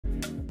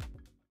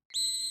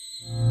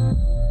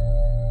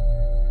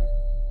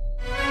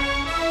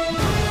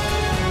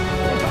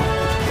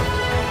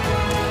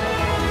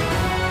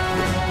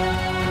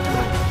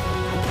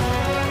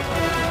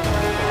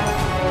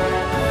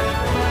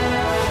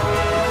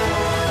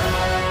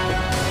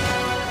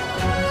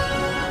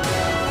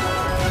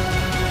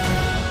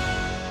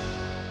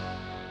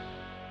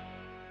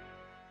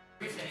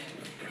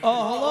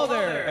Oh, hello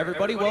there,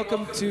 everybody.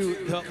 Welcome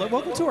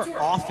to our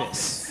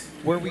office,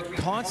 where we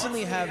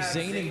constantly have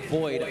Zane and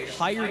Void,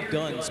 hired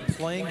guns,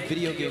 playing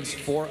video games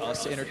for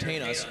us to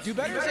entertain us. Do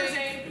better,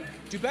 Zane.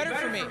 Do better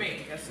for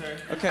me. Yes, sir.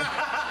 Okay.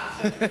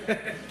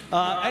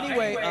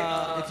 Anyway,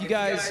 if you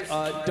guys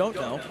don't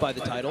know by the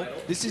title,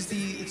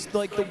 it's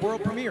like the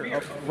world premiere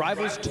of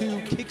Rivals 2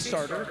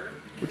 Kickstarter,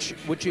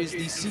 which is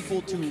the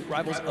sequel to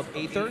Rivals of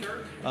Aether.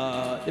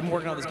 They've been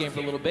working on this game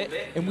for a little bit,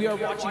 and we are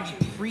watching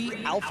the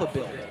pre-alpha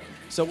build.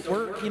 So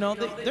we're, you know,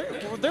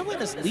 they're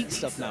letting us leak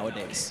stuff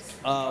nowadays,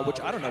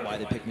 which I don't know why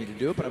they picked me to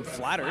do it, but I'm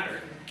flattered.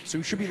 So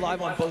we should be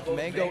live on both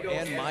Mango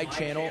and my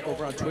channel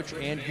over on Twitch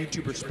and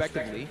YouTube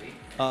respectively.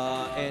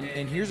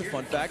 And here's a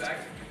fun fact: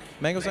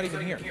 Mango's not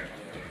even here.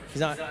 He's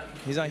not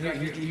here.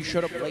 He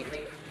showed up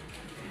late.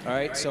 All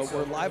right, so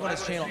we're live on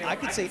his channel. I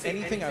could say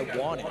anything I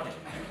wanted.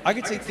 I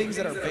could say things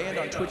that are banned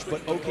on Twitch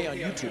but okay on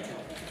YouTube.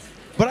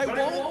 But I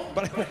won't.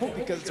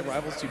 Because it's a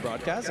Rivals 2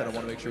 broadcast, and I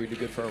want to make sure we do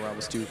good for our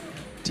Rivals 2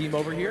 team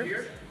over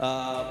here.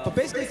 But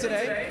basically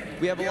today,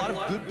 we have a lot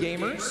of good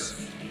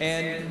gamers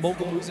and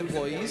Mogul Moves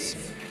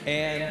employees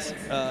and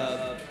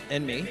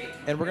me,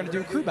 and we're going to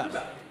do a crew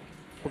battle.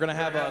 We're going to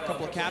have a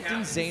couple of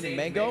captains, Zane and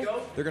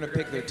Mango. They're going to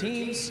pick their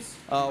teams.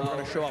 We're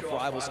going to show off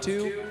Rivals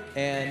 2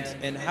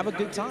 and have a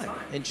good time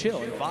and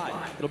chill and vibe.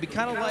 It'll be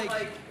kind of like,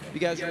 if you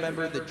guys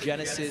remember the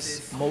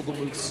Genesis Mogul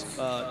Moves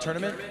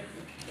tournament,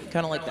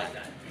 kind of like that.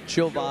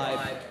 Chill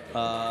vibe,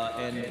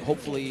 and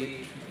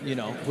hopefully, you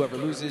know, whoever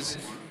loses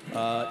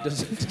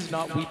does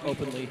not weep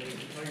openly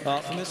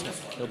from this one.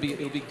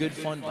 It'll be good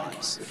fun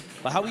vibes.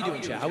 But how we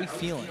doing, chat? How we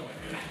feeling?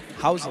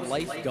 How's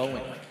life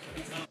going?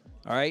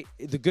 All right.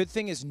 The good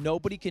thing is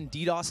nobody can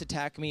DDoS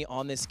attack me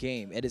on this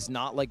game. It is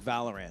not like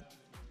Valorant.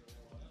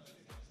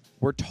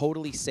 We're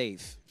totally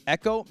safe.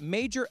 Echo,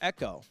 major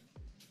echo.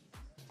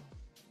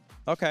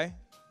 Okay.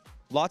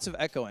 Lots of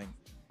echoing.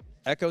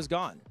 Echo's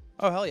gone.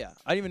 Oh, hell yeah.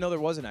 I didn't even know there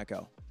was an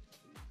echo.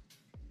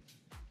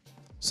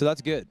 So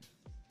that's good.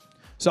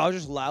 So I was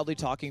just loudly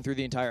talking through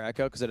the entire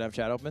echo because I didn't have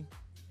chat open.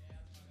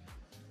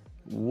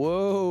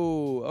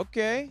 Whoa.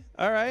 Okay.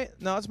 All right.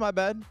 No, that's my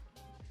bad.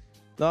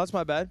 No, that's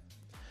my bad.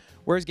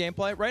 Where's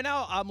gameplay? Right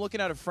now, I'm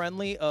looking at a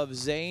friendly of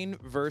Zane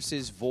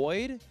versus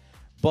Void.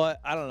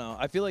 But I don't know.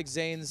 I feel like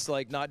Zane's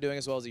like not doing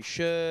as well as he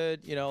should.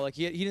 You know, like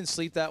he didn't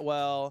sleep that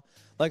well.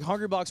 Like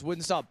Hungrybox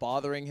wouldn't stop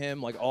bothering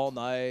him like all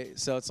night.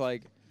 So it's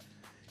like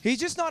he's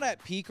just not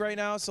at peak right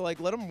now. So like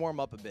let him warm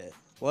up a bit.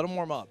 Let him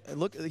warm up. And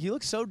look, he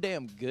looks so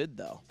damn good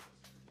though.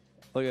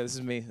 Look at this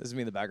is me. This is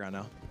me in the background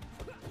now.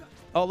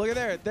 Oh, look at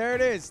there. There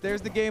it is.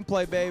 There's the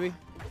gameplay, baby.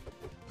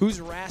 Who's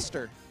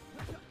Raster?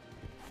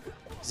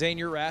 Zane,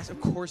 you're Raster?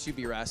 Of course you'd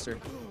be Raster.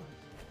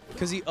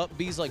 Because he up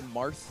B's like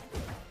Marth.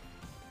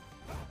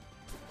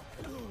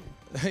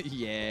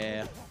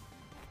 Yeah.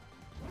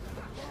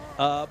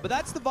 But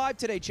that's the vibe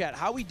today, chat.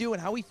 How we doing?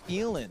 How we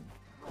feeling?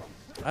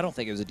 I don't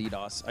think it was a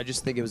DDoS. I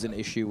just think it was an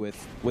issue with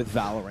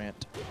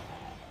Valorant.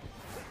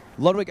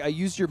 Ludwig, I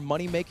used your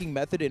money-making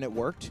method and it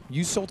worked.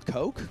 You sold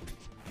Coke?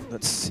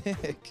 That's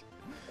sick.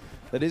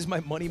 That is my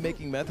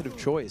money-making method of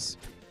choice.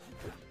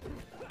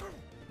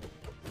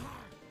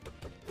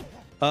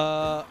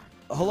 Hello.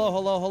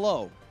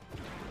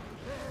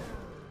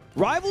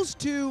 Rivals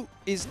 2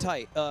 is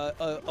tight.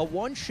 A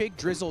one-shake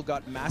Drizzle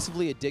got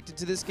massively addicted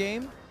to this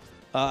game.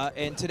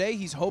 And today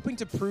he's hoping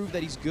to prove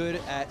that he's good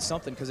at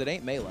something because it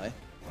ain't Melee.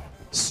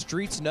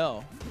 Streets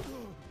no.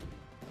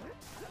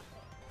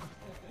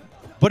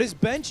 But his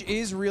bench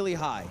is really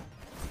high.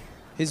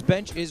 His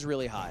bench is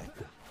really high.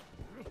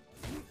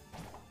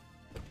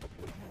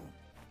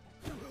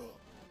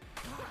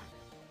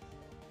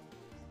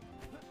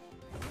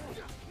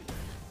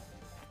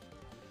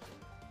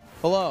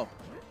 Hello.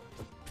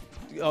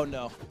 Oh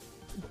no.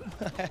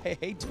 I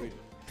hate tweeting.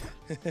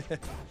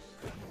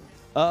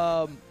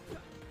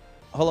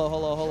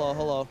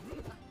 Hello.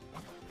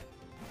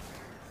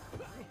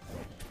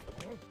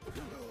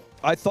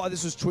 I thought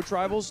this was Twitch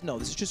Rivals. No,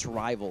 this is just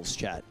Rivals,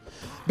 chat.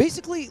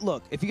 Basically,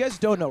 look, if you guys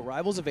don't know,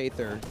 Rivals of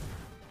Aether,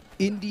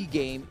 indie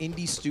game,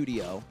 indie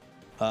studio,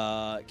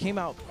 came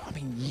out, I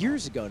mean,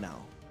 years ago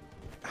now.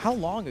 How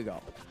long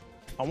ago?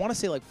 I want to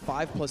say like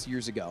 5+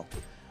 years ago.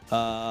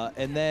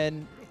 And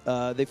then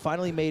they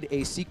finally made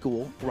a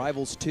sequel,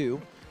 Rivals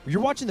 2.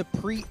 You're watching the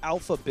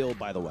pre-alpha build,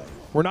 by the way.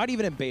 We're not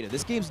even in beta.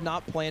 This game's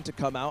not planned to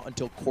come out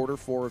until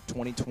Q4 of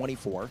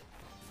 2024.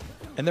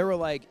 And they were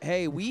like,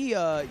 hey, we,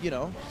 you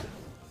know,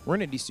 we're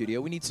an indie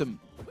studio. We need some,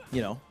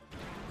 you know,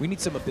 we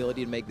need some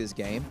ability to make this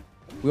game.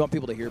 We want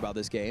people to hear about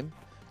this game.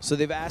 So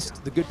they've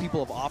asked the good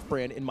people of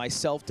Off-Brand and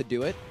myself to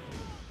do it.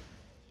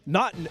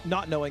 Not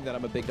knowing that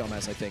I'm a big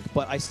dumbass, I think,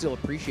 but I still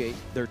appreciate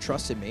their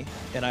trust in me,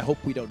 and I hope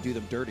we don't do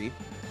them dirty.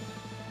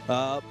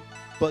 But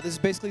this is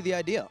basically the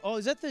idea. Oh,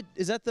 is that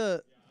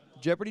the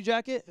Jeopardy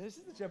jacket? This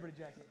is the Jeopardy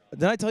jacket.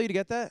 Did I tell you to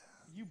get that?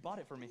 You bought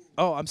it for me.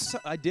 Oh,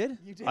 I did?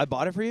 You did. I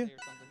bought it for you?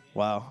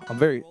 Wow. I'm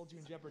very... I rolled you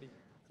in Jeopardy.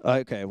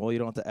 Okay, well, you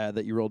don't have to add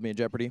that you rolled me in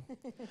Jeopardy.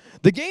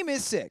 The game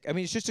is sick. I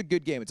mean, it's just a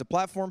good game. It's a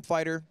platform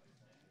fighter,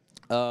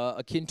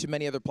 akin to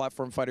many other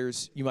platform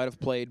fighters you might have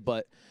played,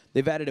 but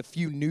they've added a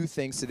few new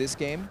things to this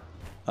game.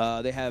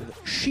 They have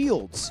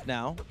shields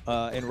now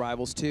in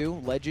Rivals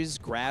 2, ledges,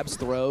 grabs,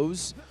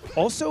 throws.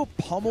 Also,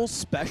 pummel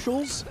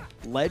specials,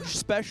 ledge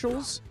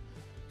specials.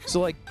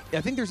 So, like, I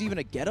think there's even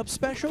a get-up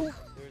special.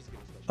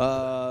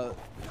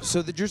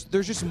 So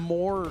there's just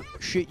more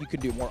shit you can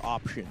do, more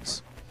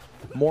options,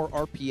 more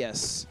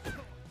RPS.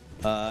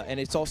 And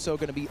it's also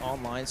going to be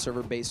online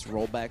server-based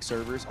rollback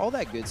servers, all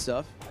that good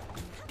stuff.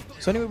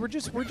 So anyway, we're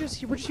just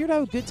here to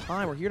have a good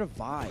time. We're here to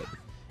vibe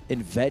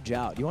and veg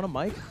out. You want a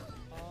mic?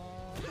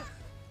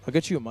 I'll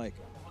get you a mic.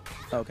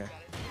 Okay.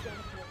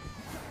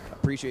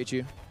 Appreciate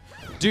you.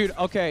 Dude,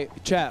 okay,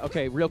 chat,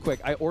 okay, real quick.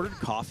 I ordered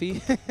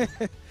coffee.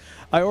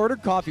 I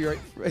ordered coffee, right?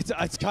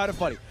 It's kind of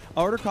funny.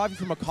 I ordered coffee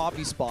from a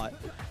coffee spot.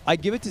 I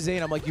give it to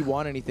Zane. I'm like, you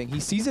want anything? He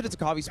sees it. It's a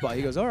coffee spot.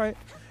 He goes, all right.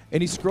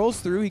 And he scrolls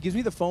through. He gives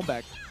me the phone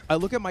back. I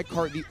look at my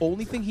cart. The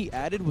only thing he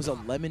added was a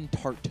lemon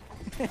tart.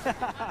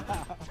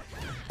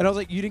 And I was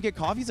like, you didn't get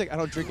coffee? He's like, I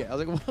don't drink it. I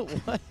was like,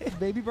 what?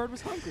 Baby Bird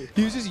was hungry.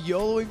 He was just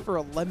YOLOing for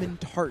a lemon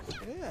tart.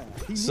 Yeah.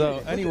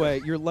 So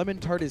anyway, your lemon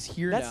tart is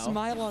here now. That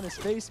smile on his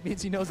face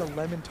means he knows a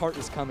lemon tart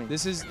is coming.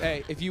 This is,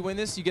 hey, if you win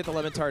this, you get the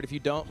lemon tart. If you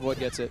don't, Wood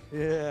gets it.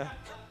 Yeah.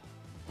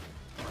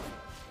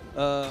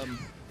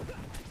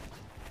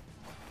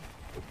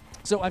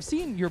 So I've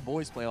seen your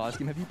boys play a lot of this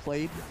game. Have you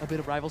played a bit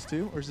of Rivals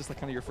 2, or is this like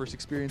kind of your first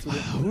experience with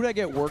it? Who did I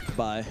get worked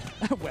by?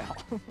 Well,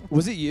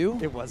 was it you?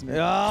 It was me.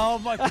 Oh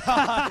my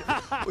God!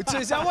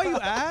 Is that why you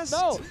asked?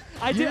 No,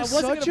 I did. You're I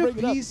wasn't such gonna a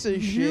bring it up. piece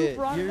of shit.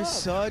 You're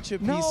such a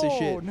piece of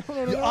shit. No.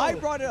 I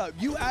brought it up.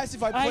 You asked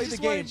if I played the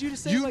game. You, to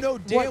say, you like, know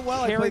damn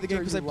well I played the game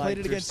because I played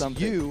it against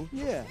you.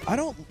 Yeah. I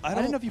don't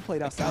know if you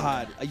played outside.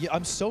 God,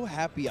 I'm so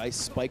happy I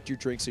spiked your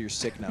drink so you're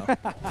sick now.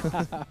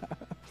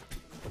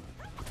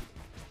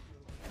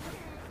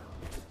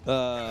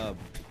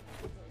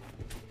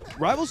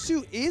 Rivals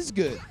 2 is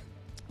good.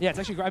 Yeah, it's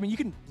actually great. I mean, you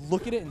can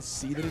look at it and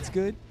see that it's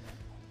good,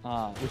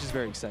 which is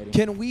very exciting.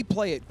 Can we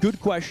play it?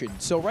 Good question.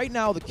 So right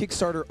now, the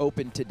Kickstarter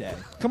opened today.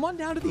 Come on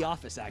down to the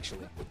office,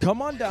 actually.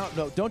 Come on down.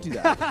 No, don't do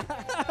that.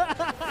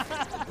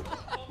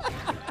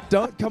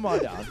 Don't come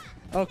on down.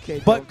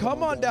 Okay. But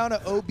come on down to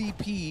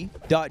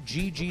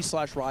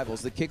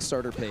obp.gg/rivals, the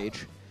Kickstarter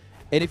page.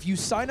 And if you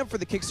sign up for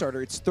the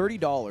Kickstarter, it's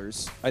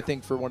 $30, I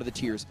think, for one of the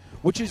tiers,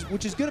 which is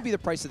going to be the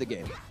price of the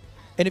game.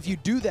 And if you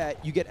do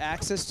that, you get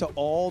access to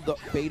all the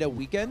beta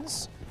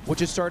weekends,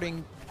 which is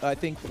starting, I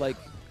think, like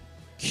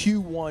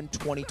Q1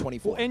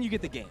 2024. Well, and you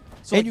get the game.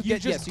 So and like, you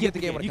get the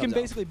game when it You comes can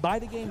out. basically buy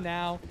the game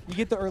now. You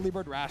get the early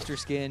bird raster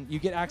skin. You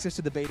get access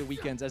to the beta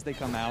weekends as they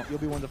come out. You'll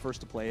be one of the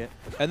first to play it.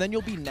 And then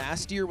you'll be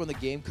nastier when the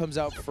game comes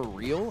out for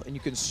real, and you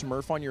can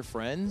smurf on your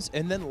friends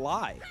and then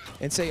lie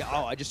and say,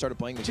 oh, I just started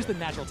playing the game. Just the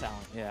natural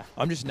talent, yeah.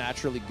 I'm just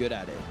naturally good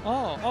at it.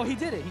 Oh, he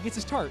did it. He gets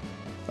his tart.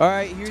 All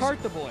right, here's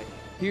Tart the boy.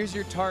 Here's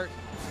your tart.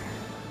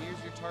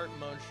 Here's your tart,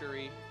 Mon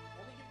Cherie.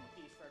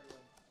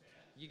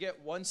 You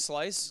get one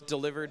slice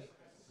delivered.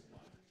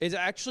 It's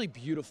actually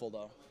beautiful,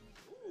 though.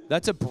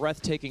 That's a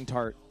breathtaking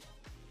tart.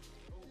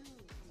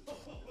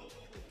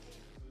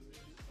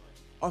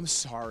 I'm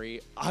sorry.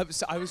 I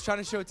was trying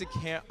to show it to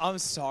Cam. I'm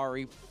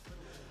sorry.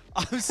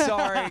 I'm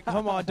sorry.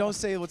 Come on, don't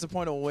say what's the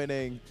point of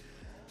winning.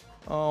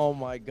 Oh,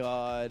 my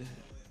God.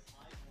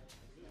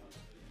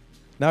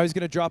 Now he's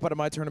going to drop out of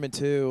my tournament,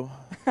 too.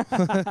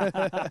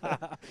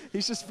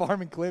 He's just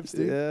farming clips,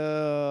 dude.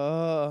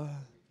 Yeah.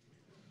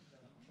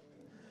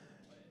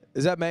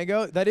 Is that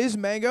Mango? That is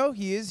Mango.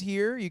 He is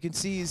here. You can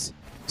see he's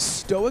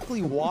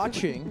stoically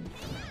watching.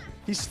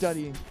 He's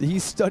studying.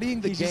 He's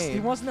studying the game. He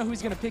wants to know who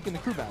he's going to pick in the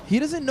crew battle. He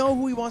doesn't know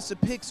who he wants to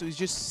pick, so he's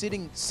just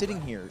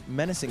sitting here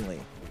menacingly.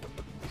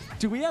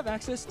 Do we have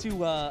access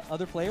to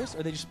other players, or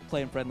are they just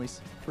playing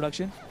friendlies?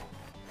 Production?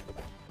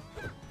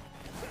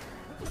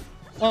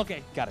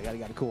 Okay, got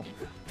it, cool.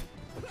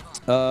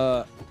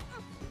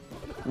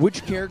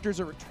 Which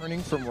characters are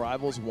returning from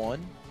Rivals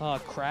 1?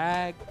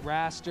 Crag,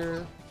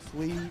 Raster,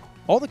 Fleet.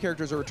 All the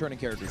characters are returning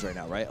characters right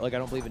now, right? Like, I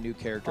don't believe a new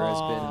character has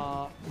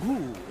been...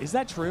 Ooh, is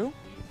that true?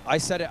 I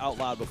said it out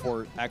loud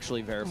before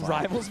actually verifying.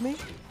 Rivals me?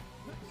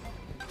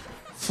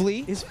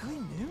 Fleet? Is Fleet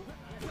new?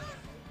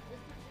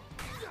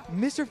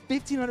 Mr.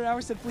 1500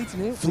 Hours said Fleet's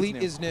new? Fleet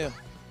is new.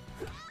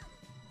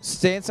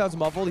 Stan sounds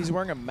muffled. He's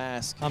wearing a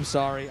mask. I'm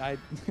sorry.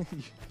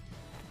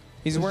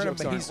 He's wearing a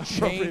mask. He's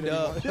chained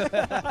up. Is that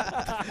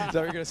what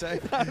you're going to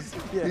say?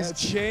 Yeah, he's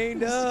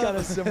chained up. It's kind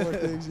of similar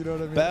things, you know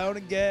what I mean? Bound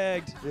and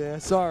gagged. Yeah,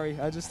 sorry.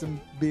 I just am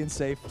being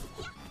safe.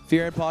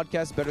 Fear and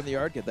podcast better than the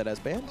yard. Get that as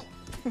banned.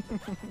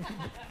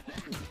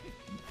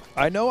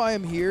 I know I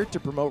am here to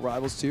promote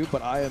Rivals 2,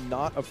 but I am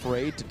not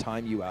afraid to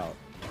time you out.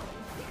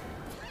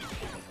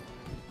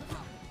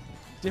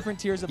 Different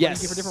tiers of money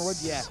for different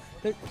words? Yeah.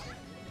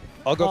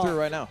 I'll go through it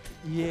right now.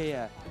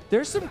 Yeah.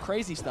 There's some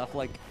crazy stuff.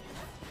 Like,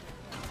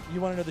 you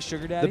want to know the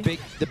sugar daddy?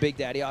 The big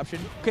daddy option.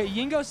 Okay,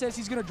 Yingo says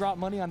he's going to drop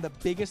money on the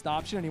biggest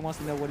option, and he wants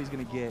to know what he's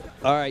going to get.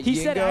 All right, He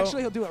Yingo, said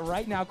actually he'll do it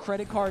right now,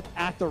 credit card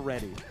at the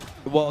ready.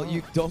 Well,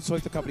 you don't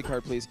swipe the company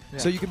card, please. Yeah.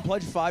 So you can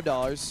pledge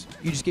 $5.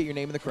 You just get your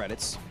name in the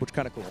credits, which is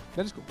kind of cool.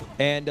 That is cool.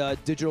 And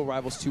digital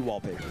Rivals 2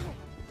 wallpaper.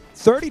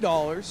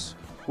 $30,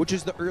 which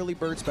is the early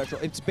bird special.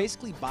 It's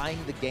basically buying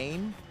the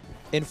game.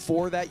 And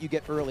for that, you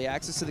get early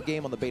access to the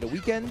game on the beta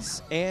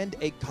weekends and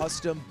a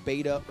custom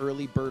beta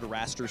early bird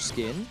raster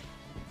skin.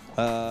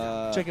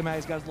 Check him out.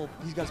 He's got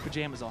his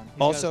pajamas on. He's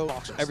Also, got his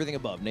boxers. everything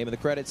above. Name of the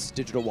credits,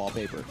 digital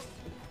wallpaper.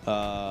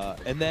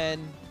 And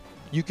then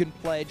you can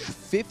pledge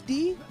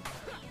 $50.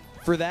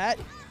 For that,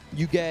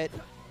 you get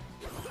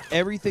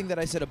everything that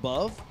I said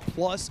above,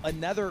 plus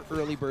another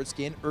early bird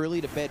skin,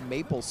 early to bed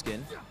maple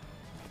skin.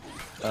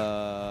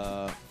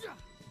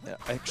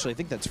 Actually, I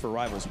think that's for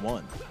Rivals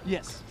 1.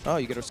 Yes. Oh,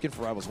 you get a skin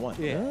for Rivals 1.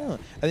 Yeah. And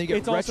then you get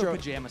It's also retro.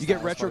 pajama You get style,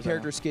 as retro far as I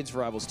character know. skins for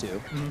Rivals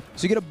 2.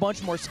 So you get a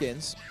bunch more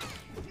skins.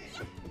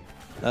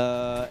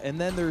 And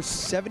then there's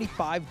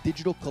 75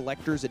 digital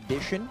collectors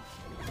edition,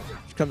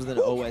 which comes with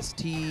an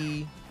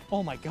OST.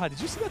 Oh my God! Did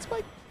you see that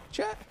spike,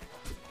 chat?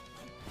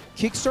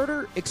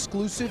 Kickstarter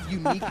exclusive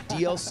unique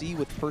DLC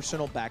with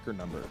personal backer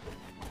number.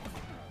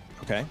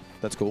 Okay,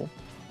 that's cool.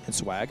 And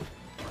swag.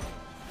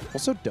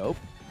 Also dope.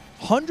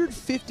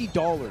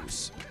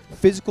 $150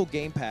 physical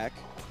game pack,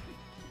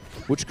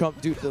 which come,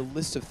 dude, the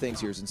list of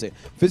things here is insane.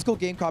 Physical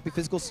game copy,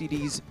 physical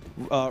CDs,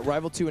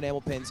 Rival 2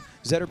 enamel pins,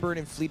 Zetterburn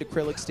and Fleet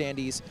acrylic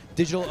standees,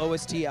 digital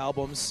OST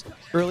albums,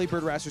 early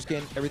bird raster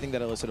skin, everything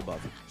that I listed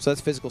above. So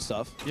that's physical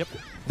stuff. Yep.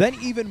 Then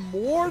even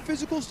more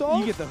physical stuff.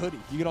 You get the hoodie.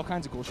 You get all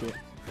kinds of cool shit.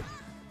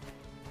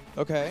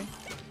 Okay.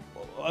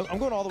 I'm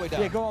going all the way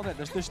down. Yeah, go all that.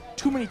 There's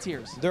too many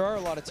tiers. There are a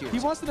lot of tiers. He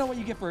wants to know what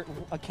you get for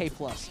a K+,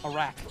 a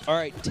rack. All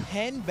right,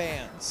 10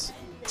 bands.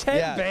 10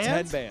 yeah, bands?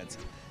 10 bands.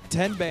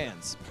 10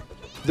 bands.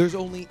 There's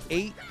only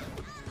 8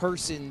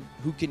 person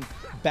who can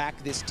back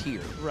this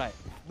tier. Right.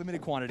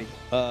 Limited quantity.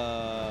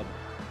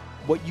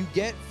 What you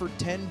get for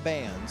 10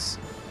 bands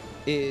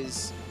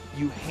is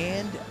you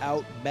hand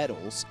out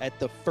medals at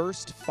the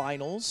first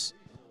finals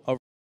of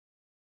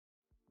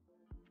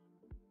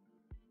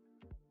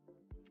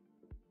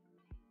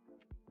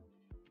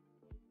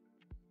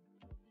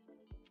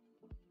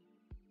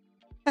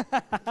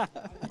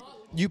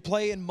you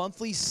play in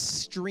monthly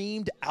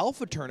streamed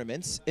alpha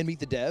tournaments and meet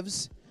the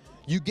devs.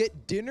 You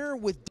get dinner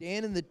with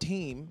Dan and the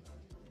team.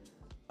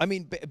 I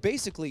mean,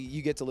 basically,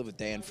 you get to live with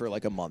Dan for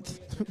like a month.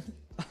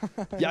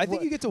 Yeah, I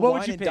think you get to what wine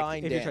would you and pick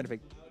dine if Dan. you're trying to pick?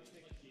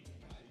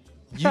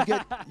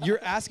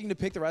 You're asking to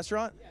pick the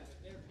restaurant?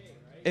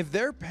 If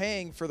they're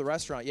paying for the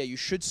restaurant, yeah, you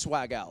should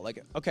swag out.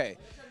 Like, okay,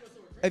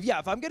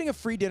 if I'm getting a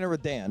free dinner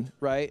with Dan,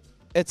 right?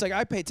 It's like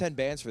I pay 10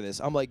 bands for this.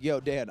 I'm like,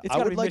 yo, Dan, It's I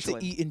gotta would be like Michelin.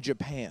 to eat in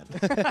Japan.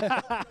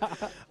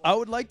 I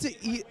would like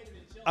to eat.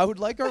 I would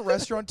like our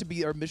restaurant to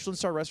be our Michelin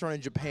star restaurant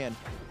in Japan.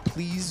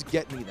 Please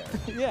get me there.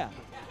 Yeah,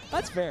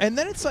 that's fair. And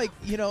then it's like,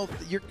 you know,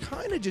 you're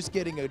kind of just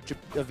getting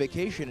a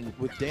vacation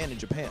with Dan in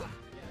Japan.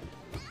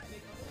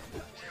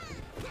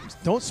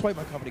 Don't swipe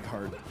my company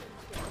card.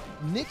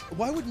 Nick,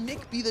 why would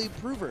Nick be the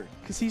approver?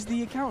 Because he's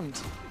the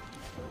accountant.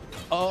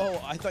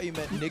 Oh, I thought you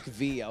meant Nick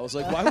V. I was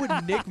like, why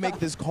would Nick make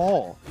this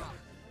call?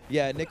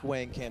 Yeah, Nick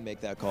Wang can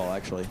make that call,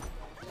 actually.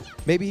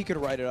 Maybe he could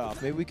write it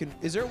off. Maybe we can.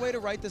 Is there a way to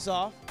write this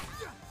off?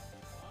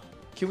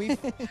 Can we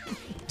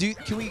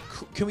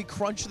can we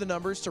crunch the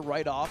numbers to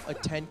write off a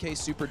 10K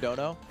super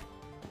dono?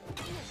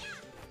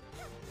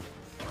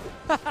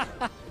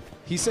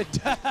 He said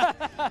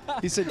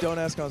don't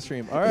ask on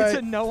stream. All right. It's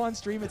a no on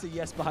stream. It's a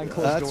yes behind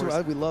closed That's doors.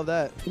 right. We love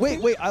that.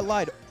 Wait, I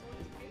lied.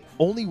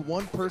 Only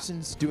one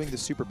person's doing the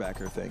super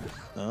backer thing.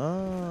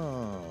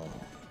 Oh.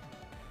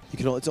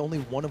 It's only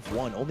one of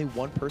one. Only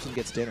one person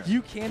gets dinner.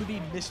 You can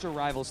be Mr.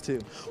 Rivals too.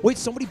 Wait,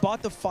 somebody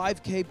bought the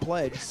 5K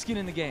pledge. Skin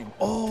in the game.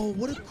 Oh,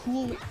 what a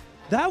cool.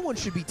 That one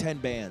should be 10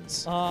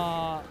 bands.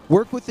 Uh,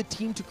 Work with the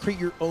team to create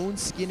your own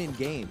skin in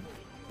game.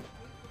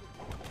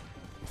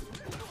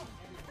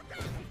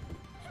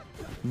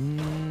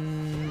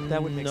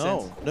 That would make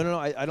sense. No.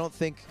 I don't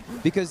think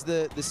because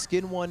the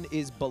skin one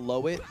is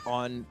below it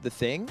on the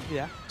thing.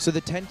 Yeah. So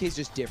the 10K is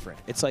just different.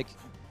 It's like,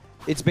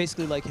 it's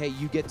basically like, hey,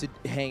 you get to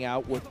hang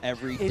out with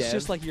every It's dev.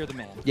 just like you're the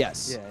man.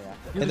 Yes. Yeah.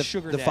 You're And the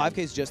sugar the daddy. 5K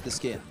is just the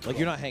skin. Like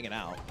you're not hanging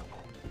out.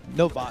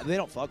 No, they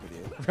don't fuck with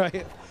you,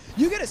 right?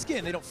 You get a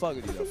skin, they don't fuck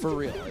with you though, for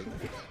real. Like,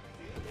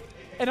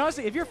 And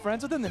honestly, if you're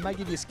friends with them, they might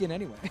give you a skin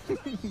anyway.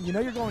 You know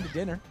you're going to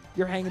dinner.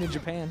 You're hanging in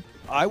Japan.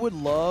 I would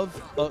love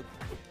a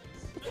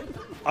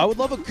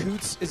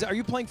Coots. Are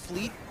you playing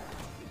Fleet?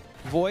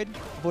 Void?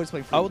 Void's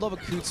playing I would love a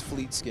Coots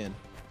Fleet skin.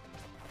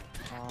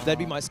 That'd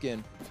be my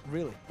skin.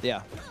 Really?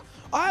 Yeah.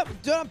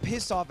 I'm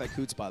pissed off at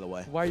Coots, by the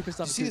way. Why are you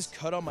pissed off Did at you see this Coots?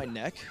 cut on my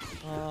neck?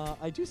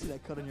 I do see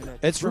that cut on your neck.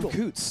 It's from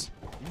Brutal. Coots.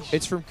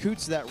 It's from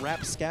Coots, that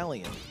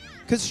rapscallion.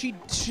 Because she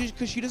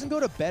doesn't go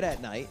to bed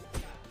at night.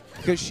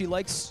 Because she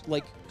likes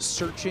like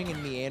searching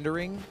and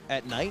meandering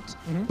at night,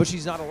 but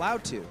she's not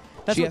allowed to.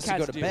 That's she what has to go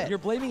cats to do. bed. You're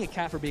blaming a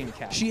cat for being a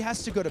cat. She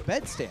has to go to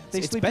bed, Stan. They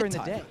it's sleep bedtime.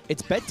 during the day.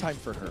 It's bedtime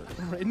for her.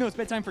 No, it's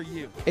bedtime for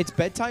you. It's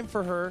bedtime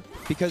for her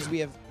because we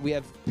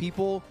have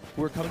people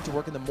who are coming to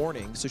work in the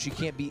morning, so she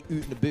can't be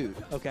oot in a boot.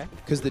 Okay.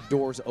 Because the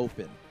door's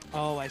open.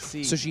 Oh, I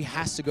see. So she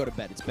has to go to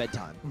bed. It's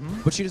bedtime.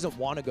 Mm-hmm. But she doesn't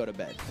want to go to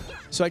bed.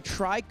 So I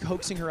tried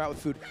coaxing her out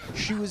with food.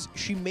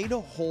 She made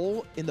a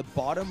hole in the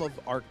bottom of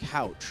our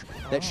couch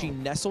that she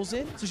nestles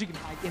in. So she can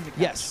hide in the couch.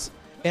 Yes.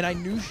 And I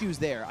knew she was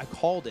there. I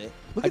called it.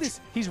 Look at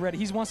this. He's ready.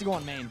 He wants to go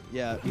on main.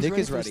 Yeah, He's Nick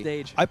ready is for ready.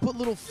 Stage. I put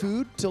little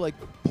food to like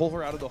pull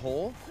her out of the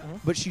hole,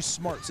 but she's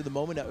smart. So the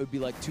moment that would be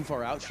like too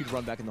far out, she'd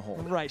run back in the hole.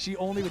 Right. She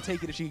only would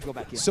take it if she could go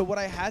back in. So what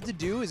I had to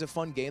do is a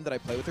fun game that I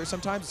play with her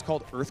sometimes. It's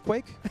called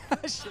Earthquake.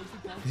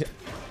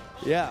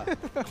 Yeah.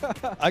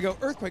 I go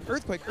earthquake,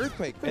 earthquake,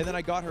 earthquake, and then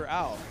I got her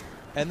out.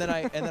 And then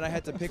I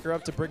had to pick her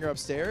up to bring her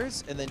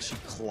upstairs, and then she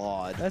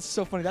clawed. That's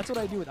so funny. That's what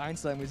I do with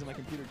Einstein using my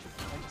computer.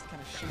 I just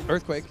kind of shoot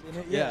Earthquake. in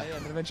it. Yeah.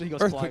 And then eventually he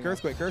goes Earthquake, flying out.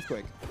 earthquake,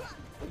 earthquake.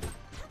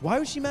 Why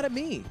was she mad at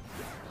me?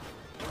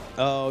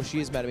 Oh,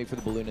 she is mad at me for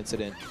the balloon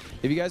incident.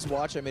 If you guys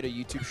watch, I made a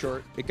YouTube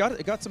short.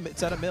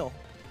 It's at a mill.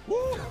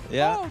 Woo!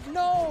 Yeah. Oh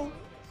no!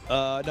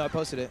 No, I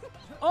posted it.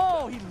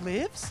 Oh, he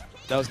lives?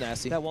 That was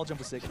nasty. That wall jump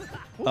was sick.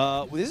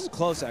 Well, this is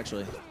close,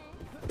 actually.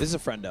 This is a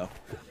friendo.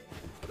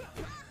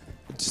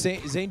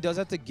 Zane does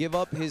have to give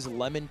up his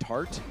lemon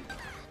tart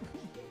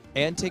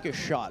and take a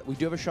shot. We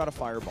do have a shot of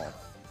Fireball.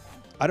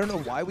 I don't know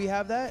why we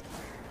have that.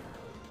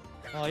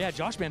 Oh yeah,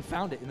 Josh Man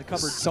found it in the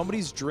cupboard.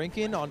 Somebody's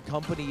drinking on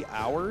company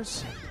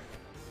hours.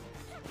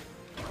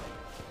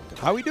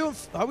 How we doing?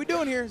 How we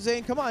doing here,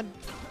 Zane? Come on.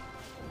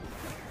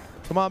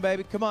 Come on,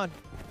 baby. Come on.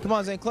 Come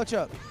on, Zane. Clutch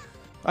up.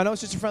 I know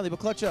it's just a friendly, but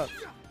clutch up.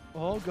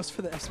 Oh, goes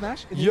for the F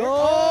smash. Yo!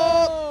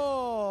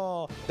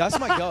 Oh! That's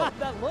my go.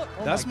 That look.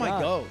 Oh That's my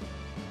God. go.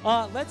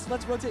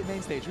 Let's rotate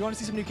main stage. We want to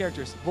see some new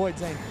characters. Void,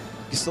 Zane.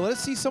 So let us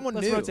see someone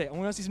Let's new. rotate. I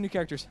want to see some new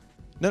characters.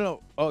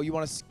 No. Oh, you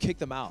want to kick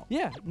them out?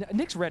 Yeah,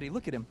 Nick's ready.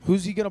 Look at him.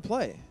 Who's he gonna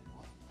play?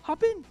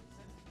 Hop in.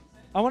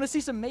 I want to see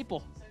some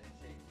Maple.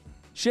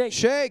 Shake.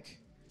 Shake.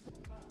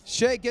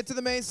 Shake. Get to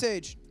the main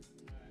stage.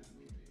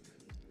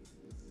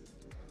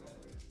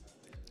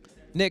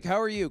 Nick,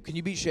 how are you? Can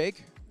you beat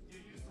Shake?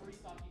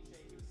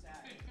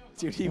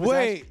 Dude, he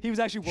was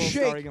actually world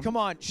starring Shake, him. come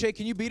on. Shake,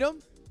 can you beat him?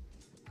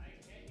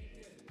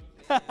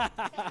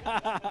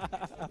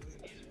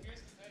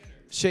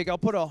 Shake, I'll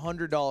put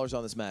 $100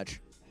 on this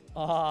match.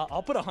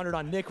 I'll put 100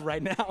 on Nick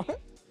right now.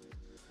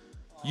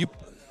 You.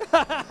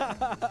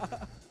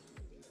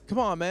 Come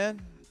on, man.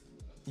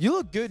 You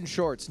look good in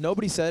shorts.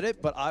 Nobody said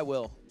it, but I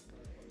will.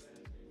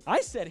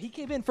 I said he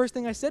came in. First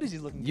thing I said is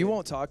he's looking. You good.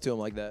 won't talk to him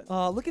like that.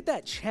 Look at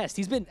that chest.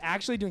 He's been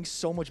actually doing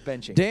so much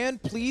benching. Dan,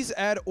 please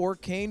add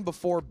Orcane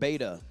before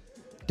beta.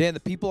 Dan,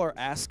 the people are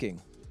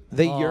asking.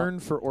 They yearn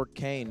for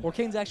Orcane.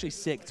 Orcane's actually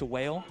sick. It's a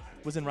whale.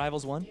 Was in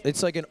Rivals 1.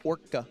 It's like an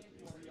orca.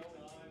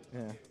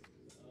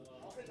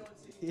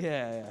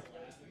 Yeah.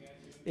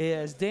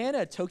 Is Dan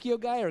a Tokyo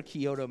guy or a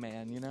Kyoto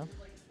man, you know?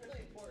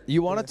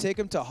 You want to take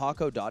him to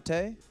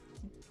Hakodate?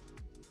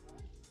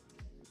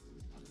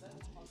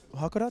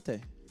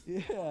 Hakodate.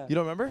 Yeah. You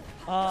don't remember?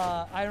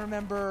 I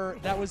remember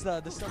that was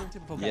the southern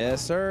tip of Hokkaido.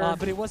 Yes, sir.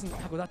 But it wasn't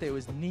Hakodate. It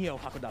was Neo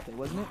Hakodate,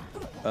 wasn't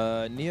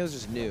it? Neo's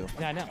just new.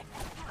 Yeah, I know.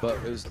 But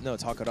it was, no,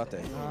 it's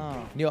Hakodate.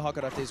 Oh. Neo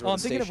Hakodate is where I'm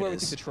the thinking of station where we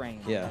is. took the train.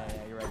 Yeah. Yeah,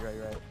 you're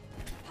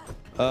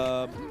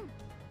right.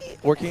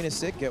 Orcane is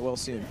sick. Get well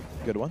soon.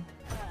 Good one.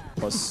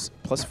 Plus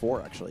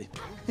 4, actually.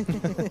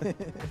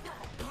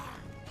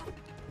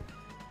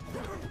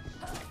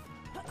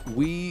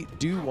 We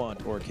do want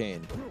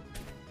Orcane.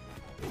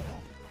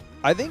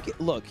 I think,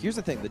 look, here's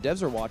the thing. The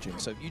devs are watching.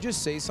 So if you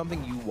just say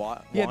something you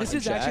want Yeah, this in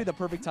is chat, actually the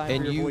perfect time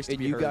and for your you voice to and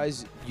be you heard.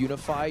 guys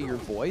unify your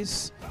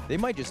voice, they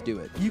might just do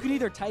it. You can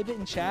either type it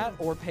in chat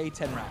or pay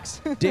 10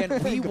 racks.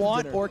 Dan, we Go to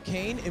want dinner.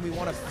 Orcane, and we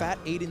want a fat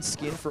Aiden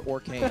skin for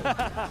Orcane,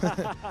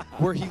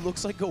 where he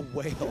looks like a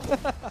whale.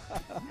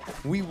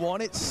 We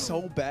want it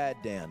so bad,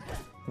 Dan.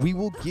 We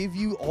will give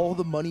you all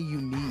the money you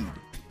need.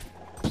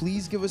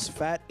 Please give us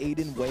fat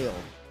Aiden whale.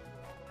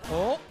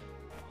 Oh.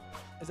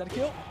 Is that a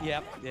kill?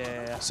 Yep.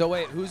 Yeah. So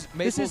wait, who's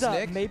Maple's This is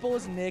Nick? Maple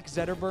is Nick.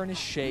 Zetterburn is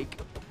Shake.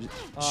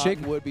 Shake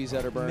would be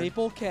Zetterburn.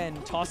 Maple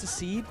can toss a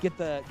seed, get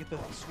the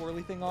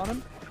swirly thing on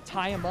him,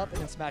 tie him up,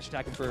 and then smash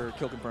attack him for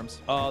kill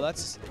confirms. Oh,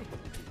 that's.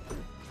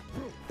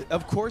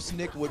 Of course,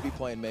 Nick would be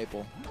playing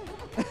Maple.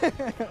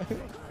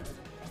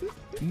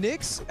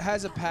 Nyx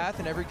has a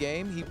path in every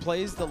game. He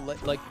plays the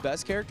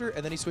best character,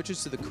 and then he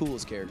switches to the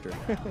coolest character.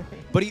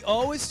 But he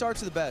always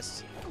starts with the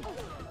best.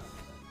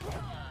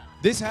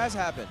 This has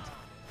happened.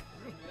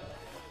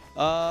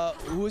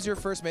 Who was your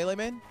first melee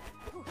main?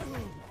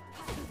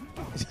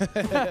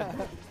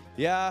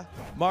 Yeah,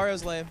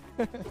 Mario's lame.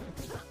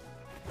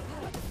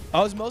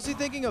 I was mostly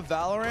thinking of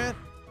Valorant.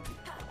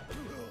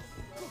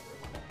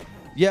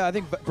 Yeah, I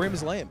think Brim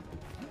is lame.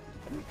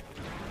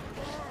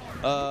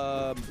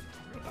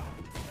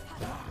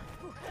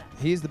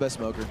 He's the best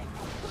smoker.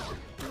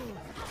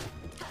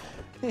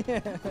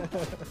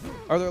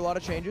 Are there a lot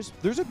of changes?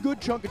 There's a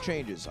good chunk of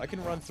changes. I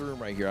can run through them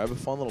right here. I have a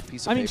fun little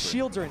piece of paper. I mean,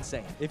 shields are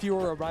insane. If you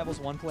were a Rivals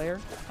 1 player,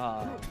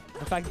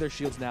 the fact that there's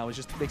shields now is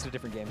just makes it a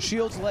different game.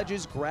 Shields,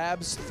 ledges,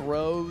 grabs,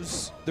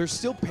 throws. There's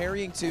still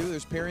parrying too.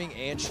 There's parrying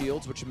and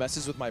shields, which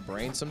messes with my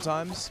brain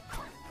sometimes.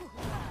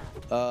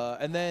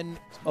 And then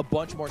a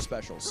bunch more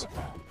specials.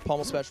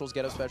 Pommel specials,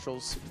 get up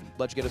specials,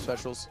 ledge get up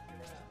specials.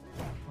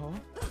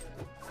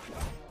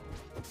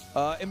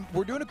 And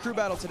we're doing a crew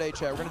battle today,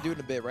 chat. We're going to do it in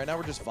a bit. Right now,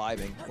 we're just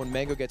vibing. When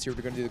Mango gets here,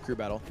 we're going to do the crew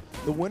battle.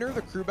 The winner of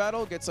the crew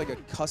battle gets like a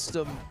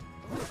custom,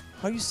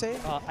 how do you say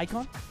it?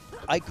 Icon?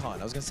 Icon.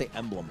 I was going to say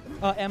emblem.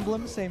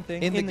 Emblem, same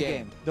thing. In the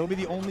game. They'll be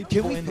the only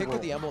people people in the Can we pick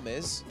what the emblem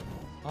is?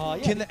 Yeah.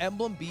 Can the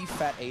emblem be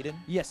Fat Aiden?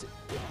 Yes.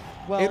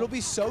 Well, it'll be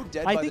so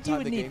dead by the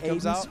time the game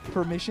comes out. I think you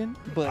would need Aiden's permission,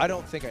 but I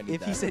don't think I need if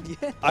that. he said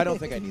yes, I don't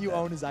think I need you that.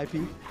 own his IP.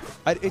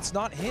 It's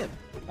not him.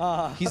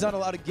 He's not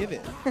allowed to give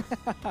it.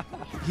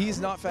 He's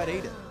not Fat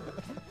Aiden.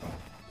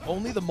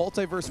 Only the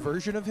multiverse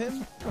version of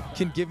him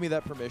can give me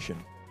that permission.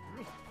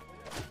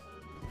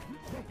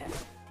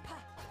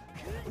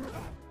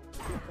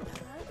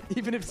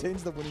 Even if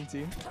Zane's the winning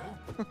team.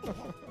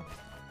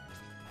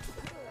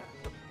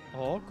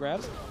 Oh,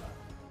 grabs.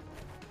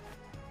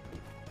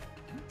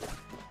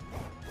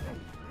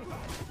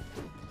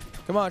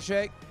 Come on,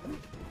 Shake.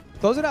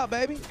 Close it out,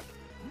 baby.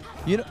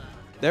 You know,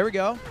 there we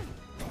go.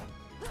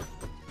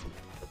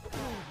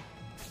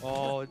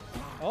 Oh,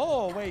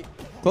 wait.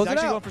 Close He's it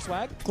actually out. going for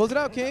swag? Close it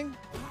out, King.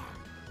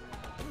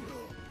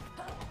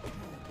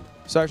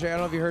 Sorry, Shake, I don't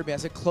know if you heard me. I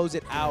said close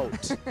it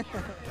out.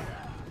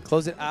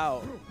 Close it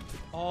out.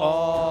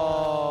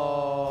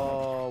 Oh,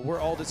 we're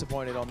all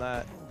disappointed on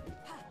that.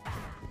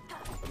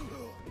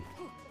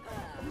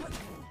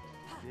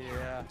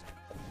 Yeah.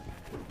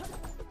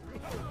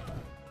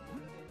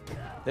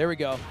 There we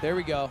go. There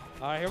we go.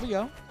 All right, here we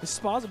go. This is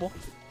possible.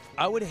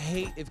 I would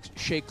hate if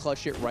Shake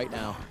clutched it right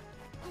now.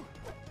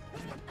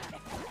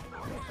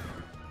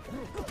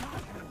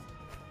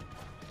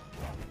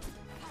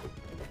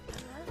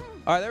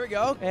 All right, there we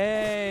go.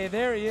 Hey,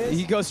 there he is.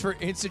 He goes for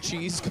instant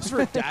cheese. Goes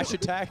for a dash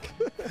attack.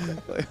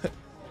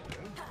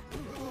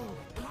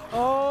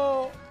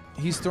 Oh.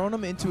 He's thrown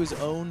him into his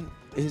own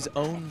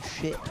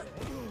shit.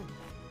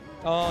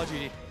 Oh,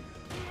 GG.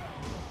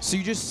 So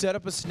you just set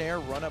up a snare,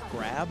 run up,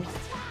 grab?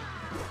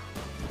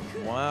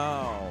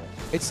 Wow.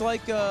 It's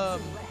like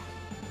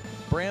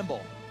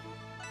Bramble.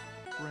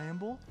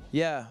 Bramble?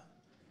 Yeah.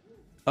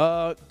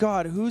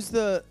 God, who's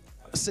the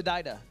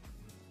Sedida?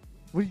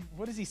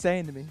 What is he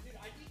saying to me?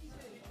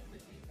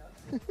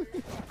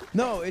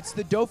 No, it's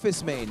the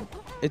Dofus main.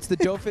 It's the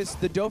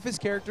Dofus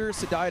character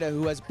Sedida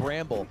who has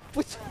Bramble.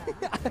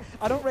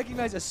 I don't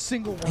recognize a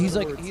single one. He's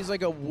of the like words. he's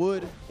like a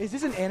wood. Is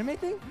this an anime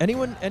thing?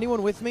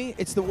 Anyone with me?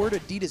 It's the word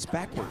Adidas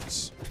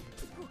backwards.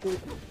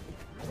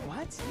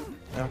 What?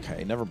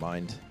 Okay, never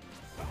mind.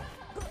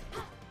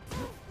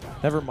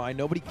 Never mind.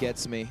 Nobody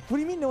gets me. What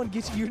do you mean no one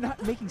gets you? You're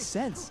not making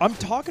sense. I'm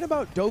talking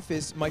about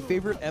Dofus, my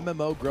favorite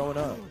MMO growing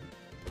up.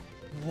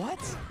 What?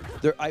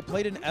 I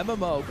played an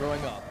MMO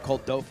growing up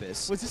called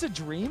Dofus. Was this a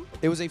dream?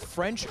 It was a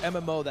French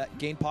MMO that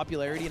gained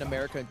popularity in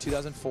America in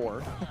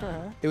 2004.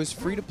 It was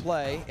free to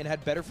play and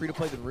had better free to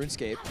play than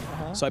RuneScape.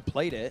 So I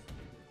played it,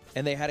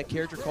 and they had a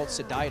character called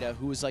Sedida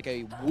who was like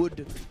a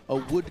wood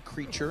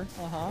creature,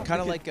 kind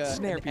of like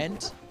an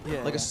ent,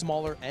 like a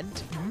smaller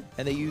ent,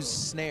 and they used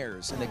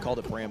snares and they called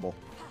it Bramble.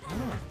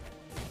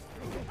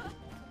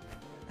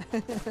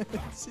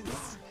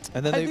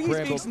 And then I they think he's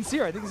being Brambled.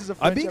 sincere. I think this is a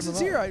French I'm being MMO.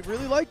 sincere. I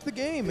really liked the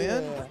game,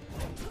 man. Yeah.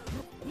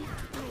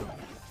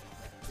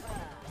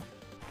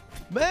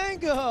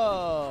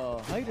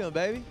 Mango! How you doing,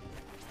 baby?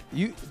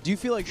 Do you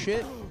feel like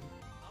shit?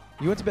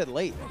 You went to bed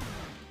late.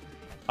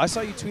 I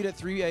saw you tweet at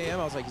 3 a.m.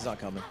 I was like, he's not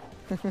coming.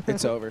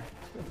 It's over.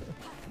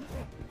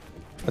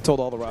 I told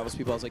all the Rivals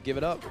people, I was like, give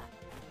it up.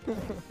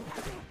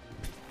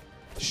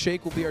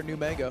 Shake will be our new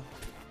Mango.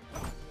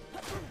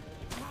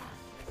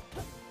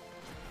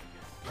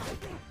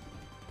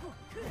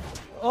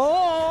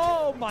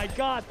 Oh my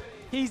God.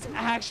 He's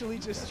actually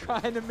just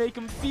trying to make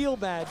him feel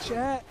bad,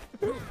 chat.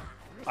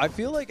 I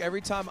feel like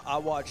every time I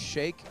watch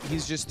Shake,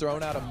 he's just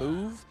throwing out a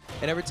move,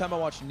 and every time I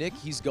watch Nick,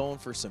 he's going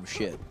for some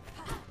shit.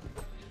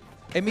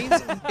 It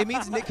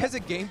means Nick has a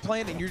game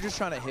plan, and you're just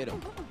trying to hit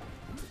him.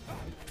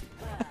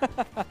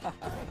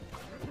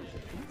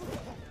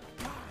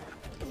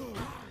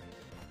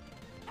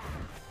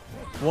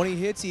 When he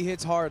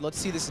hits hard. Let's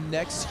see this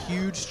next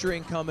huge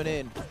string coming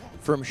in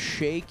from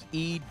Shake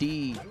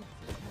ED.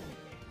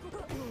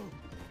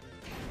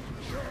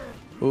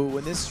 Ooh,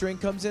 when this string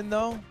comes in,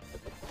 though.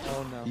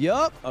 Oh, no.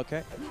 Yup.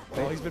 Okay.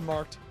 Oh, he's been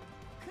marked.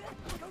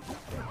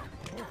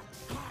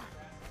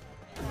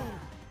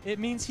 It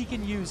means he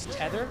can use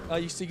tether. So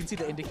you can see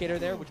the indicator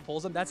there, which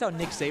pulls him. That's how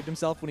Nick saved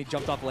himself when he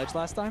jumped off ledge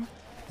last time.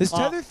 This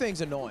tether thing's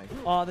annoying.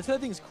 The tether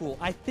thing's cool.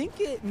 I think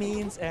it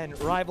means, and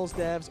Rivals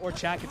devs or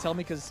chat can tell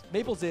me, because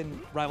Maple's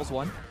in Rivals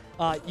 1,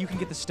 you can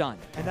get the stun.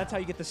 And that's how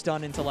you get the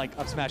stun into, like,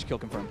 up smash kill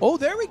confirm. Oh,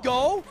 there we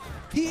go.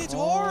 He hits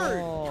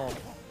hard.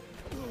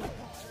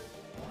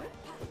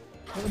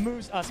 The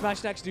moves, smash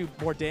attacks do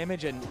more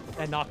damage and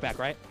knockback,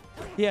 right?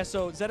 Yeah,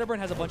 so Zetterburn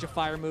has a bunch of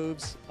fire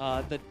moves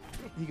that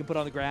he can put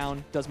on the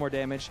ground, does more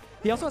damage.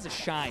 He also has a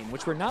shine,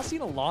 which we're not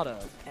seeing a lot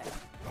of.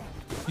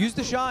 Use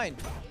the shine.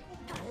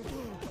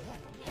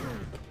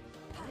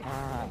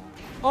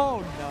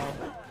 Oh,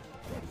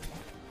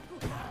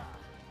 no.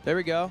 There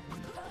we go.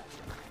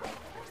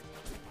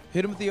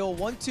 Hit him with the old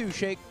 1-2,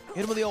 Shake.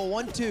 Hit him with the old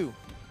 1-2.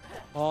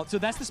 Oh, so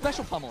that's the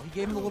special pummel. He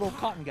gave him the little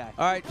cotton guy.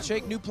 All right,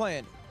 Shake, new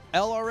plan.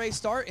 LRA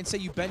start and say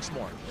you bench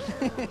more.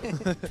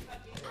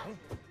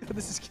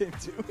 This is game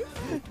 2.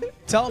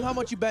 Tell him how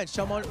much you bench.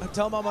 Tell him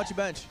how much you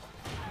bench.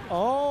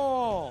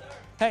 Oh.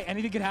 Hey,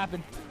 anything could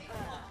happen.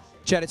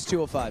 Chad, it's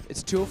 205.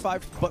 It's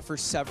 205, but for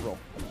several.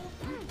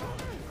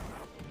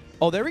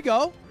 Oh, there we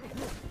go.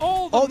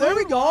 Oh, there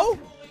we go.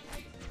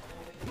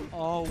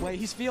 Oh, wait,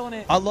 he's feeling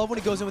it. I love when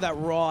he goes in with that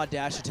raw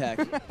dash attack.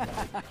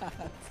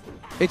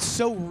 It's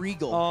so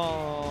regal.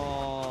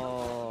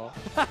 Oh.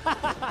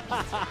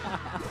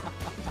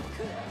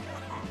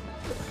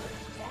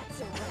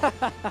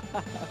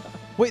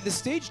 Wait, the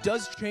stage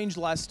does change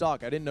last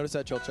stock. I didn't notice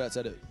that till chat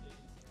said it.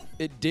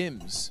 It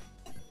dims.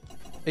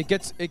 It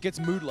gets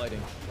mood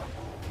lighting.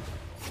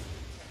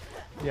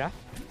 Yeah?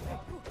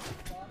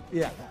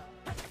 Yeah.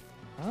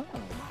 Oh.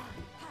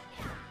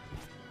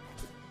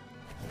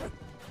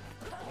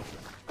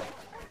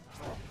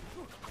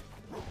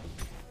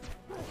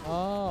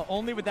 Oh,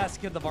 only with that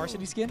skin, the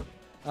varsity skin?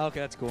 Okay,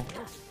 that's cool.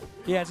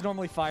 Yeah, it's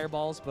normally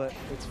fireballs, but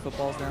it's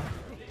footballs now.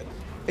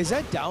 Is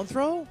that down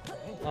throw?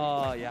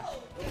 Yeah.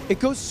 It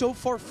goes so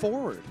far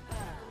forward.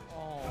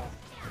 Oh.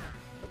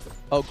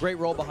 Oh, great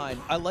roll behind.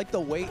 I like the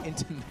weight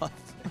into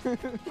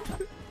nothing.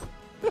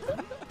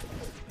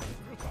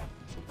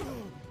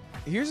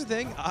 Here's the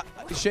thing,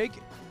 Shake,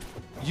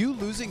 you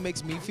losing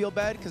makes me feel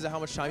bad because of how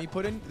much time you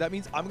put in. That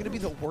means I'm going to be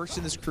the worst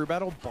in this crew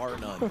battle, bar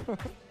none.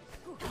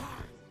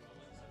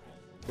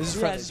 This is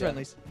friendly. This is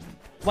friendlies.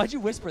 Why'd you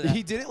whisper that?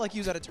 He did it like he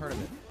was at a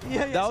tournament.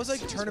 Yeah, that was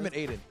like tournament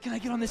Aiden. Can I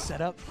get on this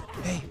setup?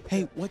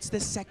 Hey, what's the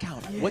set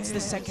count? Yes. What's the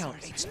set count?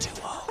 It's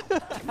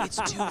 2-0. It's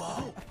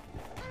 2-0.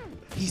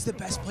 He's the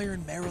best player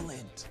in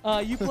Maryland.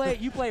 You play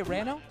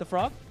Rano, the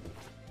frog?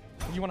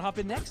 You want to hop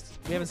in next?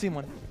 We haven't seen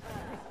one.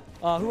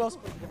 Who else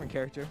plays a different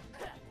character?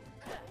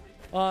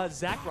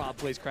 Zach Rob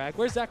plays Crag.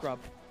 Where's Zach Rob?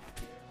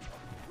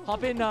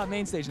 Hop in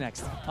main stage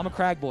next. I'm a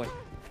Crag boy.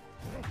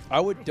 I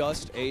would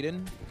dust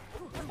Aiden.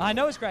 I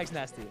know his Crag's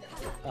nasty.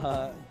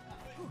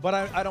 But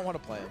I don't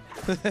want to play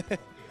him.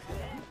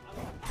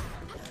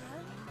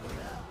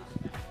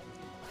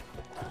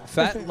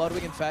 Fat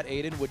Ludwig and Fat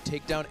Aiden would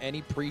take down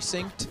any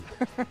precinct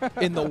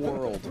in the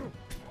world.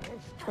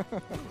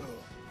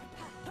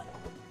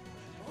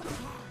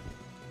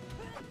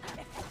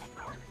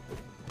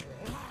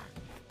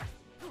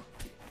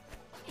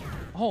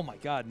 Oh my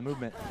god,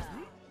 movement.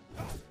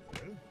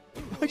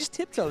 Oh, just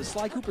tiptoes,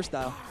 Sly Cooper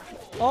style.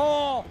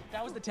 Oh,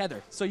 that was the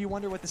tether. So you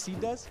wonder what the seed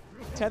does?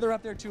 Tether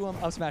up there to him,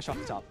 up smash off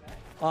the top.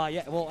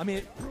 Yeah, well, I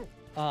mean,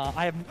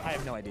 I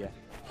have no idea.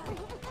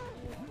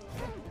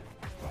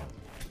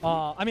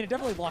 I mean, it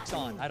definitely locks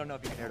on. I don't know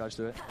if you can air dodge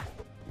through it.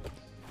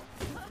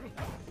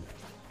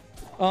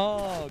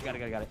 Oh, got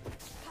it.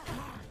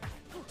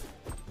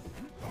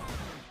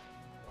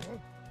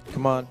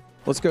 Come on.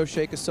 Let's go,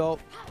 Shake Assault.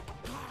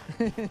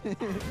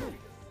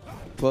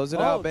 Close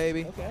it out,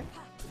 baby. Okay.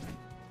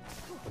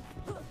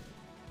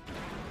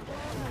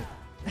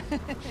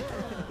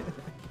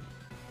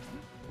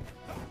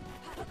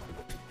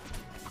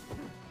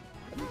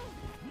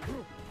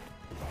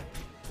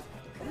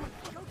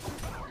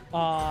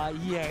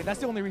 Yeah, that's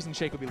the only reason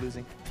Shake would be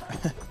losing.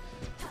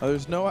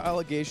 There's no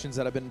allegations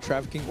that I've been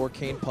trafficking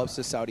Orcane pups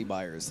to Saudi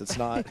buyers. That's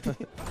not.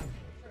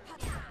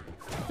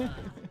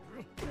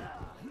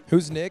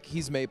 Who's Nick?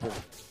 He's Maple.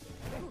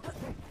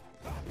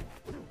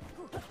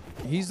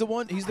 He's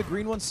the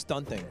green one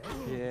stunting.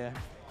 Yeah.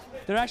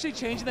 They're actually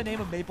changing the name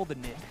of Maple to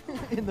Nick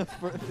in the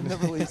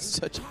release.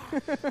 Such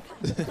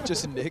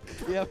just Nick.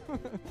 Yep.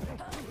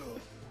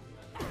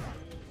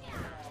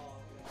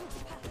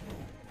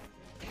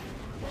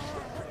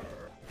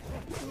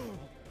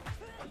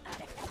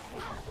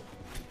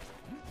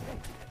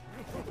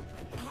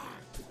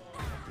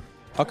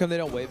 How come they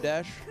don't wave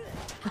dash?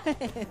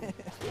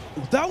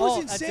 That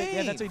was insane.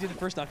 Yeah, that's what he did in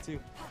first stock too.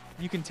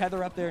 You can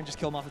tether up there and just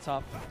kill him off the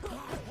top.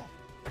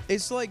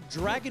 It's like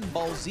Dragon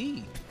Ball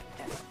Z.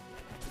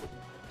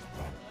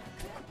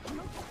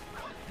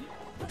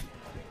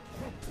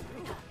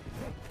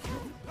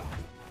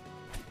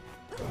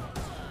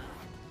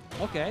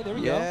 Okay, there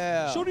we go.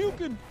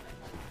 Shoryuken.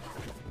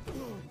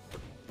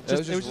 It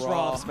was just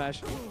raw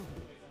smash.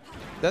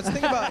 That's the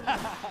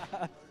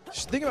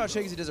thing about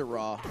Shake is he does it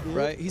raw,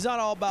 right? He's not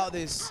all about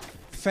this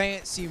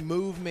fancy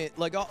movement.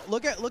 Like,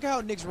 look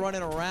how Nick's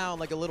running around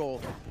like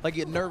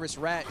a nervous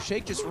rat.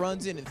 Shake just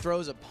runs in and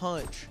throws a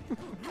punch.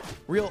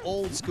 Real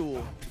old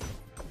school.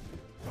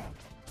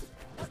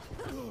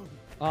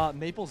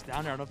 Maple's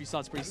down air. I don't know if you saw.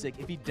 It's pretty sick.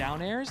 If he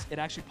down airs, it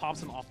actually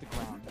pops him off the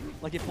ground.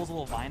 Like it pulls a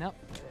little vine up.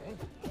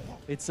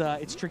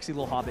 It's tricksy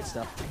little Hobbit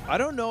stuff. I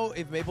don't know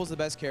if Maple's the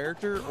best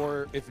character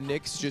or if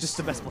Nick's just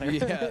the best player.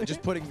 Yeah,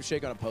 just putting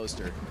Shake on a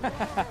poster.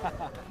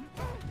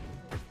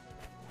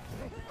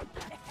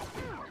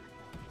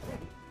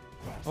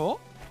 Oh?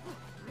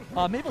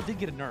 Maple did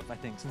get a nerf, I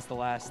think, since the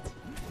last.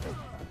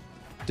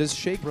 Does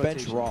Shake bench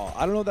rotation. raw?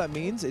 I don't know what that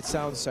means. It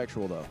sounds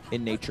sexual, though,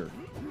 in nature.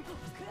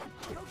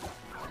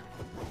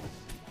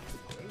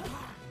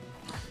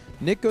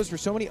 Nick goes for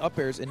so many up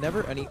airs and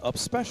never any up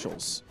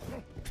specials.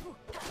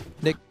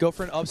 Nick, go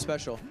for an up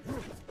special.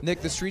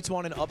 Nick, the streets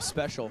want an up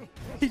special.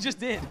 He just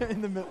did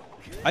in the middle.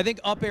 I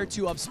think up air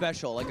 2 up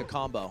special, like a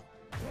combo.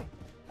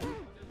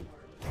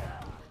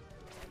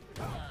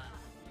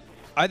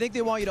 I think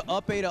they want you to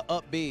up A to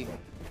up B.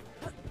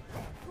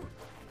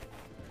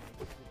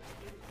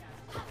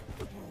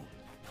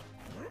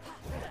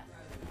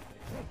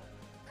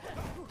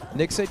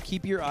 Nick said,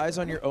 keep your eyes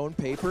on your own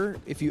paper.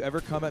 If you ever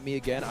come at me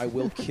again, I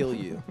will kill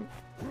you.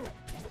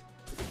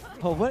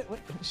 Oh, what?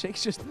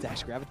 Shake's just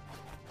dash grab it.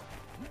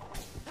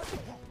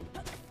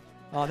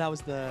 Oh, that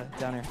was the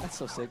down air. That's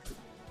so sick.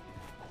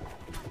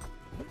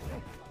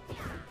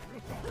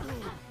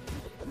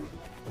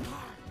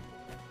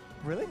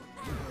 Really?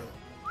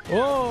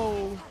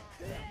 Whoa!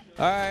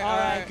 All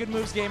right. Good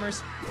moves,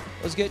 gamers.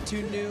 Let's get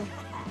 2 new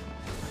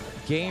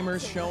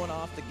gamers showing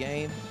off the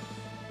game.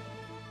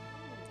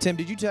 Tim,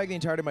 did you tag the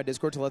entirety of my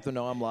Discord to let them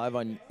know I'm live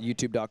on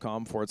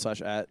youtube.com/@?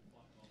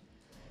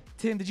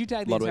 Tim, did you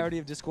tag the Ludwig. entirety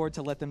of Discord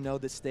to let them know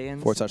that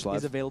Stans /live.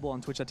 is available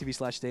on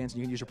twitch.tv/Stans and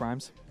you can use your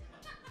primes?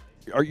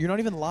 You're not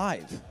even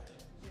live.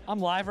 I'm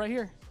live right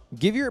here.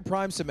 Give your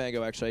primes to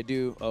Mango, actually. I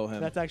do owe him.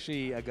 That's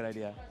actually a good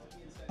idea.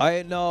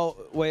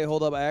 Wait,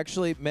 hold up.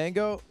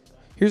 Mango,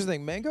 here's the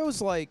thing.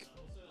 Mango's like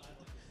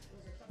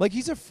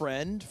he's a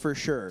friend for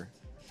sure.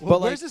 Well,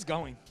 but where's this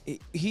going?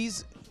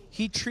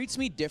 He treats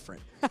me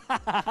different.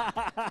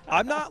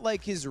 I'm not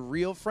like his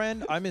real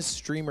friend. I'm his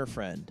streamer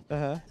friend.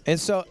 Uh-huh. And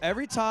so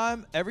every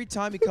time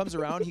he comes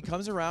around,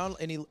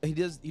 and he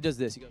does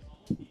this. He goes.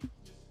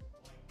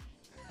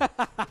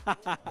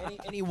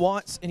 and he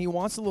wants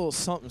a little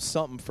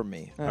something from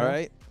me. Uh-huh. All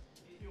right.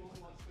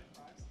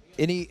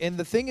 And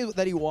the thing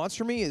that he wants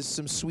from me is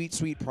some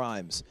sweet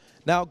primes.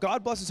 Now,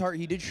 God bless his heart,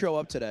 he did show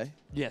up today.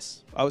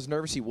 Yes. I was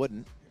nervous he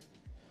wouldn't.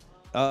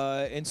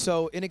 And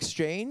so in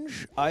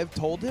exchange, I've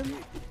told him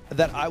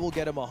that I will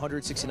get him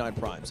 169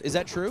 primes. Is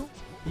that true?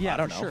 Yeah, I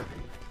don't know. Sure.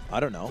 I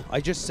don't know.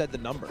 I just said the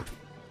number.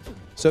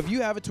 So if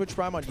you have a Twitch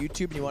Prime on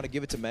YouTube and you want to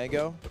give it to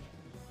Mango,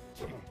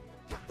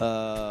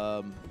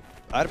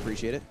 I'd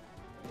appreciate it.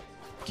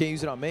 Can't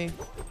use it on me.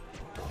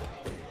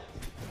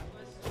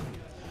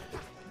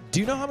 Do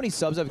you know how many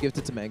subs I've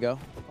gifted to Mango?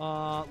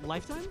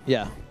 Lifetime?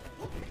 Yeah.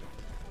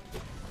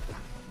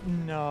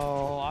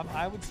 No,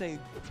 I would say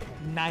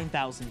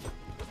 9,000.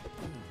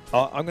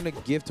 I'm going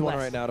to gift one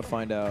Less. right now to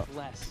find out.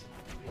 Less.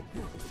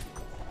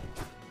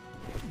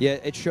 Yeah,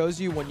 it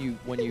shows you when you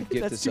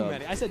gift That's a too sub.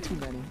 many. I said too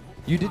many.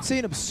 You did say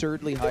an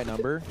absurdly high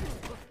number.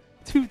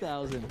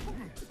 2,000.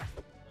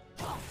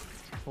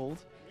 Hold.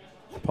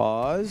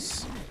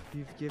 Pause.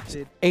 You've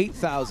gifted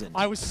 8,000.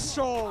 I was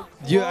so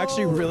close. You're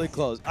actually really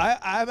close.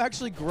 I'm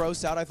actually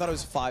grossed out. I thought it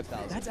was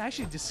 5,000. That's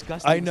actually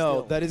disgusting. I know.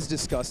 Still. That is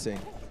disgusting.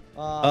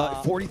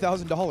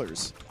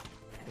 $40,000.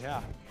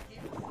 Yeah.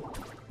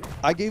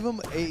 I gave him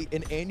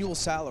an annual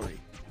salary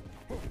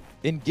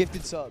in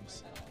gifted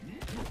subs.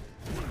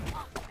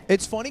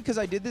 It's funny because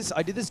I did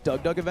this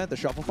Doug event, the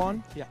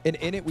Shuffle-thon. Yeah. And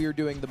in it we were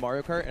doing the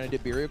Mario Kart and I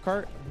did Mario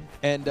Kart.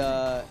 And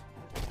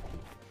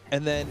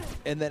then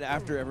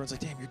after everyone's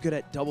like, damn, you're good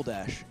at Double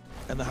Dash.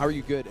 And how are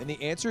you good? And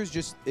the answer is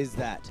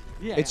that.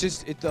 Yeah. It's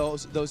just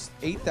those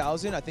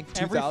 8,000. I think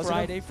 2,000. Every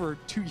Friday for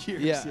 2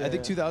 years. Yeah, I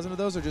think 2,000 of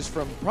those are just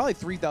from probably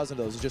 3,000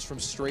 of those are just from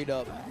straight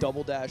up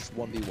Double Dash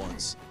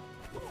 1v1s.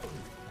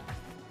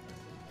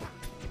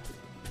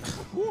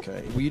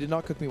 Okay, well, you did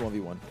not cook me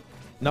 1v1.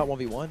 Not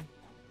 1v1.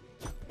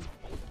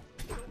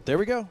 There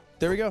we go.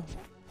 There we go.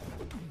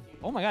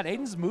 Oh my God,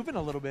 Aiden's moving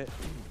a little bit.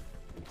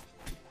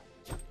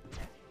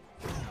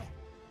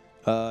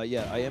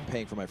 Yeah, I am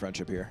paying for my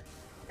friendship here.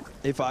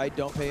 If I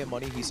don't pay him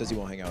money, he says he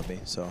won't hang out with me.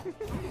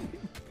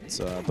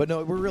 So, but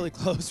no, we're really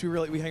close.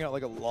 We hang out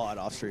like a lot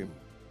off stream.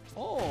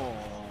 Oh.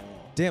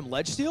 Damn,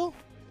 ledge steal?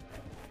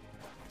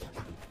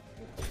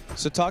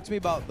 So talk to me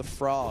about the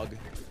frog.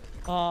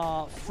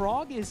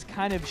 Frog is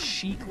kind of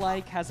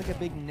chic-like, has like a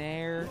big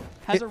nair,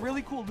 has a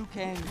really cool Liu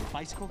Kang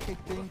bicycle kick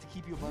thing to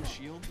keep you above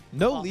shield.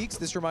 No leaks.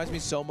 This reminds me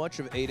so much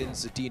of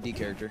Aiden's D&D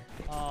character.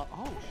 Oh,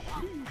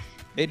 sheesh.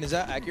 Aiden, is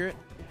that accurate?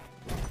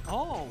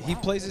 Oh, He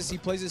wow. plays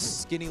this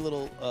skinny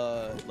little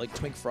like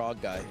twink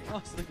frog guy. Oh,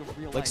 it's like a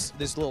real Like life.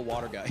 this little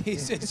water guy.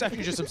 It's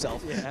actually just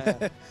himself. Yeah.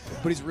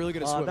 But he's really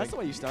good at swimming. That's the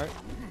way you start.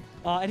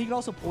 And he can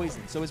also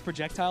poison. So his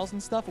projectiles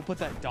and stuff will put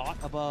that dot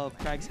above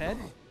Crag's head.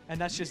 And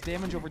that's just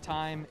damage over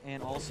time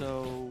and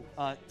also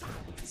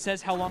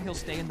says how long he'll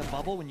stay in the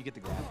bubble when you get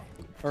the grab.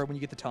 Or when you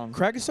get the tongue.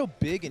 Crag is so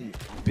big and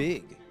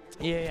big.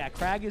 Yeah,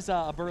 Crag is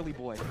a burly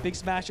boy. Big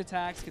smash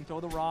attacks, can throw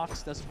the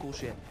rocks, does some cool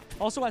shit.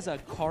 Also has a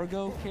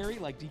cargo carry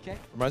like DK.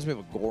 Reminds me of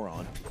a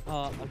Goron.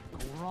 A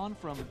Goron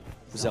from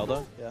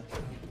Zelda? Yeah.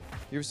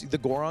 You ever see the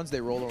Gorons?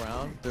 They roll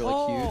around. They're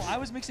like huge. Oh, I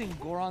was mixing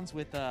Gorons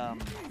with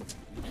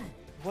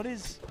what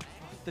is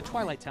the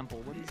Twilight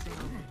Temple? What is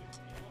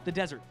the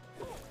desert?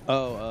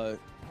 Oh,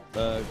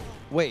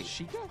 wait.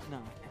 Sheikah?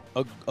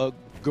 No. A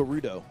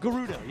Gerudo.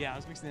 Gerudo. Yeah, I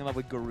was mixing them up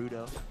with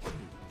Gerudo.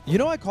 You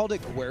know I called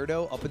it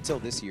Guerdo up until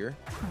this year?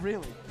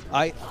 Really?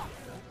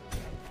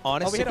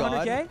 Honest we to hit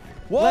God. 100K?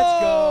 Whoa!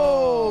 Let's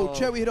go.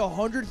 Chet, we hit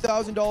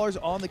 $100,000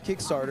 on the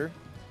Kickstarter,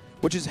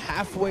 which is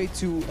halfway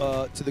to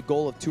the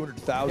goal of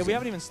 200,000. Yeah, we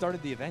haven't even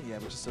started the event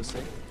yet, which is so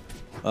sick.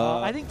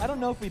 I don't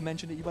know if we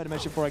mentioned it. You might have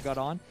mentioned before I got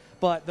on,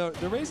 but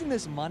they're raising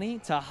this money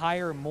to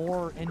hire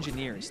more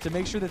engineers to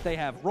make sure that they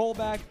have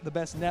rollback, the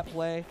best net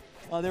play.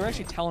 They were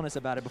actually telling us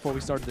about it before we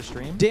started the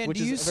stream, Dan,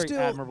 which is a very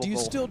admirable do you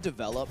goal. still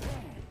develop?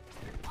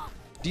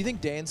 Do you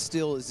think Dan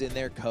still is in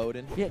there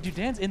coding? Yeah, dude,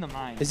 Dan's in the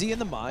mine. Is he in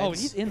the mines? Oh,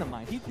 he's in the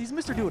mine. He's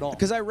Mr. Do-It-All.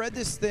 Because I read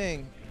this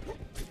thing.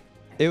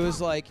 It was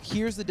like,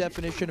 here's the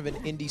definition of an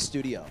indie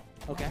studio.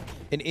 Okay.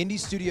 An indie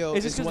studio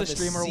Is is this when 'cause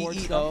the the Streamer Awards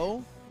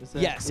CEO. stuff?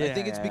 Yes, I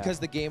think it's Yeah. because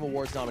the Game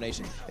Awards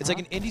nomination. It's like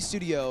an indie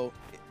studio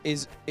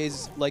is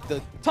like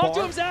the Talk to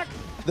bar- him, Zach.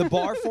 The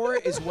bar for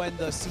it is when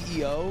the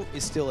CEO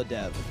is still a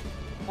dev,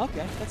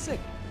 Okay, that's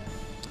sick.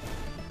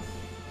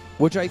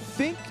 which I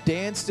think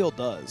Dan still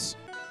does.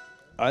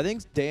 I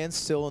think Dan's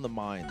still in the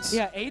mines.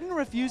 Yeah, Aiden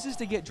refuses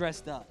to get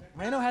dressed up.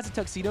 Rano has a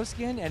tuxedo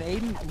skin, and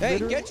Aiden Hey,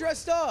 literally- get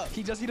dressed up.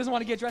 He doesn't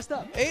want to get dressed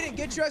up. Aiden,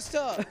 get dressed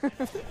up.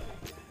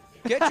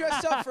 Get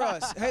dressed up for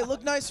us. Hey,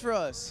 look nice for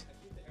us.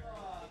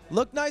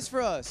 Look nice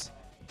for us.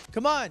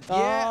 Come on.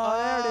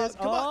 Yeah. There it is.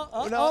 Come on.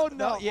 Oh,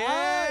 no.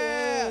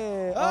 Yeah.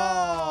 Oh,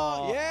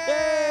 Oh, yeah.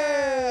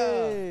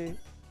 Yay.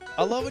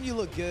 I love when you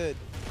look good.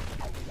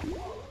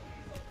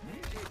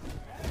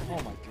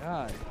 Oh, my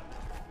God.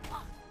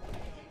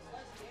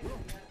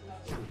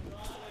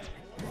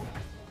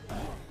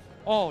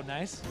 Oh,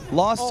 nice.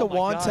 Lost to Oh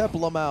my God. Wantep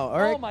Lamau. All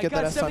right, Oh my get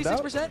that God, S timed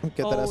out. 76%? Get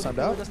that Oh, S timed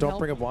the color out. doesn't Don't help.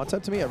 bring up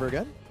Wantep to me ever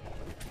again.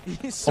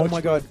 He's so Oh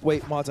my true. God!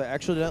 Wait, Mods,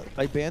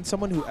 I banned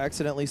someone who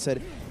accidentally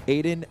said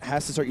Aiden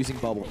has to start using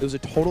bubble. It was a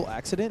total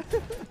accident.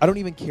 I don't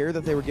even care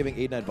that they were giving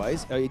Aiden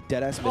advice. I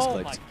deadass Oh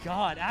misclicked. my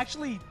God!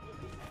 Actually,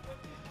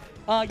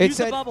 It use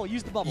the said bubble.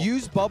 Use the bubble.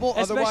 Use bubble,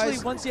 Especially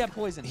otherwise once you have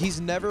poison. he's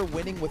never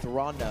winning with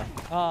Ronda.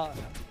 Uh,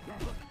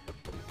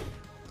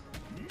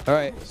 All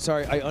right,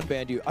 sorry, I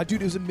unbanned you.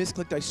 Dude, it was a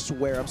misclicked. I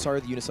swear. I'm sorry,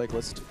 the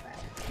unicyclist.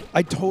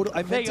 I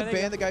There meant you to go.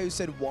 ban the guy who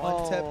said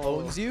Wantep Oh.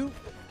 owns you,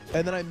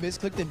 and then I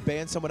misclicked and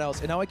banned someone else,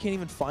 and now I can't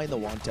even find the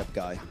Wantep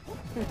guy.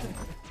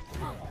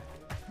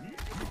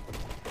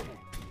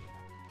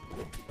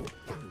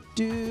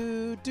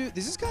 Dude,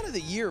 this is kind of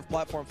the year of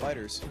platform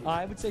fighters.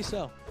 I would say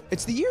so.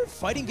 It's the year of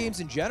fighting games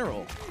in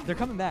general. They're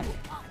coming back.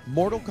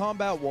 Mortal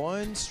Kombat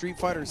 1, Street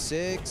Fighter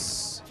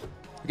 6.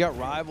 We got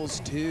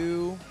Rivals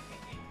 2.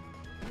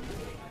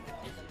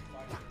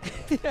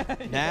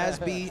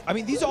 Nasby. I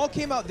mean, these all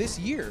came out this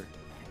year.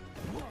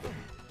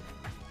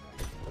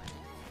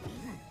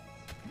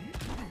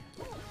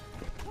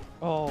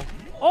 Oh.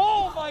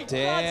 Oh my God!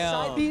 Damn.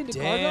 Side B into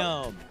cargo?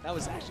 Damn. That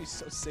was actually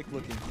so sick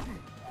looking.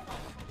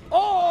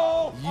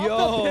 Oh! Yo.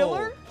 Off the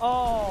pillar?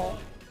 Oh.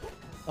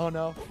 Oh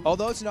no.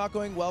 Although it's not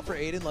going well for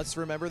Aiden, let's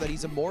remember that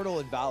he's immortal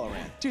in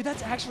Valorant. Dude,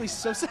 that's actually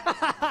so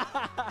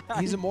sad.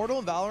 He's immortal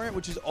in Valorant,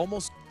 which is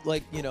almost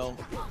like, you know,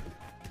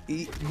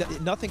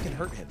 nothing can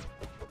hurt him.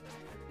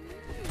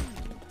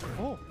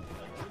 Oh.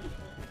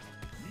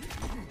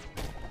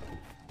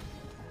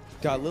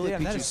 God, Lily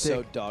Damn, that Peach is is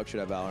so sick. dog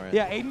shit at Valorant.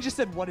 Yeah, Aiden just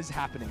said, "What is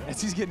happening?"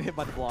 as he's getting hit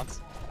by the blocks.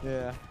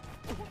 Yeah.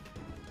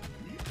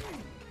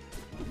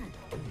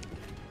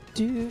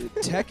 Dude,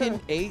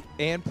 Tekken 8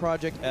 and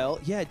Project L.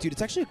 Yeah, dude,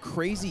 it's actually a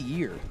crazy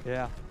year.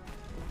 Yeah.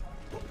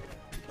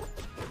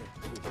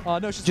 No,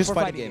 it's Just for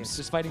fighting fighting games.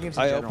 Just fighting games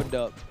in I general. opened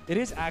up. It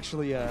is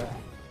actually a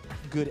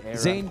good era.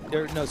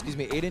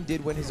 Aiden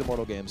did win his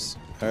Immortal games.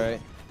 All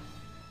right.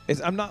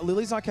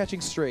 Lily's not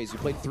catching strays. We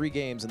played 3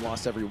 games and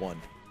lost every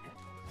one.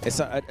 It's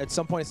not, at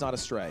some point, it's not a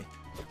stray.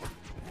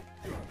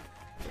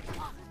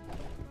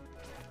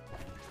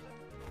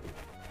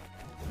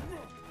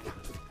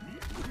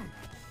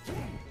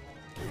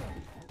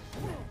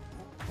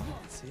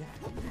 Let's see.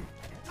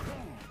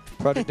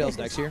 Project L's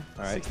next year.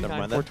 All right, never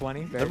mind that.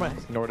 420. Never mind.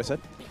 Ignore what I said.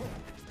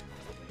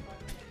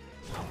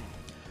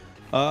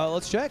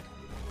 Let's check.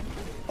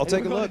 I'll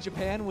take a We're going look. to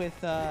Japan with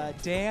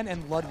Dan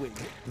and Ludwig.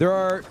 There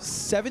are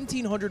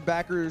 1,700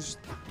 backers,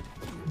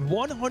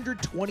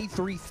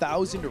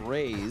 123,000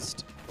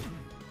 raised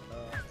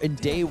in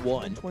day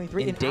one.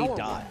 23 in day hour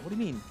dot. one. What do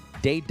you mean?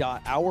 Day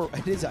dot. Hour.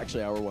 It is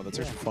actually hour one. That's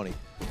actually funny.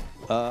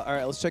 All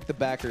right, let's check the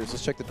backers.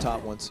 Let's check the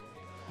top ones.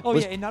 Oh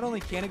yeah, and not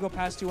only can it go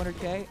past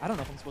 200K, I don't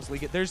know if I'm supposed to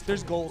leak it. There's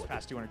goals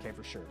past 200K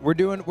for sure. We're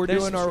doing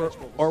There's some our stretch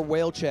goals. our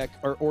whale check,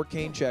 our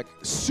Orcane check.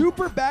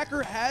 Super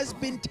backer has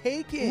been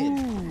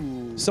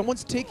taken. Ooh.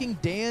 Someone's taking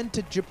Dan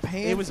to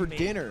Japan It was for me.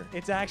 dinner.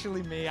 It's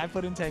actually me. I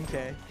put in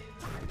 10K.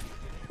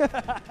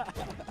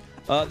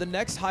 The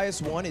next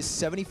highest one is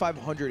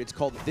 7,500. It's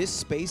called This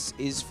Space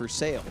Is For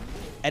Sale.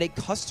 Add a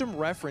custom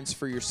reference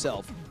for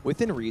yourself,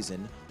 within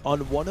reason,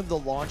 on one of the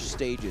launch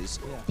stages,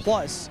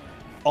 plus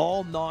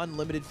all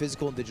non-limited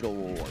physical and digital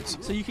rewards.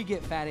 So you could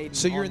get Fat Aiden.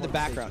 So you're in the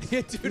background.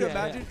 Yeah, dude,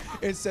 imagine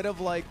instead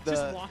of like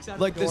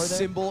the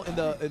symbol in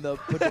the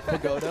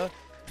pagoda,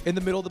 in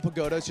the middle of the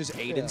pagoda, it's just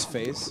Aiden's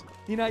face.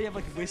 You know, you have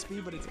like Wispy,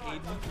 but it's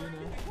Aiden.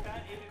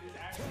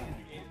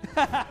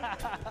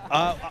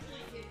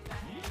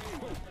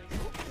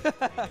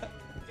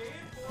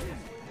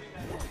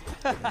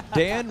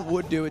 Dan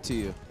would do it to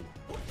you.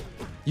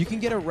 You can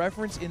get a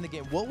reference in the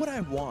game. What would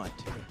I want?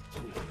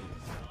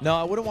 No,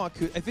 I wouldn't want...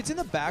 If it's in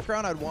the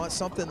background, I'd want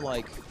something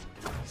like...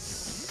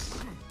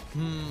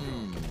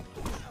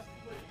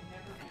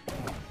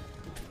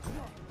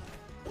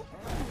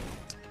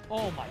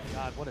 Oh my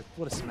god, what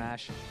a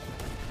smash.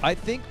 I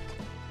think...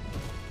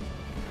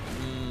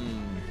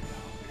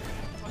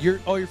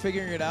 You're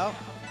figuring it out?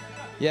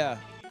 Yeah.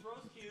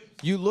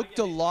 You looked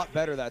a lot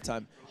better that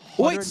time.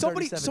 Wait,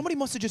 somebody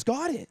must have just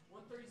got it.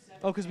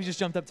 Oh, because we just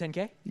jumped up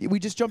 10K? We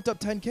just jumped up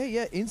 10K,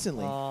 yeah,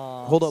 instantly.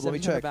 Hold up, let me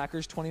check.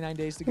 Backers, 29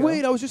 days to go.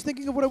 Wait, I was just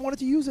thinking of what I wanted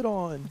to use it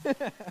on.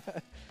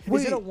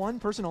 Is it a one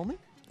person only?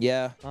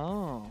 Yeah.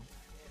 Oh.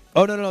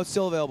 Oh, no, it's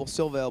still available,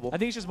 still available. I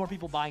think it's just more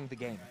people buying the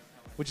game,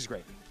 which is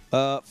great.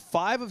 5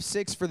 of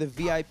 6 for the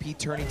VIP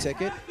tourney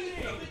ticket.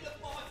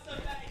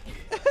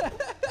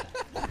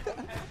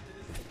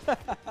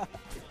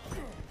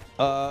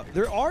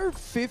 There are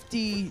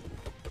 50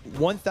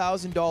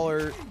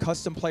 $1,000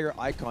 custom player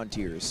icon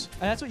tiers.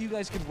 And that's what you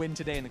guys could win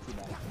today in the crew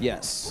battle.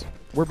 Yes.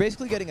 We're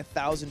basically getting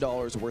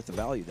 $1,000 worth of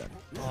value then.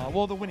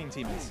 Well, the winning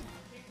team is.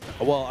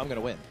 Well, I'm going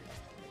to win.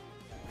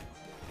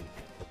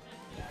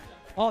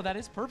 Oh, that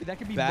is perfect. That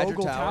could be Badger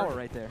Mogul Tower. Tower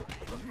right there.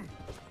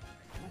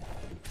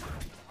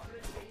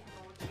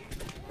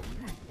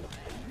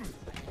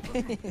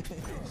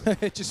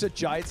 Just a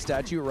giant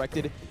statue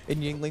erected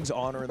in Yingling's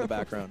honor in the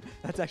background.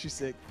 That's actually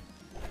sick.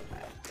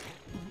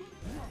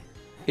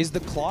 Is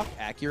the clock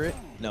accurate?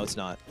 No, it's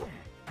not.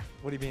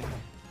 What do you mean?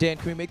 Dan,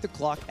 can we make the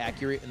clock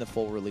accurate in the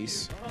full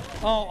release?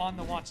 Oh, on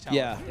the watchtower.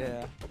 Yeah.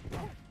 Yeah.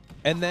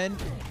 And then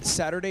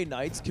Saturday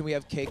nights, can we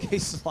have KK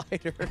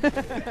Slider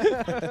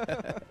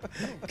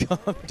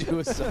come do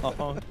a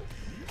song?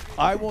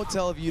 I won't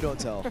tell if you don't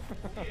tell.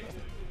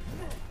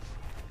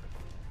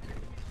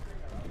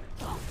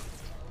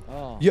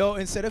 Oh. Yo,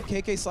 instead of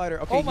KK Slider,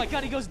 okay. Oh my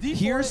God, he goes deep.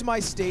 Here's my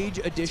stage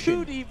edition.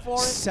 Too deep for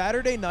it.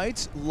 Saturday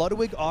nights,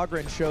 Ludwig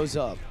Ogren shows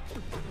up,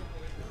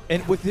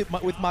 and with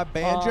my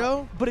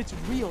banjo. But it's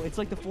real. It's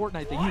like the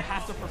Fortnite thing. You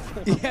have to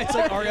perform. Yeah, it's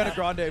like Ariana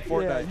Grande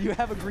Fortnite. Yeah, you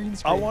have a green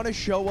screen. I want to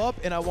show up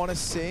and I want to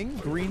sing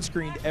green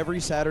screened every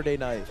Saturday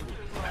night.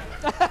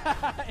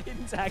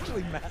 Aiden's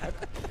actually mad.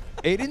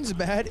 Aiden's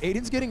mad.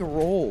 Aiden's getting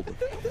rolled.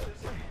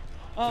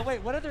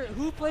 Wait, what other?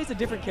 Who plays a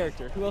different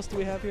character? Who else do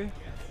we have here?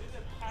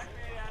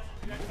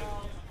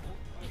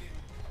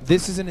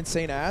 This is an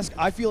insane ask.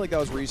 I feel like that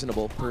was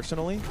reasonable,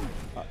 personally.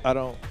 I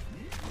don't...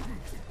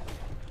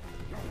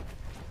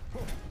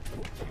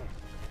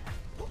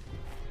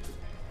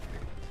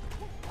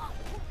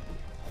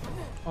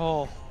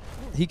 Oh.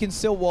 He can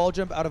still wall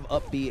jump out of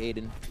up B,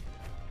 Aiden.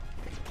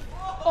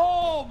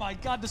 Oh my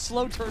God, the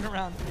slow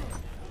turnaround.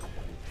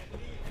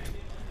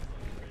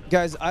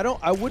 Guys,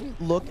 I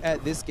wouldn't look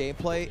at this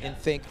gameplay and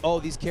think,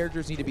 oh, these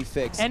characters need to be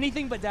fixed.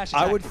 Anything but dash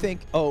attack. I would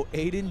think, oh,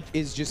 Aiden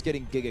is just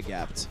getting giga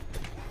gapped.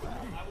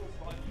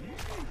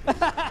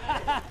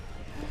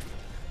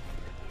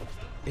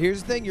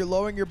 Here's the thing, you're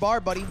lowering your bar,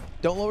 buddy.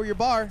 Don't lower your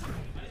bar.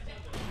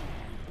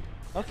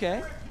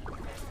 Okay.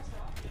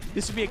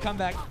 This would be a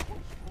comeback.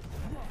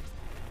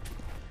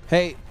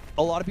 Hey,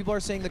 a lot of people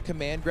are saying the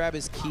command grab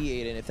is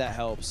key, Aiden, if that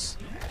helps.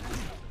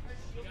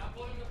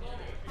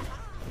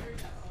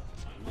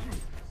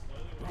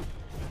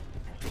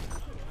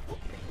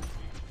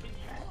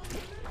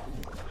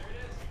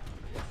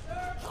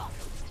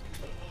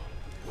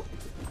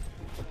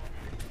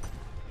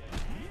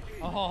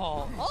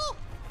 Oh. Oh.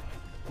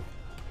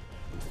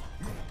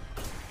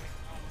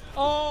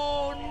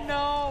 Oh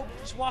no!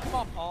 Just walk him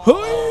up.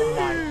 Oh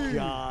my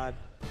God.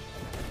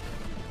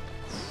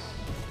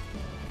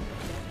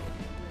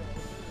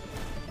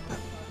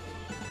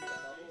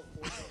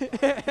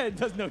 It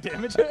does no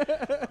damage.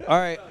 All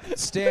right,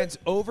 stands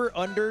over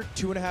under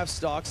 2.5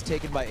 stocks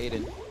taken by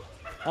Aiden.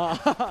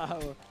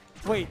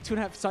 Wait,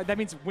 2.5. Sorry, that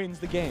means wins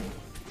the game.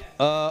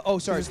 Oh,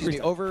 sorry, excuse me.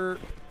 Over.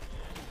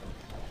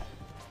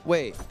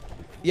 Wait.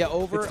 Yeah,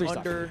 over,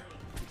 under.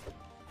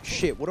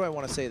 Shit, what do I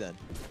want to say then?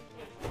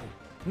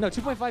 No,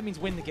 2.5 means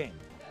win the game.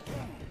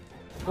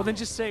 Well, then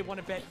just say, want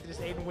to bet,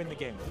 just Aiden win the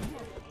game.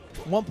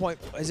 1 point.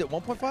 Is it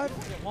 1.5?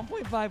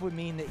 1.5 would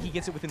mean that he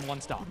gets it within one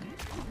stock.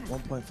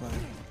 1.5.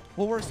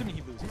 Well, we're assuming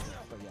he loses,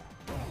 but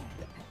yeah.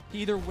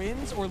 He either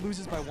wins or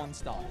loses by one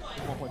stock.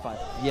 1.5.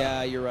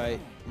 Yeah, you're right.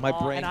 My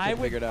brain can't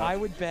figure it out. I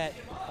would bet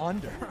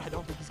under. I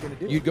don't think he's going to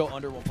do it. You'd go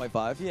under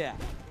 1.5? Yeah.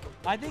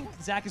 I think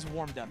Zach is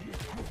warmed up here.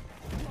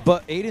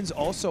 But Aiden's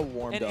also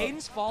warmed up. And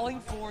Aiden's falling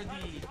for the...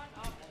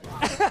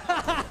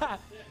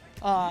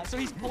 So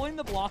he's pulling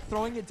the block,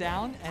 throwing it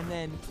down, and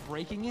then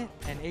breaking it,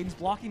 and Aiden's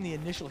blocking the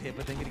initial hit,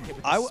 but then getting hit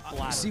with the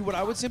splatter. See, what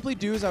I would simply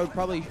do is I would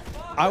probably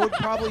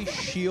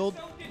shield.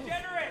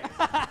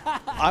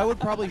 I would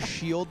probably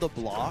shield the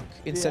block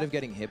instead of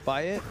getting hit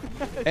by it,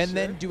 and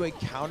then do a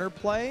counter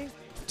play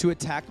to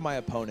attack my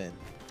opponent.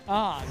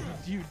 Ah,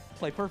 you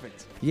play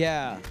perfect.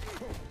 Yeah,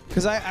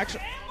 because I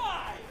actually.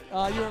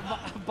 You're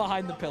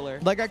behind the pillar.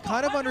 Like, I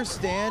kind of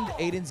understand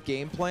Aiden's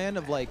game plan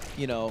of, like,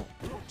 you know,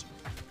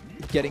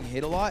 getting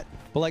hit a lot,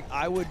 but like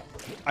I would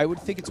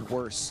think it's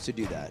worse to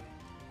do that.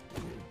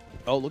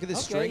 Oh, look at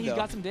this string, he's though.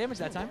 got some damage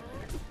that time.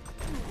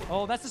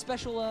 Oh, that's the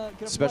special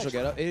get up. Special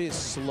get up. It is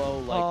slow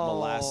like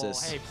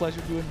molasses. Hey,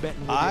 pleasure doing betting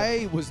with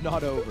I was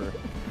not over.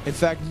 In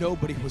fact,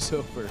 nobody was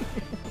over.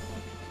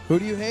 Who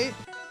do you hate?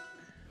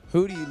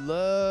 Who do you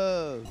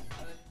love?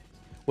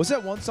 What's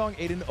that one song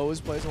Aiden always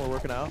plays when we're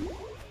working out?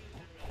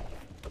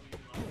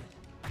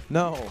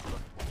 No,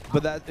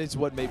 but that is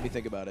what made me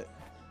think about it.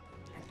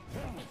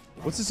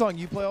 What's the song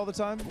you play all the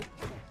time?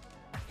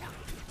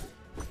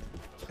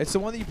 It's the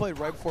one that you played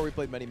right before we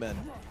played Many Men.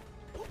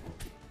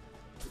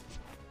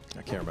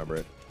 I can't remember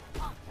it.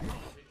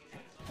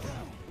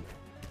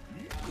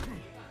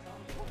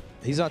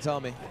 He's not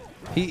telling me.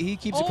 He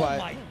keeps it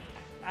quiet. My,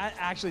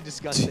 actually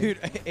disgusting.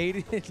 Dude,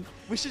 Aiden.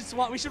 We should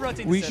swap. We should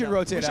rotate. We should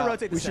rotate.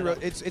 We should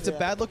rotate. It's a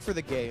bad look for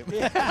the game.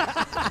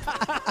 Yeah.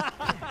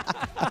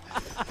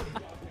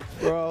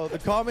 Bro, the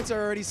comments are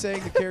already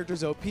saying the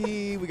character's OP.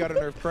 We got to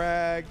nerf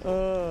Crag.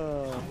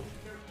 A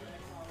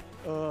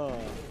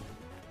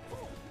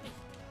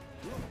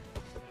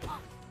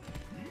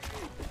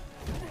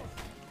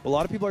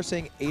lot of people are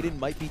saying Aiden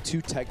might be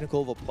too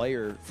technical of a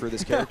player for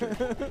this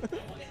character.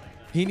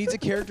 He needs a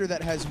character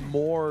that has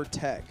more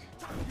tech.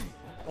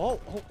 Oh.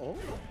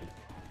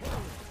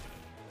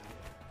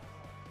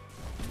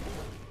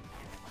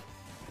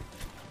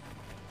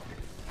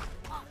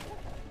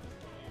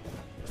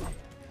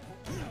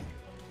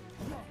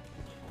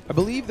 I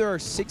believe there are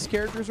 6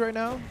 characters right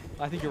now.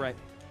 I think you're right.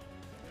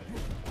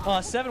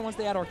 7 once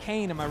they add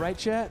Arcane. Am I right,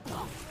 chat?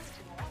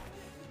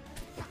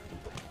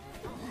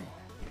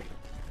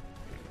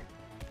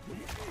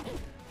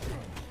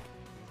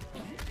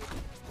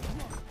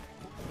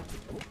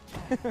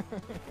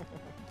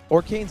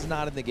 Arcane's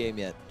not in the game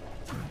yet.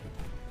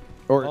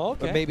 Or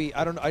okay. Maybe,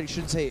 I don't know. I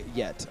shouldn't say it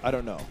yet. I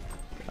don't know.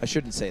 I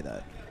shouldn't say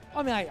that.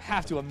 I mean, I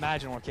have to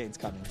imagine Arcane's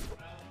coming.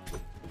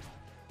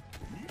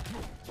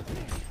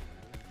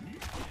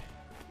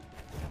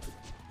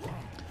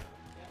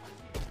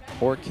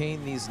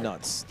 Arcane these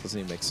nuts. Doesn't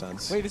even make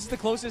sense. Wait, this is the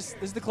closest.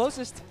 This is the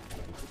closest.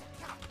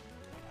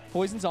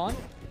 Poison's on.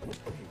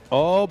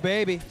 Oh,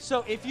 baby.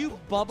 So if you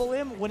bubble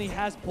him when he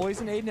has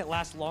poison, Aiden, it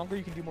lasts longer.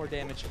 You can do more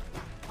damage.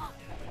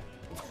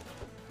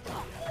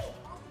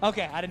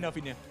 Okay, I didn't know if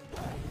he knew.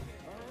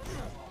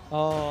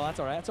 Oh, that's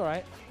all right. That's all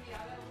right.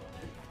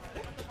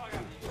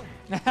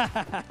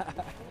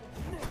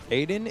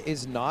 Aiden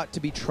is not to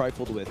be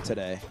trifled with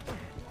today.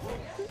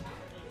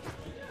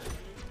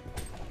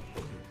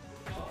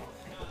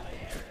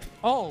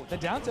 Oh, the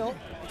down tilt.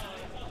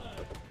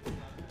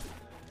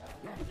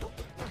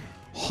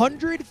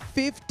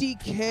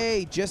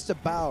 150K, just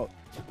about.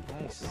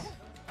 Nice.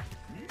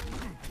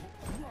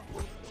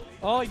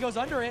 Oh, he goes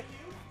under it.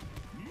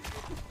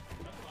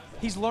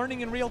 He's learning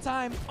in real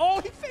time.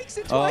 Oh, he fakes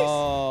it twice.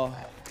 Oh.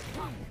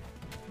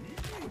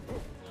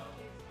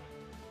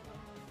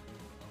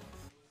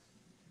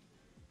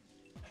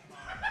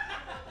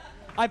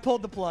 I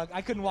pulled the plug.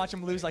 I couldn't watch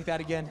him lose like that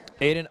again.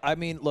 Aiden, I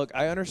mean, look,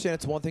 I understand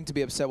it's one thing to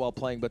be upset while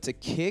playing, but to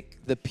kick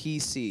the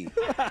PC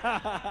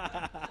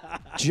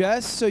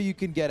just so you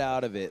can get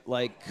out of it,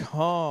 like,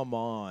 come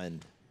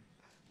on.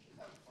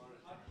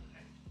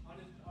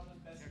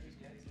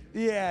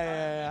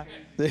 Yeah.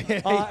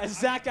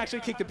 Zach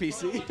actually kicked the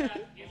PC.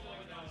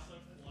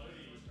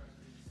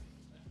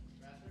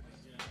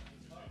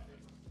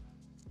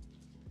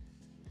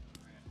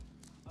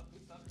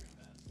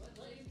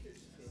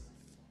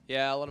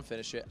 Yeah, I'll let him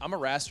finish it. I'm a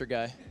raster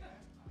guy.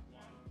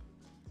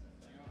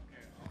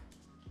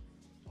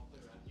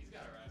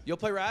 You'll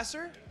play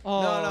raster?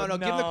 Oh, no.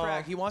 Give him the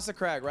crag. He wants the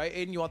crag, right?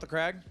 Aiden, you want the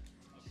crag?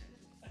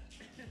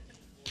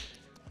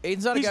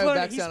 Aiden's not a guy who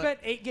backs down. He spent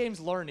 8 games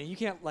learning. You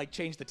can't like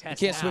change the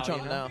test. You can't switch on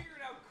him now.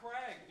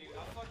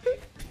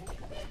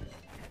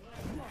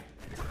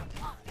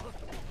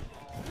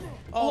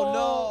 Oh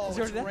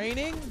no! It's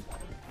raining?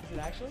 Is it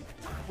actually?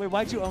 Wait,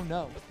 why'd you oh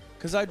no?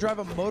 Because I drive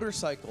a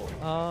motorcycle.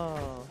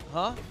 Oh.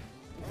 Huh?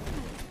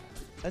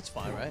 That's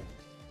fine, right?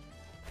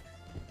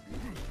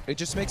 It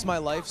just makes my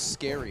life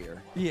scarier.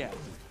 Yeah.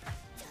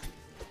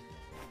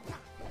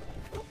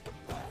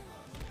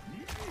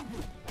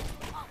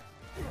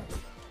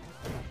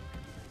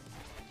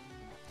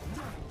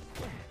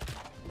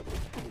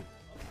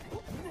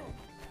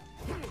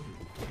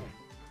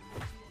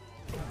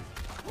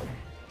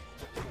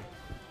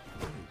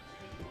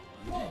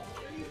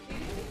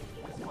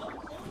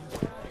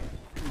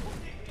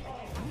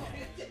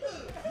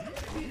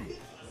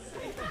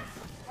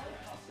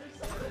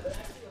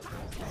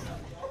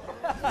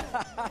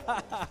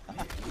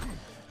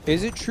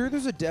 Is it true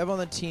there's a dev on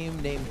the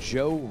team named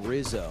Joe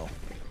Rizzo?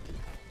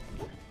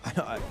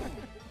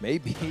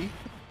 Maybe.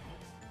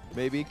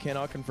 Maybe.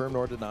 Cannot confirm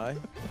nor deny.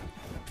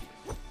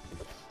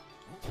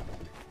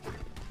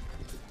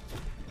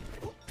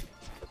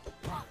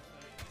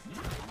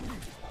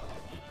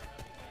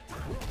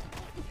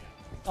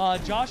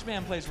 Josh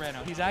Man plays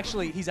Rano. He's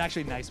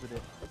actually nice with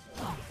it.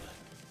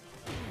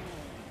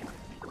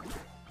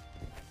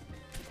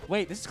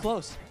 Wait, this is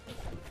close.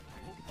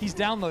 He's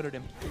downloaded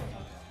him.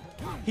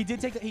 He did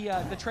take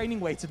the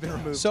training weights have been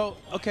removed. So,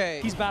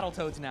 okay. He's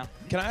Battletoads now.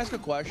 Can I ask a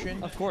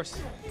question? Of course.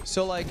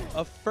 So, like,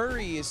 a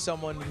furry is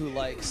someone who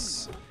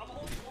likes,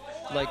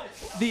 like...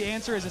 The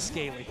answer is a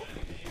scaly.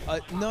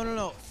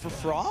 No. For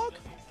frog?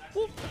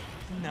 Well,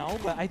 no,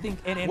 but I think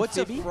an What's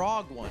a amphibi?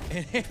 frog one?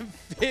 An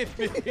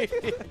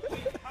amphibi.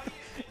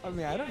 I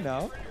mean, I don't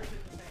know.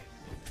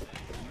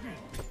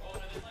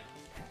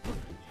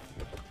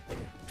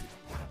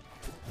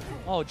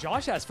 Oh,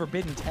 Josh has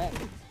forbidden tech.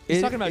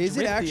 He's talking about is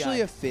it Drift actually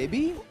DI. a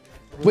fibby?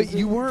 Wait,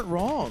 you weren't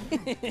wrong.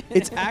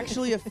 It's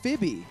actually a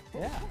fibby.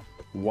 Yeah.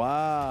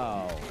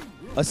 Wow.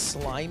 A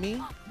slimy?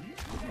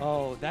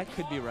 Oh, that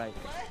could be right.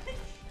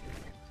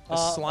 A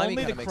slimy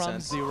only kind the of makes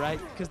crumbs sense. do, right?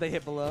 Because they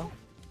hit below.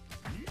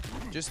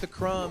 Just the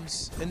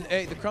crumbs. And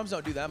hey, the crumbs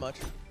don't do that much.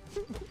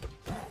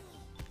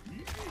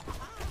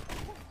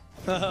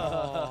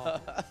 Oh.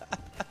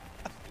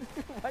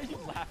 Why are you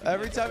laughing?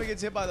 Every time he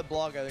gets hit by the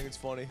block, I think it's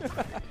funny.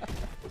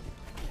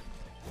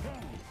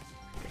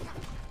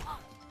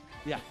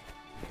 Yeah.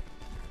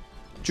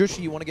 Joshi,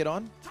 you want to get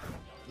on?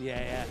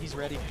 Yeah, he's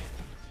ready.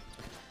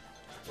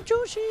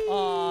 Joshi.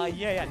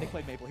 Yeah, Nick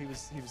played Maple. He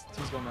was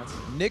going nuts.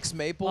 Nick's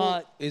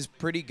Maple is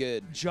pretty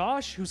good.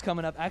 Josh, who's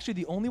coming up, actually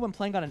the only one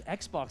playing on an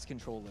Xbox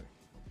controller.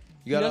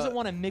 He doesn't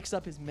want to mix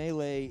up his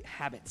melee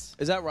habits.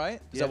 Is that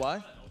right? Is that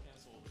why?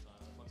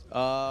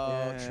 Oh,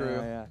 Yeah, true.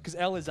 Yeah, because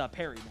L is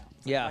parry now.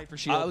 It's Yeah, right for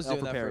shield, I was L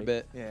doing that for a parry.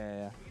 bit.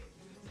 Yeah.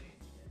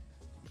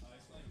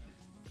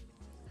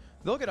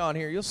 They'll get on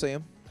here. You'll see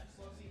him.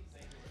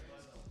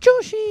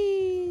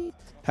 Joshi!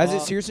 Has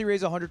it seriously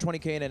raised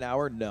 120K in an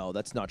hour? No,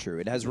 that's not true.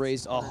 It has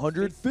raised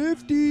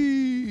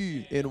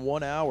 150 in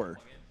 1 hour.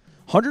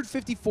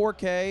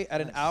 154K at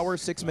an hour,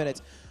 6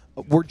 minutes.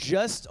 We're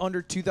just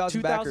under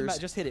 2,000 backers.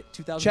 Just hit it.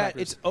 2,000 Chat,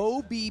 backers. it's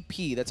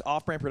OBP. That's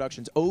Off-Brand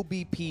Productions.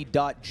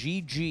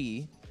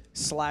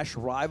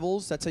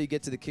 OBP.GG/rivals. That's how you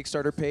get to the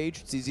Kickstarter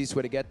page. It's the easiest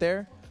way to get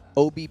there.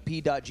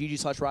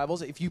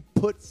 OBP.GG/rivals. If you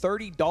put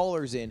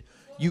 $30 in,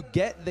 you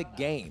get the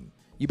game.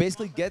 You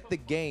basically get the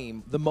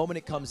game the moment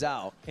it comes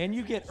out. And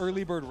you get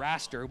Early Bird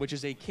Raster, which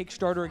is a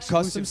Kickstarter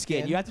exclusive Custom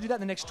skin. You have to do that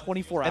in the next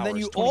 24 hours. And then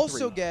you 23.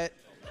 also get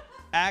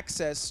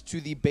access to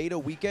the beta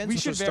weekends. We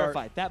which should will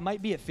verify. That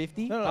might be at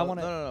 50.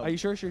 No. Are you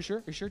sure? Are you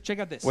sure? Check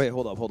out this. Wait,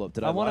 hold up.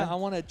 Did I lie? I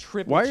want to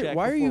triple Why check.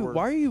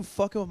 are you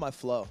fucking with my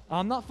flow?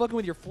 I'm not fucking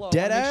with your flow.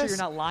 Dead I wanna make ass? sure you're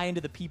not lying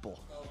to the people.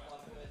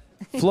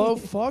 Flow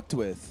fucked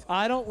with.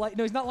 I don't like.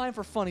 No, he's not lying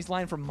for fun. He's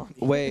lying for money.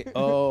 Wait.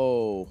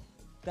 Oh.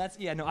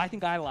 No. I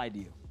think I lied to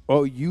you.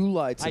 Oh, you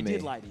lied to me. I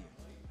did lie to you,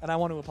 and I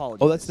want to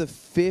apologize. Oh, that's the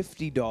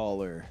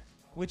 $50.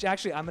 Which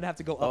actually, I'm gonna have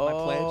to go up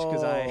my pledge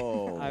because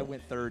I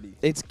went 30.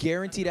 It's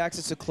guaranteed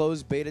access to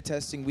closed beta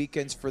testing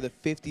weekends for the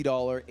 $50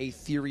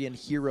 Aetherian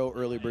Hero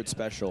Early Bird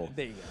Special.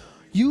 There you go.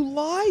 You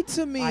lied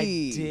to me. I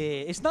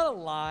did. It's not a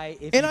lie.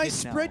 If And you I didn't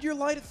spread know. your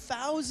lie to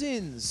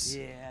thousands.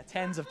 Yeah,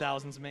 tens of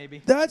thousands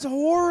maybe. That's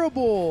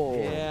horrible.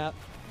 Yeah.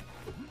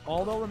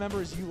 All they'll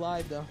remember is you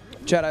lied though.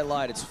 Chad, I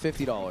lied. It's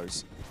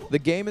 $50. The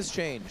game has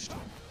changed.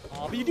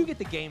 But you do get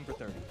the game for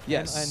 30.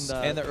 Yes,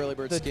 and the early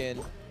bird skin.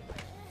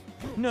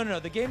 No.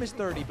 The game is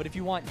 30, but if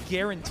you want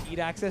guaranteed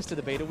access to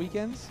the beta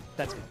weekends,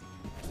 that's good.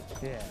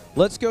 Yeah.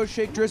 Let's go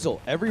Shake Drizzle.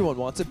 Everyone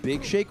wants a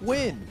big Shake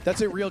win.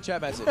 That's a real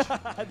chat message.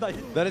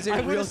 That is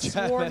a real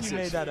chat sworn message. You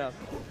made that up.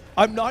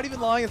 I'm not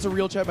even lying. It's a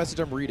real chat message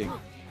I'm reading.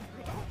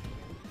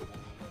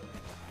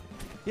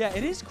 Yeah,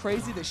 it is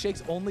crazy that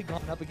Shake's only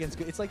gone up against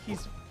good. It's like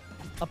he's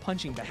a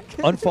punching bag.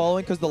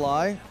 Unfollowing because the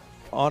lie?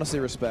 Honestly,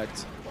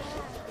 respect.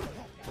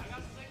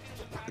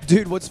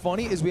 Dude, what's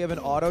funny is we have an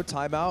auto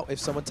timeout if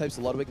someone types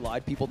Ludwig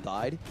lied, people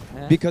died.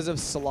 Because of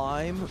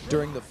Slime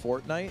during the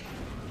Fortnite.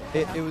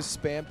 It was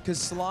spammed because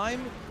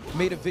Slime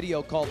made a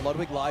video called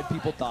Ludwig lied,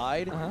 people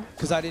died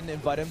because I didn't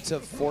invite him to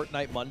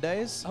Fortnite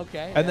Mondays.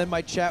 Okay. And then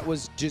my chat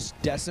was just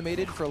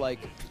decimated for like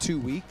 2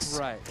 weeks.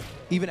 Right.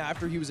 Even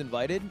after he was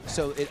invited.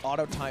 So it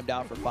auto timed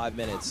out for 5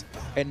 minutes.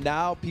 And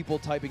now people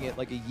typing it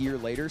like a year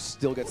later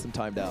still gets them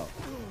timed out.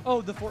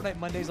 Oh, the Fortnite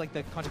Mondays, like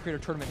the Content Creator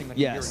Tournament thing like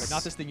a year ago.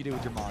 Not this thing you do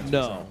with your mods.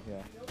 No.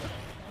 Yeah.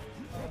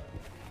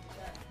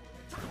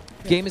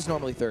 Game is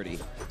normally 30.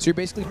 So you're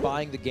basically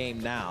buying the game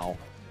now,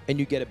 and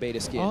you get a beta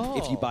skin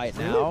if you buy it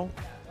now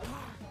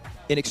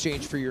in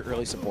exchange for your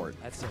early support.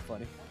 That's so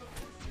funny.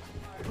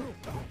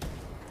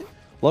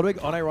 Ludwig,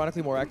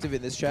 unironically more active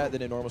in this chat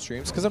than in normal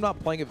streams because I'm not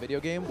playing a video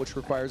game, which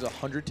requires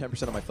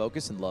 110% of my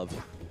focus and love.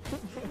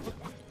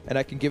 And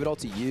I can give it all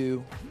to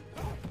you.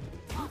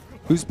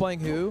 Who's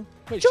playing who?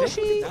 Wait,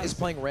 Joshi is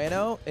playing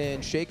Rano,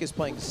 and Shake is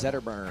playing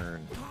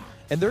Zetterburn.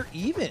 And they're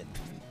even.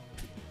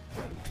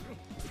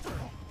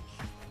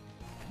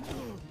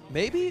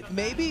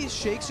 Maybe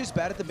Shake's just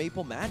bad at the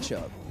Maple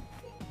matchup.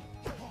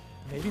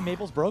 Maybe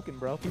Maple's broken,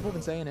 bro. People have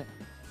been saying it.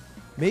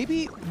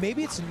 Maybe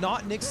it's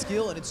not Nick's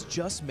skill and it's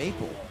just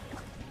Maple.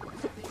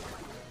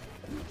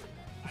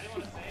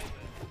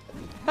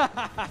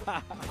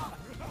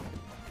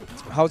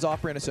 How's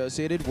Operant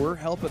Associated? We're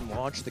helping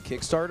launch the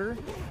Kickstarter,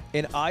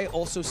 and I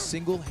also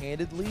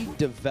single-handedly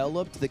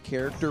developed the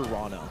character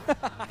Rano.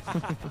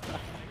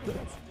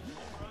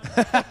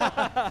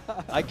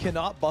 I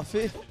cannot buff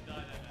it.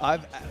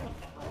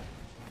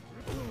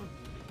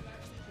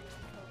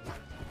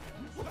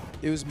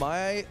 It was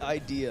my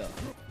idea.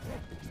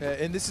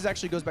 And this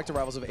actually goes back to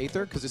Rivals of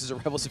Aether, because this is a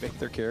Rivals of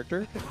Aether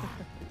character.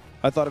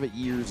 I thought of it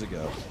years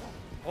ago.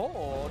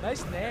 Oh,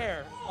 nice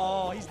nair.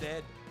 Oh, he's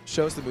dead.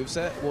 Show us the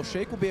moveset. Well,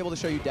 Shake will be able to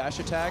show you dash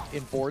attack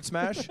in forward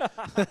smash.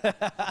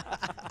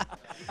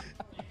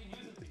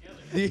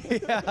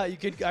 Yeah, you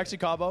can actually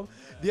combo.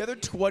 The other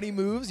 20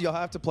 moves, you'll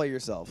have to play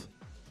yourself.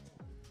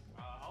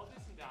 I'll do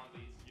some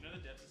downbeats. You know the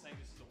devs are saying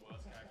this is the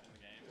worst character in the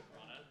game,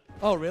 Run it.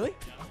 Oh, really?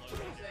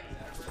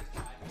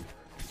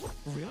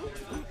 Really?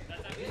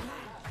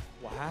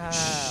 Wow.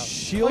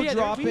 Shield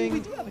dropping. We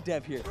do have a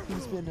dev here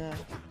who's been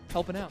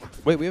helping out.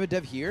 Wait, we have a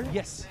dev here?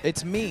 Yes.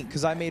 It's me,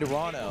 because I made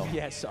Rano.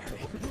 Yeah, sorry.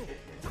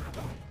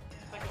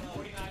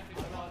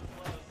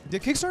 The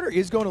Kickstarter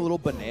is going a little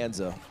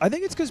bonanza. I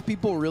think it's because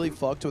people really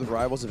fucked with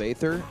Rivals of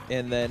Aether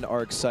and then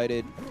are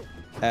excited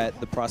at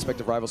the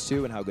prospect of Rivals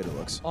 2 and how good it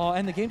looks. Oh,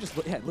 and the game just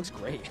it looks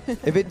great.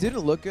 If it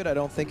didn't look good, I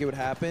don't think it would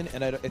happen.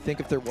 And I think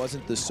if there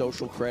wasn't the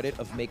social credit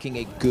of making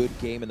a good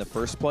game in the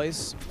first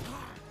place,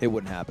 it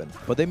wouldn't happen.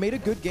 But they made a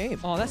good game.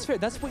 Oh, that's fair.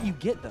 That's what you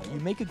get, though. You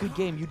make a good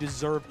game, you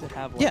deserve to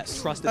have like,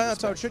 Yes, trust and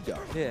that's how it respect. should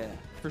go. Yeah,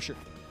 for sure.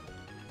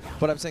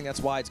 But I'm saying that's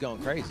why it's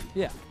going crazy.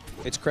 Yeah.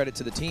 It's credit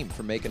to the team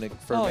for making a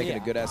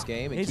good ass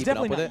game and It's keeping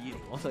up with definitely it.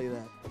 not you, I'll tell you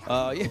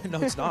that. Yeah,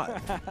 no, it's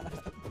not.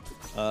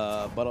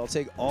 But I'll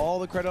take all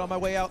the credit on my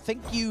way out.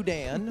 Thank you,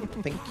 Dan.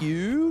 Thank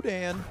you,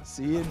 Dan.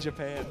 See you in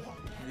Japan.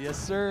 Yes,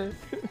 sir.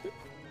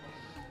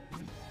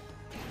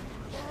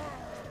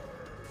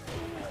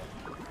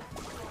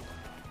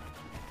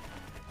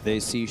 They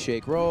see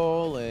Shake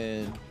roll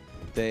and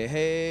they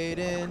hate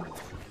it.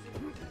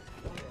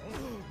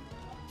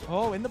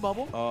 Oh, in the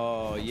bubble.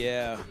 Oh,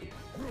 yeah.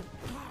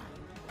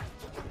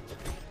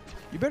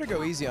 You better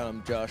go easy on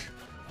him, Josh.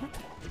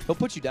 He'll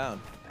put you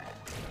down.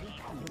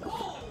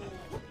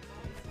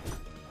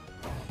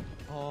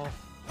 Oh.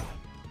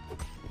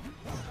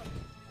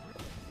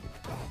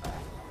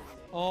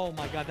 Oh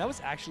my god, that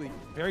was actually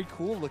very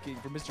cool looking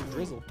for Mr.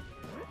 Drizzle.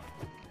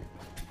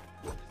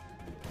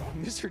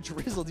 Mr.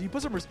 Drizzle, do you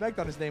put some respect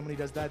on his name when he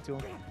does that to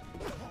him?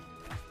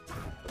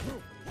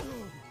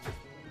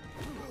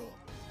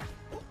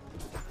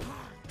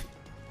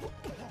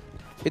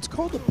 It's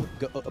called a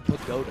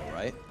pagoda,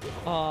 right?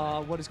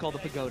 What is called a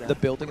pagoda? The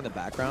building in the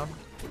background?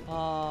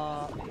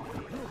 I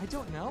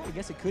don't know. I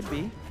guess it could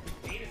be.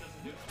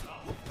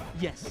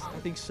 Yes, I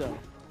think so.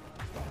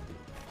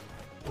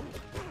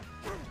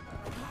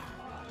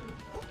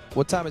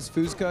 What time is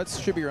Foos Cuts?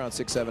 Should be around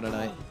 6, 7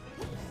 tonight.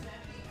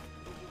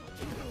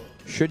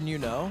 Shouldn't you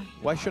know?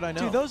 Why should I know?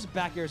 Dude, those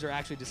back airs are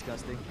actually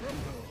disgusting.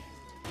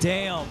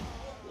 Damn.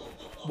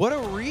 What a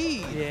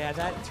read. Yeah,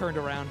 that turned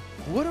around.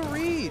 What a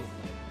read.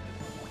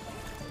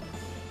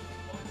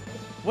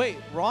 Wait,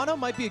 Rano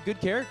might be a good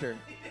character.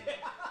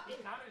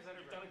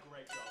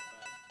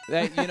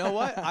 Hey, you know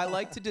what? I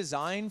like to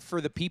design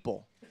for the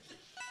people.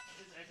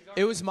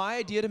 It was my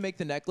idea to make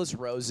the necklace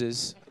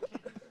roses.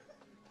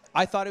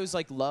 I thought it was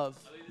like love,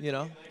 you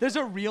know? There's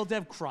a real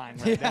dev crying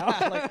right now.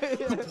 Like,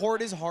 who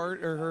poured his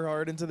heart or her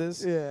heart into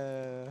this?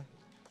 Yeah.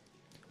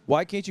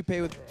 Why can't you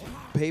pay with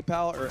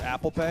PayPal or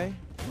Apple Pay?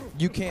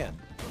 You can.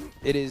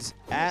 It is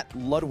at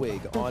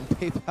Ludwig on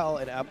PayPal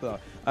and Apple.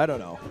 I don't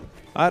know.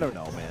 I don't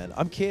know, man.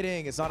 I'm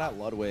kidding. It's not at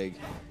Ludwig.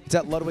 It's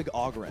at Ludwig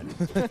Ogren.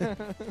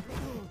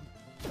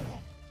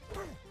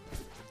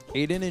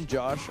 Aiden and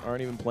Josh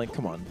aren't even playing.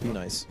 Come on, be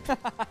nice.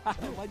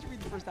 Why'd you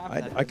read the first half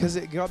of that? Because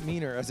it got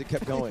meaner as it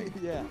kept going.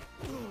 Yeah.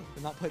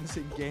 They're not playing the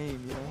same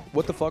game, you know?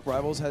 What the fuck?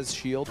 Rivals has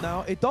shield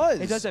now? It does.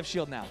 It does have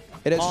shield now.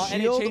 It has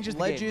and shield, it changes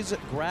the ledges,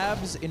 game.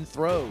 grabs, and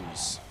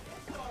throws.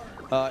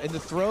 And the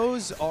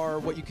throws are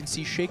what you can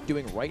see Shake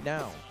doing right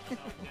now.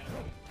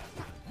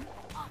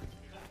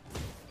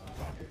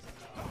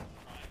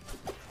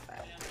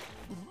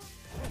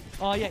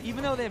 Oh, yeah,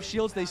 even though they have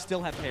shields, they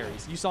still have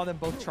parries. You saw them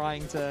both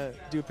trying to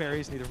do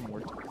parries, neither of them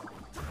worked.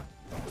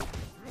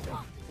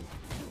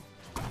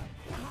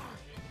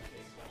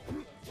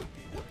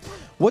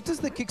 What does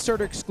the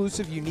Kickstarter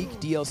exclusive unique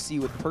DLC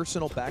with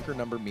personal backer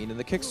number mean in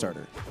the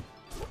Kickstarter?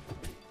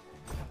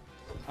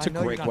 It's a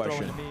great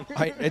question.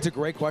 It's a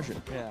great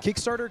question. Yeah.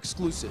 Kickstarter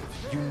exclusive,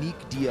 unique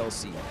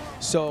DLC.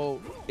 So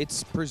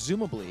it's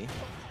presumably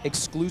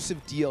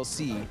exclusive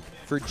DLC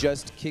for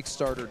just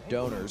Kickstarter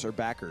donors or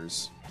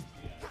backers.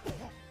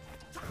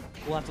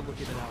 We'll have to look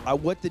into that.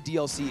 What the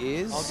DLC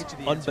is, I'll get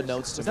you the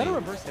unbeknownst to answers. me. Is that a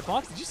reverse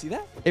hitbox? Did you see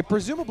that? It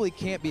presumably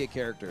can't be a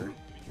character.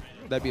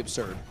 That'd be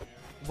absurd.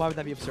 Why would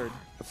that be absurd?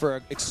 For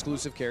an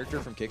exclusive character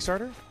from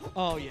Kickstarter?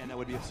 Oh, yeah, that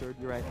would be absurd.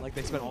 You're right. Like,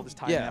 they spent all this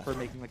time Yeah. and effort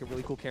making, like, a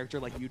really cool character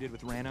like you did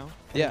with Rano. And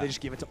Yeah. They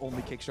just give it to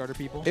only Kickstarter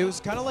people. It was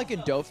kind of like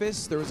in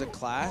Dofus. There was a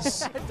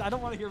class. I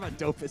don't want to hear about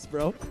Dofus,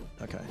 bro.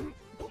 Okay.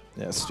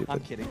 Yeah, it's stupid. I'm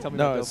kidding. Tell me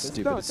No, about it's Dofus.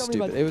 stupid. No, It's tell me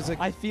stupid. about It was like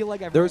I feel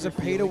like I've there hurt was a your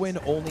pay-to-win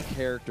feelings. only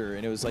character,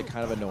 and it was like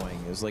kind of annoying.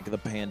 It was like the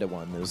panda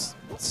one. It was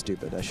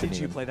stupid. I shouldn't Did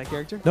you even. play that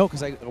character? No,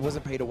 because I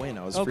wasn't pay to win.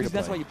 I was Oh, free to because play.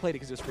 that's why you played it,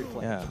 because it was free to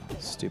play. Yeah,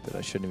 stupid.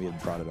 I shouldn't have even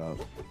brought it up.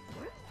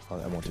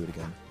 I won't do it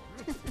again.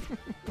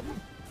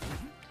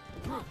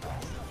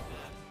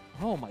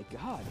 Oh my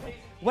god.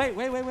 Wait.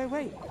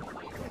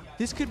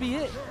 This could be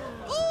it.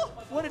 Oh,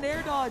 what an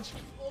air dodge.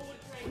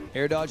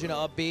 Air dodge into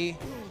up B.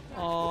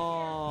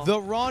 Oh. The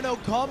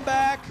Rano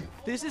comeback.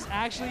 This is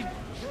actually.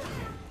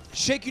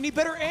 Shake, you need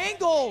better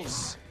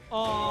angles.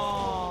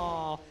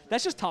 Oh.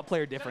 That's just top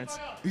player difference.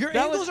 Your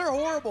That angles was- are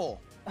horrible.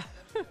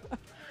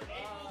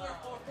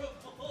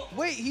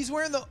 Wait, he's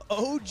wearing the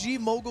OG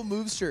Mogul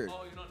Moves shirt.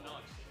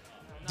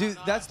 Dude,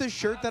 that's the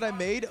shirt that I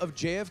made of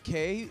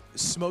JFK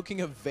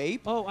smoking a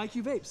vape. Oh,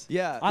 IQ Vapes.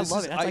 Yeah, I this love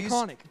is- it. That's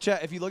iconic.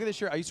 Chat, if you look at this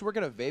shirt, I used to work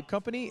at a vape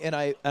company, and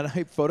I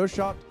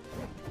photoshopped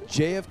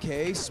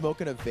JFK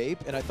smoking a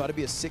vape, and I thought it'd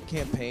be a sick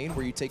campaign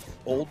where you take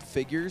old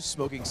figures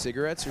smoking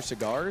cigarettes or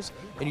cigars,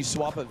 and you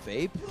swap a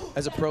vape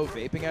as a pro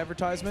vaping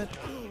advertisement.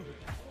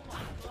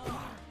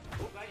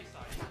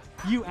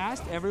 You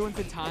asked everyone at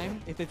the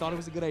time if they thought it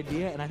was a good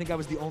idea, and I think I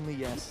was the only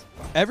yes.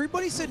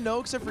 Everybody said no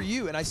except for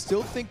you, and I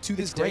still think to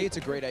this day great. it's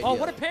a great idea. Oh,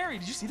 what a parry.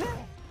 Did you see that?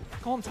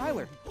 Call him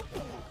Tyler.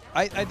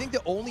 I think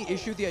the only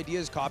issue with the idea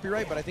is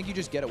copyright, but I think you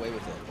just get away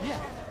with it. Yeah.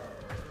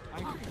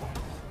 I agree.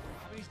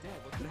 He's dead.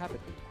 What could happen?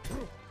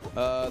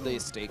 The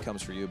estate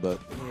comes for you,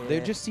 but Yeah.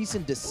 they're just cease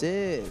and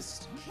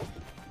desist.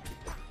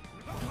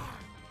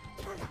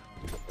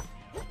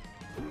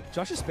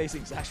 Josh's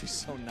spacing is actually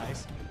so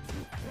nice.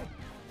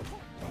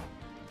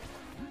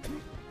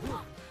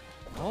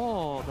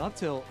 Oh, not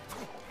till.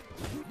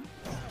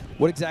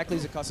 What exactly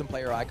is a custom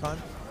player icon?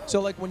 So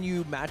like when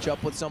you match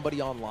up with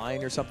somebody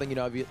online or something, you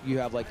know, you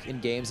have like in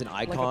games an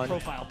icon. Like a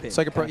profile pic. It's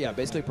like a yeah,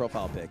 basically a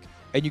profile pic,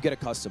 and you get a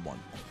custom one.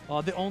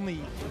 The only.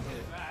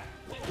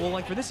 Well,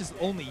 like for this is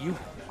only you.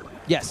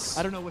 Yes.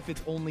 I don't know if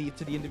it's only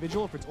to the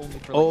individual, if it's only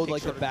for Oh, like,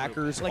 like the Kickstarter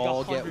backers group. Like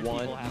all get 100 one?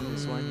 people have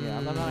this one. Yeah,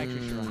 I'm not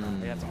actually sure on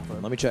that. Yeah, it's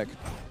confirmed. Let me check.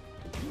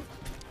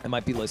 It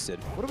might be listed.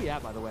 What are we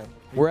at, by the way?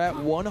 We're at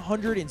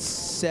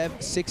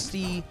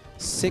 166,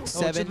 Oh,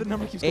 so the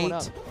number keeps going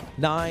up.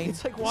 9,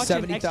 It's like watching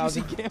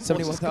 70,000, XQC gamble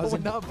 71,000.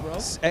 just going up,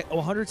 bro.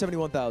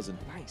 171,000.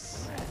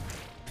 Nice.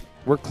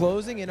 We're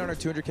closing in on our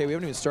 200K. We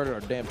haven't even started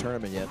our damn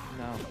tournament yet.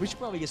 No. We should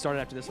probably get started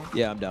after this one.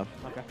 Yeah, I'm down.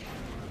 Okay.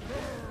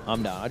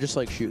 I'm down. I just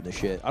like shooting the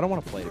shit. I don't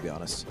want to play, to be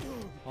honest.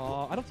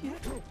 I don't think you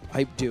have to.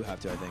 I do have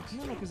to, I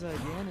think. No, because Yan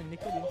and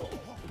Nick do.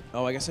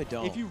 Oh, I guess I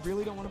don't. If you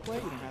really don't want to play,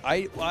 you don't have to.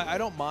 I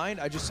don't mind.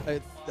 I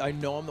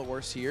know I'm the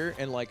worst here,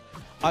 and like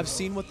I've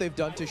seen what they've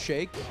done to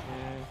Shake.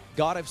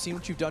 God, I've seen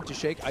what you've done to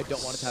Shake. I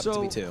don't want it to happen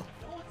to me too.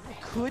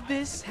 Could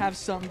this have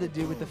something to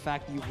do with the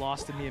fact that you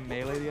lost to me in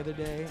Melee the other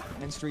day,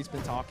 and Street's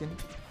been talking?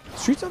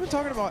 Streets haven't been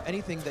talking about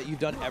anything that you've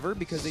done ever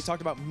because they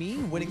talked about me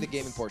winning the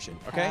gaming portion.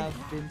 Okay.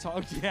 Have been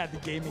yeah, the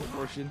gaming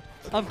portion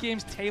of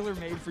games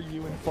tailor-made for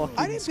you and fucking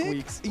I didn't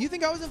Squeaks. think. You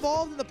think I was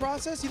involved in the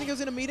process? You think I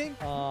was in a meeting?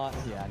 Yeah.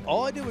 No,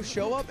 All I did was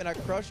show up and I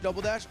crushed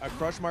Double Dash. I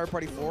crushed Mario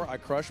Party 4. I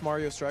crushed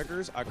Mario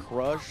Strikers. I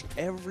crushed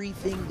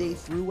everything they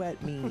threw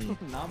at me.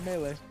 Not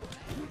Melee.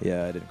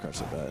 Yeah, I didn't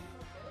crush it bad.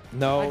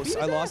 No, I beat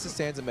I his lost ass. to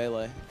Sans in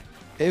Melee.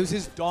 It was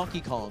his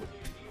Donkey Kong.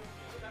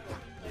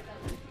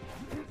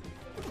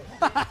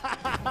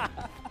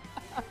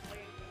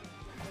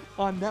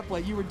 On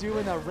Netplay, you were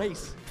doing a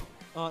race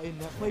in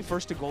Netplay,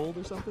 first to gold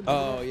or something.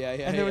 Oh, yeah.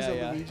 And there was a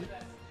yeah. Luigi.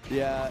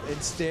 Yeah,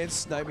 and Stan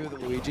sniped me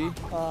with a Luigi.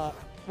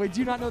 Wait, do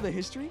you not know the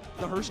history?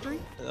 The herstory?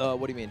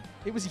 What do you mean?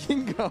 It was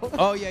Yingo.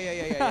 Oh, yeah.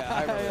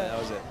 I remember that. That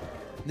was it.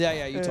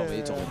 Yeah, you told me.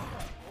 You told me.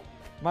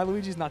 My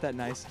Luigi's not that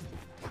nice.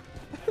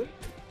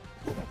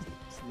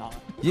 It's not.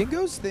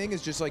 Yingo's thing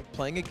is just like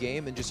playing a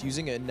game and just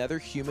using another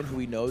human who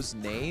he knows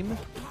name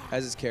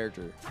as his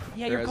character.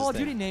 Yeah, Or your as Call of his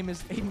Duty thing. name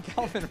is Aiden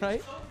Calvin,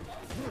 right?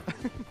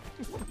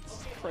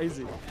 It's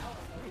crazy.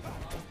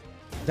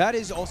 That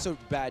is also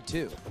bad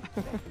too.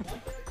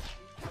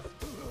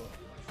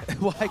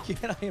 Why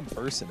can't I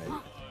impersonate?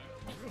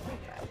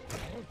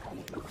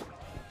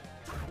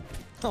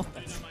 Oh,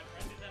 that's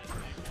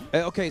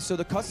Okay, so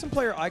the custom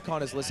player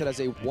icon is listed as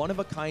a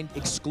one-of-a-kind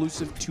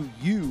exclusive to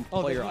you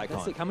player that's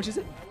icon. sick. How much is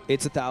it?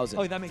 It's 1,000.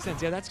 Oh, that makes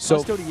sense. Yeah, that's So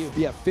custo to you.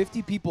 yeah,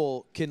 50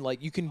 people can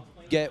you can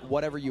get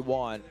whatever you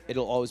want.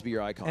 It'll always be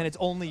your icon. And it's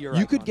only your You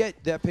icon. could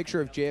get that picture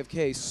of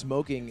JFK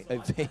smoking a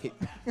vape,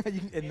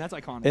 and that's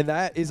iconic. and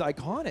that is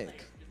iconic.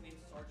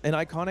 An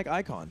iconic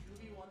icon.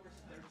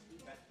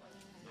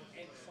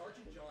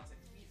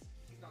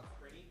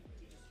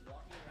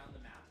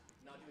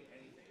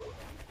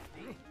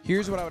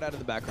 Here's what I would add in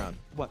the background.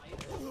 What?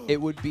 It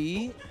would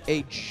be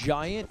a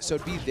giant, so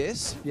it'd be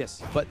this,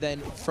 Yes. but then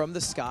from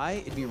the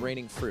sky, it'd be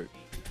raining fruit.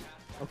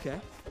 Okay.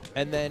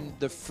 and then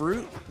the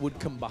fruit would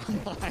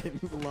combine. I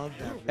love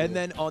that. And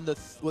then on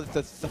with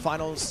the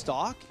final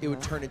stock, it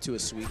would turn into a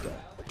Suika.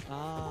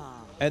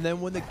 Ah. And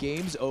then when the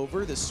game's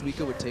over, the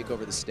Suika would take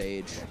over the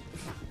stage.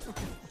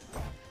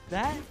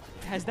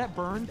 Has that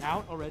burned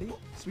out already?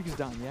 Suika's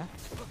done, yeah?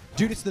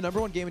 Dude, it's the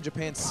 #1 game in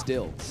Japan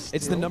still.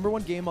 It's the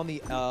 #1 game on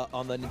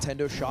the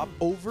Nintendo shop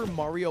over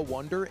Mario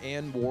Wonder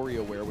and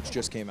WarioWare, which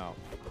just came out.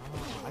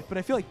 But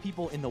I feel like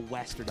people in the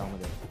West are done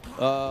with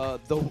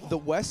it. The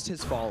West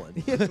has fallen.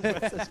 The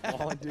West has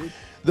fallen, dude.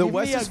 The Give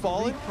West me a has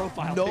fallen. Greek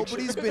profile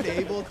Nobody's picture. been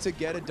able to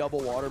get a double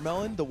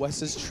watermelon. The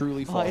West has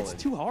truly fallen. It's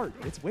too hard.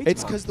 It's way too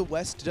It's hard. because the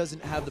West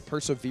doesn't have the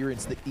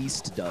perseverance the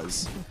East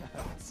does.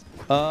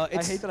 I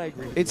hate that I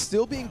agree with It's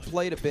still being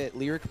played a bit.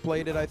 Lyric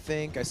played it, I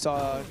think. I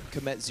saw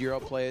Komet Zero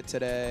play it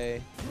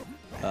today.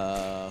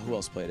 Who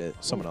else played it?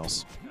 Someone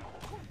else.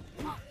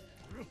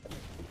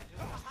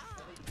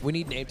 We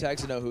need name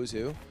tags to know who's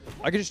who.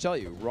 I can just tell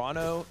you,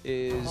 Rano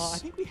is I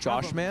think we have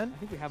Josh him. Man, I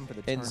think we have him for the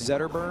and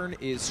tournament. Zetterburn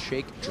is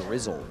Shake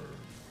Drizzle.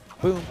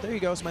 Boom, there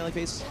you go, smiley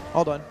face.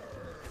 All done.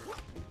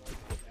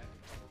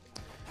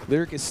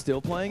 Lyric is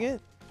still playing it?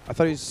 I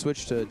thought he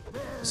switched to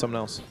someone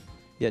else.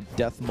 Yeah,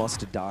 Death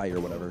Must Die or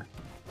whatever.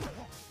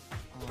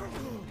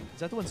 Is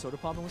that the one Soda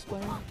Poppin was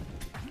playing?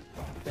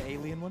 The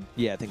alien one?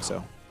 Yeah, I think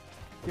so.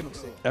 It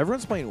looks sick.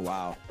 Everyone's playing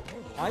WoW.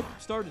 I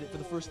started it for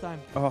the first time.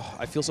 Oh,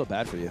 I feel so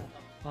bad for you.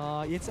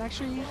 It's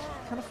actually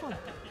kind of fun.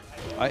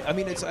 I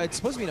mean, it's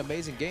supposed to be an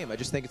amazing game. I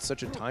just think it's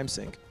such a time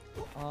sink.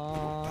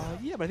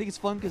 Yeah, but I think it's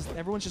fun because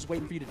everyone's just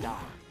waiting for you to die.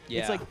 Yeah.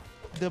 It's like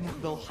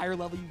the higher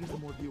level you get, the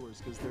more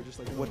viewers because they're just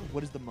like,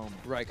 what is the moment?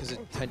 Right, because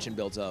tension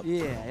builds up.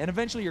 Yeah, and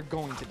eventually you're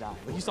going to die.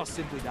 Like you saw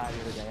Simply die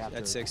the other day after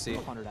At 60.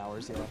 100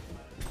 hours. Yeah.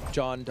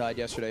 John died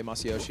yesterday,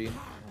 Masayoshi,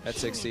 at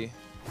 60.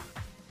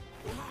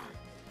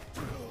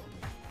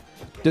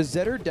 Does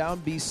Zetter down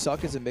B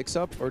suck as a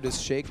mix-up, or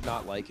does Shake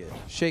not like it?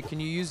 Shake, can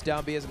you use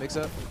down B as a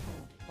mix-up?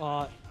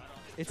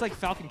 It's like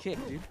Falcon Kick,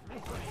 dude.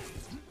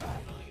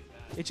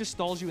 It just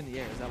stalls you in the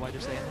air. Is that why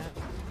they're saying that?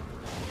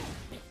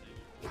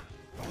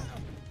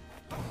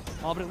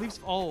 Oh, but it leaves.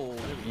 Oh.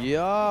 There we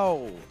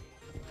go.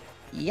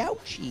 Yo.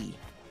 Youchie.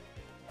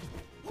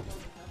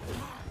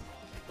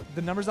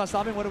 The number's not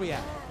stopping. What are we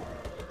at?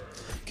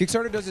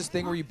 Kickstarter does this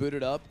thing where you boot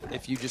it up.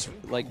 If you just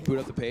like boot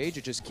up the page,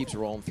 it just keeps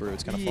rolling through.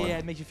 It's kind of fun. Yeah,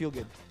 it makes you feel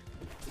good.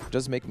 It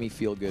does make me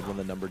feel good when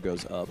the number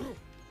goes up.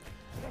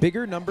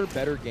 Bigger number,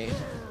 better game.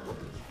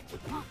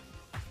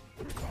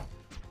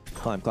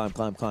 Climb, climb,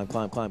 climb, climb,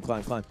 climb, climb,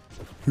 climb, climb.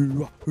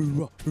 Hoorah,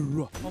 hoorah,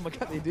 hoorah. Oh my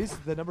God,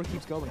 the number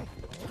keeps going.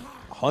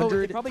 100. Oh,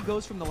 it probably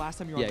goes from the last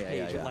time you were on the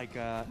Yeah, page. yeah. Like,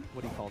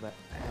 what do you call that?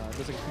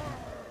 There's like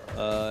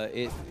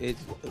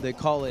They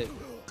call it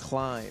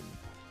climb.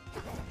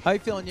 How you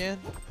feeling, Yan?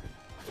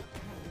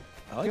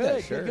 I like good,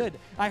 that shirt. good.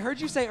 I heard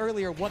you say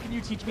earlier, what can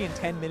you teach me in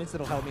 10 minutes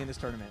that'll help me in this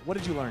tournament? What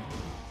did you learn?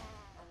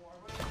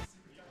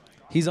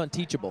 He's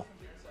unteachable.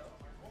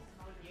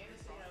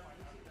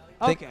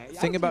 Okay.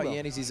 Thing about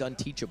Yanni's, he's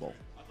unteachable.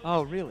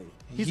 Oh, really?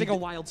 He's like a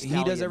wild stallion.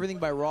 He does everything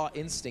by raw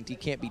instinct. He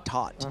can't be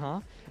taught.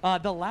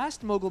 The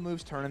last Mogul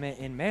Moves tournament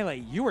in Melee,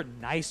 you were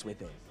nice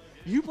with it.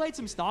 You played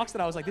some stocks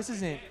that I was like, this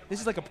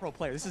is like a pro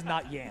player. This is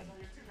not Yan.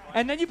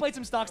 And then you played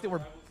some stocks that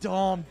were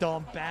dumb,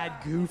 bad,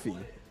 goofy.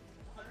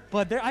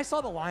 But there, I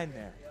saw the line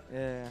there.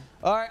 Yeah.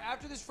 All right,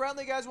 after this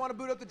friendly, guys want to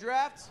boot up the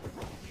draft?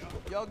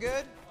 Y'all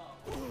good?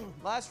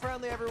 Last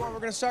friendly, everyone. We're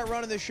going to start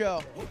running this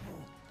show.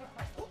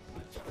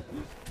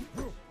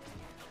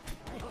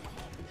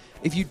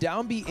 If you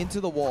down B into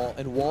the wall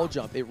and wall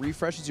jump, it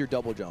refreshes your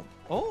double jump.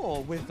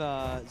 Oh, with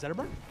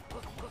Zetterburn?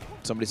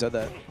 Somebody said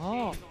that.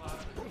 Oh.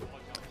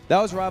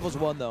 That was Rivals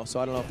 1, though, so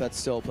I don't know if that's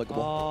still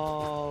applicable.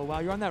 Oh,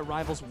 wow. You're on that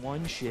Rivals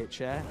 1 shit,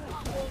 chat.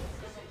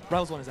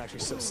 Rivals 1 is actually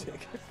so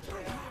sick.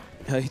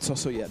 It's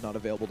also yet not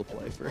available to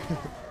play for.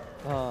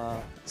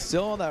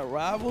 Still on that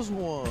Rivals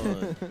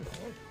 1.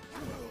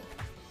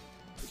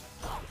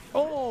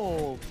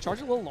 Oh, charge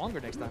it a little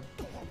longer next time.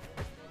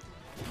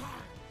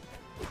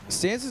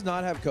 Stans does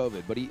not have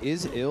COVID, but he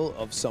is ill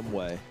of some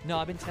way. No,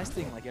 I've been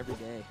testing like every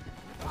day.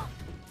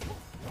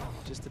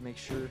 Just to make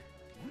sure.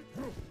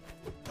 I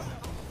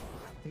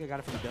think I got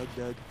it from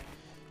Doug.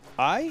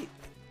 I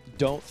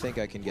don't think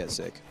I can get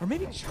sick. Or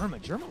maybe Germa.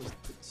 Germa was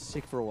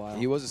sick for a while.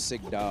 He was a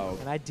sick dog.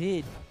 And I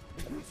did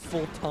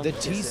full tongue. The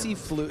kiss him. TC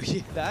flu,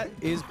 yeah, that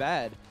is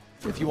bad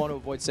if you want to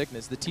avoid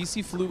sickness. The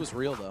TC flu was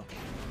real, though.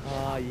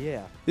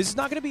 Yeah. This is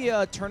not going to be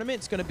a tournament.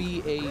 It's going to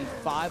be a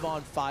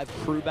 5-on-5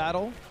 crew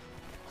battle.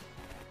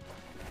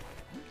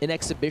 An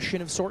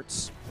exhibition of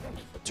sorts.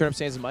 Turn up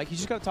Stans and Mike. You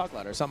just got to talk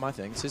louder. It's not my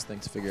thing. It's his thing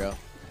to figure out.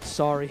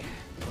 Sorry.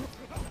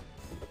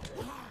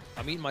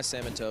 I'm eating my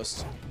salmon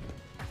toast.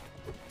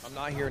 I'm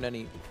not hearing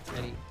any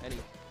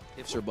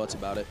ifs or buts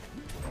about it.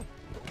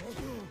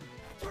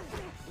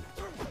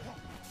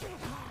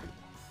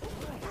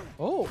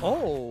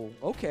 Oh,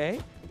 okay.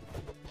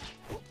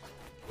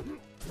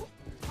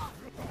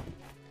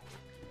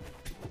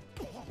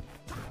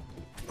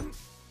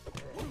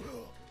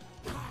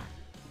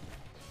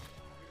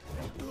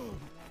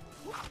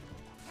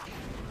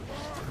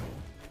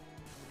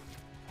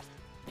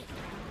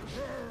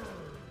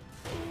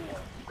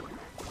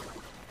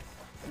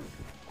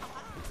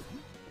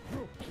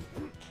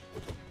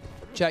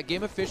 Chat,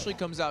 game officially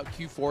comes out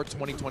Q4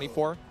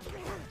 2024,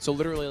 so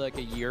literally like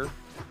a year.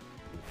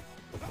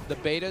 The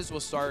betas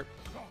will start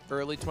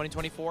early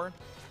 2024,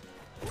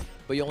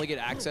 but you only get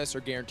access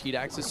or guaranteed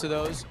access to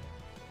those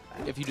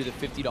if you do the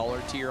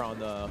 $50 tier on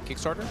the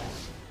Kickstarter.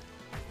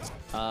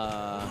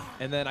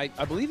 And then I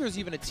believe there's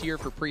even a tier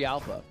for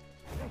pre-alpha.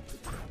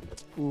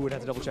 Ooh, I'd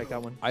have to double check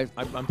that one.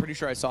 I'm pretty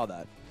sure I saw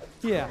that.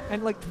 Yeah,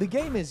 and like the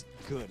game is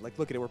good. Like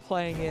look at it, we're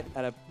playing it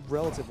at a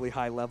relatively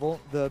high level.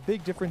 The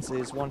big difference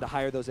is wanting to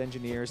hire those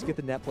engineers, get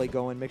the net play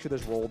going, make sure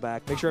there's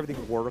rollback, make sure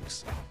everything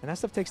works, and that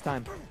stuff takes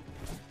time.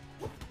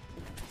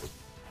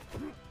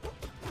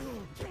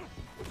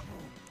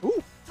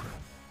 Ooh!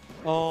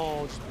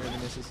 Oh, just barely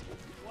misses.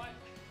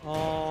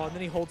 Oh, and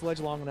then he holds ledge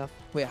long enough.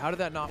 Wait, how did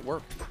that not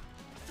work?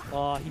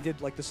 He did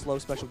like the slow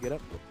special get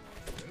up.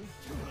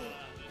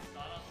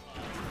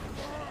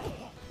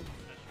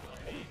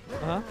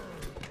 Uh-huh.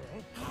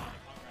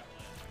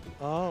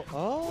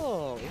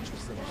 Oh,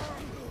 interesting.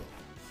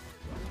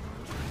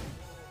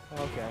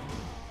 Okay.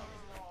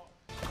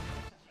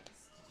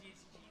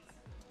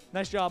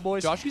 Nice job,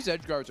 boys. Joshy's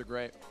edge guards are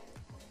great.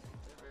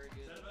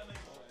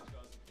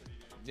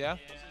 Yeah?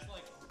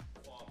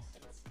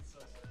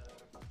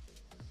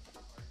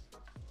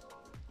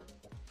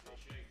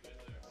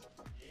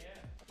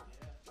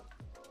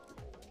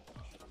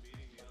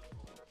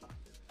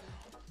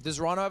 Does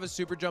Rano have a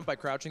super jump by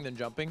crouching then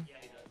jumping?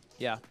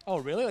 Yeah. Oh,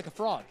 really? Like a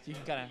frog? You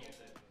can kind of...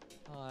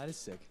 Oh, that is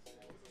sick.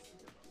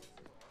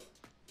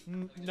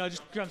 No,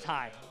 just jumps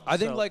high. I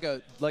think like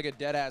a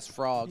dead ass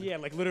frog. Yeah,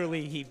 like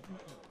literally he.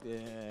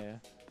 Yeah.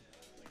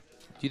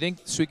 Do you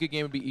think Suika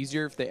game would be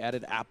easier if they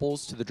added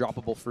apples to the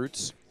droppable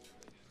fruits?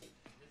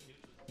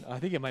 I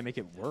think it might make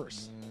it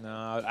worse.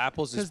 No,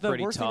 apples is Because the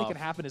pretty worst tough. thing that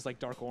can happen is like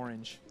dark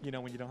orange. You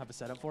know, when you don't have a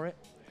setup for it.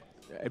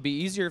 It'd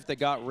be easier if they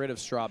got rid of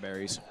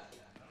strawberries.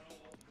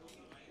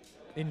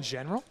 In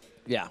general.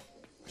 Yeah,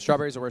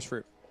 strawberries are the worst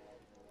fruit.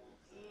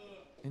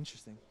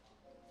 Interesting.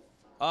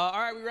 All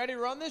right, we ready to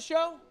run this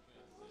show?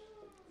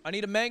 I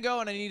need a mango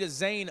and I need a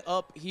Zane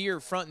up here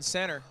front and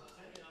center.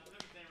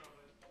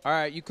 All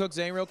right, you cook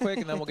Zane real quick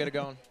and then we'll get it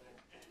going.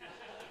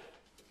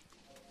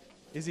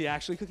 Is he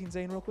actually cooking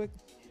Zane real quick?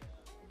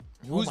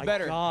 Who's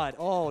better? Oh my God!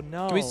 Oh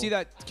no! Can we see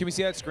that? Can we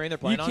see that screen they're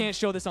playing You on? can't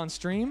show this on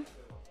stream.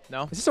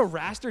 No. Is this a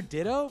raster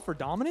ditto for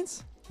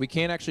dominance? We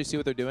can't actually see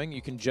what they're doing.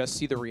 You can just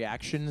see the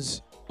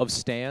reactions of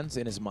Stans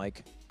in his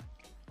mic.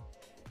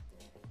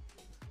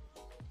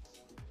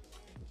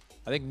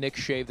 I think Nick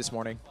shaved this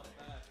morning.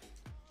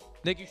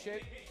 Nick, you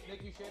shaved?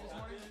 Nick, you shaved this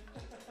morning?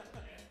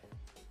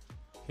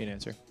 He didn't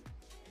answer.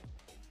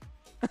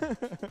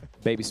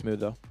 Baby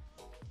smooth, though.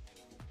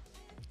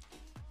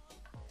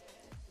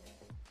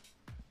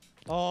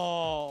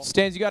 Oh.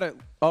 Stans, you got to...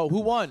 Oh, who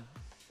won?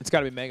 It's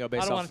got to be Mango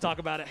based I don't off. want to talk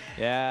about it.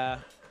 Yeah.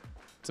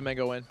 It's a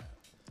Mango win.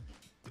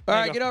 All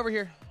right, get over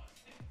here.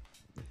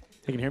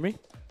 You can hear me?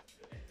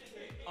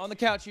 On the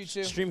couch, you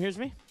two. Stream hears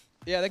me?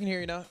 Yeah, they can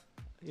hear you now.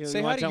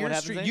 Say hi to your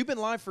stream. You've been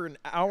live for an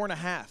hour and a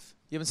half.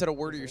 You haven't said a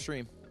word to your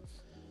stream.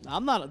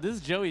 I'm not. This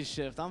is Joey's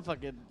shift. I'm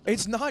fucking.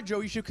 It's not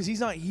Joey's shift because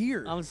he's not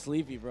here. I'm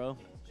sleepy, bro.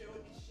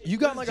 You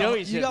got like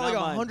Joey's shift, not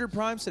mine. 100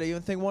 primes today. You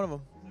didn't think one of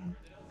them.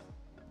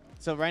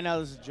 So right now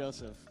this is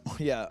Joseph.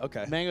 Yeah.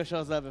 Okay. Mango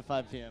shows up at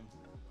 5 p.m.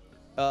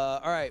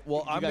 All right.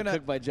 Well, You I'm got gonna.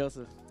 cooked by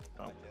Joseph.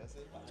 Oh.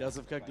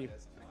 Joseph cooked you.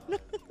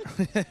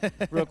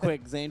 Real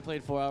quick, Zane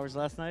played 4 hours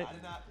last night.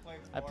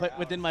 I played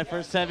within my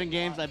first 7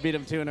 games. I beat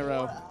him 2 in a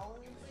row.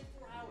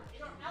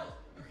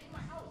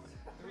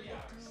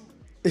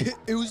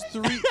 It was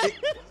 3.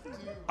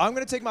 I'm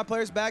gonna take my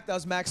players back. That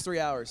was max 3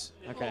 hours.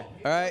 Okay.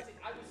 All right.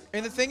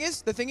 And the thing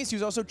is, he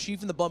was also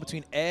chief in the blunt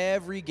between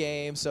every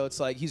game. So it's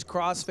like he's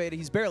crossfaded.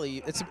 He's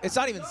barely. It's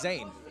not even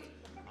Zane.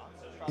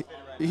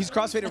 He's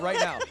crossfaded right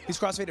now. He's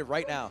crossfaded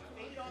right now.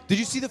 Did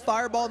you see the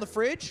fireball in the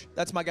fridge?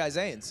 That's my guy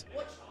Zane's.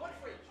 What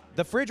fridge?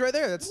 The fridge right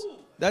there.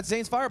 That's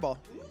Zane's fireball.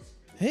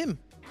 Him.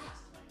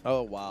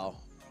 Oh wow.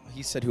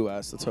 He said who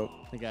asked. Let's hope.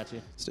 I got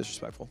you. It's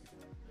disrespectful.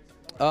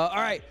 All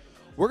right.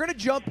 We're going to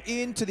jump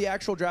into the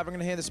actual draft. I'm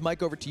going to hand this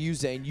mic over to you,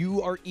 Zane.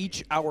 You are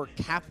each our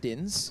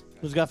captains.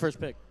 Who's got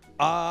first pick?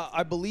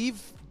 I believe,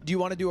 do you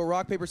want to do a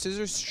rock, paper,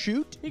 scissors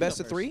shoot? You can Best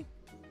go of 3?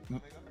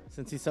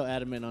 Since he's so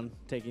adamant on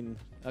taking...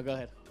 Oh, go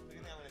ahead.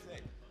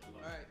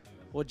 All right.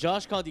 Well,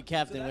 Josh called you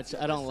captain, which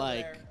I don't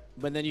like.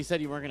 But then you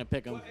said you weren't going to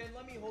pick him. And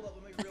let me hold up.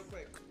 Let me real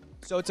quick.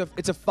 So it's a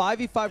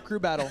 5v5 crew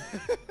battle.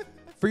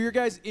 For your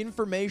guys'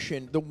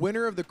 information, the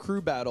winner of the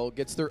crew battle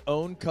gets their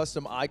own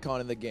custom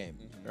icon in the game.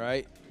 All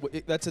right?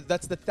 That's the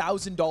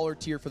 $1,000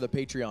 tier for the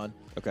Patreon.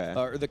 Okay.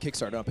 Or the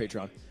Kickstarter, not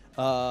Patreon.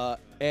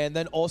 And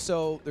then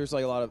also, there's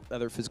like a lot of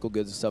other physical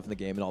goods and stuff in the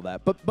game and all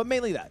that. But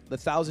mainly that, the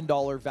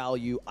 $1,000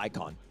 value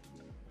icon.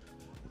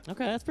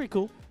 Okay, that's pretty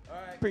cool. All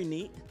right. Pretty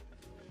neat.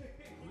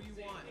 Who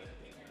you want?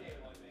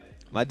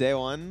 My day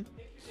one?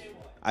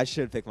 I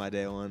should pick my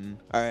day one.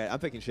 All right, I'm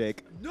picking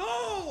Shake.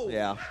 No!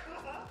 Yeah.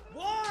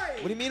 Why?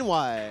 What do you mean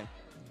why?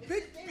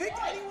 Pick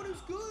anyone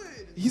who's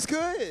good. He's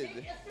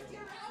good.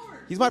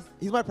 He's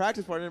my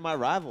practice partner and my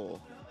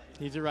rival.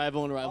 He's your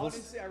rival in Rivals.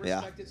 Honestly, I Yeah.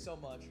 respect it so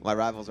much. My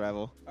rival's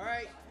rival. All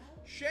right.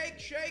 Shake,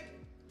 shake.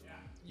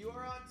 You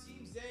are on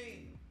Team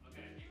Zane.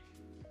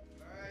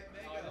 All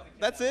right, Mango.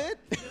 That's it?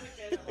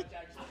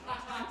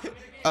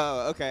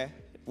 Oh, okay.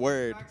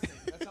 Word.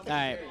 All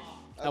right.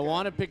 I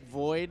want to pick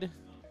Void,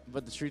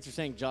 but the streets are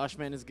saying Josh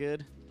Man is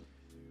good.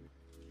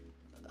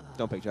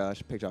 Don't pick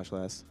Josh. Pick Josh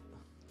last.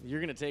 You're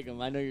going to take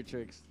him. I know your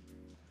tricks.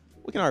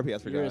 We can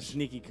RPS for You're a Josh.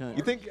 sneaky cunt.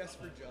 You think?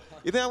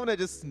 You think I'm gonna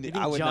just? You I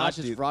think would Josh not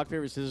is do. rock,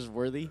 paper, scissors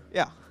worthy?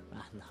 Yeah.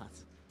 I'm not.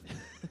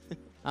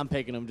 I'm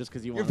picking him just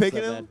because you You're want to.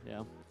 picking him?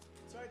 Yeah.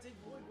 Sorry, take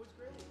Void. Void's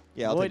great.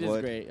 Yeah, I'll Void take is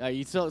Void.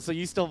 great. So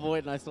you still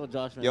Void and I still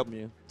Josh Man Yep. from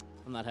you.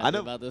 I'm not I happy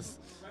know. about this.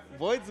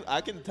 Void's.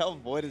 I can tell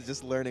Void is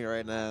just learning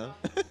right now.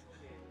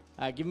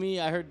 Give me.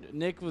 I heard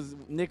Nick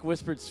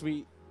whispered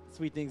sweet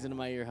things into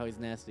my ear. How he's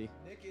nasty.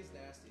 Nick is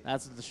nasty.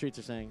 That's what the streets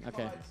are saying.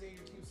 Okay. God, Zane,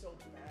 your team's so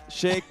bad.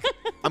 Shake.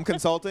 I'm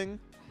consulting.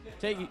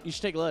 You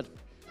should take Lud.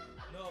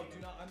 No,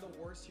 do not. I'm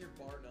the worst here,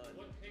 bar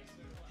none.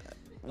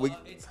 We.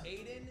 It's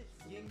Aiden,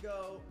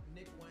 Yingo,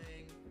 Nick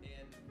Wang,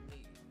 and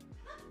me.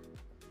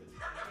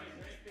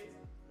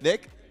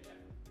 Nick.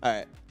 All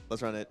right.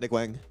 Let's run it. Nick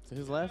Wang. So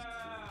who's left?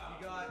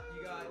 You got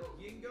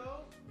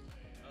Yingo,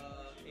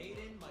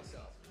 Aiden,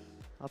 myself.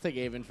 I'll take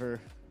Avon for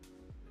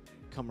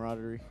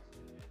camaraderie.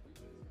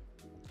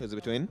 Who's it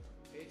between?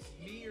 It's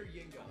me or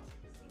Yingo.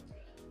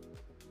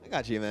 I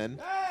got you, man.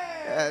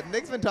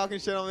 Nick's been talking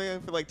shit on me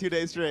for like 2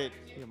 days straight.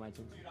 You're my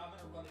team.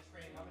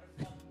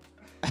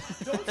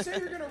 Don't say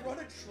you're gonna run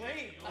a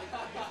train.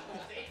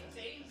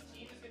 Zane's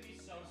team is gonna be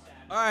so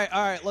sad.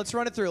 All right. Let's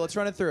run it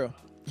through.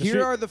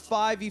 Here are the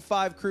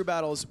 5v5 crew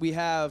battles. We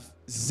have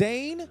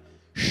Zane,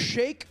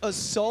 Shake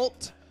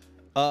Assault,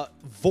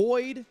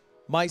 Void,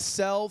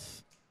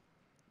 myself,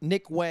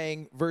 Nick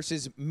Wang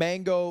versus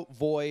Mango,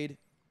 Void.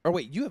 Or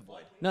wait, you have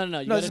Void. No.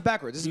 No, this is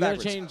backwards. This is you gotta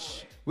backwards.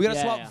 change. We gotta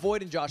Yeah, swap yeah.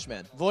 Void and Josh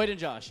Man. Void and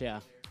Josh.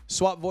 Yeah.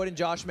 Swap Void and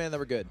Josh Man, then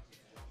we're good.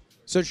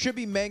 So it should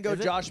be Mango, Is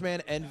it? Josh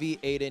Man, Envy,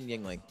 Aiden,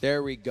 Yingling.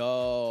 There we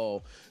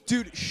go.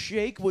 Dude,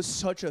 Shake was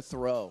such a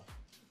throw.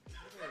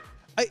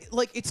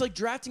 It's like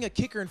drafting a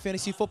kicker in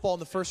fantasy football in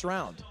the first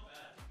round.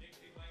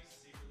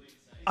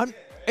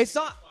 It's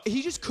not.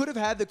 He just could have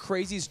had the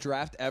craziest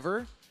draft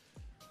ever.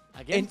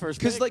 Again, first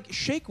Because pick. like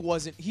Shake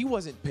wasn't. He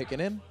wasn't picking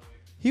him.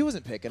 He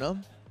wasn't picking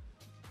him.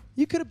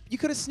 You could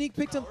have sneak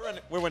picked him.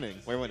 We're winning.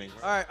 We're winning.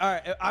 All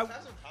right.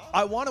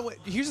 I want to win.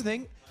 Here's the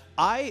thing.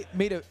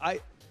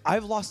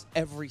 I've lost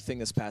everything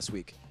this past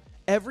week.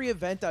 Every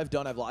event I've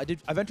done, I've lost.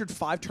 I've entered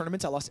 5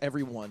 tournaments. I lost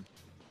every one.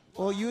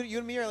 Well, you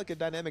and me are like a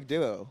dynamic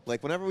duo.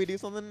 Like whenever we do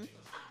something,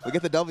 we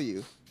get the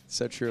W.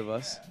 So true of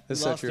us. You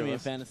It's so lost true to of me in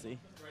us. fantasy.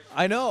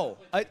 I know.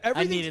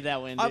 Everything- needed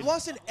that win, I've dude.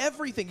 lost in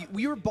everything.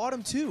 We were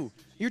bottom 2.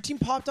 Your team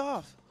popped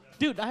off.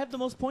 Dude, I have the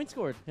most points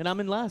scored, and I'm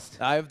in last.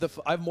 I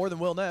have more than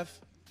Will Neff.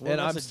 Will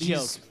Neff's a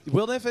joke.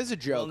 Will Neff is a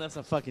joke. Well, that's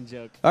a fucking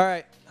joke. All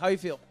right. How you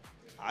feel?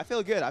 I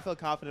feel good. I feel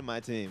confident in my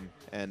team,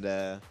 and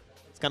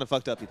it's kind of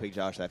fucked up you picked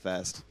Josh that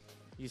fast.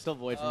 You still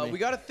Void for me. We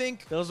got to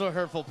think. Those were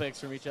hurtful picks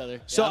from each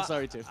other. So Yeah, I'm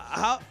sorry too.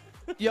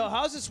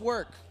 How's this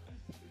work?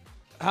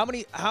 How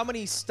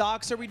many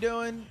stocks are we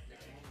doing?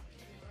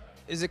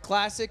 Is it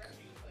classic?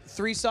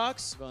 3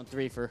 stocks? Going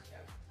 3 for.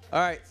 All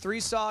right, 3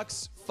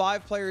 stocks,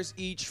 5 players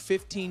each,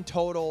 15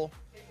 total.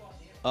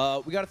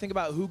 We got to think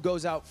about who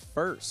goes out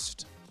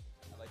first.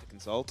 I'd like to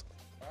consult.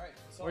 All right.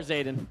 Where's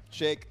Aiden?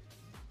 Shake.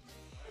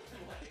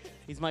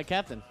 He's my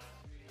captain.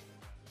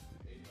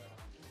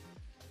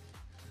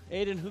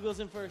 Aiden, who goes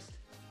in first?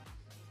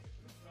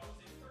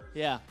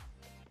 Yeah.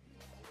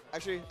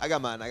 Actually, I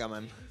got mine.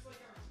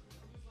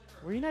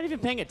 Were you not even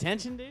paying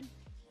attention, dude?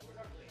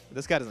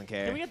 This guy doesn't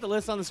care. Can we get the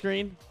list on the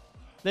screen?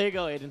 There you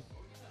go, Aiden.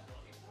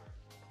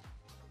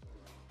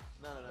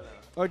 No.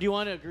 Or do you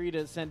want to agree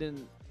to send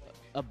in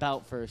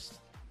about first?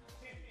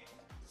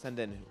 Send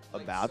in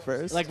about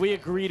first. Like we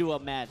agree to a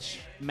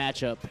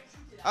matchup.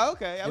 Oh,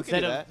 okay. I can Instead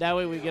do of that. that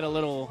way we get a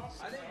little.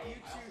 I think you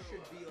two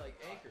should be like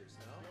anchors,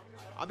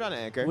 no? I'm down to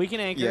anchor. We can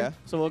anchor. Yeah.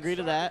 So we'll agree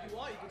to that. If you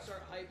want, you can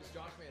start hype as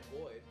Josh Man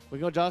Void. We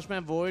go Josh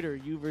Man Void or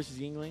you versus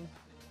Yingling.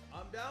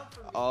 I'm down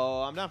for me.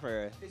 Oh, I'm down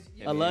for it.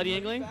 A Lud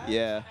Yingling?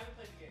 Yeah.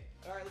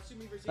 All right, let's do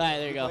me versus All right,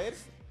 there you go. Played?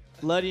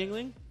 Lud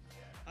Yingling?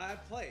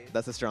 I've played.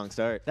 That's a strong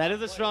start. That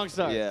is a strong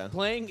start. Yeah.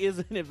 Playing is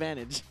an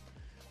advantage.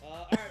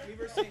 All right, me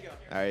versus Ingo.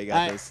 All right, you got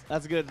All right, this.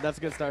 that's good. That's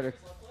a good starter.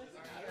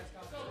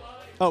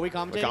 Oh, we We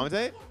commentate?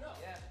 commentate?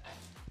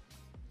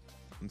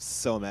 I'm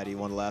so mad he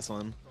won the last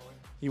one.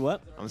 You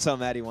what? I'm so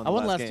mad he won I the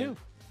won last last game.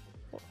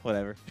 too.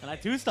 Whatever. And I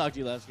two-stocked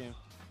you last game.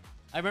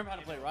 I remember how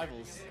to play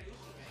Rivals.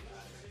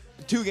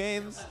 2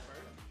 games.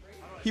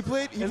 He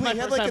played. He, This is my played, he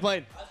had first time like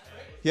playing.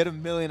 he had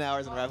 1,000,000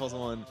 hours in Rivals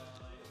 1.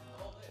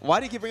 Why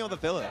did you keep bringing up the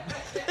pillow?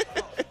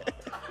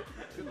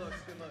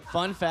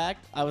 Fun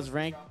fact, I was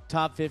ranked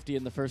top 50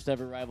 in the first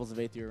ever Rivals of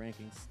 8th year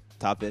rankings.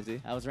 Top 50.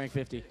 I was ranked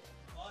 50.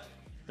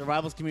 The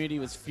Rivals community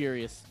was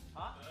furious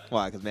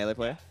Why? Because melee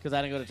player? because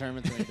I didn't go to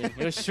tournaments or anything.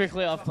 It was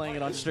strictly off playing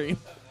it on stream.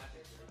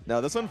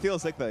 No, this one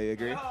feels sick though. You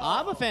agree?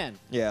 I'm a fan.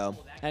 Yeah.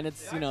 And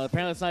it's,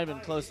 apparently it's not even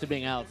close to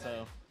being out,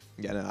 so.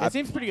 Yeah, no. It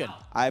seems pretty good.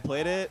 I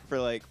played it for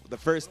like the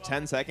first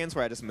 10 seconds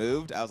where I just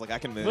moved. I was like, I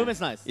can move.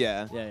 Movement's nice.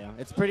 Yeah. Yeah, yeah.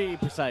 It's pretty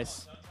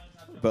precise.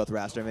 Both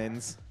Raster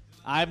mains.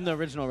 I'm the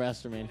original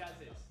Raster main.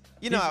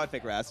 You know I would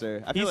pick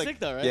Raster. I feel He's like, sick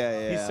though, right? Yeah,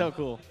 yeah, He's yeah. so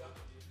cool.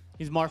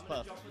 He's Marth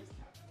Puff.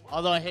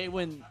 Although I hate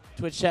when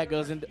Twitch chat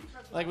goes into,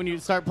 like when you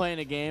start playing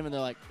a game and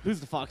they're like, who's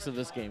the Fox of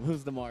this game?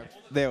 Who's the Marth?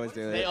 They always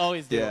do it. They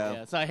always do yeah. it.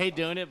 Yeah. So I hate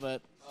doing it,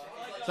 but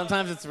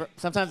sometimes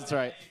it's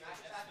right.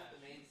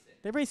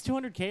 They raised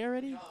 200K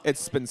already?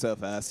 It's been so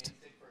fast.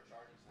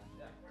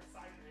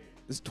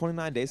 This is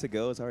 29 days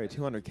ago. It's already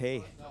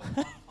 200K.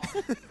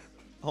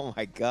 Oh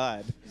my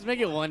god. Just make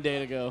it one day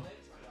to go.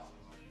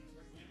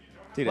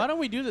 Dude, Why don't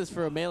we do this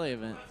for a Melee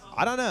event?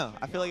 I don't know.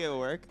 I feel like it would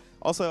work.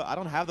 Also, I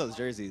don't have those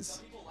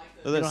jerseys.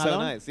 Those are don't so have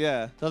them? nice.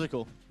 Yeah. Those are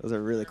cool. Those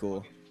are really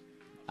cool.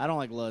 I don't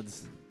like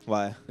Luds.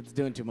 Why? It's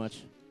doing too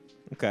much.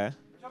 Okay.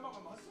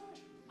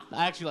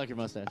 I actually like your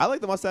mustache. I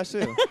like the mustache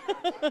too.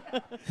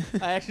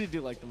 I actually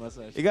do like the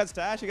mustache. You got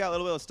stash, you got a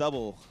little bit of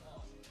stubble.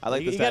 I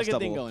like the You got a stash good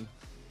thing stubble. going.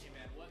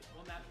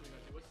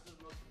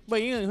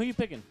 Wait, who you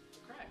picking?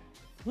 Craig.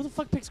 Who the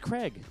fuck picks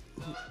Craig?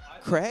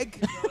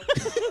 Craig?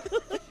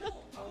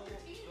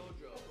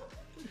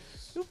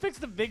 Who picks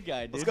the big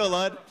guy, dude? Let's go,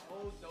 Lud.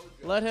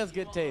 Lud has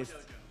good taste.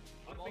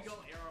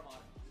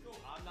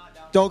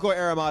 Don't go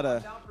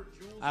Aramada.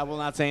 I will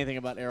not say anything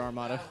about Air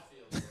Armada.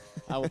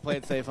 I will play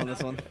it safe on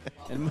this one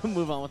and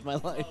move on with my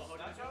life.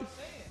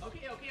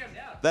 Okay, I'm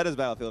down. That is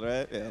Battlefield,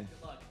 right? Yeah.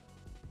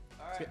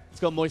 Let's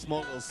go Moist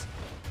Moguls.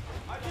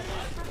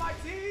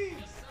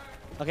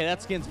 Okay,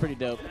 that skin's pretty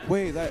dope.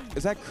 Wait,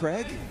 is that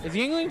Craig? Is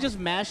Yingling just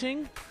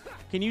mashing?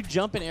 Can you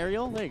jump in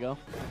aerial? There you go.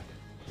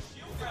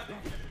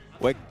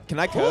 Wait, can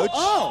I coach?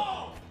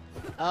 Oh!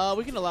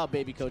 We can allow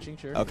baby coaching,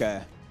 sure.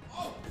 Okay.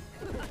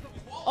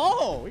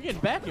 Oh, we're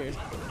getting back here.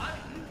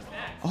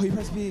 Oh, you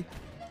press B.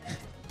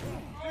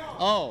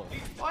 Oh.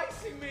 He's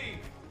enticing me.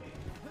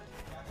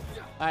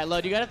 All right,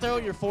 Lud, you got to throw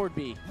your forward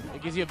B.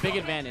 It gives you a big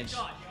advantage.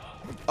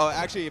 Oh,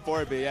 actually,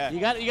 forward B, yeah. You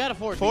got to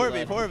forward B. Forward B,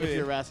 Lud, forward if B.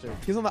 you're Raster.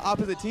 He's on the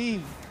opposite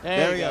team.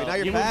 There we you go. Now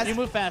you're fast. You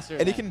move faster.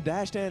 And he can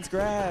dash dance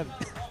grab.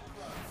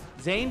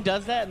 Zane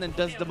does that and then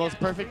does the most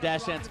perfect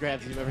dash dance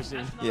grabs you've ever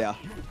seen. Yeah.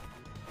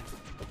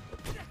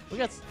 We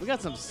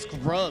got some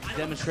scrubs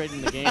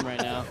demonstrating the game right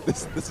now.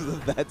 This is a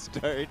bad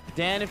start.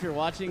 Dan, if you're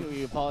watching,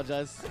 we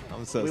apologize.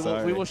 I'm so we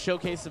sorry. will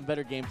showcase some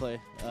better gameplay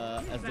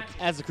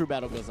as the crew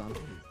battle goes on.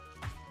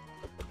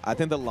 I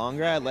think the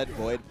longer I let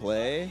Void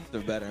play, the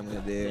better I'm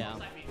gonna do. Yeah.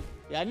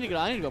 Yeah, I need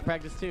to go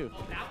practice too.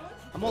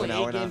 I'm only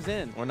No, 8 games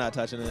in. We're not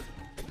touching it.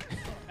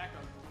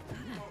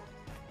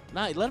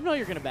 Nah, let him know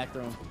you're gonna back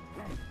throw him.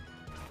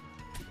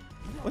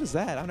 What is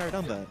that? I've never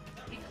done that.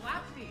 He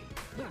clapped me.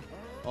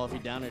 Oh, if he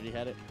downed it, he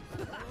had it.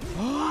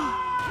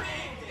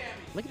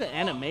 Look at the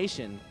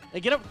animation. Hey,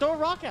 get up, throw a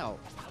rock out.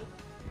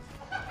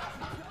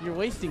 You're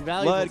wasting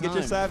valuable Lud, time. get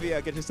your savvy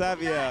out. Get your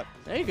savvy out.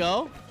 There you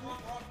go.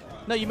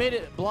 No, you made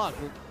it block.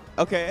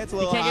 Okay, it's a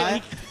little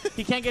high.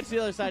 He can't get to the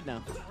other side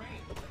now.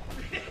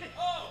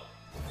 Oh!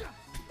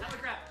 That was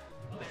crap.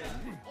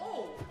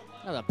 Oh!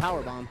 That was a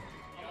power bomb.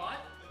 What?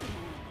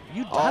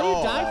 How do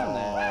you die from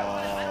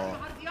that?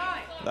 How did the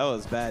eye? That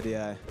was bad,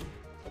 yeah.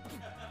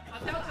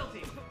 Down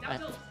tilting. Down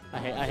tilt. I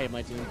hate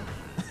my team.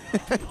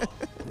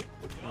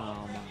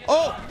 Oh, man.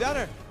 Oh,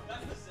 downer.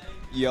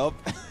 Yup.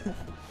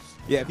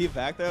 Yeah, if you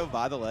back throw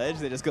by the ledge,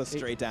 they just go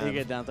straight down. You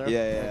get down throw?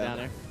 Yeah, yeah. Right down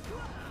there.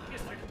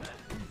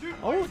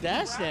 Oh,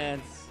 dash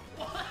dance.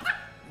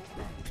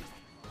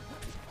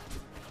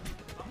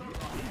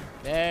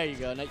 There you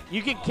go. Now,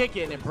 you can kick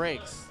it and it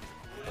breaks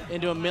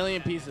into a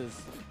million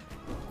pieces.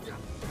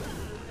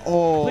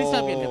 Oh. Please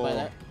stop getting hit by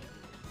that.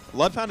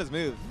 Lud found his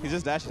move. He's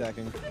just dash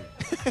attacking.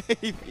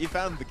 he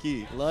found the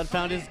key. Lud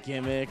found his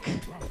gimmick.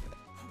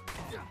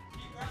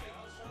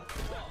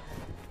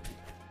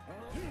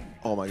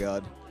 Oh my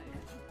god.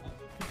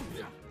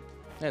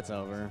 It's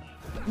over.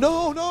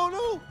 No, no,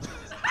 no.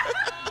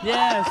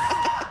 Yes.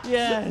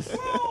 Yes.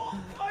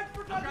 I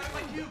forgot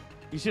my cube.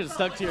 You should have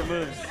stuck to your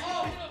moves.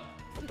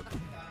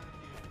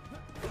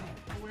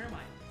 Where am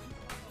I?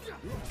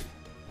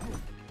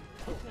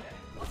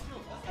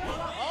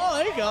 Oh,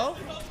 there you go.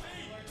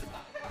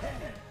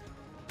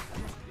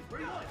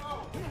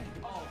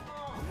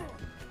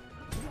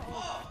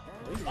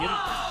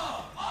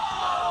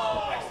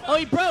 Oh,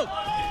 he broke.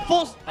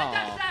 Full.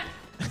 Oh.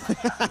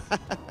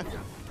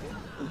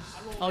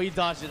 Oh, you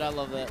dodged it. I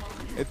love that.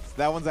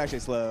 That one's actually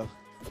slow.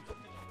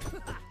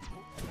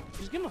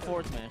 Just give him a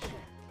forward smash.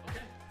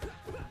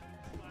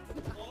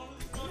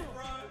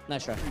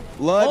 Nice try.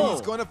 Lud, Oh.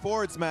 he's going to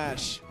forward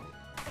smash.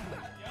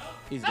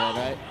 He's dead,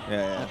 right?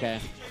 Yeah, yeah. Okay.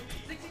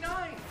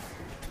 69.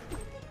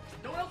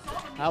 No one else saw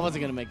him. I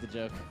wasn't going to make the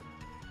joke.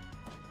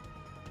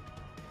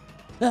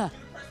 Ah.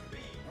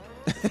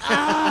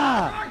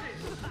 Ah!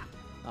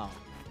 Oh.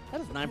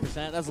 That is 9%.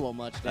 That's a little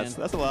much, Dan.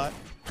 That's a lot.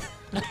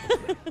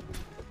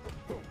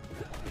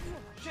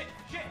 Shit.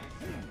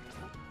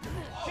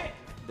 Shit.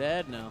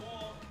 Dead? No.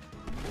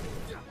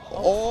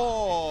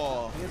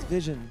 Oh. He has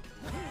vision.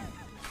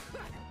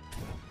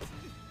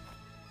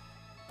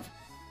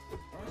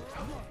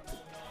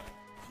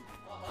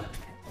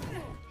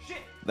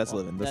 That's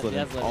living. That's living.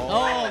 That's living.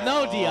 Oh,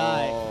 no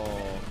DI.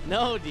 Oh.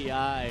 No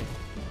DI.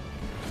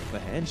 The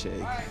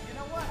handshake.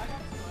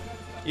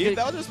 Good-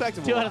 That was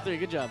respectable. 2 out of 3.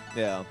 Good job.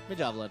 Yeah. Good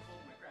job, Lud.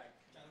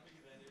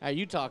 All right,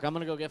 you talk. I'm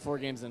going to go get 4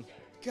 games in.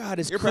 God,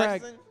 is You're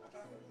Craig. practicing?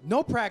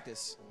 No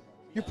practice.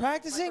 You're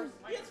practicing?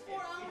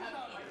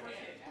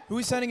 Who are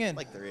we sending in?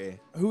 Like 3.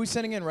 Who are we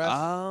sending in, ref?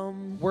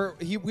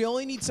 We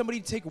only need somebody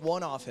to take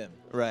 1 off him.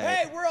 Right.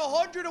 Hey, we're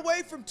 100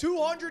 away from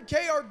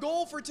 200K, our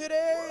goal for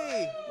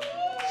today.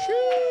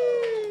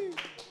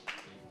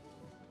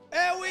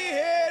 And we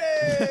hit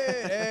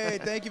it. Hey,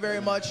 thank you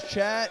very much,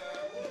 chat.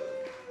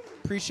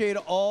 Appreciate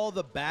all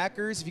the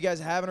backers. If you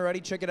guys haven't already,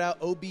 check it out,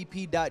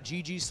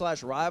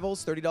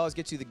 obp.gg/rivals. $30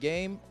 gets you the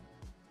game.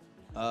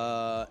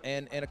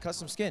 And a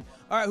custom skin.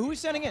 All right, who are we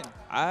sending in?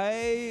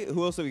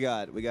 Who else do we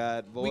got? We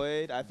got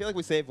Void. I feel like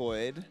we say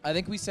Void. I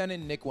think we send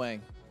in Nick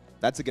Wang.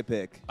 That's a good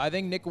pick. I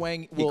think Nick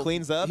Wang He will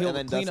cleans up he'll and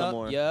then clean does some up.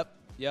 more.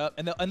 Yep.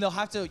 And they'll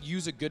have to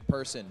use a good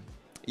person.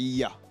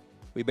 Yeah.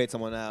 We bait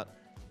someone out.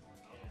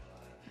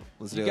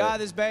 Let's do You it. got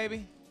this,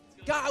 baby.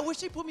 God, I wish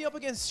they put me up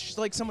against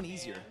like someone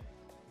easier.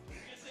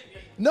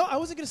 No, I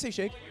wasn't gonna say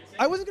Shake.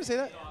 I wasn't gonna say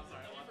that.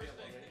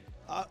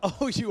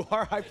 Oh, you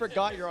are. I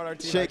forgot you're on our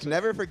team. Shake, actually.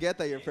 never forget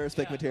that you're first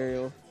pick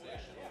material.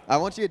 I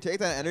want you to take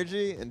that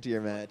energy into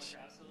your match.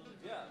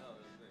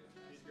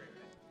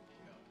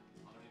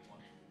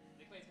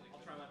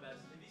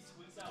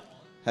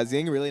 Has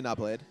Ying really not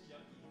played?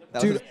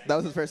 Dude. That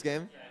was his first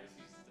game?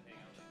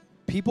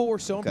 People were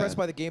so impressed Okay.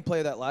 by the gameplay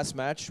of that last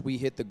match. We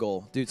hit the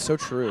goal, dude. So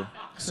true.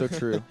 So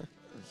true.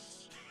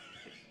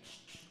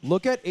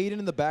 Look at Aiden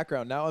in the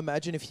background. Now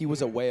imagine if he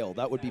was a whale.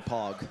 That would be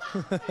Pog.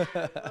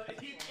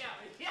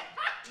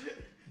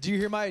 Do you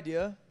hear my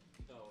idea?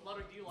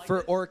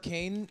 For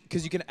Orcane,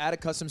 because you can add a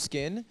custom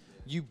skin,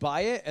 you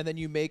buy it and then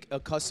you make a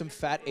custom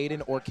Fat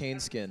Aiden Orcane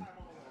skin.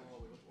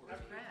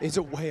 It's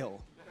a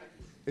whale.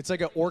 It's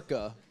like an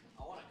orca.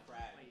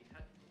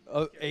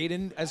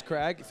 Aiden as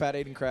Crag, Fat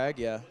Aiden Crag,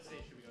 yeah.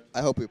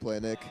 I hope we play,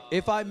 Nick.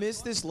 If I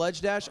miss this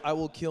ledge dash, I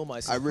will kill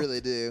myself. I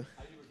really do.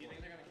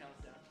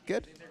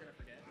 Good.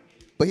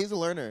 But he's a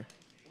learner.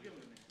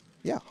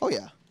 Yeah. Oh,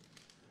 yeah.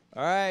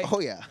 All right. Oh,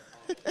 yeah.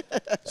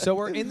 So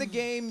we're in the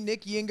game.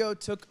 Nick Yingo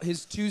took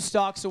his 2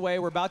 stocks away.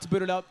 We're about to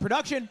boot it up.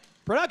 Production.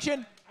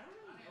 Production.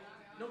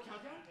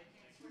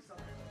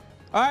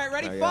 All right,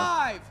 ready? There you go.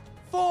 5,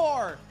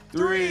 4,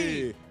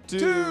 3,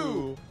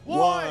 2,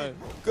 1.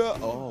 Go.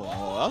 Oh,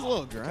 that was a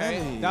little grimy.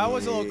 Okay, that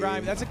was a little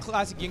grimy. That's a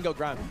classic Yingo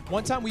grime.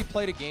 One time we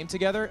played a game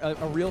together,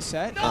 a real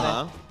set. And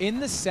then in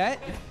the set,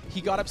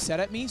 he got upset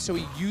at me, so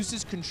he used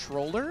his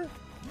controller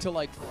to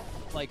like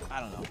I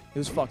don't know. It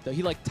was fucked up.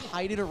 He like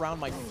tied it around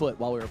my foot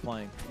while we were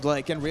playing.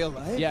 Like in real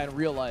life? Yeah, in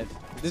real life.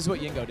 This is what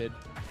Yingo did.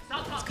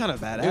 It's kind of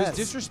badass. It was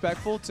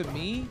disrespectful to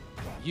me,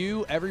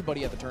 you,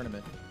 everybody at the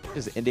tournament.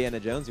 Just Indiana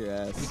Jones your He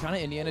ass. kind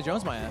of Indiana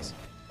Jones my ass.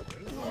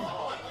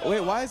 Wait,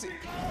 why is he?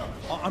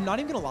 I'm not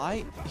even gonna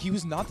lie. He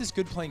was not this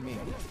good playing me.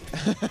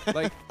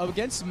 Like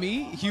against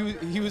me,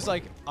 he was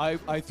like I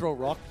throw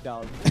rock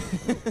down.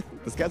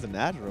 This guy's a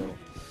natural.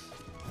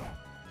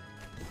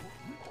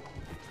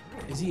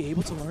 Is he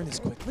able to learn this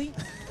quickly?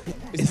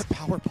 Is that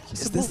power possible?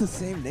 Is this the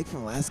same Nick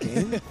from last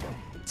game?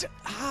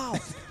 Ow!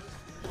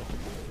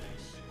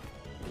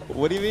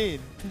 What do you mean?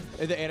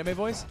 In the anime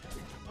voice?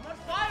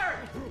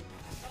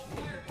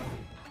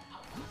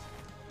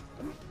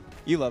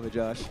 You love it,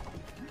 Josh.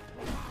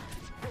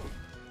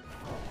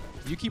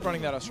 You keep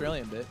running that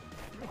Australian bit.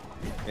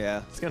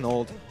 Yeah, it's getting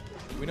old.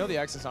 We know the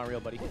accent's not real,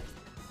 buddy.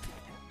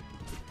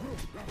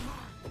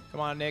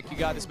 Come on, Nick. You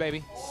got this,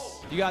 baby.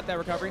 You got that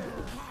recovery.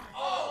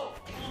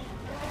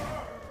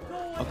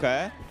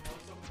 Okay.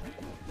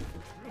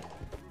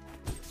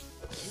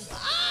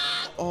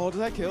 Oh, did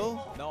that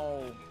kill?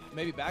 No.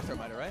 Maybe back throw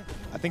might have, right?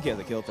 I think he has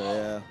a kill throw,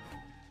 yeah.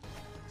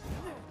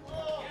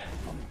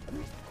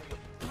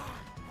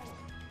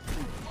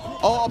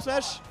 Oh, up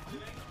smash!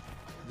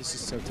 This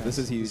is so tense. This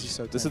is huge. This is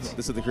so This tense.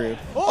 is the crew.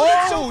 Oh,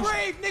 you're so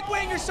brave! Nick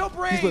Wang, you're so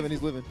brave! He's living,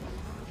 he's living.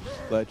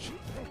 Ledge.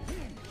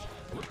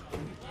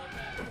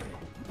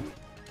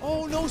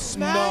 Oh, no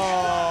smash! No!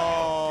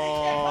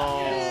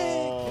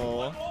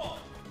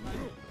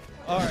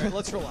 All right,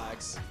 let's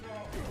relax.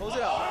 Close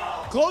it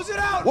out. Close it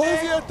out, What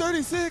was Nick! he at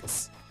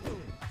 36?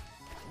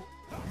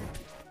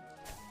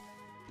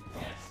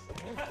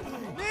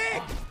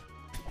 Nick!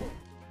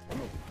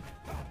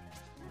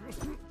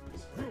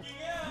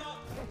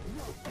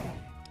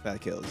 That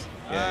kills.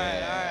 All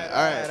right.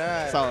 All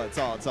right.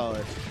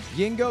 Solid.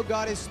 Yingo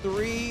got his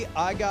 3.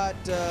 I got,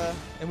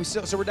 and we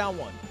still, so we're down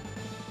 1.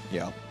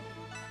 Yeah.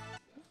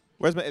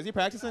 Where's is he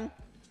practicing?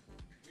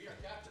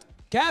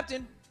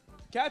 Captain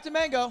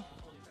Mango.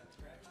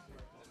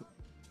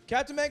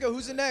 Captain Mango,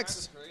 who's the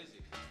next?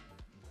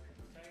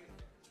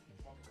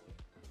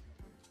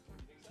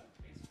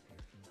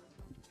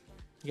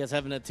 You guys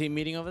having a team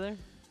meeting over there?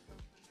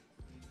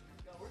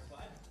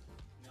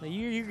 No,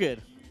 you're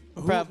good.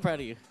 I'm proud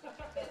of you.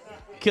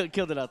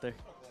 Killed it out there.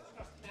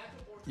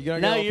 You gonna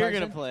Now go you're practice?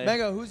 gonna play.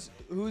 Mango,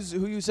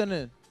 who you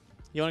sending in?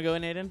 You want to go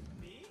in, Aiden?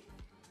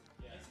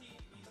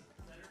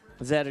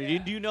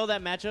 Zetter, do you know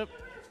that matchup?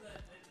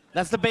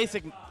 That's the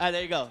basic.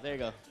 There you go. There you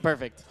go.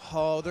 Perfect.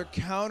 Oh, they're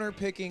counter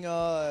picking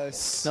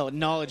us. No,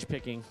 knowledge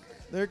picking.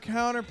 They're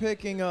counter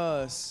picking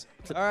us.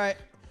 All right.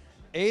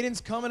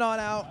 Aiden's coming on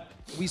out.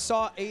 We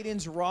saw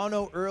Aiden's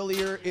Rano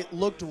earlier. It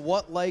looked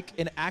what like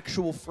an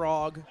actual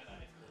frog.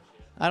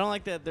 I don't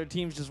like that their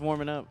team's just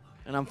warming up,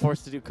 and I'm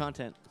forced to do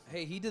content.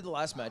 Hey, he did the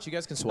last match. You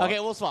guys can swap. Okay,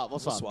 we'll swap. We'll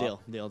swap. swap. Deal.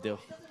 Whoa,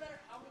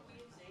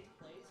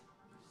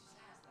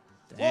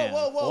 Damn.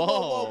 whoa, whoa, whoa,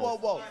 whoa, whoa,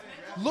 whoa.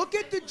 Look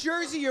at the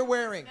jersey you're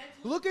wearing.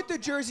 Look at the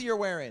jersey you're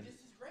wearing.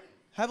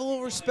 Have a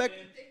little respect.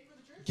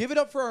 Give it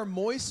up for our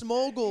moist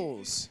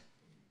moguls.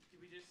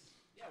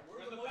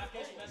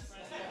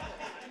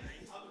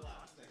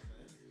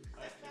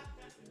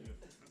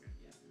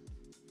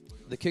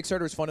 The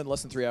Kickstarter was funded in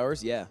less than 3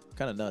 hours. Yeah,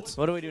 kind of nuts.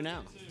 What do we do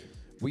now?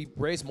 We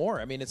raise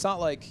more. I mean, it's not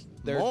like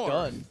they're More?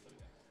 done.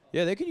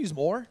 Yeah, they can use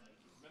more.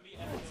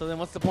 So then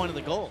what's the point of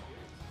the goal?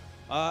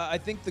 I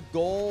think the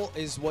goal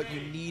is what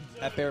you need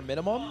at bare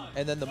minimum,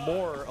 and then the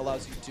more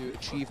allows you to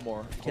achieve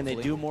more. Can they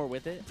hopefully. do more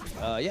with it?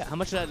 Yeah. How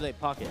much of that do they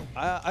pocket?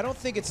 I don't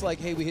think it's like,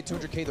 hey, we hit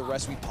 200K, the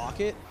rest we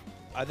pocket.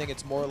 I think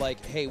it's more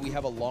like, hey, we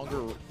have a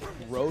longer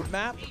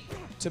roadmap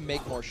to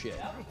make more shit.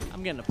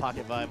 I'm getting a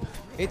pocket vibe.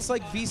 It's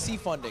like VC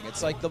funding.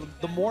 It's like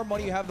the more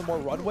money you have, the more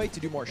runway to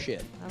do more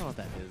shit. I don't know what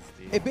that is,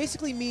 dude. It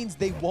basically means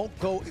they won't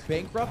go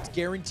bankrupt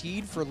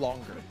guaranteed for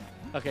longer.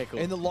 Okay, cool.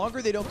 And the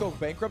longer they don't go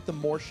bankrupt, the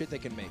more shit they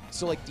can make.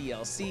 So like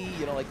DLC,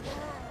 you know, like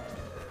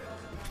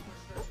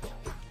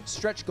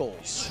stretch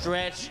goals.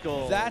 Stretch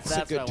goals. That's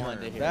a good what I wanted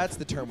to term. hear. That's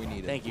the term we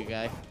needed. Thank you,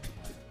 guy.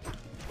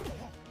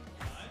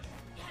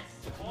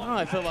 I don't know how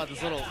I feel about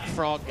this little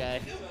frog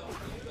guy.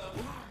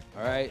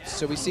 All right,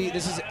 so we see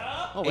this is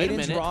Oh, wait a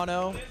Aiden's minute.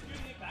 Rano.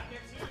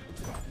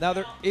 Now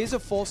there is a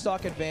full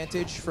stock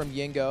advantage from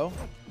Yingo.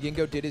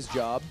 Yingo did his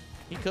job.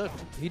 He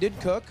cooked. He did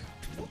cook.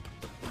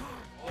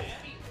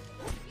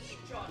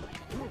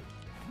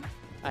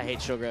 I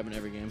hate show grabbing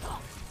every game.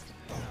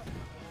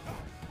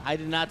 I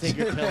did not take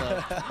your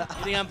pillow.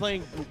 You think I'm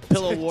playing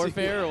pillow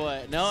warfare or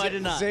what? No, I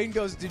did not. Zane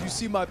goes, did you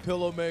see my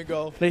pillow,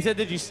 Mango? They said,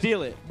 did you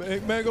steal it?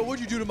 Mango, what'd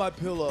you do to my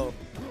pillow?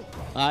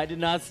 I did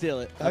not steal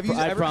it. Have you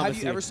I ever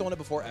promise ever stolen it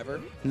before,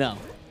 ever? No.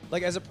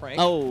 Like as a prank?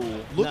 Oh.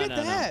 Look no, at no,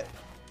 no. that.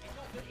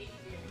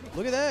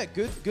 Look at that.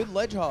 Good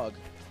ledge hog.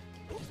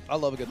 I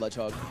love a good ledge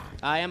hog.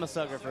 I am a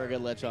sucker for a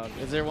good ledge hog.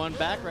 Is there one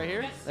back right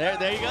here?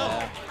 There you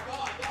go.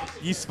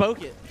 You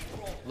spoke it.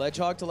 Ledge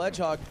hog to ledge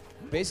hog.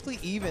 Basically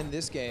even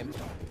this game,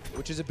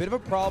 which is a bit of a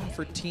problem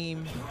for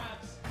Team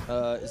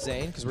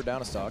Zane because we're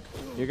down a stock.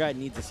 Your guy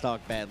needs a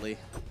stock badly.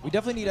 We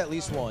definitely need at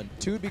least one.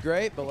 2 would be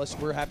great, but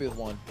we're happy with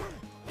 1.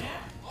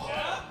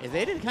 Is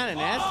Aiden kind of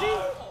nasty?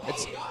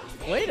 It's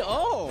Wait,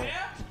 oh.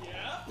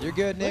 You're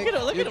good, Nick.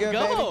 Look You're at him good,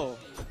 go.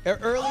 baby.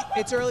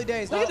 It's early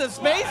days. Look at the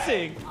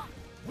spacing.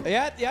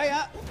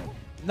 Yeah.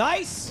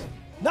 Nice.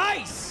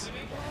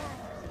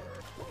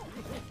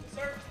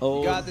 Oh.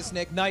 You got this,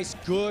 Nick. Nice,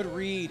 good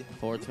read.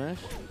 Forward smash.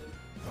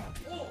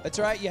 That's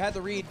all right. You had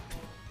the read.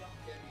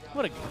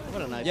 What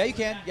a nice. Yeah, you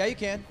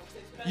can.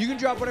 You can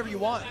drop whatever you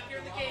want.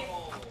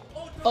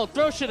 Oh,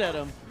 throw shit at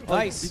him.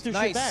 Nice, He threw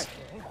nice. shit back.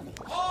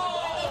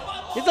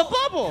 It's a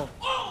bubble.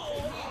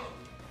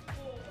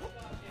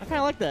 I kind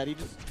of like that. He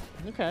just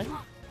okay.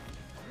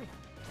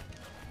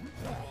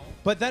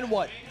 But then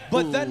what?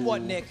 Then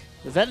what, Nick?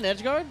 Is that an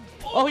edge guard?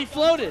 Oh, he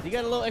floated. He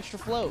got a little extra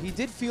float. He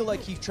did feel like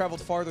he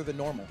traveled farther than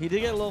normal. He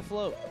did get a little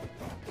float.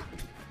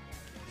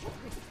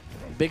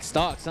 Big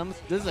stock.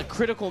 This is a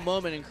critical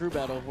moment in crew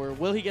battle where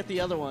will he get the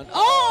other one?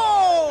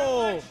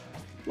 Oh!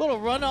 Little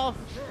runoff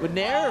with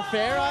Nair or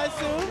fair, I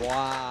assume?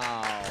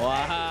 Wow.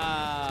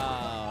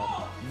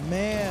 Wow.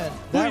 Man,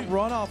 that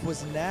runoff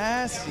was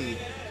nasty.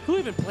 Who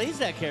even plays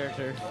that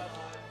character?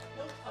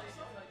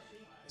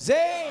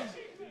 Zane!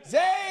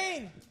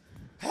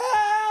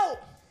 Help!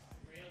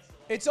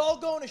 It's all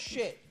going to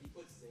shit.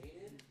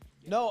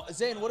 No,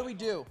 Zane, what do we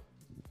do?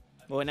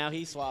 Well, now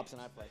he swaps and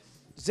I play.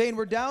 Zane,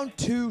 we're down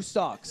 2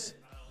 stocks.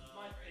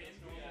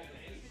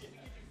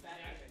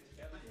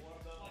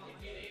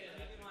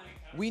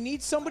 We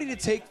need somebody to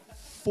take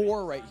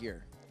 4 right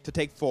here. To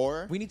take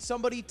 4? We need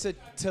somebody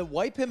to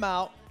wipe him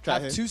out, Try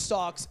have him. 2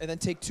 stocks, and then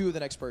take 2 of the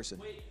next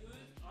person.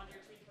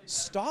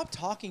 Stop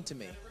talking to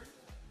me.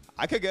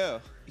 I could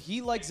go.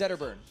 He likes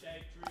Zetterburn.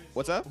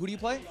 What's up? Who do you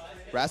play?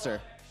 Raster.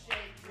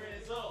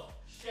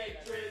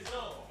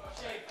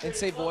 And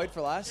say Void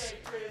for last?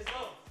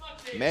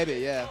 Maybe,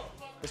 yeah.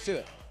 Let's do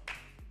it.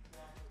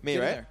 Me, Get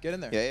in right? there, get in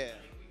there. Yeah.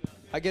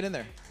 I get in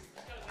there.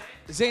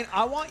 Zane,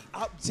 I want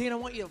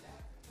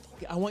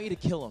you to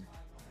kill him.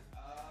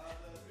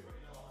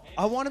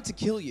 I want him to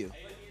kill you.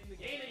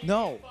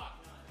 No.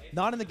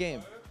 Not in the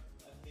game.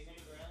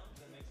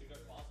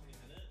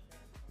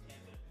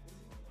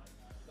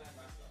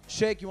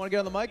 Shake, you want to get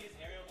on the mic?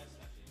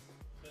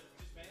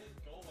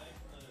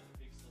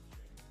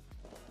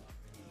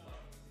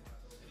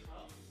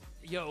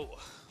 Yo.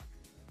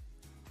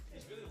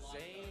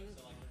 Zane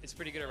is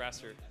pretty good at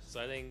Raster, so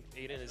I think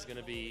Aiden is going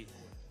to be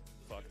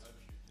fucked.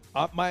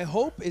 My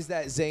hope is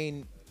that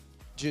Zane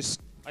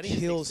just I think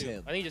kills he just takes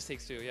him. two. I think he just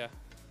takes two. Yeah.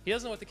 He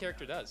doesn't know what the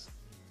character does.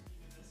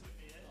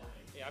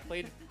 Yeah, I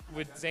played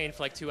with Zane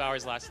for like 2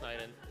 hours last night,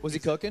 and Was he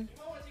cooking?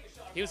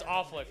 he was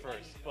awful at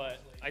first, but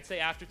I'd say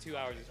after 2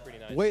 hours, it was pretty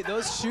nice. Wait,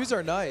 those shoes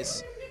are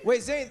nice.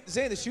 Wait, Zane,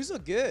 the shoes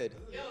look good.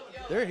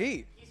 They're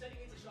heat.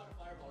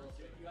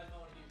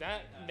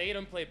 That made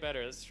him play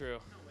better. That's true.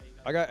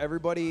 I got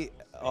everybody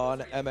on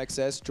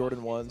MXS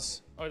Jordan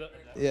 1s. Oh,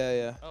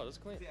 Yeah. oh, that's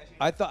clean.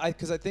 I thought,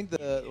 because I think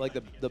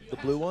the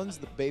blue ones,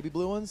 the baby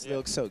blue ones, they Yeah.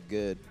 look so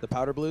good. The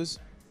powder blues.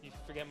 You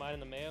forget mine in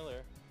the mail,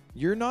 or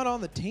You're not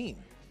on the team.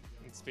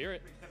 in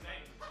spirit?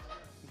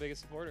 The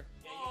biggest supporter.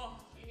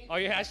 Oh,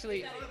 you're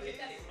actually.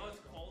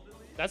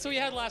 That's what we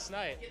had last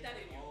night.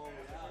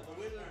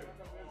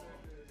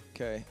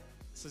 Okay.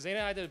 So Zane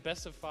and I did a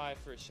best of 5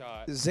 for a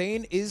shot.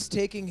 Zane is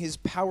taking his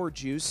power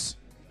juice.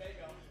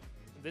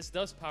 This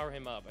does power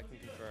him up, I can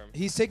confirm.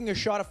 He's taking a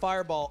shot of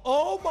Fireball.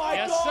 Oh my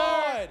Yes,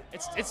 God!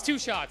 sir. It's 2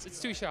 shots. It's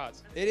 2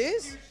 shots. It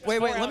is? Wait,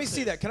 4 let me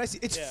see ounces. that. Can I see?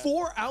 It's Yeah.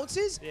 4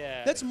 ounces?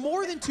 Yeah. That's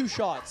more than 2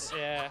 shots.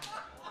 Yeah.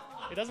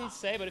 It doesn't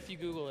say, but if you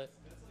Google it.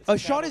 It's A in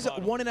shot the is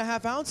bottom.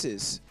 1.5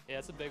 ounces. Yeah,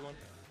 it's a big one.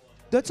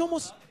 That's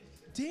almost.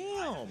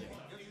 Damn.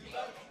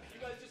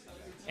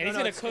 And he's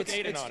going to cook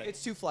Aiden on it.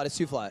 It's too flat. It's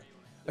too flat.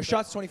 A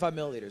shot's 25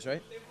 milliliters,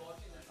 right?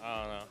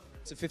 I don't know.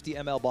 It's a 50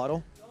 ml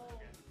bottle.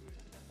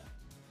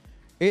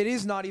 It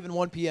is not even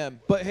 1 p.m.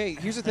 But hey,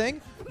 here's the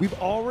thing. We've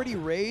already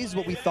raised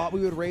what we thought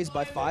we would raise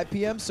by 5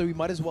 p.m., so we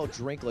might as well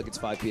drink like it's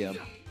 5 p.m.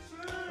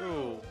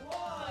 Ooh.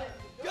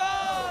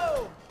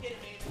 Go!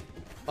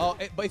 Oh,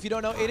 but if you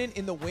don't know, Aiden,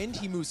 in the wind,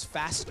 he moves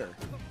faster.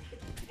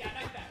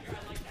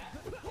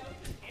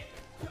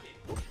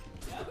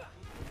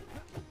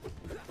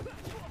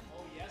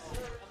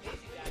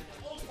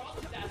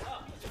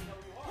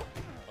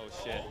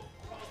 Oh, shit.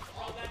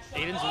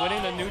 Aiden's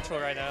winning the neutral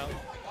right now.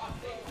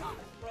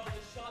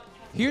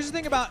 Here's the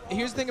thing about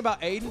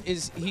Aiden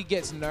is he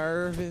gets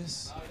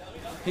nervous.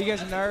 He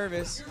gets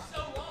nervous.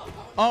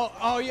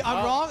 Oh, yeah,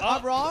 I'm wrong.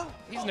 I'm wrong.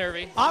 He's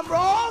nervy. I'm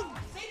wrong.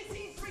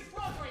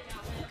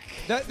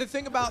 The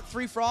thing about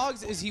 3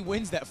 frogs is he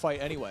wins that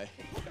fight anyway.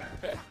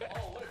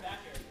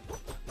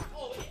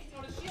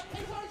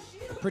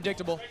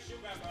 Predictable.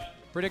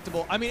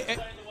 Predictable. I mean,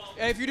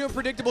 if you're doing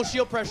predictable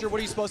shield pressure, what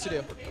are you supposed to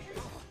do?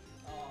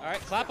 All right,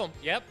 clap him.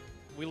 Yep.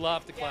 We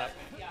love to clap.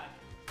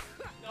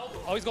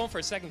 Oh, he's going for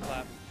a second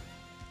clap.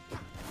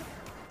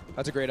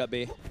 That's a great up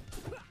B.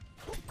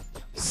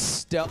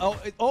 Oh.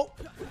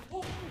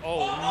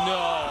 Oh, no.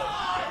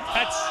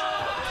 That's.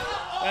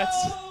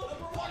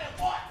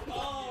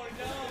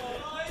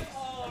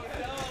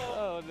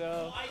 Oh,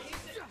 no.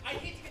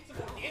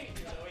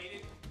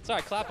 It's all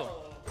right, clap him.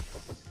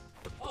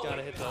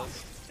 Gotta hit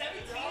those.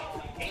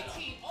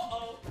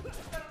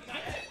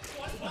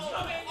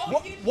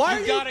 Why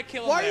You are gotta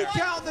kill him Why are you there.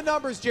 counting the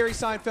numbers, Jerry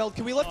Seinfeld?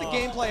 Can we let the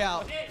game play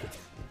out?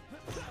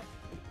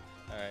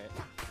 All right.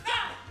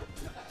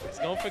 He's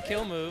going for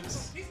kill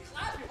moves. He's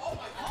clapping. Oh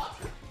my God.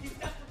 He's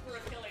desperate for a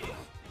kill, Aiden.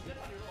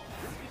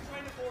 He's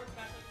trying to forward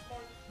smash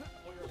like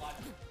smart.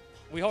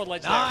 We hold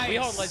ledge Nice. there. We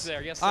hold ledge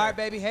there. Yes, sir. All right,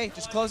 baby. Hey,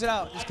 just close it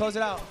out. Just close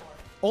it out.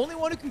 Only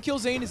one who can kill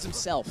Zane is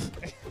himself.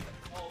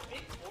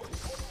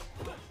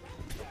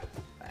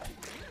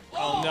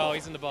 Oh, no.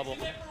 He's in the bubble.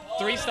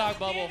 3-stock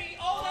bubble.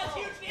 Oh, that's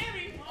huge,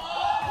 Navy.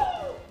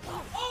 Oh,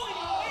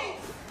 he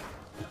waits.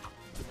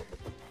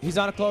 He's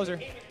not a closer.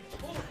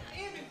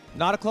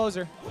 Not a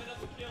closer.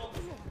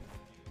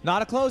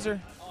 Not a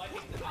closer.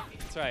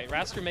 That's right.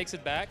 Rasker makes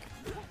it back.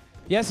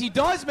 Yes, he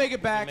does make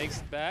it back. Makes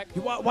it back.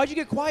 Why'd you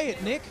get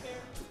quiet, Nick?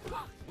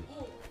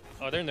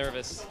 Oh, they're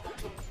nervous.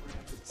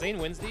 Zane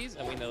wins these,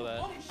 and we know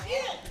that.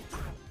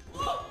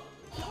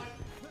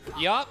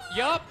 Yup.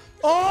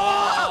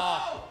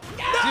 Oh!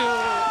 Dude.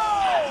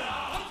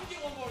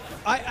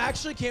 I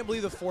actually can't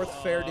believe the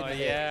 4th fair didn't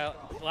hit. Yeah.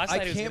 Last I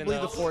night he was can't hitting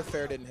believe the those. 4th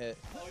fair didn't hit.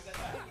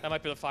 That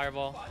might be the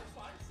fireball.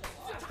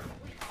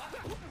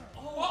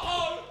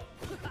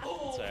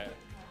 That's right.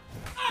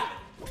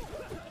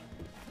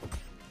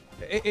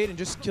 Aiden,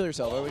 just kill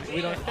yourself.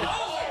 We don't.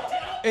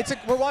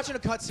 We're watching a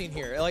cutscene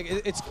here. Like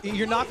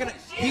you're not gonna.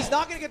 He's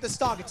not gonna get the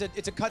stock. It's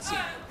a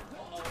cutscene.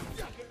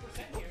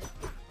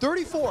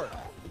 34.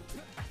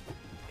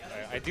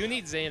 I do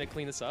need Zane to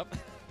clean this up.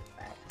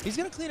 He's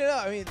gonna clean it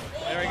up. I mean,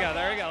 There we go.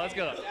 Let's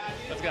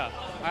go. All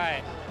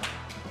right.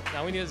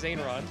 Now we need a Zane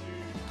run.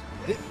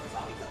 and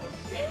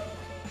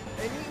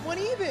he went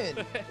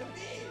even.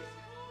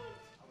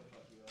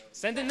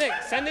 Send in Nick.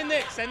 Send in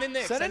Nick. Send in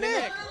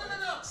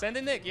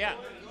Nick. Yeah.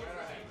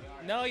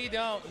 No, you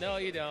don't.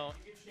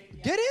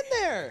 Get in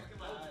there.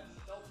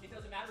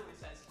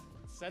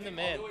 Send him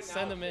in.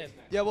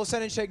 Yeah, we'll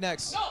send in Shake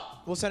next.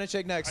 We'll send in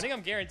Shake I next. think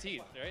I'm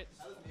guaranteed, right?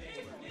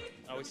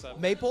 Always sub.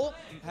 Maple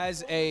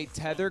has a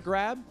tether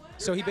grab,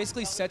 so he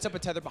basically sets up a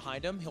tether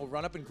behind him. He'll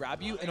run up and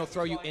grab you, and he'll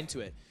throw you into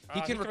it. He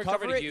can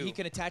recover to it. you. He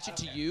can attach it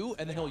to you,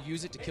 and then he'll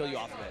use it to kill you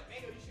off of it.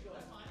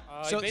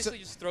 He basically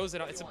just throws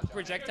it. It's a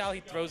projectile he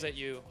throws at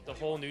you. The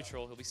whole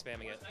neutral, he'll be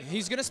spamming it.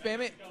 He's gonna spam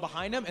it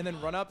behind him, and then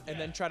run up, and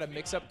then try to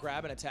mix up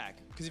grab and attack.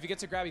 Because if he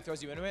gets a grab, he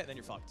throws you into it, and then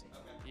you're fucked.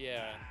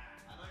 Yeah.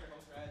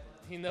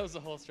 He knows the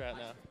whole strat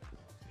now.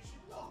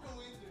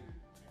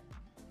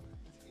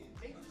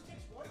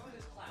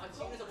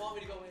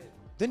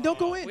 Then don't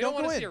go in. We Don't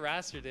don't go want to in. see a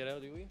raster, Ditto,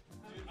 do we?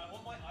 I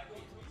want my icon to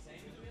be Zane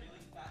with a really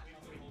fat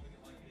company holding it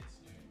like this,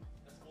 dude.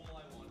 That's all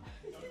I want.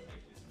 Don't take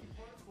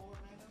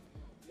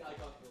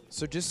this.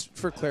 So just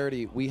for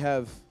clarity, we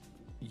have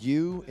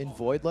you and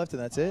Void left,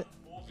 and that's it?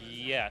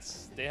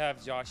 Yes. They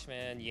have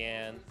Joshman,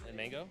 Yan, and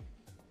Mango.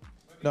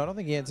 No, I don't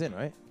think Yan's in,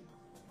 right?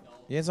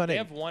 Yan's not They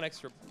in. have one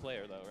extra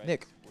player, though, right?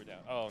 Nick. We're down.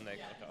 Oh, Nick.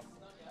 Okay.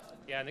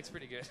 Yeah, Nick's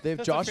pretty good. They have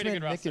That's a pretty Joshman,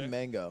 good Nick, roster. and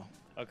Mango.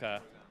 Okay.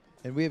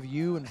 And we have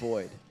you and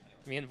Void.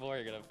 Me and Voy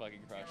are going to fucking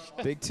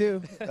crush. Big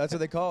two. That's what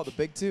they call it, the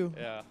big two.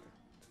 Yeah.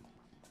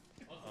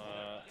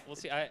 We'll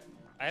see. I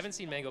haven't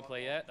seen Mango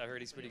play yet. I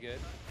heard he's pretty good.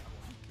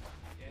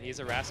 And he's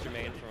a raster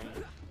main from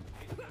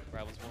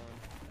Rivals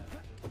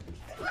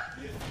 1.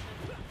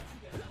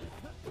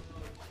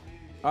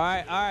 All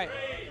right, all right.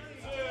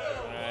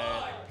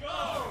 Alright.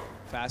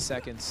 Fast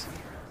seconds.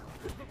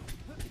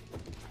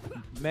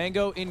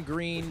 Mango in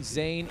green,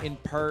 Zane in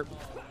perp.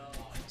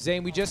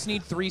 Zane, we just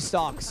need 3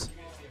 stocks.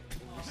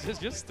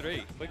 Just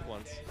 3 quick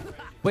ones.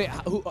 Wait,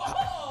 who?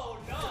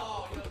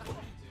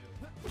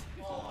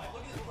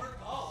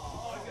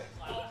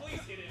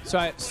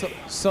 Sorry,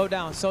 slow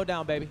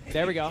down, baby.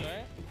 There we go.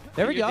 Alright.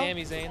 There we Do your go.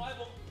 Dammy, Zane.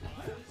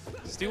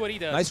 Just do what he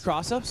does. Nice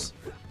cross-ups.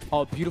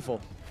 Oh, beautiful.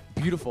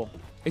 Beautiful.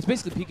 It's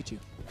basically Pikachu.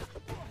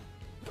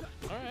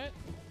 Alright.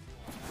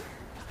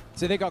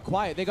 So they got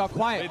quiet. They got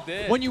quiet. They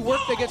did. When you work,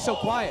 they get so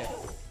quiet.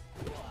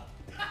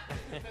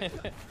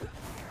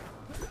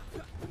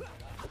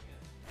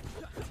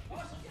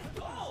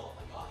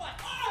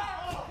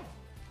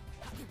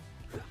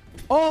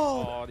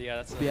 Oh! Oh, yeah,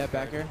 that's a Yeah,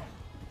 back here.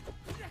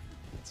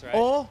 That's right.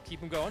 Oh.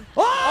 Keep him going.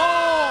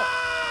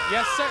 Oh!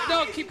 Yes, sir.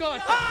 No, keep going.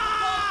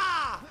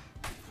 Ah!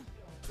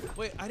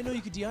 Wait, I didn't know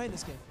you could DI in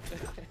this game.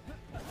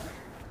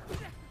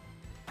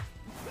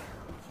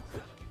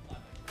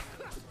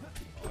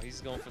 Oh,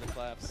 he's going for the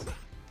claps.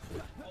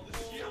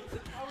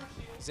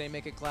 Zane,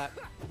 make it clap.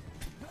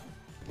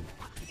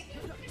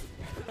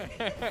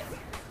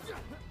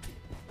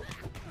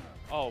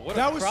 Oh, what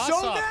That a was cross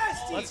so up.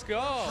 nasty. Let's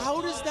go.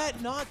 How does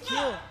that not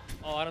kill?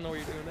 Oh, I don't know where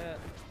you're doing that.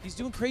 He's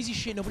doing crazy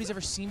shit nobody's ever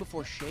seen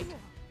before. Shake.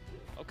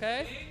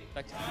 Okay.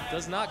 That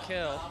does not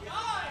kill.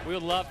 We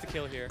would love to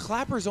kill here.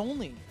 Clappers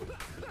only.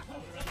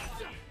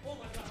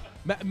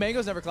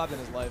 Mango's never clapped in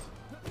his life.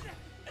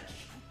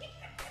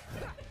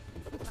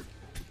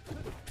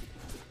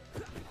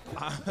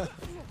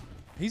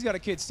 He's got a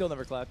kid, still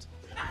never clapped.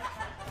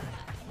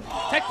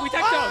 We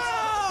tech those.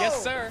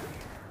 Yes, sir.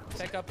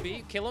 Tech up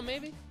B. Kill him,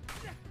 maybe?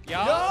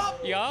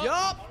 Yup.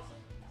 Yup.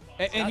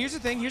 And here's the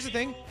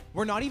thing.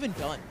 We're not even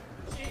done.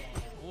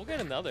 We'll get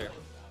another.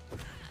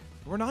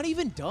 We're not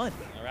even done.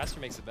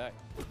 Raster makes it back.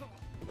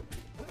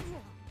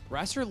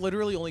 Raster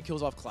literally only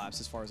kills off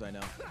claps, as far as I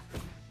know.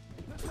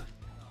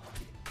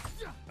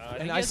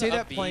 think And he I has say an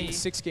that up B. playing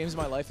 6 games of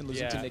my life and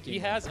losing to Nicky. He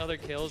has other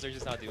kills, they're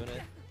just not doing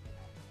it.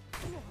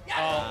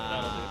 Oh,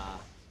 that'll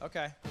do.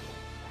 Okay.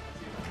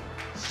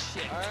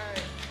 Shit. All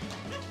right.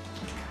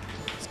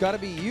 It's got to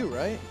be you,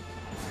 right?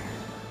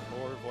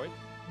 Or Void.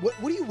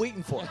 What are you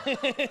waiting for?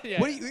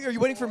 Yeah. Are you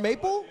waiting for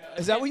Maple?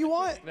 Is that what you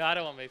want? No, I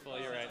don't want Maple.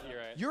 You're right.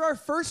 You're our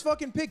first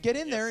fucking pick. Get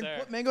in there and sir.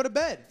 put Mango to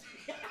bed.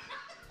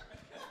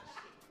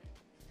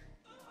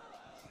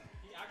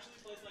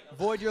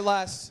 Void, you're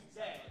last.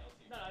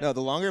 No,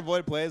 the longer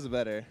Void plays, the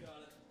better.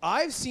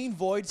 I've seen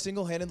Void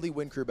single-handedly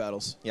win crew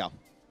battles. Yeah.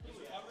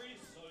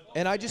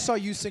 And I just saw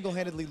you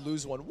single-handedly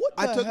lose one. What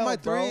the I took hell, my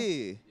bro?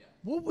 3.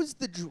 What was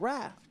the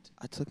draft?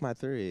 I took my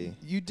 3.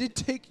 You did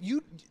take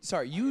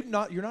Sorry, you're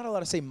not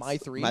allowed to say my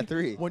 3. My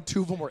 3. When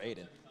 2 of them were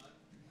Aiden.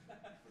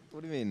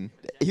 What do you mean?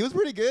 He was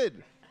pretty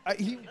good.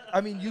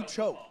 I mean, you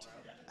choked.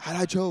 How'd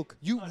I choke?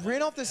 You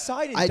ran off the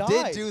side and I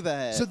died. did do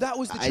that. So that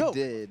was the I choke.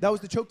 did. That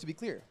was the choke, to be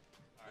clear.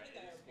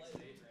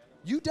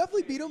 You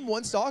definitely beat him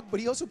one stock, but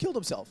he also killed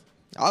himself.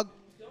 I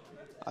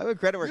would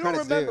credit where You don't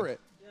credit's remember due. it.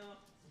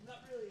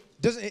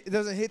 It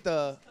doesn't hit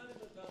the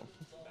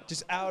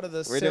just out of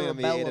the We're doing a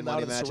cerebellum, meet and out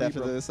money of the match after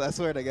cerebrum. this. I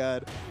swear to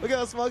God. Look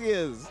how smug he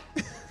is.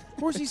 Of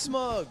course he's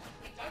smug.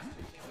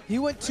 He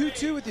went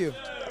 2-2 with you.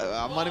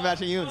 I'm money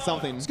matching you in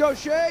something. Let's go,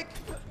 Shake.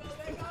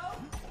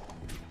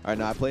 All right,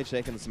 no, I played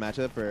Shake in this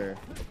matchup for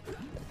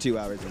 2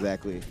 hours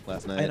exactly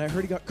last night. And I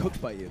heard he got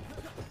cooked by you.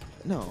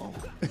 No.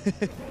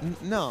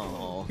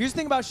 No. Here's the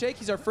thing about Shake.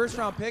 He's our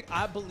first-round pick.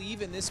 I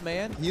believe in this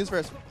man. He's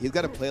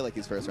got to play like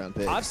he's first-round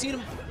pick. I've seen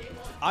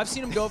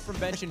him go from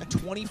benching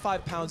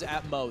 25 pounds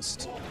at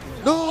most.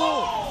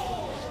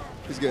 No!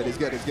 He's good. He's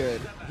good. He's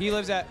good. He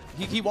lives at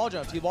he wall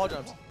jumps. He wall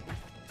jumps.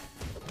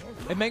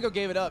 And Mango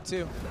gave it up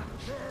too.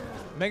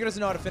 Mango doesn't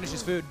know how to finish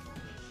his food.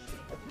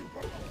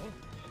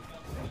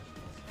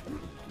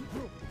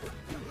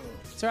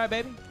 It's all right,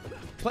 baby.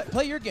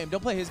 Play your game.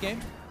 Don't play his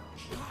game.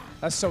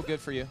 That's so good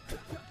for you.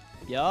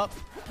 Yup.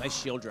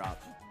 Nice shield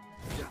drop.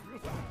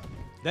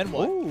 Then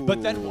what? Ooh.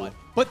 But then what?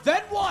 But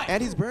then what?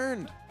 And he's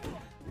burned.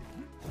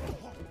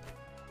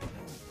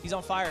 He's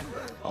on fire.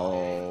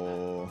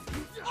 Oh.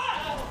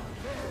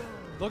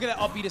 Look at that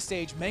upbeat of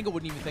stage. Mango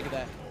wouldn't even think of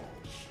that.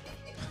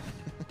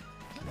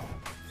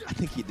 I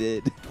think he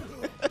did.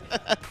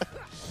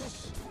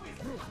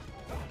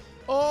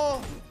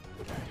 Oh.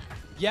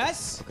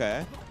 Yes.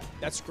 Okay.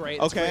 That's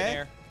great. That's great Okay.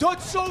 air.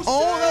 That's so sick.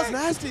 Oh, that was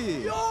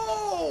nasty.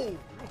 Yo.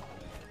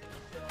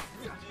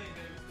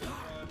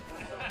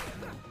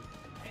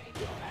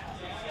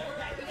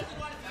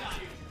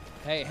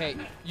 Hey, hey,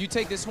 you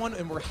take this one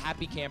and we're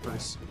happy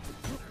campers.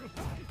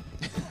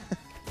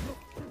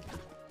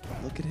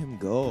 Look at him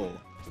go.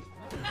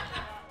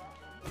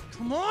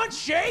 Come on,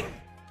 Shake!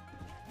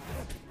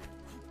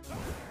 Oh,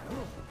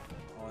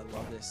 I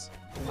love this.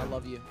 I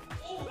love you.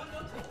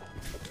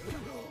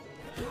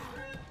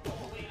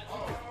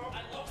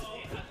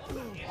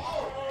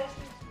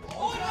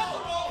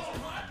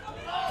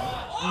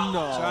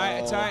 No. It's all right.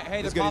 It's all right.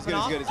 Hey, they're He's good, he's popping good,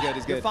 off. he's good, he's good,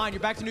 he's You're good. fine. You're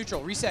back to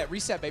neutral. Reset,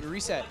 reset, baby,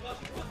 reset.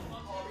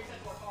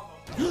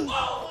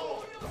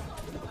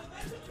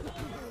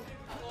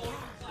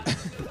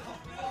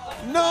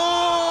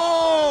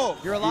 No!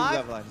 You're alive?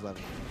 He's alive, he's alive.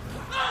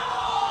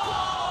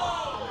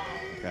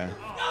 Okay.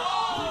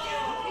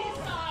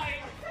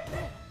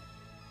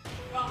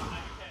 All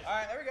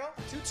right, there we go.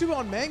 2-2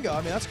 on Mango.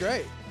 I mean, that's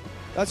great.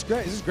 That's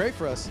great. This is great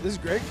for us. This is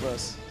great for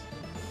us.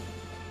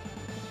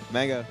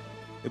 Mango,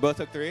 we both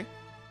took 3?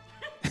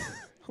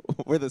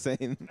 We're the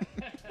same.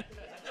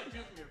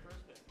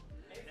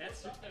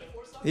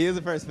 He is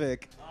the first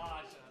pick.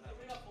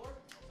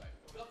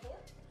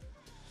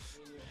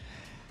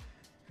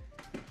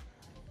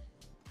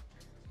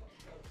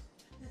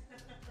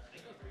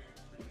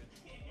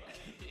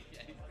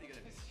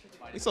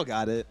 We still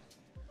got it.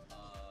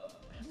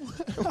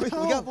 we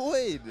got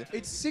Void.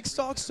 It's 6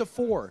 stocks to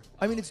 4.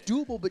 I mean, it's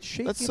doable, but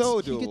Shake That's gets, so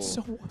he gets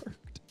doable. so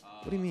worked.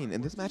 What do you mean?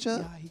 In this matchup?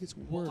 Yeah, he gets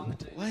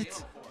worked.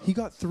 What? He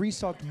got 3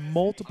 stocked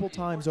multiple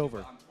times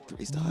over.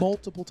 3 stock?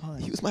 Multiple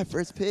times. He was my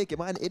first pick.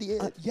 Am I an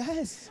idiot?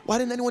 Yes. Why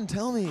didn't anyone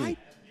tell me?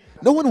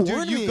 No one Dude,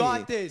 warned you me.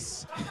 got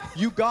this.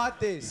 You got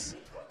this.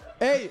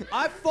 Hey,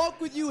 I fuck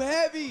with you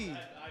heavy.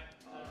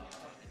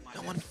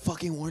 No one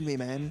fucking warned me,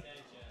 man.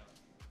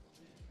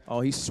 Oh,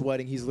 he's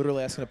sweating. He's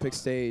literally asking to pick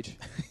stage.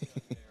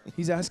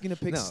 He's asking to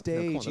pick stage.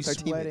 No, come on. He's That's our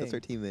teammate. sweating. That's our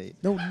teammate.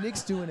 No,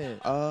 Nick's doing it.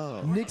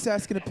 Oh. Nick's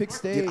asking to pick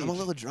stage. Dude, I'm a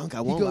little drunk. I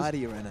He won't goes, lie to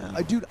you right now.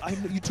 Dude, I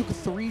know you took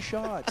 3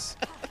 shots.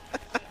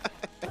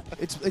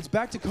 It's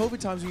back to COVID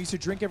times when you used to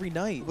drink every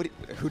night.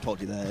 Who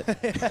told you that?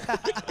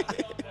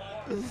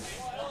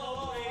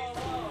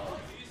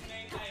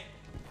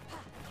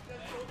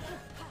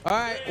 All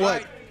right.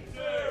 What?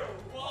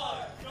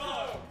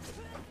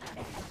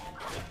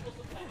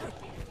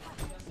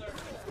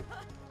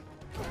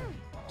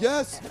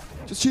 Yes!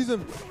 Just cheese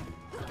him.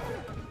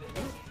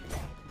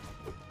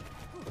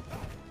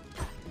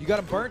 You got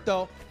him burnt,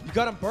 though. You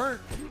got him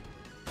burnt.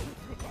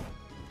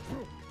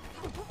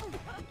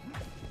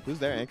 Who's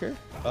their anchor?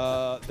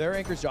 Their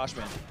anchor's Josh,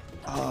 man.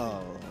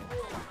 Oh.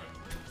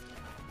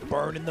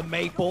 Burning the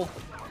maple.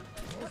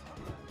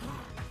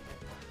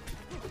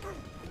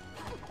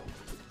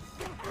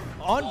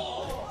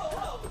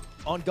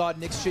 On God,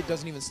 Nick's shit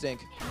doesn't even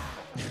stink.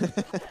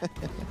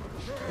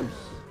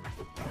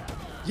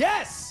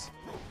 Yes!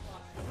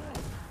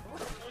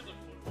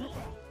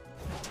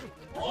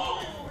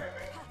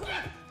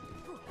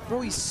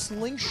 Bro, he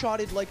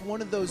slingshotted like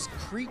one of those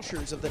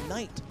creatures of the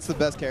night. It's the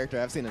best character.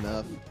 I've seen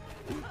enough.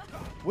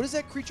 What is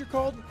that creature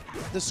called?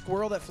 The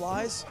squirrel that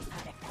flies?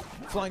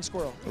 Flying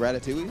squirrel.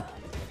 Ratatouille?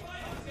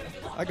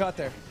 I got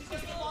there.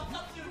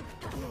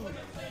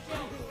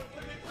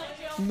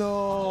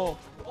 No.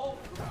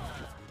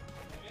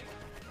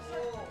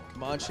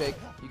 Come on, Shake.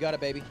 You got it,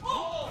 baby.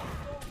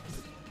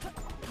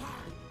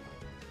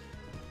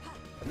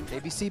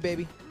 ABC,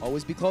 baby.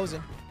 Always be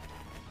closing.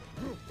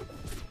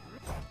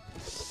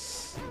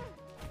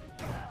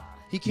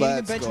 He can't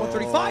even bench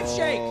 135,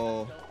 Shake.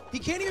 He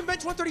can't even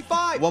bench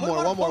 135. One Put him more,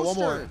 on a one more, one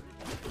poster. more.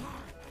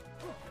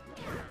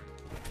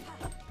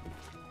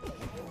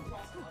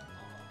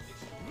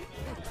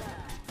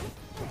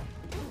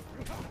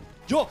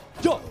 Yo,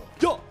 yo,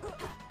 yo.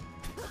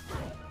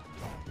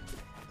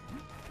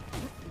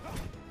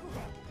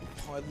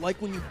 Oh, I like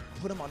when you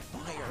put him on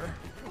fire.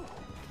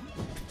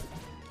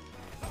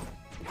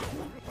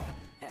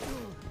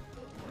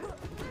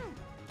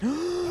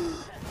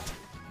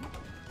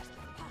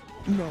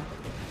 No.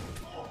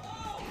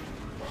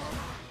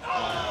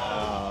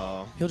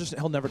 Oh.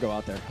 He'll never go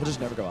out there. He'll just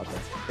never go out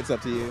there. It's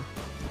up to you.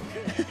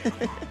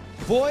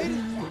 Void,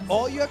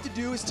 all you have to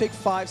do is take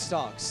 5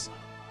 stocks.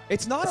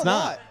 It's not a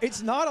lot.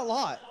 It's not a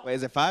lot. Wait,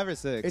 is it 5 or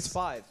 6? It's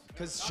 5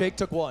 because Shake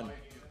took 1.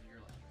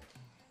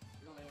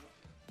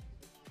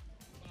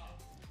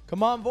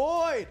 Come on,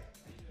 Void.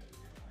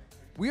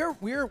 We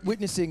are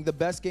witnessing the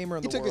best gamer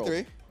in He the took world.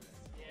 your 3.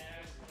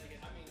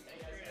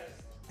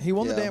 He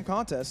won the Yeah. damn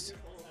contest.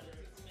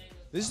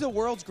 This is the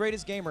world's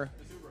greatest gamer.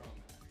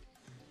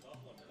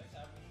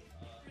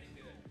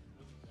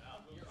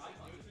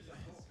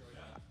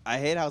 I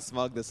hate how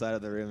smug this side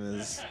of the room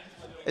is.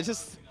 It's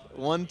just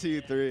 1, 2,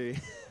 3.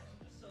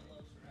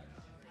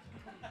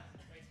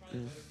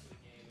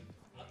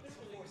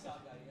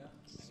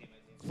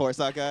 Four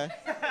stock guy.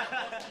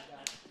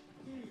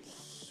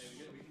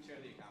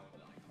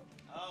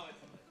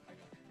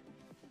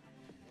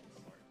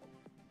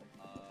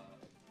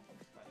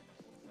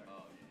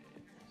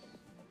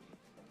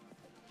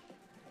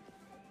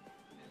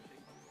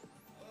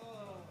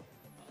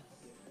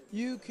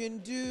 You can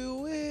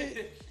do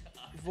it,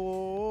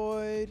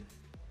 Void.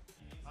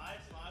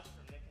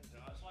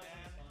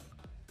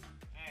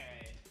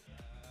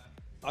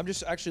 I'm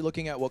just actually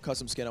looking at what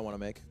custom skin I want to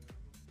make.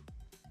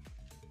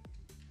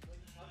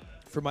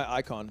 For my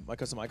icon, my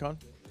custom icon.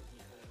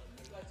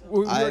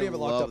 We already have it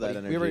locked up. that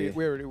Buddy.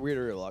 We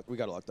already locked. We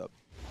got it locked up.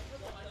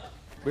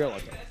 We got it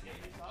locked up.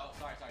 Oh,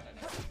 sorry.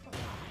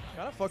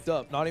 Kind of fucked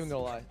up. Not even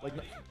gonna lie. Like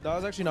that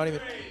was actually not even.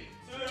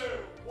 3, 2,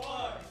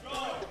 1,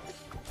 go!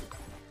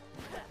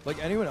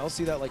 Like anyone else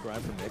see that like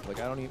grind from Nick? Like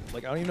I don't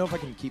even know if I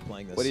can keep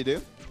playing this. What do you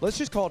do? Let's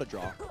just call it a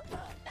draw.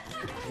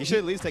 You should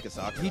at least take a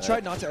stock. He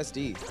tried not to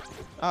SD.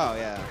 Oh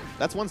yeah,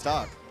 that's one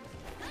stock.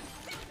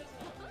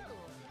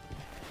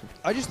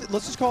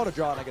 Let's just call it a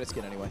draw and I get a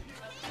skin anyway.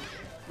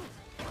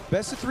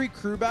 Best of 3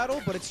 crew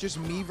battle, but it's just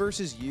me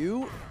versus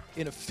you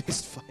in a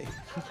fist fight.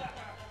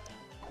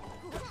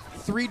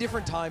 3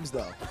 different times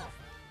though.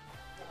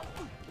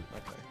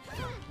 Okay.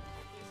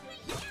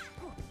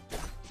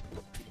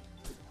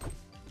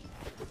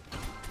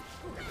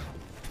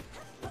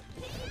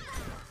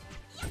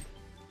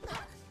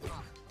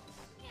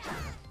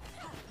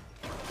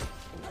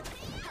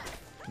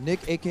 Nick,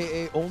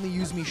 aka only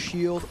use me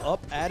shield,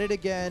 up at it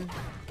again.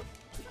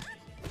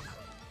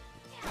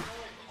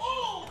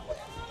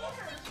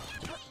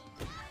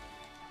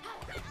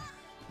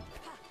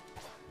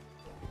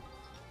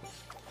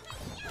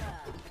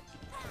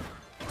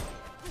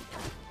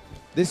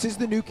 This is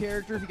the new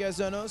character, if you guys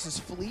don't know. This is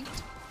Fleet.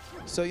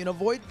 So, you know,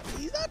 Void,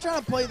 he's not trying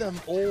to play them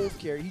old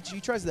characters.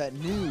 He tries that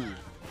new.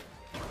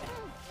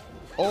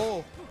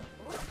 Oh.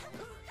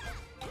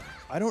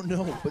 I don't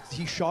know, but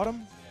he shot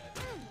him.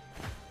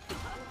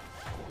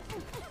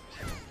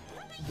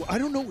 I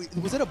don't know.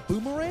 Was that a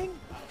boomerang?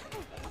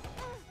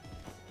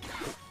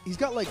 He's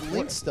got, like,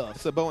 link stuff.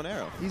 It's a bow and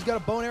arrow. He's got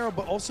a bow and arrow,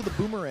 but also the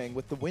boomerang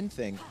with the wind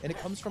thing. And it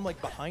comes from, like,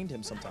 behind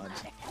him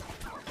sometimes.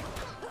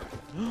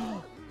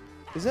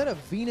 Is that a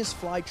Venus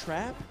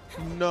flytrap?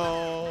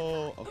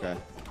 No. Okay.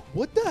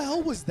 What the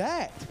hell was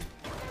that?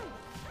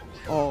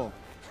 Oh.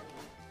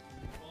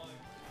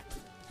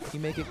 You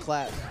make it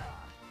clap.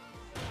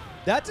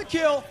 That's a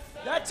kill.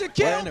 That's a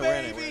kill,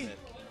 baby.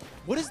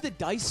 What does the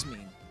dice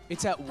mean?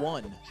 It's at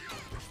 1.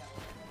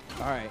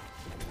 All right.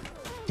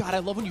 God, I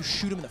love when you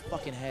shoot him in the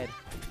fucking head.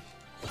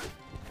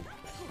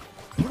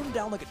 Put him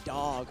down like a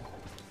dog.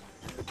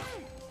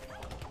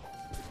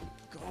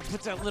 Go,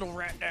 put that little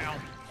rat down.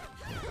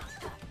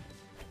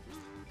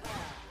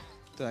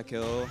 Did I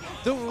kill?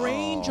 The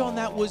range on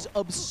that was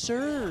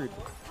absurd.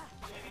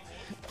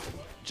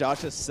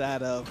 Josh is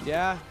sat up.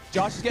 Yeah,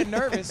 Josh is getting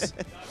nervous.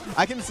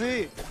 I can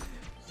see.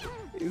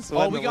 He's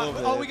Oh, sweating a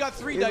little bit. we got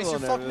 3 He's a dice. You're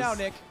little fucked now, nervous.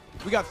 Nick.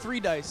 We got 3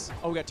 dice.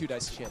 Oh, we got 2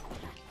 dice. Shit.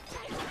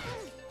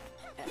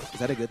 Is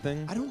that a good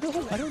thing? I don't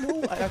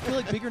know. I feel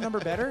like bigger number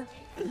better.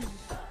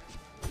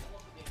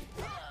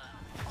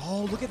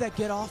 Oh, look at that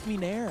get off me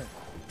nair.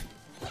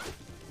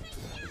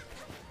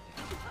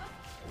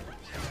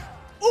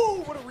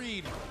 Ooh, what a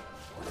read.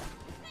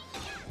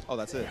 Oh,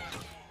 that's it.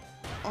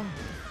 Oh.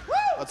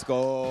 Let's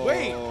go.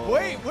 Wait.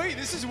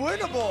 This is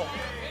winnable.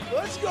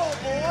 Let's go,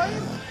 boy.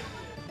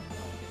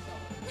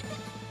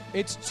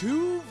 It's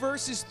 2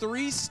 versus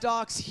 3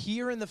 stocks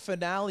here in the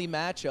finale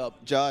matchup.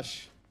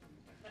 Josh.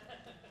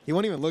 He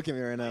won't even look at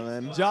me right now,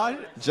 man. Josh.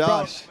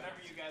 Josh.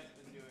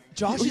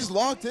 Josh He's is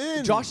locked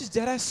in. Josh is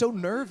deadass so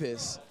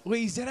nervous.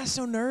 Wait, he's deadass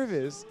so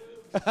nervous.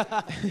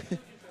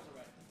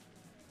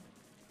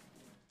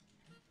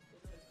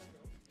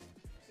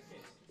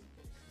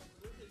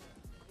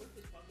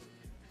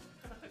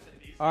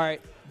 All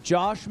right,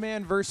 Josh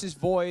Man versus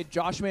Void.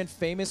 Josh Man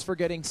famous for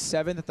getting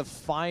 7th at the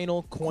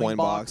final coin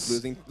box.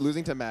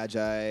 Losing to Magi.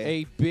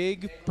 A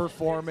big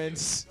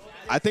performance.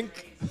 I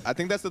think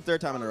that's the 3rd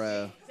time in a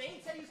row. Zane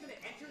said he was going to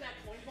enter that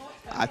coin box.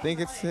 I think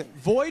it's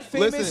Void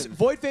famous. Listen.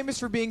 Void famous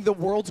for being the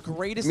world's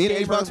greatest Me and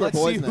gamer. H-Box are Let's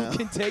boys see now. who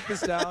can take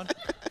this down.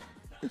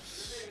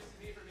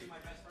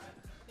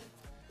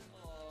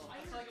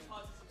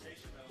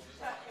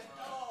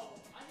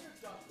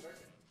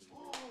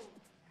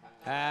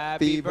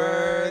 Happy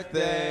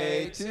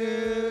birthday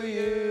to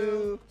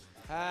you.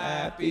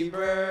 Happy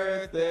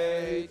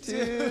birthday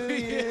to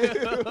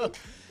you.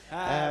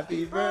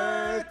 Happy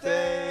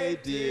birthday,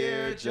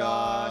 dear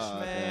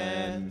Josh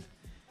Man.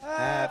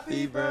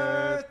 Happy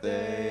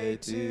birthday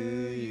to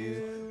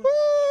you.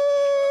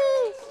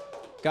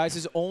 Guys,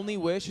 his only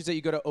wish is that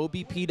you go to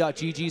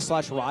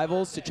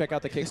obp.gg/rivals to check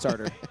out the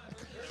Kickstarter.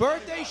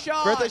 Birthday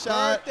shot. Birthday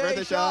shot.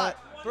 Birthday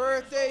shot.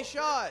 Birthday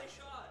shot.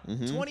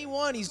 Mhm.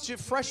 21. He's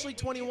just freshly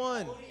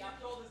 21.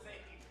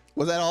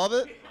 Was that all of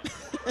it?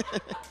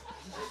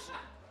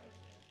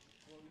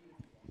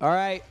 All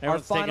right,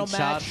 Everyone's our final taking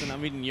match. shots and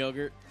I'm eating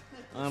yogurt.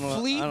 I don't know,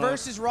 Fleet I don't know.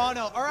 versus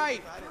Rano. All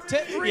right,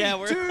 3, Yeah,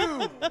 we're-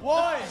 2,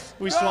 1.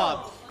 We go.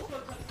 swapped.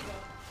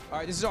 All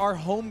right, this is our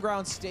home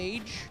ground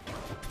stage.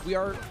 We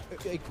are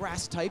a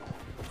grass type.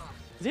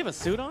 Does he have a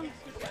suit on?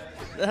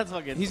 That's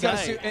fucking He's got a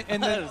tight. suit,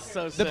 and That the, is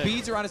so the sick.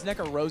 beads around his neck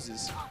are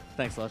roses.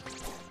 Thanks, love.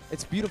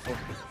 It's beautiful.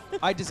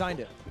 I designed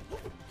it.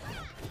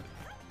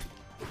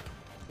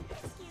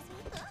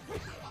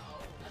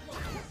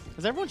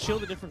 Is everyone's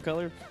shield a different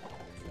color?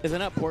 Is it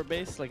not port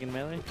based like in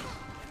Melee?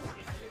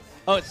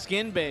 Oh, it's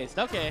skin based.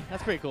 Okay,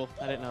 that's pretty cool.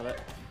 I didn't know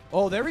that.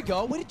 Oh, there we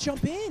go. Way to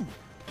jump in.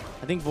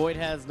 I think Void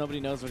has nobody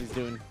knows what he's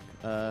doing.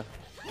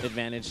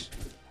 Advantage.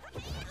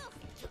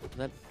 Is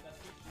that?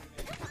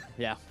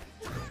 Yeah.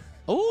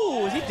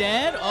 Ooh, is he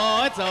dead?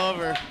 Oh, it's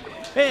over.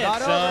 It's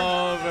Not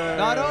over. over.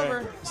 Not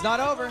over. It's not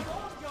over.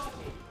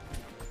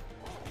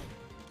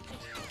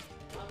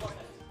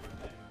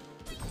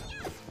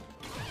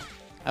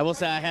 I will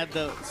say I had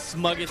the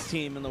smuggest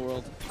team in the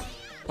world.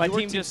 My You were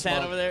team too just sat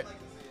smug. over there.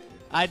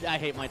 I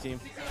hate my team.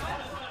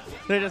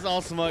 They're just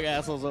all smug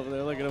assholes over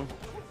there. Look at them.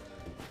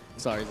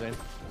 Sorry, Zane.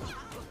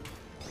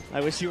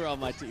 I wish you were on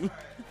my team.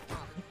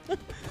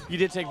 You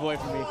did take Void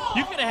from me.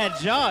 You could have had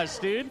Josh,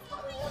 dude.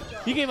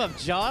 You gave up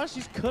Josh?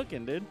 He's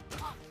cooking, dude.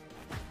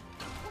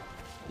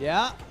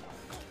 Yeah.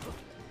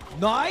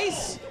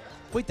 Nice.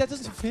 Wait, that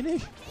doesn't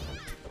finish.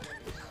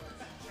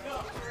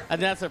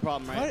 And that's their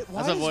problem, right?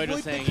 Why That's does what Void was Void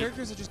pick saying.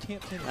 characters that just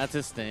can't finish? That's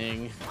his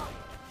thing.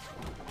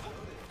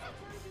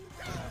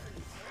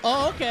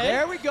 Oh, okay.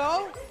 There we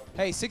go.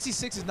 Hey,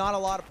 66 is not a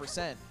lot of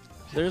percent.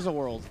 There's a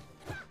world.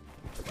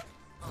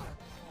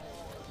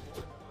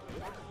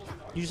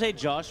 You say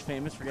Josh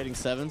famous for getting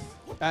 7th?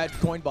 At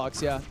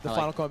Coinbox, yeah. The I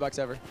final like- Coinbox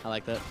ever. I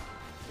like that.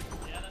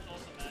 Yeah,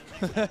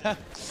 that's awesome, man.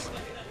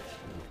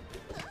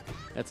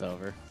 It's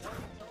over.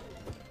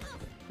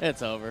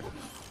 It's over.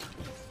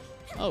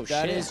 Oh,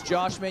 That shit. is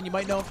Josh, man. You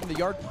might know him from the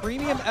Yard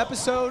Premium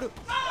episode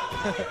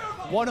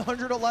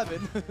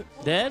 111.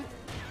 Dead?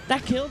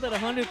 That killed at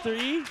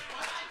 103?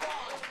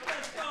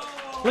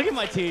 Look at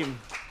my team.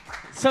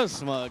 So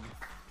smug.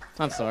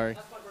 I'm sorry.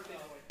 Wait,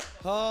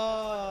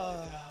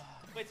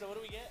 so what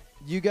do we get?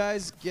 You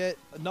guys get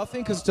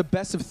nothing because it's a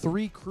best of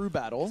 3 crew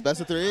battle.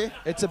 Best of 3?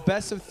 It's a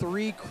best of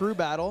 3 crew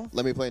battle.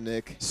 Let me play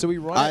Nick. So we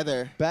run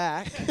Either. it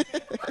back.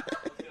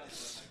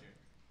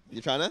 You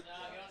trying to?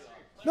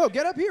 No,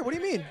 get up here. What do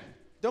you mean?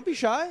 Don't be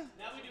shy.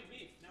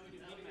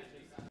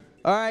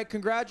 All right,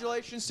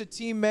 congratulations to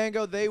Team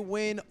Mango. They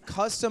win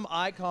custom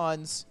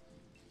icons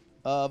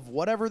of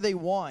whatever they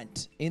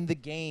want in the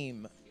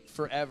game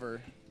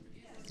forever.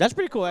 That's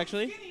pretty cool,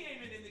 actually. Skinny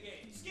Aiden in the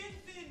game. Skin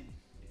thin.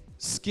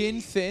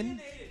 Skin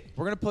thin.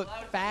 We're going to put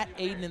Fat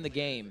Aiden in the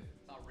game.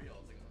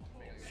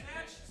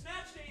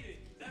 Snatched Aiden.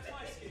 That's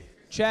my skin.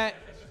 Chat,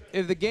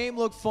 if the game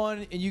looked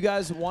fun and you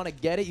guys want to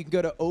get it, you can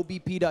go to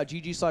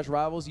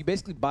obp.gg/rivals. You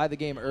basically buy the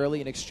game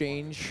early in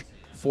exchange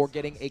for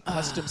getting a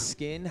custom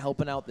skin,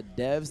 helping out the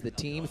devs, the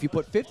team. If you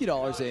put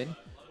 $50 in,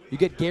 you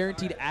get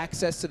guaranteed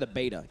access to the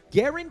beta.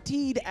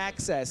 Guaranteed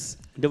access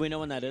Do we know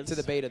when that is? to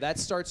the beta. That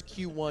starts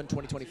Q1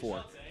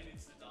 2024.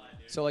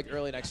 So like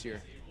early next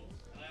year.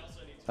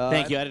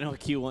 Thank you. I didn't know what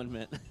Q1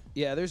 meant.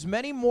 Yeah, there's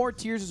many more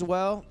tiers as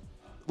well.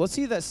 Let's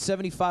see if that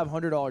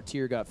 $7,500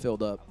 tier got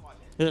filled up.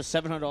 There's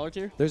a $700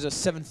 tier? There's a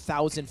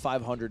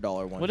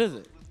 $7,500 one. What is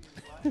it?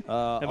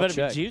 I'll It better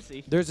check. be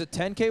juicy. There's a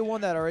 10K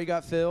one that already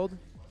got filled.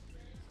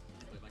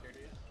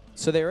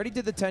 So they already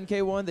did the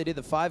 10K one. They did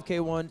the 5K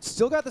one.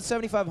 Still got the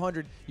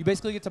 7,500. You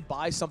basically get to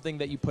buy something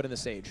that you put in the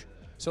stage.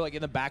 So like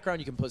in the background,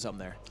 you can put something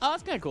there. Oh,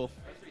 that's kind of cool.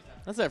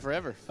 That's there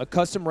forever. A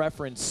custom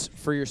reference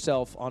for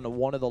yourself on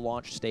one of the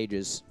launch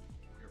stages.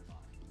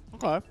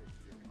 Okay.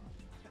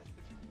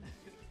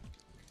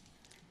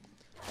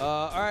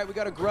 All right, we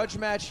got a grudge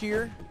match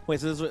here. Wait,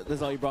 so this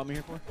is all you brought me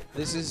here for?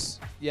 This is,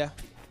 yeah.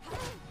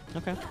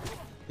 Okay.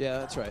 Yeah,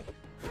 that's right.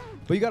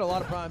 But you got a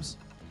lot of primes.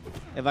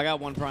 If I got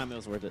one prime, it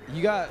was worth it.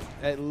 You got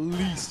at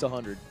least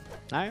 100.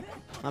 All right.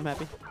 I'm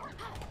happy.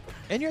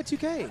 And you're at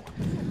 2K.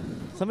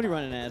 Somebody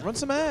run an ad. Run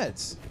some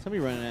ads.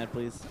 Somebody run an ad,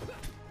 please.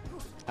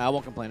 I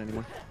won't complain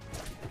anymore.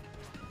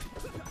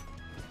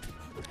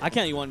 I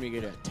can't. You wanted me to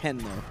get here at 10,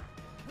 though.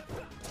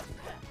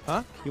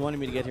 Huh? You wanted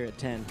me to get here at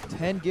 10.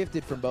 10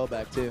 gifted from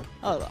Boback, too.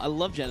 Oh, I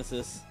love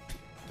Genesis.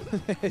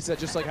 Is that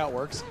just like how it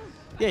works?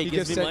 Yeah, he You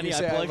gives just me said money. you I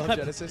say, plug love up.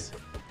 Genesis.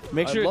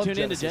 Make I sure to love tune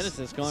into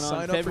Genesis. Genesis going Sign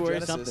on up for February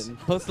Genesis.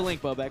 something. Post the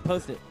link, Boback.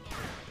 Post it.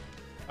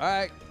 All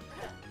right.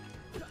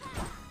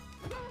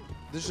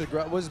 This is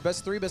what is it,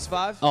 best 3, best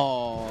 5?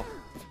 Oh.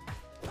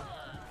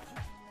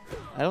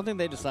 I don't think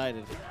they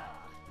decided.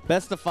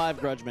 Best of 5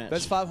 grudge match.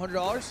 Best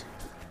 $500?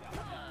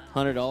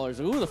 $100.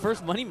 Ooh, the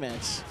first money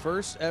match.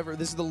 First ever.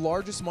 This is the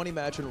largest money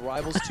match in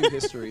Rivals 2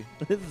 history.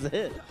 This is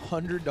it.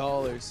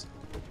 $100.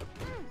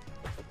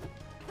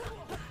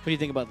 What do you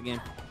think about the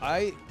game?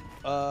 I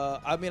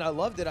mean, I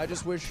loved it. I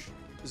just wish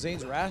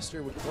Zane's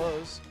raster would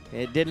close.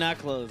 It did not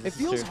close. It This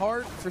is feels true.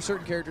 hard for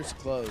certain characters to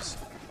close.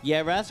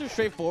 Yeah, raster's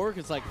straightforward.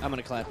 It's like, I'm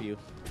going to clap you.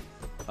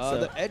 So-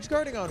 The edge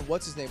guarding on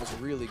what's his name is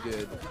really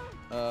good.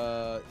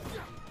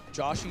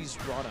 Joshy's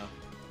Rana.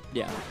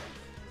 Yeah.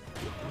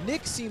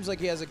 Nick seems like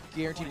he has a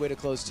guaranteed way to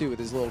close too with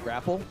his little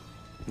grapple.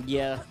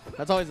 Yeah.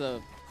 That's always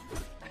a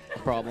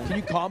problem. Can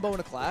you combo in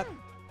a clap?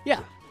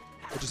 Yeah.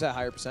 Which is at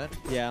higher percent.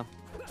 Yeah.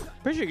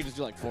 Pretty sure you could just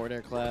do like forward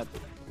air clap.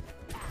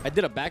 I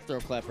did a back throw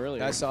clap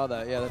earlier. I saw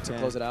that. Yeah, that's to Yeah.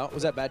 close it out.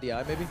 Was that bad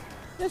DI maybe?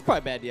 It's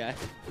probably bad DI.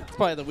 It's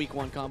probably the week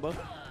 1 combo.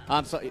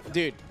 I'm sorry.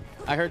 Dude,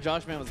 I heard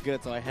Josh Man was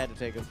good, so I had to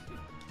take him.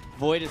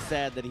 Void is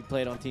sad that he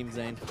played on Team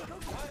Zane.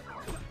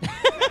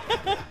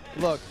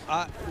 Look,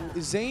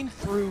 Zane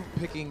threw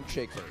picking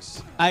Shake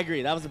first. I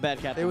agree. That was a bad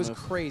captain It was move.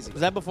 crazy.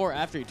 Was that before or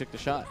after he took the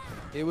shot?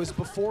 It was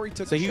before he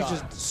took So the he shot.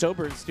 was just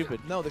sober and stupid.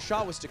 No, the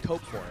shot was to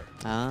cope for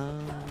it. Ah.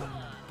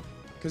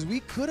 Because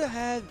we could have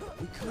had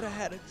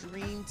a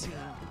dream team.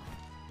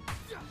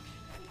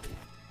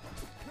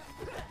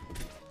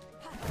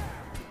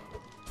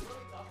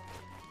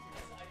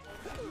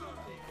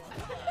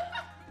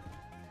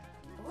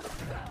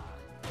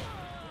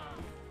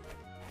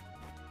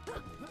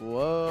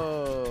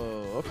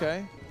 Whoa.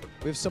 Okay.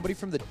 We have somebody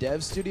from the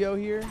dev studio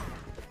here,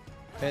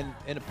 and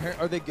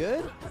apparently, are they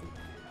good?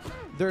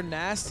 They're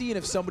nasty, and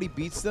if somebody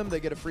beats them, they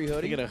get a free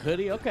hoodie. They get a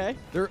hoodie. Okay.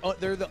 They're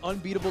the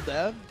unbeatable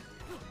dev.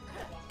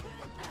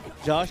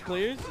 Josh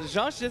clears. Is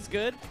Josh just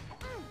good?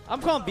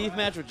 I'm calling beef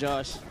match with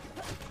Josh.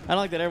 I don't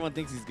like that everyone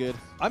thinks he's good.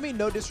 I mean,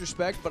 no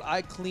disrespect, but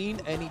I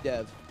clean any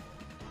dev.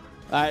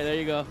 All right, there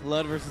you go.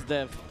 Lud versus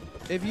Dev.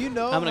 If you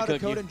know I'm gonna how to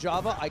cook code you. in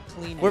Java, I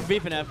clean We're you.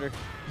 beefing after.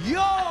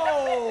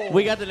 Yo!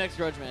 We got the next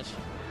grudge match.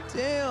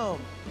 Damn.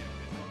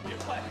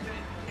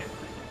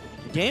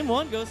 Game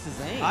 1 goes to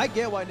Zane. I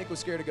get why Nick was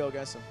scared to go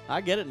against him.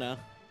 I get it now.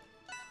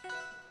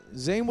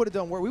 Zane would have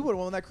done work. We would have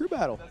won that crew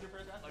battle.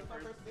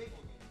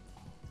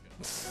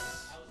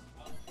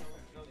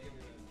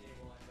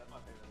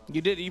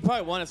 You did. You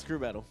probably won a screw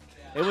battle.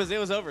 It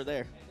was over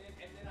there.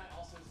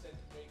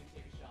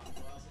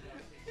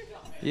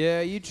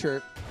 Yeah, you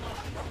chirp.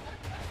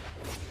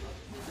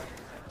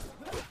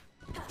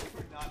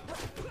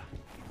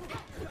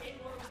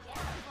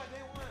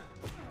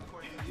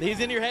 He's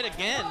in your head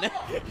again.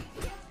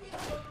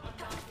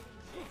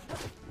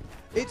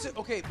 It's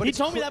okay, but He it's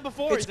told me that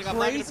before. It's He's like, I'm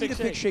not gonna crazy pick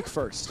to pick Shake. Shake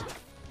first.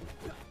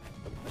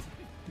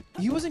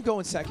 He wasn't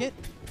going second.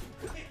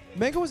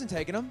 Mango wasn't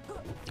taking him.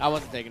 I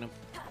wasn't taking him.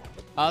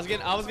 I was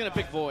gonna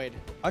pick Void.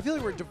 I feel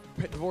like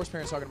we're divorced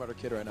parents talking about our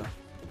kid right now.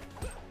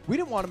 We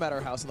didn't want him at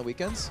our house on the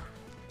weekends.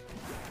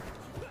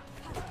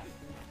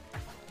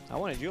 I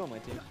wanted you on my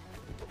team.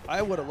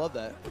 I would have loved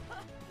that.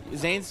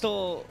 Zane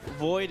stole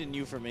Void and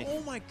you for me.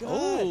 Oh my god.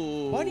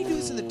 Oh. Why did he do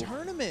this in the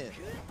tournament?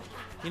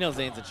 You know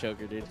Zane's a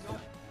choker, dude.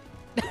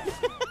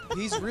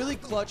 He's really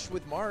clutch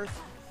with Marth.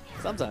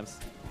 Sometimes.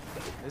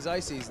 His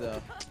Ices,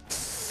 though.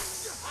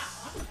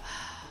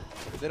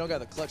 They don't got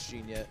the clutch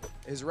gene yet.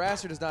 His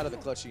Raster does not have the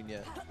clutch gene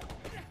yet.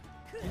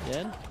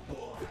 Yeah.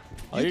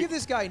 You give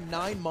this guy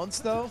 9 months,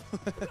 though,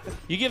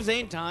 You give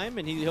Zane time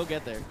and he'll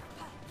get there.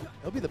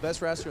 he'll be the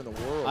best Raster in the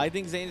world. I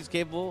think Zane is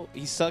capable.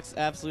 He sucks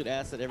absolute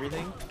ass at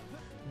everything.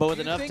 But with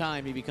you enough think-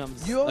 time, he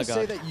becomes You always a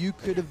say god. that you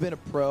could have been a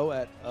pro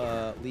at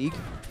League.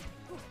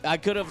 I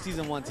could have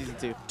season 1, season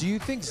 2. Do you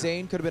think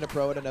Zane could have been a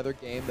pro at another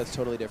game that's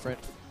totally different?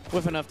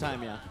 With enough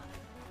time, yeah.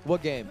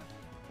 What game?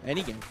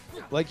 Any game.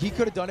 Like, he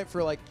could have done it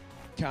for, like,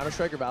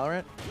 Counter-Strike or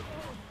Valorant?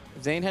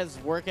 Zane has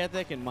work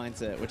ethic and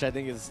mindset, which I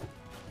think is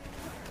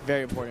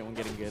very important when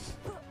getting good.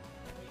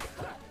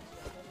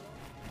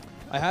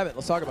 I haven't.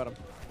 Let's talk about him.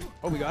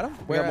 Oh, we got him?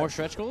 We Where got at? more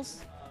stretch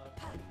goals?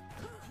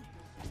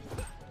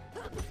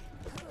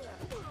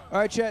 All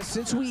right, chat.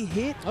 Since we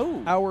hit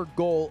Oh. our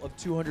goal of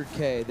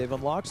 200K, they've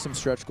unlocked some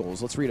stretch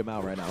goals. Let's read them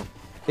out right now.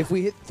 If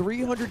we hit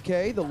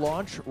 300K, the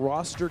launch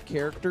roster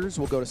characters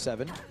will go to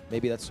 7.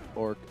 Maybe that's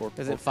or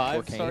Is or- it 5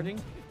 or Kane.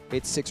 starting?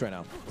 It's 6 right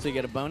now. So you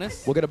get a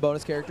bonus? We'll get a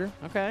bonus character.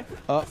 Okay.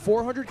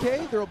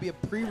 400K, there will be a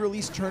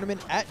pre-release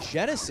tournament at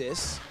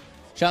Genesis.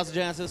 Shouts to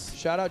Genesis.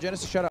 Shout out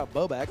Genesis. Shout out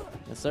Bobak.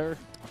 Yes, sir.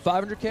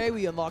 500K,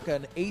 we unlock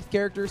an 8th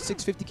character.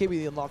 650K,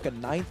 we unlock a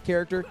 9th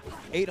character.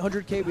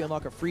 800K, we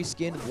unlock a free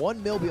skin.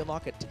 1 mil, we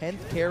unlock a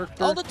 10th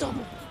character. All the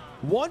double.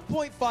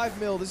 1.5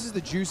 mil, this is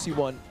the juicy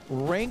one.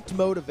 Ranked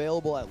mode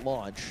available at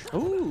launch.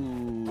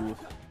 Ooh.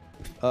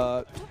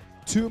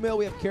 2 mil,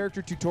 we have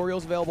character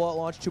tutorials available at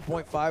launch.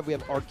 2.5, we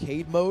have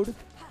arcade mode.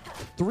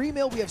 3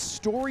 mil, we have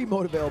story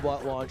mode available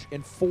at launch.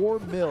 And 4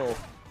 mil,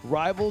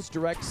 Rivals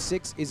Direct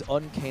 6 is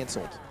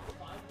uncanceled.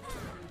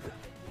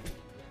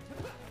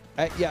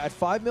 At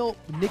 5 mil,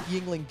 Nick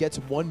Yingling gets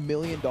 $1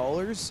 million,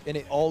 and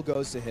it all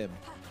goes to him.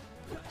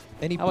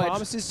 And he Oh, I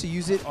promises to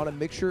use it on a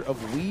mixture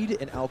of weed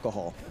and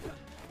alcohol.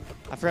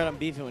 I forgot I'm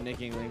beefing with Nick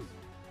Yingling.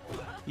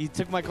 You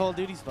took my Call of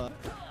Duty spot.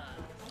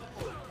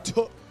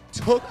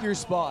 Took your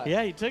spot.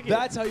 Yeah, you took it.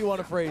 That's how you want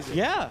to phrase it.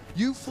 Yeah.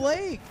 You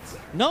flaked.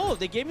 No,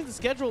 they gave me the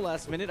schedule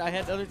last minute. I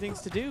had other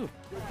things to do.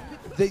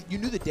 You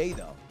knew the day,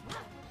 though.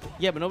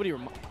 Yeah, but nobody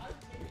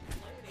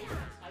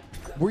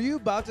Were you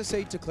about to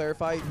say, to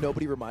clarify,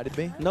 nobody reminded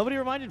me? nobody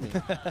reminded me.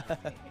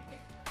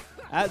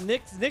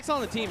 Nick's on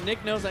the team.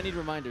 Nick knows I need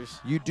reminders.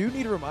 You do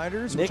need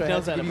reminders, Nick which I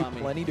knows have to that give you about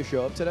me. plenty to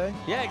show up today.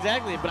 Yeah,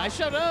 exactly. But I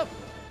shut up.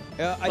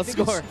 I What's think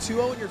the score? it's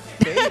 2-0 in your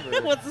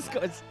favor. What's the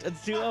score? It's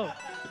 2-0.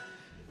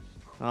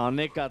 Oh,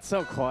 Nick got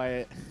so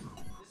quiet.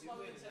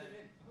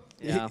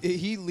 Yeah.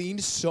 He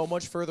leaned so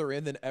much further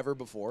in than ever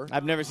before.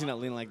 I've never seen that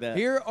lean like that.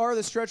 Here are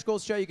the stretch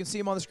goals, chat. You can see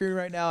them on the screen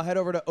right now. Head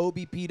over to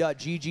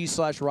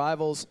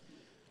obp.gg/rivals.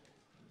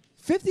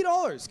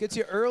 $50 gets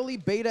you early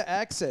beta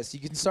access. You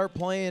can start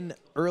playing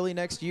early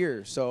next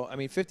year. So, I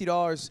mean,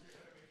 $50,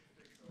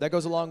 that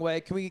goes a long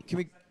way. Can we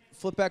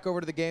flip back over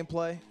to the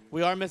gameplay?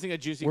 We are missing a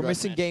juicy We're grudge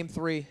missing match. game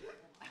 3.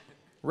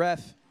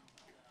 Ref.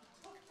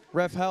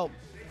 Ref, help.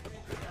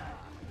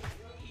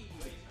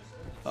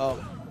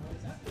 Oh.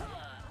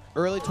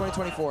 Early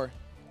 2024.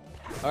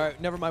 All right,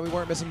 never mind. We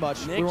weren't missing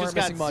much. Nick we weren't just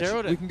got missing much.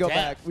 0 to We can go death.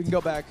 back. We can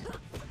go back.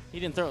 He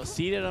didn't throw a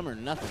seed at him or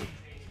nothing.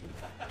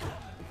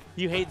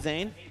 You hate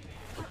Zane?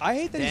 I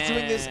hate that he's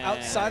doing this Damn.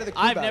 outside of the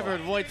crew I've battle. never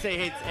heard Void say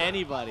hates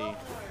anybody.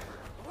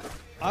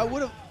 I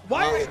would have.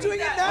 Why are you doing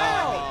it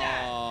now?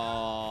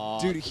 Oh.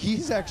 Dude,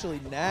 he's actually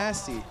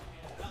nasty.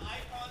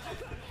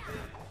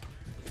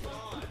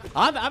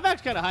 I'm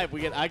actually kind of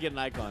hyped. I get an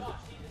icon.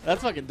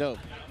 That's fucking dope.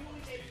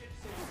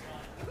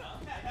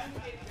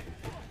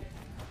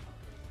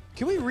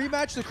 Can we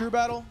rematch the crew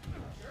battle?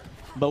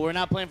 But we're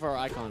not playing for our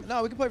icon.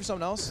 No, we can play for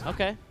something else.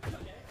 Okay.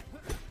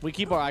 We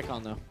keep our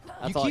icon though.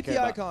 That's You all keep I the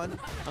care about. icon.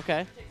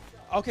 Okay.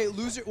 Okay,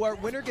 loser or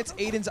winner gets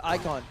Aiden's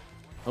icon.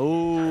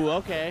 Oh,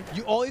 okay.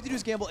 All you have to do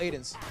is gamble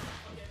Aiden's.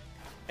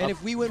 And Oh.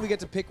 if we win, we get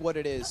to pick what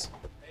it is.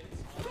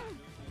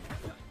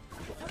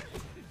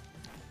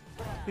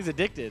 He's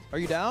addicted. Are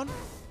you down?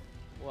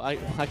 Well,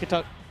 I could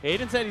talk.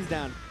 Aiden said he's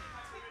down.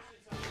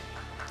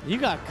 You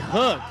got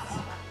cooked.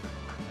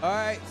 All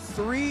right,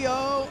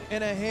 3-0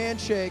 and a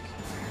handshake.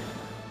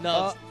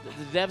 No,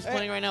 the dev's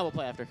playing right now. We'll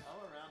play after.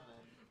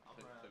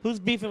 Who's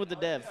beefing with the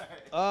dev?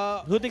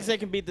 Who thinks they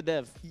can beat the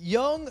dev?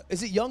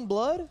 Is it Young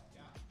Blood?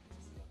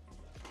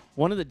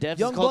 One of the devs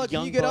Young is called Blood, can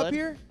Young you get Blood. up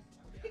here?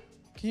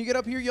 Can you get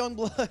up here, Young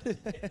Blood?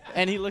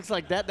 And he looks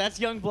like that. That's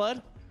Young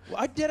Blood? Well,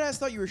 I deadass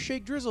thought you were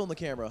Shake Drizzle in the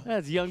camera.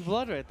 That's Young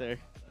Blood right there.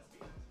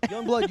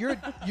 Young Blood,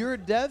 you're a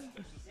dev?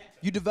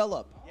 You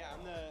develop. Yeah,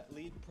 I'm the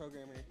lead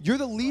programmer. You're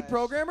the lead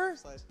programmer?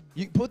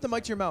 You put the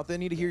mic to your mouth. They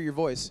need to hear your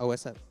voice. Oh,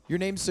 what's up? Your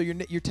name, so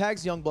your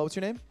tag's Young Blood. What's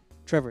your name?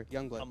 Trevor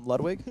Youngblood. I'm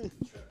Ludwig.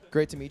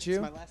 Great to meet you.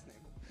 That's my last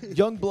name.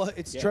 Young Blood.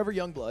 It's Yeah. Trevor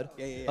Youngblood.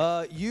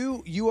 Yeah.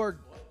 You are,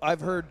 I've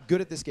heard,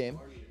 good at this game.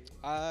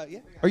 Yeah.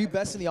 Are you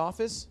best in the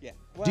office? Yeah.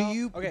 Do Well,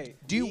 you okay,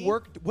 Do you me-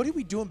 work? What are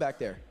we doing back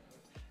there?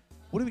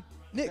 What are we?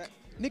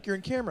 Nick, you're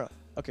in camera.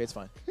 Okay, it's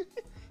fine.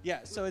 Yeah,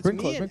 so it's Bring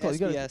me close, and bring close.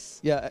 You gotta- SBS.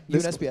 Yeah, you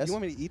and This- SBS. You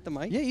want me to eat the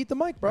mic? Yeah, eat the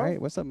mic, bro. All right,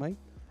 what's up, Mike?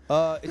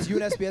 It's you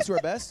and SBS who are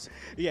best.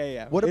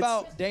 Yeah. What It's-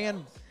 about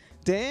Dan?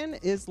 Dan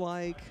is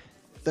like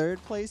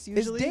third place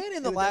usually. Is Dan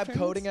in the dev lab tournaments.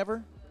 coding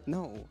ever?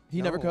 No.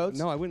 He never no, codes?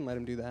 No, I wouldn't let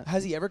him do that.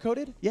 Has he ever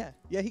coded? Yeah,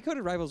 he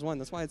coded Rivals 1.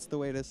 That's why it's the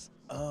way it is.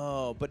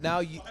 Oh, but now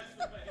you.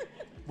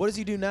 What does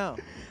he do now?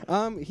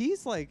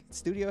 He's like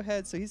studio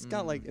head, so he's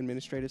got like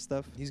administrative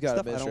stuff. He's got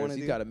stuff I don't wanna administrative.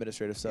 He's do. got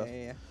administrative stuff.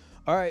 Yeah.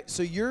 All right,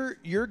 so you're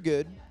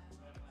good.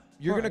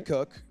 You're All gonna right.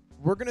 cook.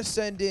 We're gonna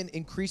send in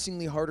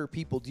increasingly harder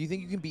people. Do you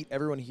think you can beat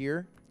everyone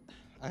here?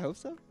 I hope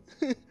so.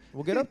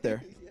 We'll get up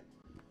there.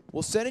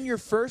 We'll send in your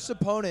first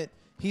opponent.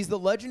 He's the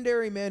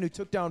legendary man who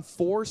took down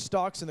 4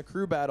 stocks in the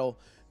crew battle,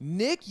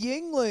 Nick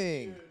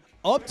Yingling,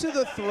 up to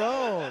the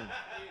throne.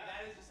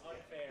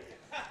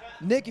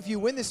 Nick, if you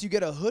win this, you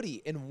get a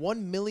hoodie and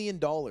 $1 million.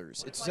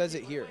 It says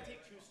it here.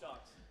 Take 2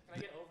 stocks. Can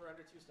I get over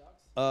under 2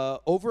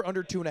 stocks? Over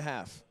under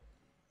 2.5.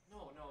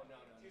 No.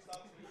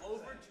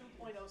 Over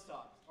 2.0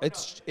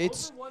 stocks.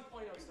 It's Over 1.0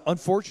 stocks.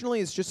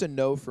 unfortunately it's just a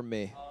no from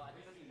me. I think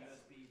that'd be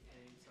USB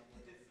thing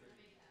somewhere.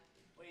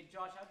 Wait,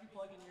 Josh, how do you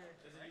plug in your?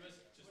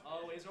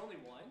 Oh, is there only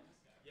one?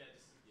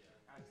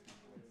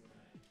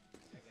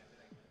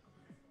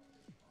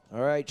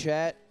 All right,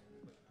 chat.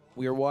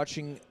 We are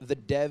watching the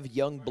dev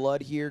Young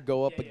Blood here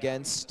go up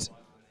against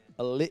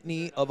a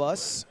litany of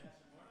us.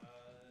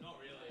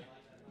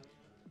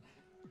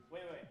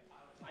 Wait.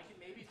 I can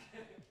maybe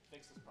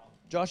fix this problem.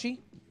 Joshy?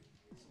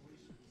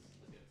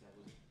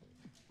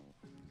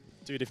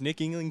 Dude, if Nick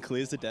Yingling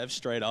clears the dev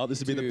straight up, this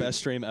would be the Dude. best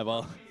stream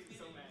ever.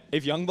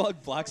 If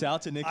Youngblood blacks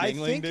out to Nick I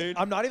Yingling, think, dude,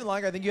 I'm not even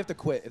lying, I think you have to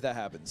quit if that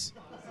happens.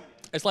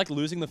 it's like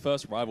losing the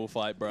first rival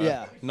fight, bro.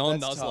 Yeah, No one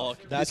that's does tough. lock.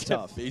 That's Just get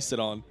tough. Feasted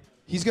on.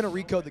 He's going to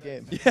recode the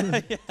game.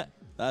 Yeah.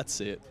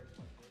 That's it.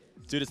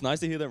 Dude, it's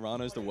nice to hear that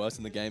Rano's the worst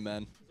in the game,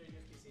 man.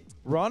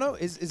 Rano,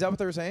 is that what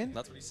they were saying?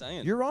 That's what he's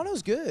saying. Your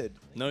Rano's good.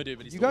 No, dude,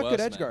 but he's You the got good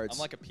worst, edge man. guards. I'm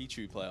like a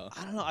Pichu player.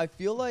 I don't know. I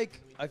feel like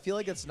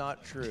it's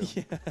not true.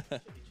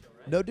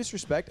 No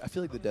disrespect. I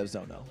feel like the devs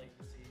don't know.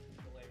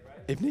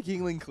 If Nick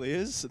Yingling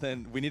clears,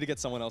 then we need to get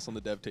someone else on the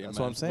dev team, That's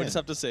man. what I'm saying. We just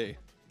have to see.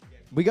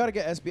 We got to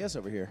get SBS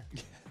over here.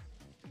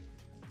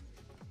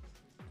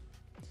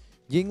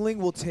 Yingling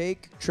will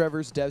take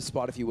Trevor's dev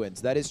spot if he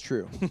wins. That is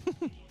true.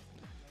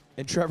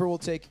 And Trevor will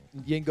take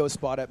Yingo's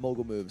spot at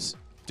Mogul Moves.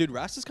 Dude,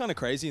 Rast is kind of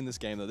crazy in this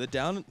game, though. The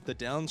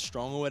down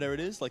strong or whatever it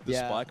is, like the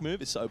Yeah. spike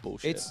move, is so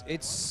bullshit.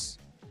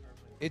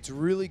 It's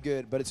really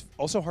good, but it's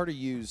also hard to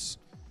use.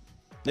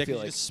 Yeah, I feel you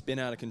like. just spin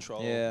out of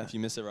control Yeah. if you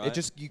miss it right.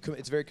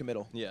 It's very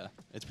committal. Yeah,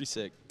 it's pretty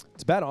sick.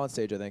 It's bad on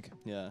stage, I think.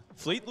 Yeah.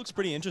 Fleet looks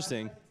pretty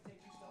interesting.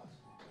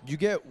 You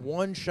get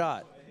 1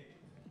 shot.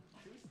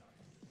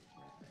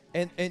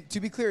 And to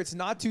be clear, it's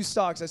not 2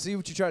 stocks. I see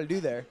what you try to do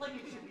there. Like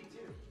it should be 2.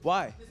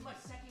 Why? This is my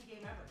second game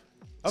ever.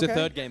 It's your Okay.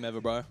 third game ever,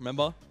 bro.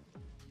 Remember?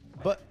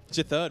 But It's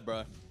your third,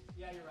 bro.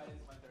 Yeah, you're right.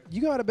 It's my third.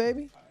 you got it,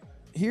 baby.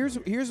 Here's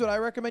what I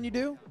recommend you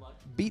do.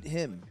 Beat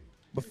him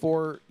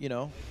before, you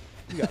got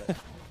it.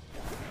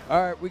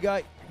 All right, we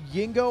got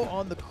Yingo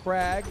on the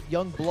crag,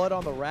 Young Blood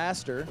on the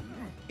raster.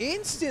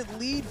 Instant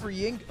lead for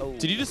Ying. Oh.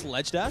 Did he just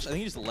ledge dash? I think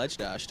he just ledge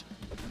dashed.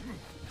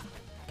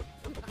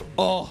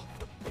 Oh.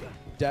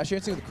 Dash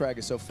dancing with the Crag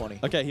is so funny.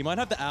 Okay, he might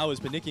have the hours,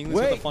 but Nick English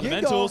Wait, with the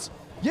fundamentals.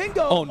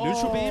 Yingo! Oh,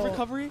 neutral B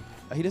recovery?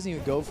 He doesn't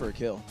even go for a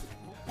kill.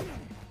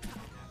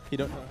 He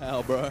don't know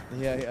how, bro.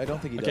 Yeah, I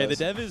don't think he does. Okay, the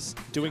dev is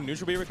doing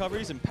neutral B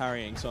recoveries and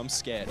parrying, so I'm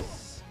scared.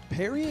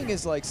 Parrying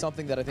is like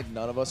something that I think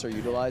none of us are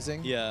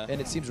utilizing. Yeah. And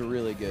it seems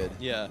really good.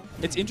 Yeah.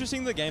 It's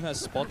interesting the game has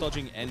spot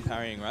dodging and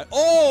parrying, right?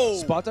 Oh!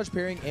 Spot dodge,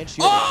 parrying, and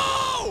shielding.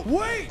 Oh!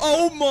 Wait!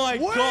 Oh my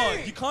Wait!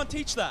 god! You can't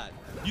teach that.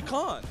 You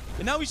can't.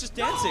 And now he's just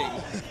dancing.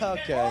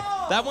 Okay.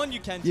 That one you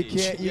can You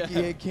teach. can't. You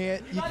Yeah.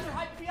 can't. You guys are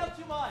hyping me up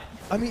too much.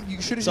 I mean,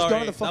 you should have just Sorry, gone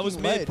to the fucking that was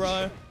ledge. mid,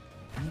 bro.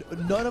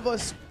 None of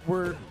us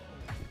were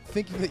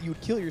thinking that you would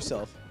kill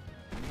yourself.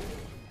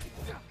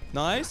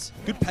 Nice.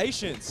 Good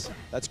patience.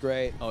 That's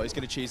great. Oh, he's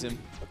going to cheese him.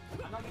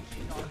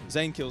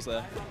 Zane kills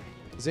there.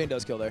 Zane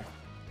does kill there.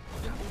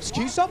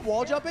 Can you stop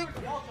wall jumping?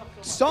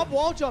 Stop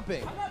wall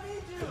jumping.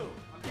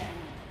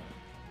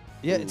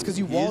 Yeah, it's because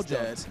you He wall is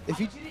dead. jumped. If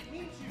you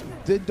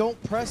then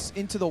don't press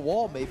into the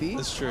wall, maybe.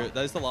 That's true.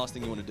 That is the last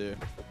thing you want to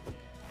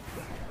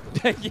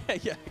do.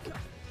 yeah.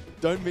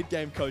 Don't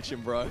mid-game coach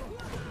him, bro.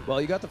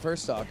 Well, you got the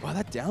first stock. Wow,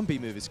 that down B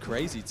move is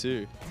crazy,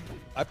 too.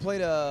 I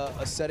played a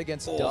set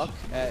against Duck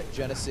at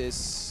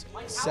Genesis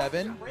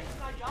 7,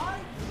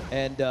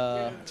 and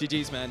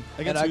GG's, man.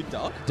 Against I, who,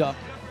 Duck? Duck,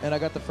 and I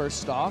got the first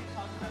stock,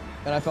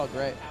 and I felt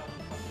great.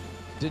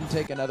 Didn't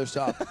take another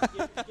stock,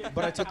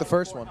 but I took the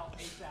first one.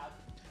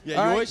 Yeah,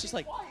 All you're right. always just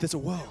like, there's a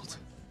world.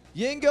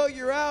 Yingo,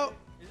 you're out.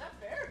 Is that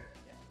fair?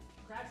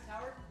 Crab's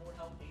Tower, more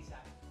help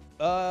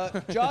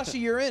ASAP. Joshy,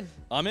 you're in.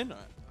 I'm in? All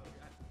right.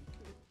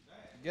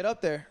 Get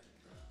up there.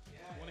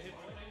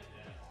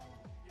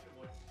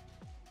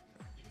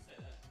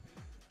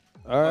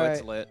 All Oh, right.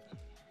 it's lit.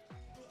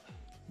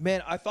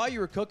 Man, I thought you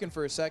were cooking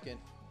for a second.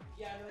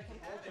 Yeah, I mean, I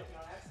kept wall jumping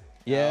on accident.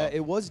 Yeah,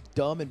 it was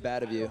dumb and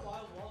bad of you.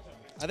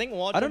 I think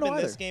wall I don't jump know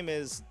in this either. game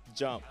is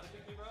jump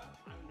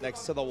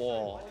next to the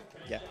wall.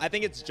 Yeah, I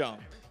think it's jump.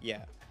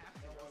 Yeah.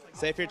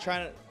 Say if you're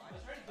trying to.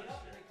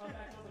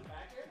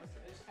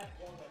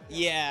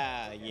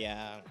 Yeah.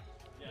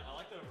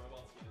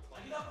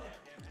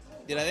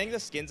 Dude, I think the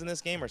skins in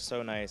this game are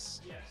so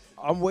nice.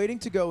 I'm waiting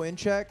to go in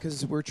chat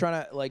because we're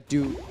trying to like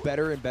do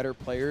better and better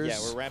players. Yeah,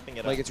 we're ramping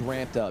it Like up. it's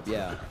ramped up,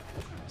 yeah.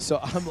 So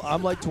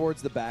I'm like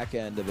towards the back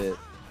end of it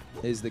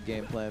is the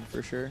game plan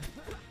for sure.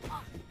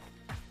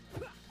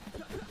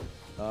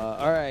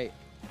 All right,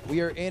 we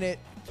are in it.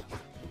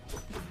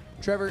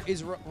 Trevor,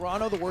 is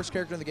Rano the worst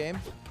character in the game?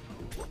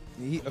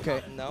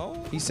 Okay.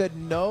 No? He said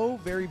no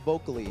very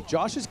vocally.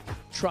 Josh is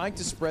trying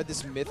to spread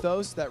this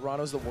mythos that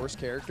Rano's the worst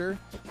character.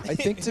 I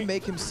think to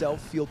make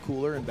himself feel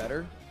cooler and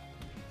better.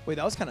 Wait,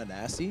 that was kind of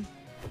nasty.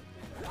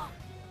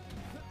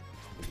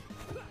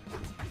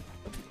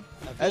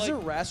 As a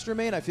Raster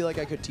main, I feel like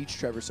I could teach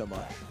Trevor so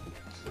much.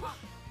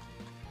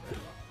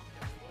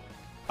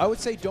 I would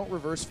say don't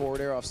reverse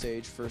forward air off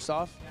stage, first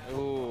off.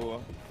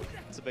 Ooh,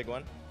 it's a big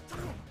one.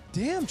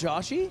 Damn,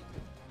 Joshy.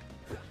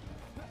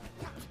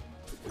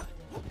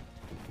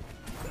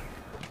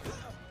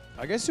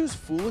 I guess it was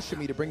foolish of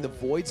me to bring the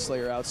Void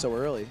Slayer out so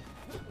early.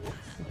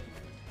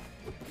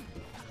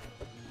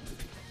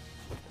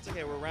 It's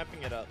okay, we're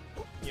ramping it up,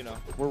 you know.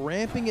 We're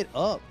ramping it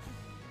up.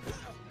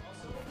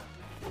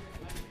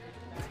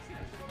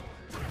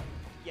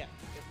 Yeah.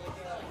 It's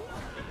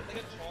like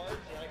a charge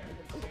that I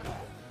can consume.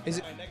 Is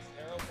it? My next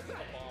arrow puts a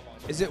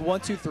bomb on Is it 1,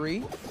 2,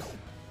 3?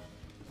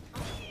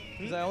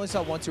 Because I only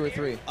saw 1, 2, or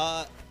 3.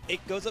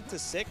 It goes up to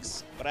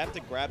 6, but I have to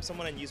grab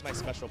someone and use my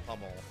special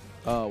pummel.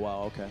 Oh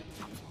wow, okay.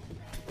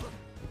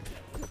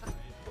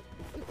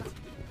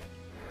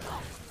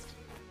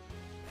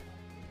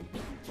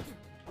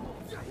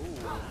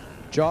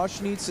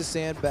 Josh needs to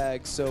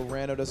sandbag so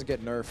Rano doesn't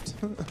get nerfed.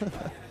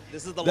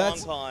 This is the long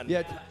That's- con.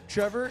 Yeah,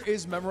 Trevor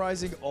is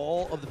memorizing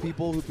all of the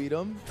people who beat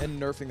him and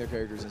nerfing their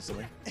characters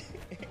instantly.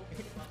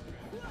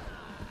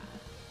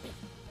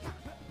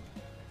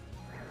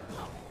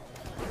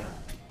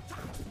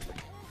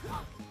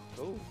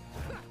 Ooh.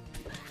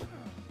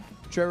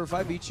 Trevor, if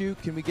I beat you,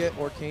 can we get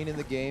Orcane in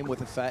the game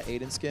with a fat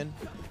Aiden skin?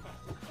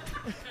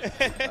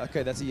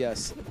 Okay, that's a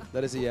yes.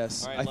 That is a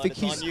yes. All right, I Lud, think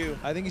it's he's. on you.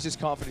 I think he's just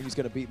confident he's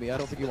gonna beat me. I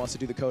don't think he wants to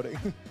do the coding.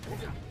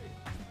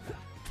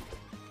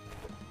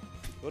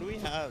 What do we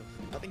have?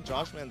 I think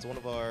Joshman's one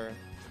of our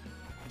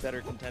better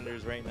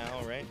contenders right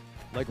now, right?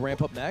 Like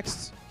ramp up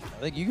next. I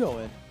think you go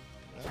in.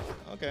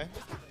 Okay.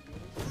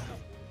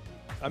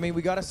 I mean,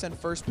 we gotta send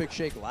first pick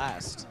Shake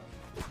last.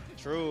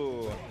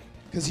 True.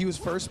 Because he was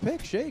first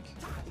pick Shake.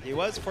 He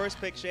was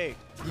first pick Shake.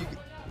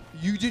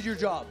 You did your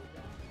job.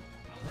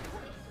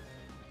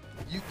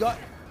 You got.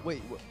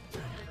 Wait.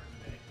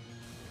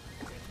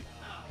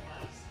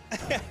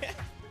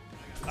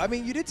 I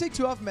mean, you did take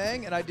 2 off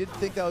Mang, and I did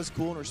think that was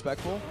cool and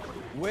respectful.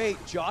 Wait,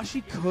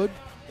 Joshy could.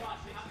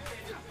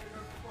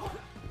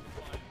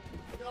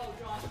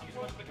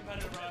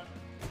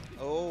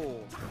 Oh.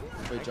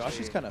 Wait,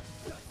 Joshy's kind of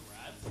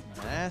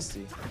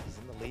nasty. He's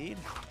in the lead.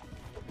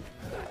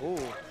 Ooh.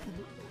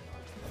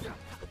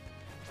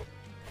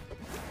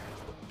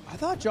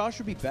 thought Josh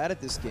would be bad at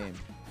this game.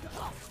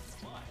 I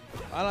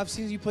don't know, I've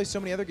seen you play so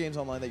many other games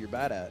online that you're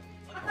bad at.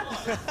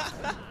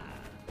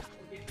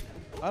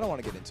 I don't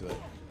want to get into it.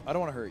 I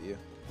don't want to hurt you.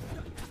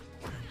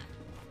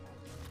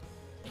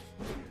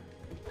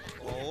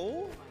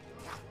 Oh,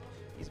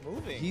 he's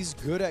moving. He's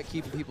good at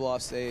keeping people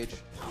off stage.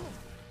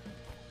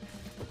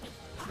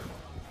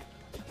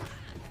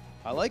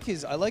 I like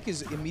his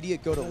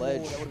immediate go to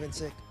ledge. That would have been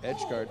sick.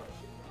 Edge guard.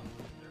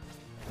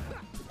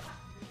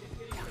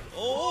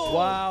 Oh.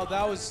 Wow,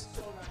 that was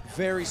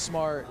very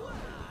smart.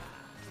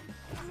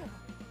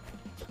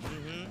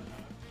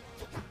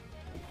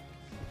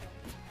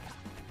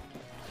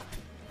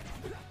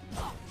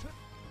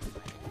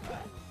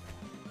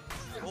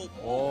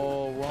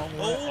 Oh, wrong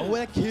way. Oh,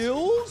 that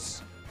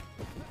kills?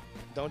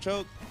 Don't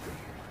choke.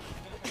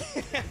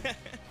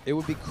 It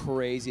would be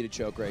crazy to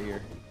choke right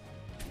here.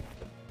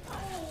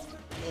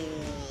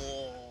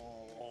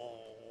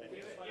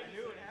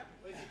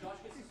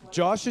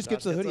 Josh just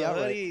gets the hoodie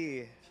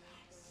outright.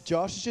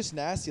 Josh is just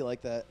nasty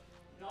like that.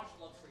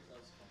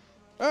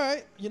 All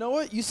right, you know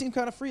what? You seem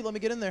kind of free. Let me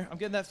get in there. I'm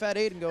getting that fat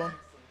Aiden going.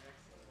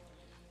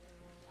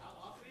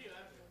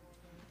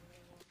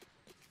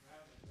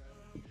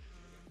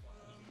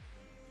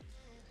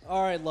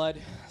 All right, Lud.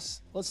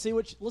 Let's see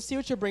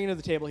what you're bringing to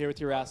the table here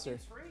with your raster.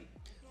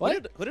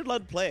 What? Who did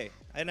Lud play?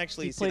 I didn't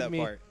actually He see played that me.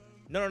 part.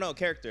 No,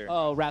 character.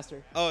 Oh,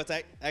 raster. Oh, it's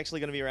actually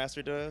gonna be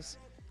Raster Duos.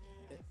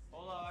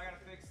 Hold on, I gotta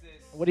fix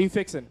this. What are you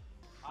fixing?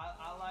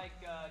 I like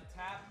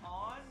tap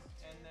on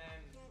and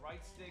then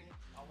right stick.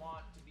 I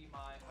want to be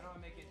my. How do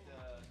I make it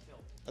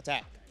tilt?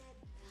 Attack.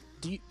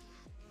 Do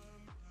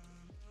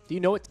you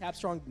know what tap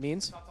strong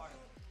means? Stop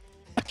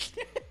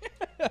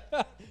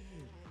talking.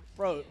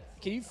 Bro,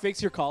 can you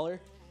fix your collar?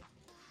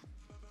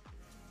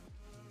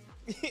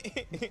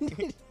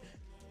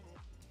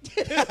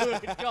 Dude,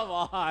 come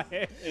on. All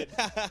right,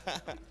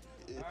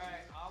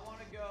 I want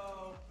to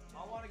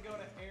go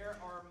to Air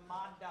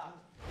Armada.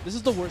 This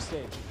is the worst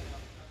stage.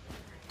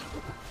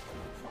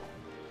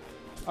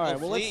 All right,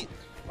 well let's.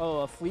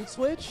 Oh, a fleet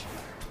switch.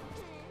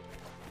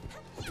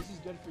 This is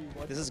good for you.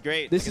 Bud. This is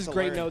great. This You is get to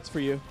great learn notes for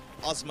you.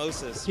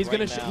 Osmosis. He's right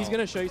gonna now. he's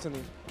gonna show you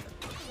something.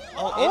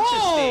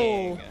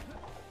 Oh, interesting.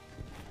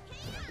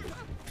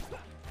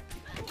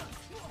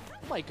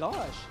 Oh my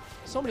gosh,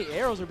 so many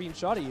arrows are being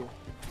shot at you,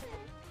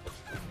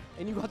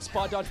 and you got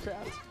spot dodge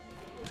craft.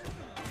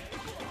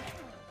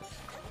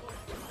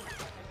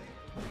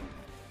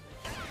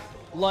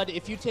 Lud,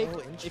 if you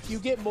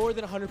get more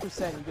than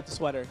 100%, you get the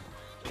sweater.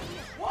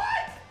 What?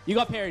 You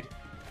got parried.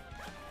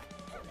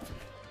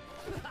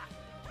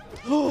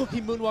 Oh, he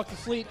moonwalked the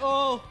fleet.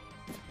 Oh.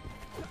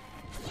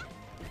 Oh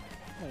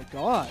my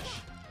gosh.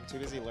 I'm too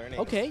busy learning.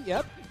 Okay,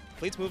 yep.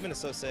 Fleet's movement is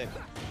so sick.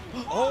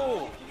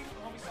 Oh.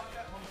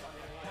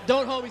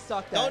 Don't homie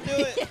stock that. Don't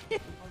do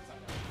it.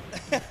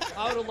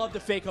 I would have loved the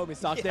fake homie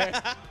stock there.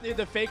 Dude,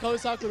 the fake homie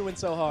stock would have went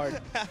so hard.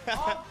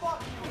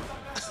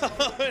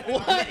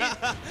 What?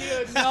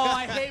 Dude, no,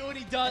 I hate when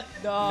he does.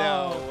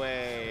 No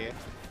way.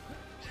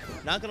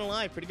 Not gonna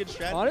lie, pretty good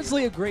strategy.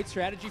 Honestly, a great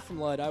strategy from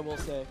Lud, I will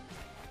say.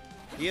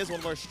 He is one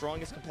of our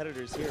strongest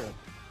competitors here.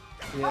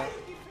 Yeah.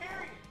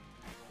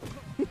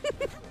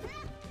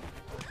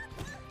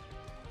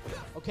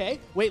 Okay,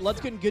 wait,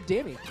 Lud's getting good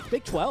damage.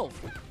 Big 12.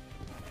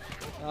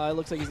 It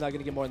looks like he's not going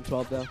to get more than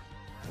 12, though.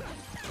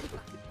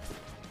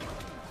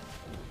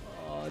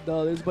 Oh,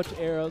 no, there's a bunch of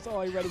arrows.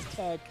 Oh, he read his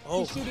tech.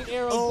 He's shooting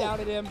arrows down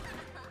at him.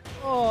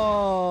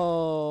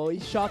 Oh, he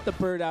shot the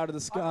bird out of the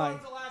sky.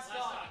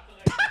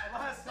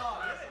 Last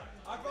stock.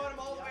 I brought him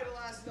all the way to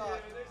last stock.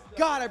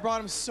 God, I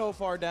brought him so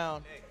far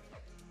down.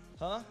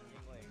 Huh?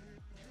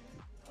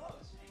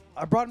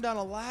 I brought him down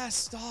to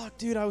last stock.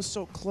 Dude, I was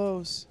so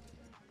close.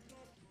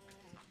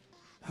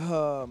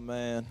 Oh,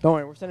 man. Don't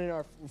worry, we're sending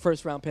our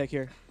first round pick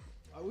here.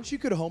 I wish you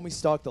could homie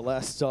stock the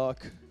last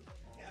stock.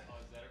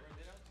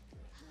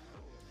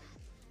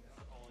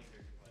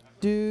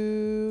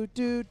 Do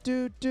do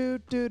do do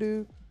do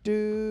do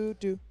do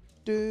do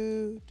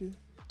do do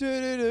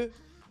do do.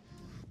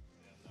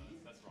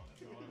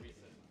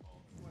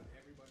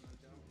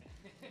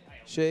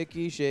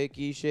 Shaky,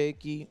 shaky,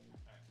 shaky.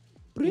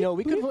 You know,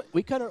 we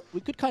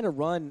could kind of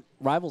run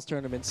rivals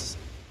tournaments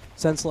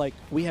since like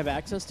we have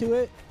access to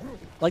it.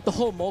 Like the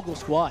whole mogul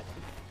squad.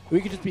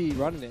 We could just be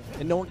running it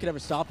and no one could ever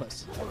stop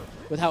us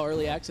with how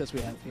early access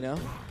we have, you know?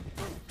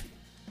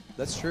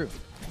 That's true.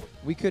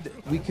 We could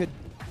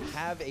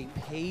have a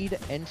paid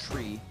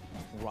entry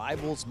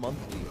Rivals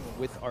monthly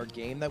with our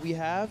game that we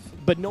have.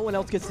 But no one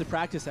else gets to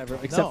practice ever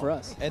except for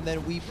us. And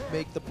then we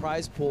make the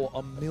prize pool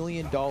 $1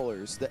 million.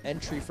 The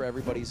entry for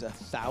everybody's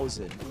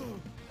 1,000.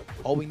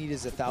 All we need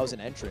is 1,000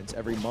 entrants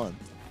every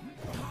month.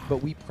 But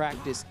we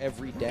practice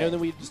every day. And then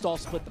we just all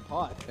split the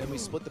pot. And we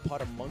split the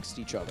pot amongst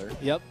each other.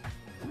 Yep.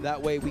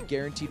 That way we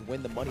guaranteed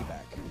win the money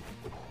back.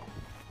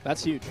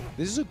 That's huge.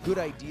 This is a good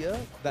idea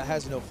that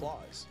has no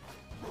flaws.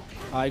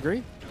 I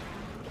agree.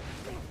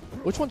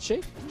 Which one's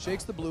Shake?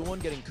 Shake's the blue one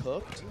getting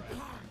cooked.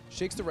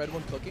 Shake's the red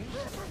one cooking.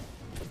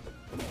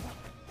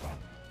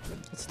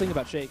 That's the thing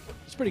about Shake.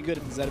 He's pretty good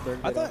at the Zedberg.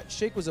 I thought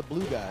Shake was a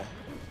blue guy.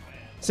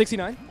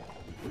 69?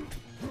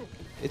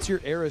 It's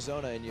your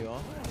Arizona in you, huh?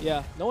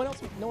 Yeah. No one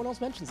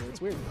else mentions it. It's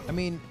weird. I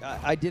mean,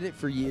 I did it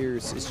for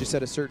years. It's just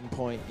at a certain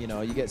point, you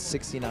know, you get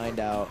 69'd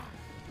out.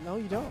 No,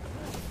 you don't.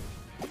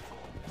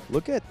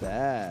 Look at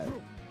that.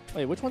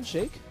 Wait, which one's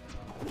Shake?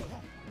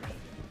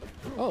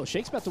 Oh,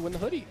 Shake's about to win the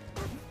hoodie.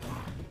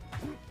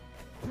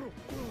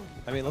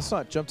 I mean, let's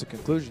not jump to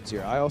conclusions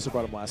here. I also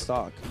brought him last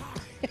stock.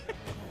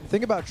 The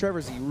thing about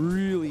Trevor's, he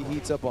really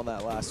heats up on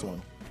that last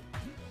one.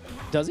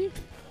 Does he?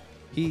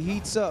 He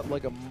heats up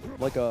like a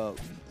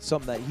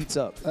something that heats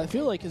up. I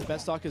feel like his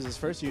best stock is his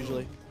first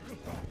usually.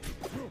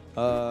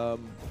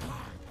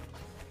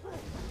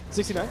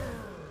 69.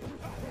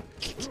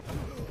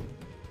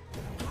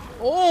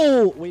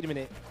 Oh, wait a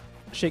minute.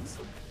 Shake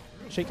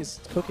is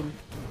cooking.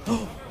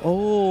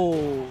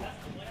 Oh.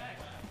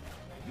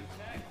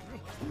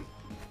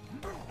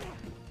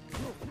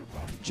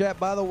 Chat,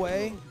 by the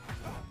way,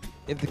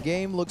 if the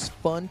game looks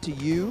fun to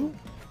you,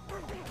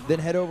 then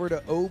head over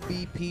to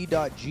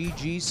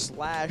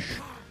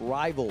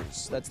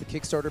obp.gg/rivals. That's the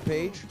Kickstarter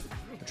page.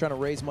 They're trying to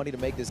raise money to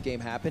make this game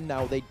happen.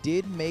 Now, they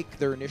did make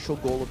their initial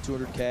goal of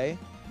 200K,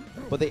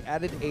 but they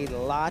added a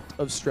lot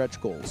of stretch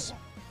goals.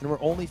 And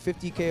we're only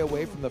 50K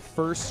away from the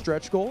first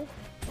stretch goal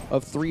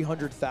of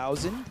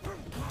 300,000.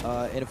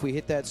 And if we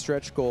hit that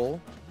stretch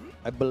goal,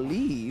 I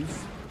believe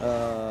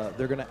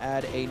they're going to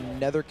add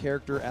another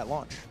character at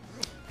launch.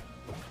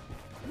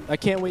 I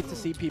can't wait to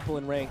see people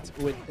in ranked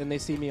and they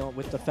see me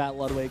with the fat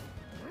Ludwig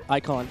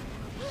icon.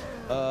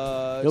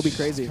 It'll be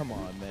crazy. Come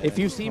on, man. If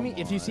you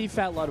see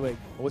fat Ludwig,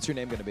 what's your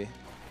name going to be?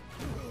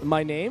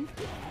 My name?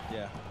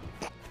 Yeah.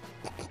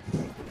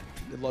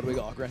 Ludwig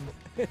Ogren.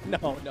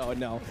 No.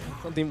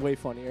 Something way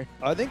funnier.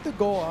 I think the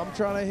goal I'm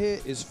trying to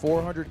hit is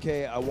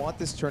 400K. I want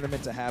this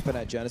tournament to happen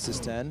at Genesis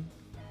 10.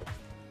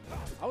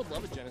 I would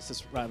love a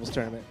Genesis Rivals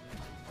tournament.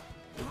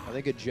 I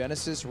think a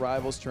Genesis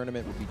Rivals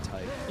tournament would be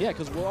tight. Yeah,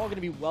 because we're all going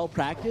to be well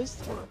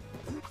practiced,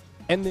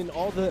 and then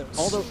all the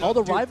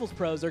Rivals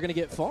pros are going to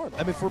get farmed. I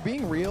mean, if we're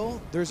being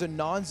real, there's a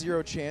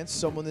non-zero chance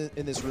someone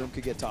in this room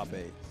could get top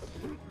 8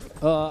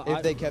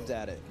 if they kept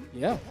at it.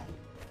 Yeah.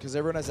 Because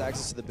everyone has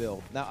access to the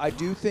build. Now, I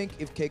do think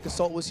if Cake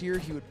Assault was here,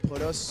 he would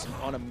put us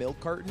on a milk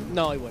carton.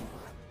 No, he wouldn't.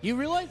 You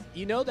realize?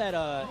 You know that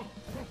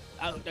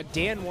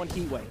Dan won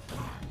Heatwave.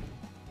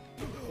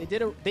 They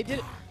did it.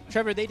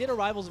 Trevor, they did a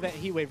Rivals event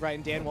Heatwave, right?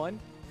 And Dan won.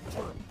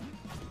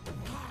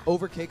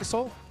 Over Cake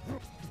Assault?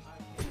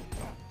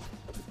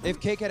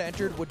 If Cake had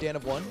entered, would Dan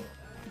have won?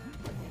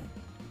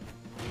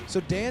 So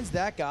Dan's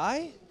that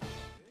guy?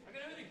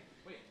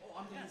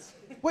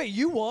 Wait,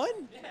 you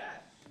won? Yeah.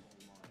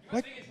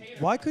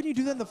 Why couldn't you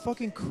do that in the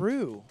fucking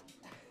crew?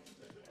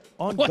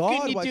 On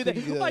God, why couldn't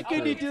you do that? Why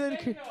couldn't you do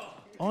that?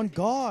 On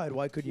God,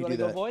 why couldn't you do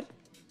that? Void?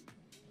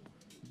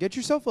 Get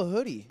yourself a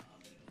hoodie.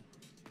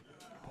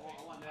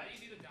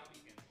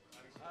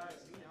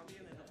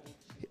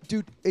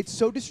 Dude, it's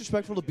so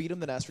disrespectful to beat him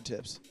than ask for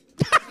tips.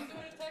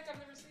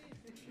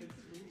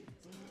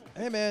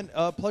 Hey man,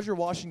 pleasure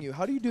watching you.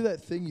 How do you do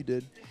that thing you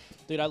did?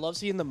 Dude, I love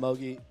seeing the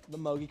Mogi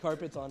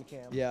carpets on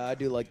cam. Yeah, I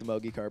do like the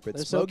Mogi carpets.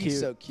 They're so Mogi's cute.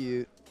 so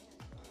cute.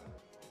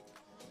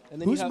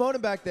 And then who's moaning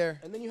back there?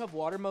 And then you have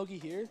Water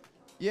Mogi here.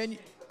 Yeah, and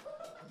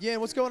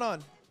what's going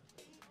on?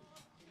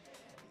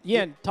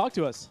 Yeah, talk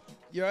to us.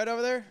 You all right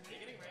over there?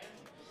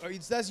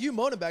 That's you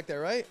moaning back there,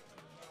 right?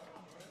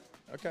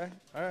 Okay,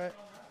 all right.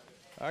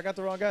 I got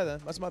the wrong guy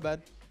then. That's my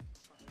bad.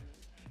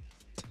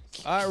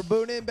 All right, we're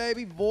booting in,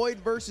 baby. Void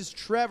versus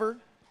Trevor.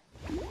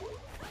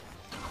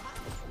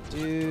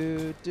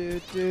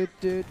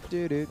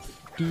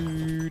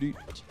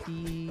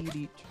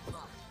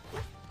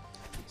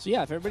 So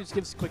yeah, if everybody just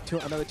gives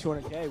another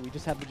 200K, we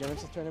just have the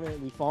Genesis tournament.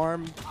 We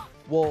farm.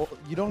 Well,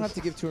 you don't have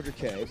to give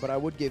 200K, but I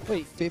would give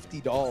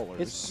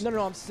 $50.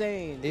 No, I'm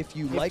saying if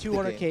you like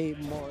 200K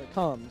more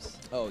comes.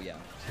 Oh yeah.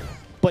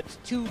 But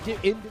two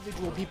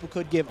individual people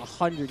could give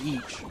 100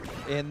 each.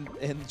 And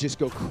just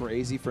go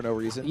crazy for no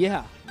reason?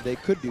 Yeah. They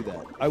could do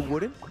that. I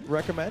wouldn't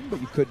recommend,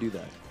 but you could do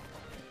that.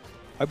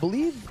 I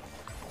believe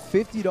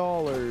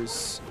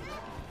 $50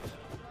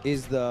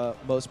 is the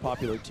most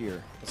popular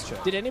tier. Let's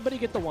check. Did anybody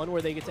get the one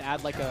where they get to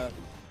add like a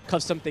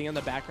custom thing in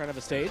the background of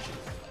a stage?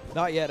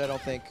 Not yet, I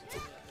don't think.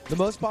 The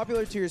most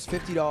popular tier is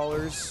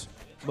 $50.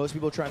 Most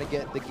people are trying to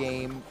get the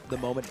game the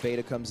moment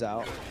beta comes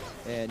out,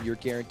 and you're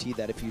guaranteed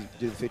that if you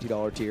do the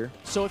 $50 tier.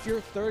 So if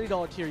you're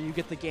 $30 tier, you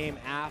get the game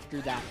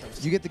after that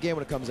comes. You get the game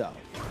when it comes out.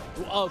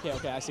 Oh, okay,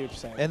 I see what you're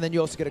saying. And then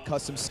you also get a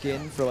custom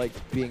skin for like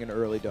being an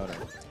early donor.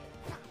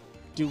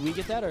 Do we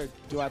get that, or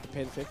do I have to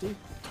pay the 50?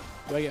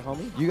 Do I get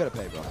homie? You gotta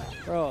pay, bro.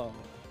 Bro.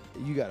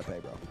 You gotta pay,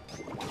 bro.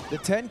 The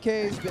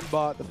 10K has been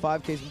bought. The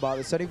 5K's been bought.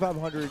 The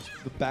 7,500,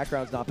 the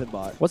background's not been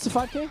bought. What's the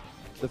 5K?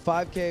 The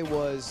 5K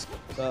was,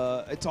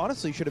 it's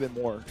honestly should have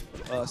been more.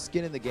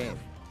 Skin in the game.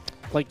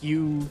 Like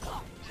you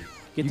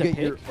get to pick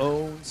pick your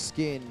own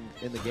skin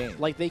in the game.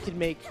 Like they could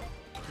make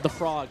the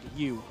frog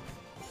you.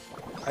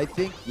 I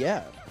think,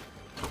 yeah.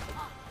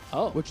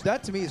 Oh. Which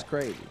that to me is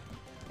crazy.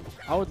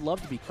 I would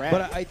love to be Crab.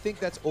 But I think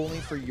that's only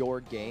for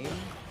your game.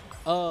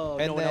 Oh,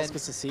 and no one else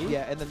gets to see?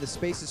 Yeah, and then the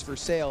spaces for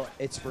sale,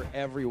 it's for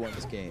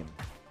everyone's game.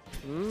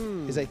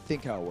 Is I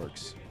think how it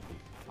works.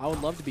 I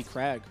would love to be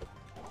Crag.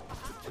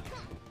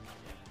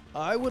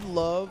 I would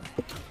love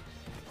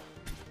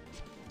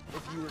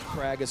if you were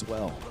Crag as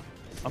well.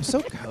 I'm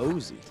so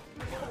cozy.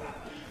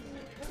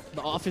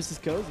 The office is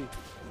cozy.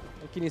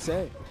 What can you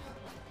say?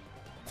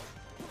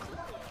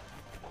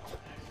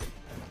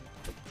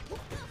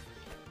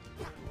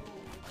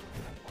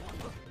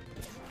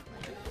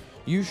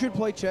 You should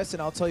play chess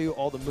and I'll tell you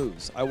all the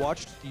moves. I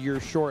watched your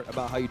short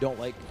about how you don't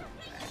like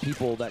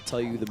people that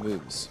tell you the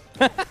moves.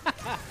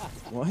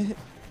 What?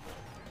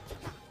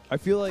 I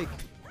feel like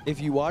if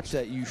you watch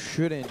that, you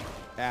shouldn't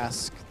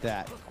ask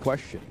that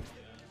question.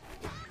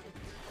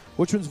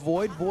 Which one's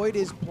Void? Void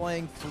is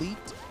playing Fleet.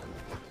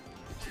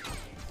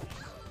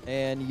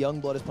 And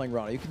Youngblood is playing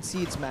Rana. You can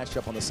see it's matched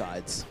up on the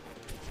sides.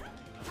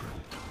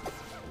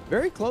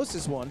 Very close,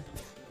 this one.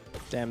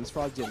 Damn, this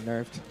frog's getting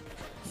nerfed.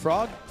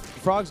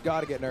 Frog's got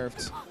to get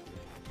nerfed.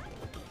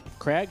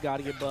 Crag got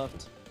to get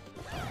buffed.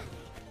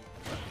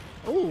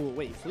 Oh,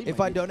 wait. Fleet If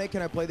I donate,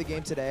 can I play the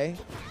game today?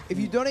 If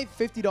you donate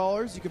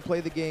 $50, you can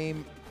play the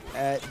game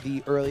at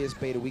the earliest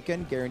beta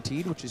weekend,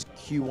 guaranteed, which is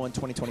Q1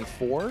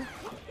 2024.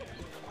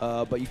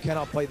 But you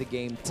cannot play the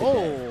game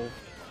today. Oh.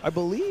 I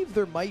believe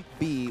there might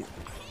be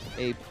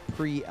a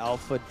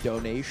pre-alpha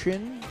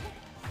donation.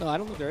 No, I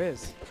don't think there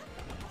is.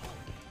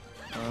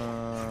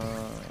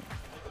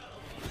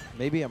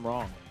 Maybe I'm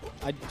wrong.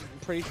 I'm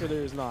pretty sure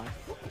there is not.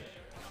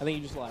 I think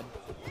you just lied.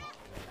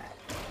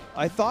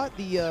 I thought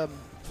the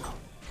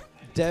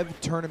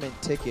dev tournament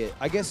ticket,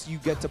 I guess you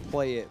get to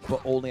play it,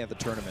 but only at the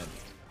tournament,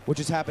 which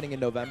is happening in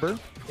November.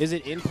 Is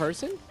it in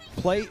person?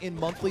 Play in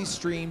monthly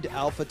streamed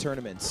alpha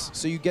tournaments.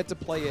 So you get to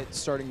play it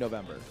starting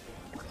November.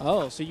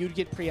 Oh, so you'd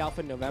get pre-alpha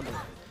in November.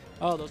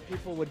 Oh, those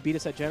people would beat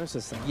us at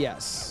Genesis then.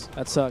 Yes.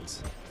 That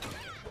sucks.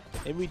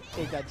 Maybe we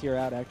take that tier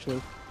out,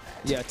 actually.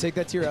 Yeah, take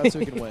that tier out so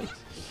we can win.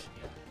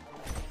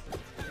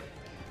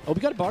 Oh,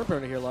 we got a bar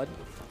burner here, Lud.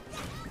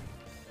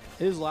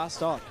 It is last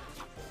stock.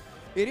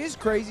 It is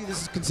crazy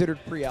this is considered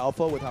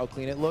pre-alpha with how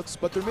clean it looks,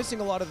 but they're missing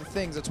a lot of the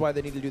things. That's why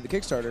they need to do the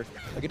Kickstarter.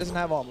 Like, it doesn't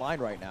have online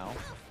right now.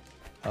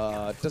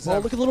 Doesn't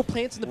have look at little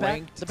plants in the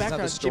ranked, the doesn't have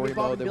background. the story Jimmy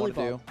Bob mode and they Billy want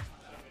to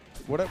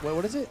Bob. do.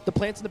 What is it? The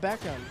plants in the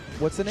background.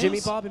 What's the name? Jimmy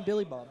Bob and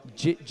Billy Bob.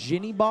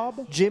 Ginny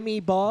Bob? Jimmy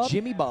Bob.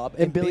 Jimmy Bob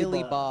and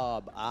Billy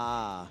Bob.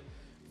 Ah.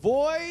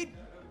 Void!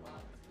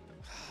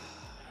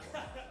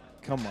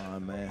 Come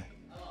on, man.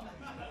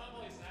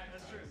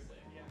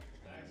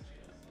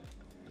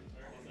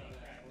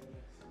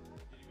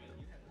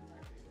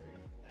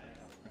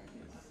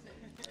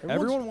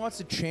 Everyone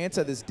wants a chance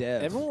at this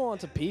dev. Everyone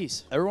wants a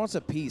piece. Everyone wants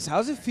a piece. How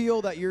does it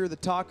feel that you're the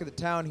talk of the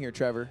town here,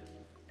 Trevor?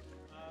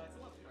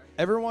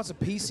 Everyone wants a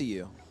piece of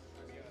you.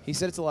 He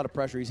said it's a lot of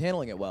pressure. He's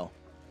handling it well.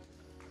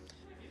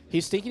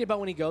 He's thinking about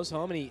when he goes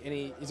home and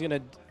he's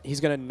gonna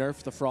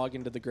nerf the frog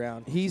into the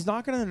ground. He's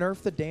not gonna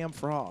nerf the damn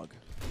frog.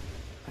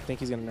 I think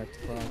he's gonna nerf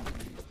the frog.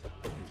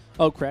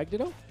 Oh, Crag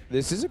Ditto?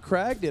 This is a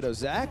Crag Ditto.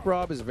 Zach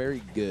Rob is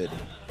very good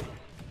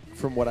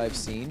from what I've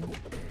seen.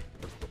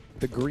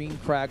 The green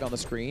Crag on the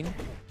screen.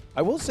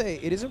 I will say,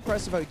 it is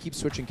impressive how he keeps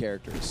switching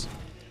characters.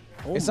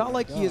 Oh it's not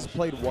like gosh. he has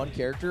played one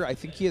character. I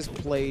think he has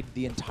played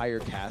the entire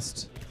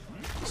cast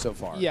so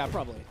far. Yeah,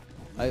 probably.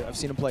 I've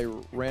seen him play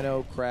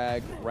Rano,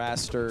 Crag,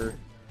 Raster,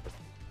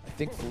 I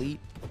think Fleet.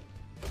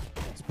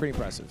 It's pretty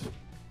impressive.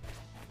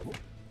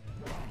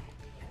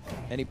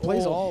 And he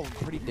plays all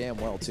pretty damn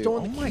well, too.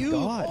 Throwing Oh the my cube.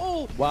 god.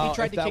 Oh, Wow, he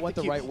tried if to that kick went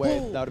the cube. right way,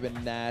 Oh. that would have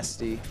been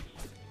nasty.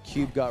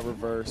 Cube got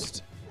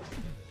reversed.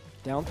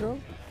 Down throw?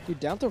 Dude,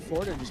 down throw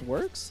forward and just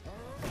works?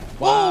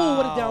 Wow. Oh,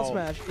 what a down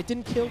smash. It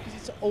didn't kill because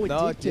it's... Oh, it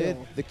No, did it did.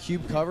 kill. The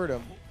cube covered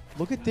him.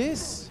 Look at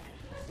this.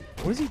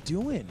 What is he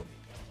doing?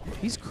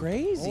 He's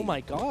crazy. Oh,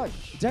 my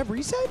gosh. Did that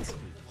reset?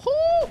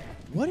 Oh,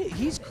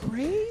 he's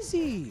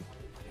crazy.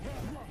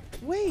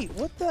 Wait,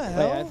 what the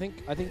hell? Wait,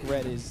 I think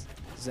red is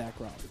Zach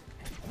Rob.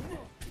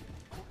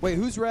 Wait,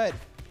 who's red?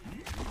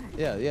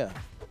 Yeah.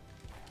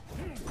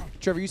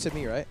 Trevor, you said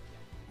me, right?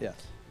 Yeah.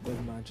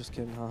 Never mind, just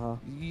kidding, haha.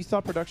 You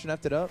thought production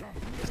effed it up?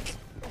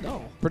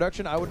 No.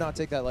 Production, I would not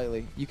take that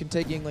lightly. You can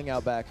take Yingling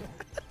out back.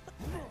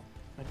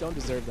 I don't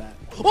deserve that.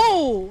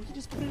 Oh! He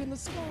just put it in the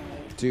sky.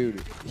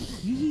 Dude,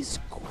 he's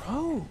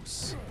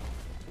gross.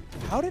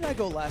 How did I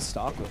go last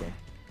stock with him?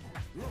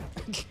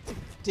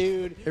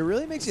 Dude. It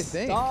really makes you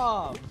think.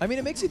 Stop. I mean,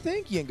 it makes you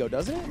think, Yingo,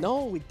 doesn't it?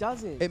 No, it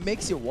doesn't. It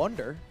makes you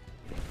wonder.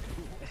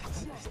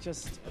 It's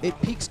just... It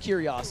piques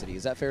curiosity.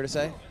 Is that fair to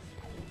say?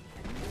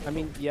 I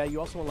mean, yeah, you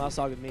also won last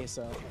stock with me,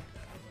 so...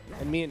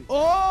 And me and...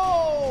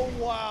 Oh,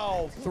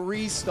 wow.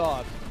 3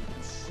 stock.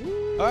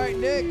 All right,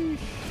 Nick.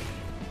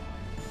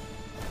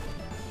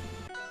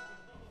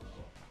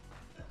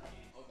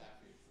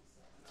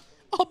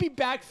 I'll be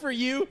back for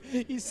you,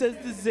 he says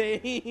to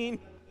Zane.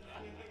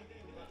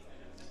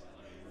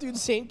 Dude,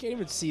 Zane can't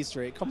even see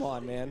straight. Come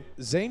on, man.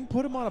 Zane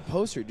put him on a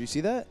poster. Do you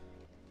see that?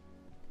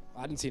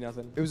 I didn't see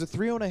nothing. It was a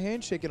 3-on a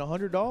handshake and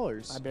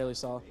 $100. I barely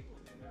saw.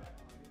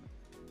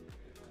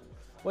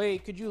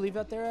 Wait, could you leave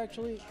that there,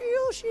 actually?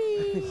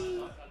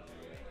 Yoshi!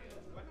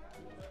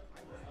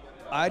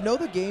 I know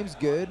the game's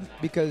good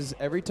because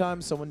every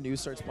time someone new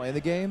starts playing the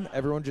game,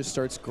 everyone just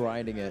starts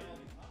grinding it.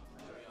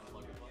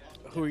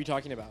 Who are you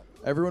talking about?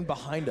 Everyone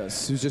behind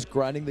us who's just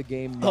grinding the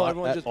game, Oh, not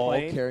everyone's at just all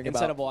playing caring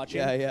instead about of watching?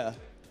 Yeah,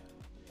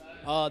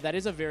 yeah. That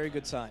is a very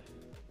good sign.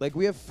 Like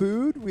we have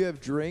food, we have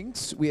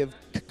drinks, we have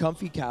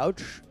comfy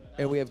couch,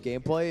 and we have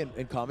gameplay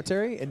and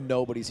commentary, and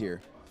nobody's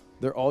here.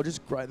 They're all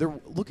just grinding.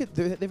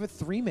 They have a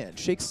 3-man.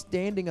 Shake's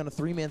standing on a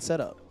 3-man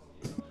setup.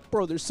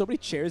 Bro, there's so many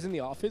chairs in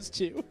the office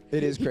too.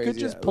 It is You crazy could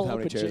just with pull how up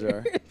many a chairs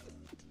chair. there are.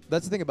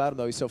 That's the thing about him,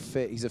 though. He's so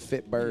fit. He's a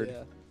fit bird.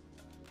 Yeah.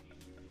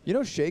 You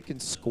know, Shake can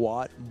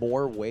squat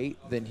more weight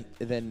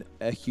than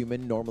a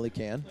human normally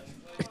can.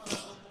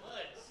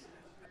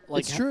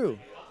 It's true.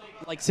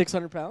 Like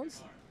 600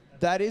 pounds?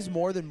 That is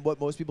more than what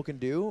most people can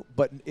do,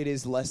 but it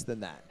is less than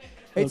that.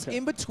 It's Okay.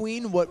 in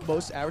between what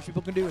most average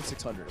people can do and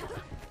 600.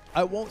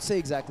 I won't say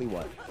exactly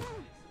what.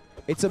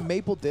 It's a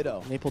maple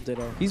ditto. Maple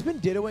ditto. He's been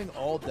dittoing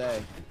all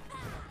day.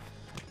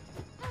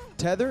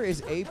 Tether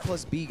is A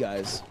plus B,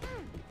 guys.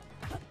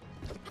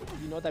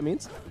 You know what that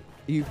means?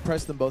 You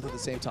press them both at the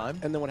same time.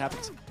 And then what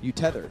happens? You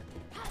tether.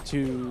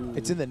 To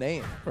It's in the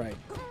name. right.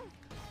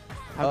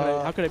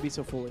 How could I be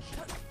so foolish?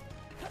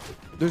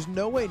 There's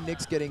no way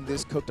Nick's getting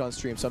this cooked on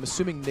stream, so I'm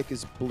assuming Nick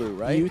is blue,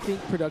 right? You think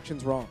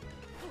production's wrong?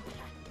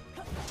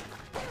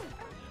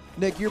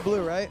 Nick, you're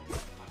blue, right?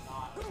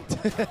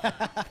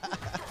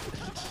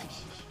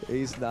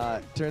 He's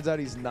not. Turns out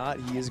he's not.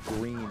 He is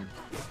green.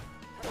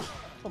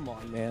 Come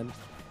on, man.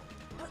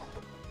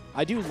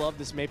 I do love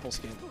this maple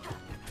skin.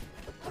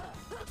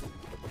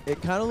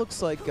 It kind of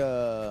looks like.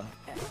 I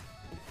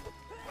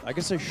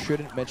guess I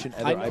shouldn't mention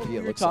I other know IP. what It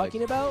you're looks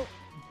talking like. about,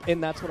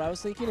 and that's what I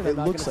was thinking. And It I'm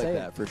not looks gonna like say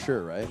that for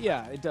sure, right? it.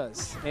 Yeah, it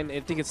does, and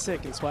I think it's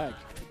sick and swag.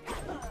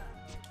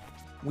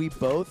 We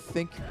both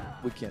think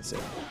we can't say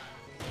it.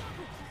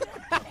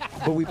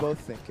 But we both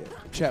think it.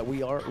 Chat,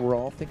 we're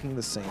all thinking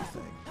the same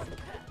thing.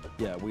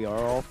 Yeah, we are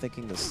all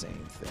thinking the same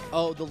thing.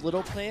 Oh, the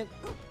little plant.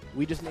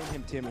 We just named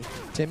him Timmy.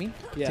 Timmy?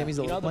 Yeah, Timmy's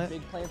the you know little the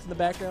plant? big plants in the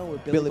background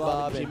with Billy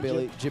Bob and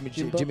Jimmy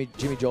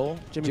Jimmy Joel?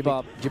 Jimmy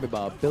Bob. Jimmy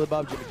Bob. Billy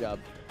Bob, Jimmy Job.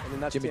 And then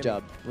that's Jimmy Timmy.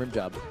 Job. Rim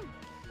Job.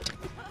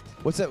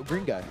 What's that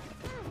green guy?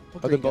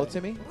 What Are they green both guy?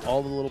 Timmy?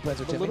 All the little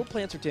plants are The Timmy? little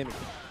plants are Timmy.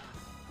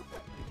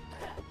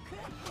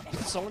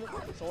 someone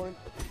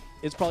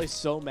is probably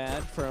so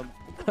mad from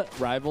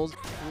Rivals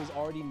who's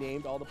already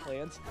named all the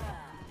plants.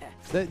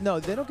 No,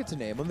 they don't get to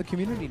name them. The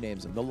community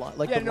names them.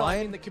 Like Yeah, the no, I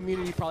lion. mean the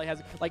community probably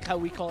has, like how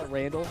we call it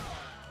Randall.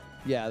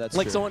 Yeah, that's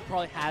Like true. someone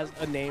probably has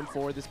a name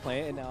for this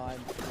plant, and now I'm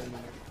naming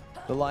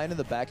it. The lion in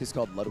the back is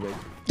called Ludwig.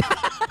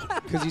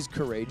 Because he's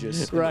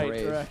courageous and Right,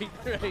 brave.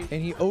 right.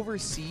 And he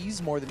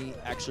oversees more than he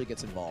actually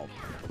gets involved.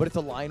 But if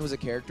the lion was a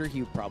character,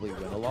 he would probably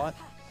win a lot.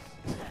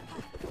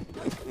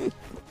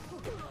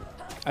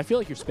 I feel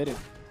like you're spitting.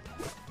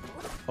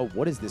 Oh,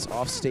 what is this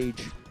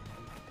offstage?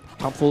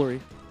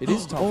 Tomfoolery. It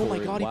is tomfoolery. Oh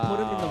my god, he put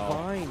him in the Wow.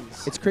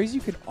 vines. It's crazy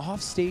you can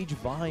offstage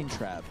vine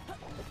trap.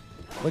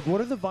 Like,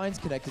 what are the vines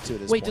connected to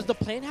at this Wait, point? does the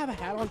plant have a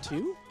hat on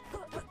too?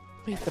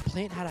 Wait, the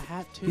plant had a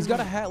hat too. He's got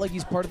a hat like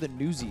he's part of the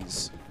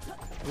Newsies.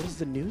 What is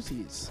the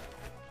Newsies?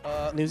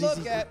 Newsies Look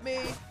is at me,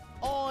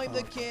 I'm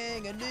the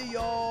king of New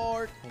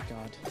York. Oh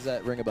god. Does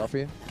that ring a bell for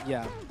you?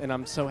 Yeah, and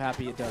I'm so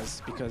happy it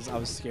does because I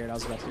was scared I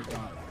was about to get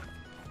got.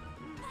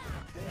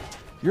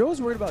 You're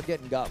always worried about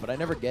getting got, but I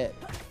never get.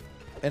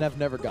 And I've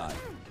never got.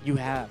 You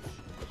have.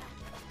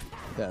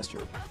 That's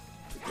true.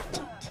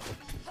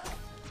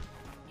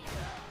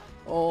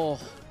 Oh.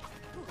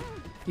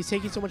 He's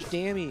taking so much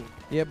damage.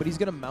 Yeah, but he's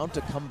going to mount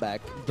a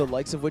comeback, the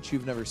likes of which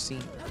you've never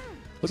seen.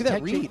 Look at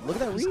that read. Look at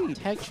that read. He's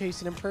tech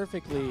chasing him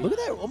perfectly. Look at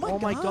that. Oh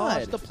my gosh,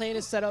 God. the plant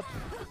is set up.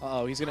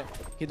 Uh-oh, he's gonna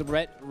the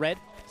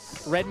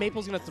red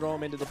maple's gonna throw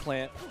him into the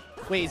plant.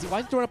 Wait, why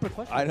is he throwing up a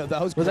question? I know,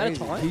 that was Was crazy.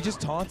 that a taunt? He just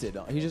taunted.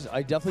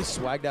 I definitely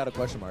swagged out a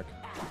question mark.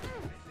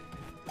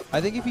 I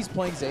think if he's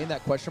playing Zane,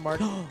 that question mark.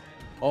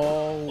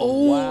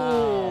 Oh,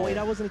 wow. Wait,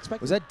 I wasn't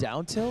expecting. Was that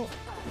down tilt?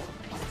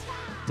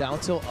 Down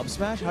tilt up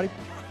smash? How do you?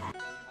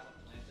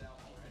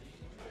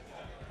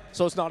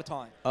 So it's not a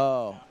taunt.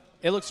 Oh.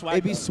 It looks swag.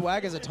 It'd be though.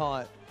 swag as a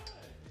taunt.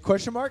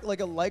 Question mark?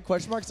 Like a light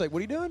question mark? It's like, what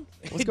are you doing?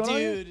 What's going on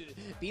here? Dude,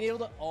 being able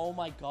to. Oh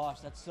my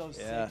gosh, that's so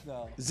Yeah. sick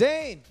though.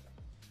 Zane!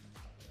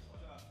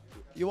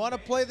 You want to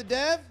play the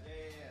dev?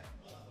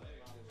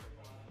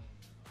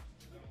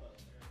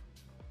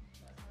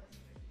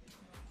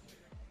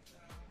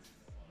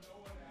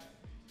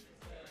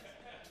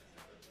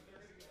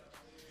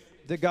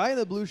 The guy in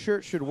the blue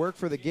shirt should work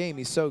for the game.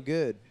 He's so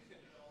good.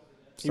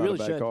 It's He not really a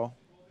bad should. call.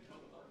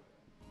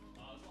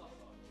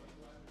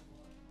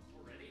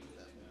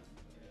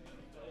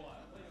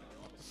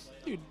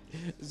 Dude,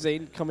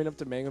 Zane coming up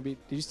to Mango Beat.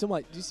 Did you steal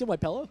my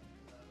pillow?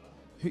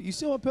 You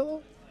steal a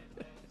pillow?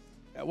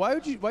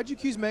 Why'd you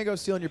accuse Mango of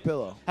stealing your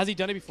pillow? Has he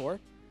done it before?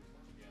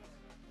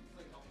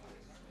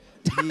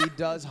 He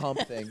does hump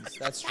things.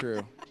 That's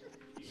true.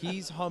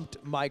 He's humped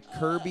my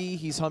Kirby.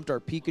 He's humped our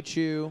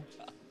Pikachu.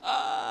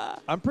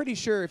 I'm pretty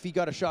sure if he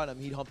got a shot at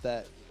him, he'd hump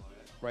that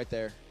right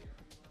there.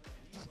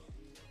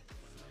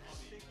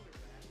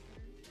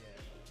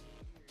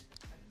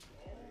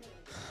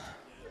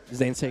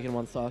 Zane's taking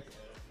one stock.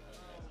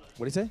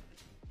 What do you say?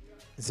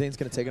 Zane's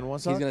gonna take in one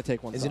stock. He's gonna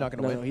take one. Is he not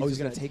gonna win? No, He's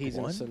gonna take he's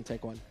one. He's gonna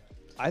take one.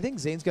 I think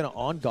Zane's gonna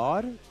on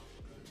God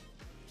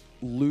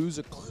lose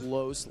a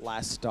close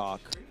last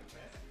stock.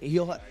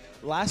 He'll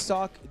last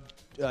stock.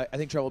 I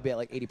think Trevor will be at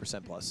like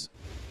 80% plus.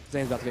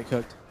 Zane's about to get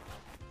cooked.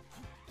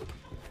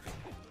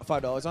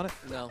 $5 on it.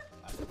 No.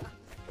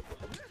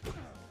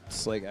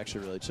 It's like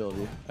actually really chill of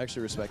you. I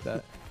actually respect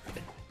that.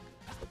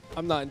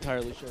 I'm not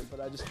entirely sure, but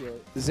I just feel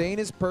it. Zane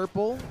is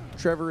purple.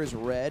 Trevor is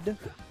red.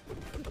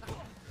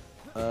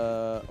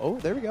 Oh,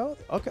 there we go.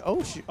 Okay.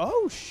 Oh,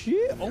 oh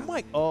shit. Oh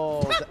my.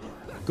 Oh,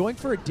 going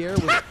for a dare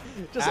was Just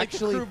like the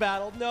actually crew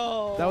battle.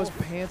 No. that was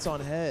pants on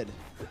head.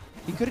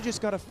 He could have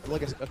just got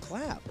a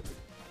clap.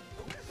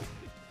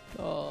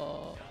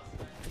 Oh.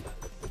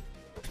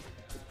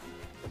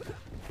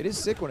 It is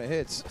sick when it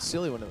hits.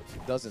 Silly when it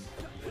doesn't.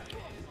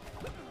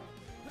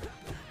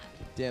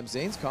 Damn,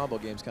 Zane's combo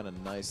game's kind of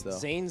nice though.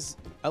 Zane's.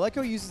 I like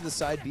how he uses the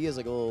side B as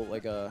like a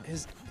little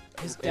his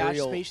dash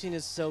aerial spacing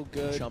is so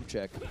good. jump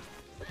check.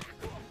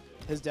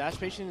 His dash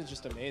spacing is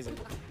just amazing.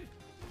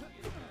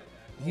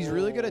 He's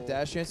really good at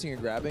dash chancing and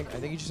grabbing. I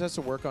think he just has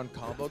to work on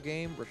combo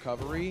game,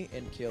 recovery,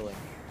 and killing.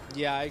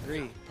 Yeah, I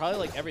agree. Probably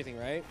like everything,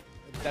 right?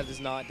 That is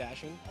not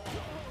dashing.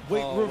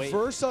 Wait, Oh,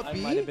 reverse up I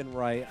B? might have been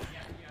right.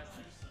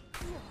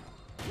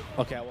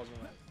 Okay, I wasn't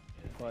right.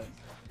 But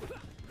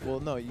Well,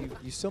 no, you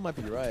still might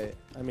be right.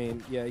 I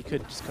mean, yeah, he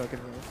could just cook it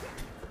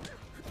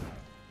here.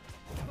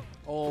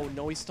 Oh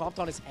no, he stomped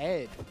on his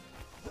head.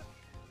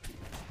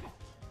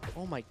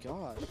 Oh my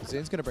gosh.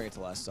 Zane's gonna bring it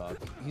to last stock.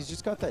 He's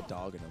just got that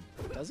dog in him.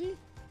 Does he?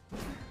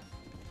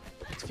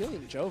 It's feeling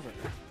Jover.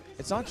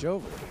 It's not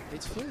Jover.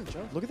 It's feeling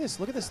Jover. Look at this.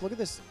 Look at this. Look at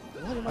this.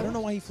 I don't know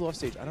why he flew off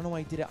stage. I don't know why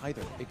he did it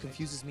either. It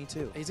confuses me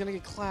too. He's gonna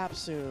get clapped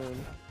soon.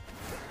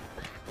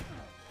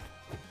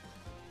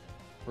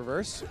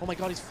 Reverse. Oh my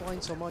god, he's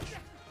flying so much.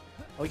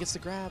 Oh, he gets the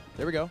grab.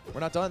 There we go. We're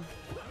not done.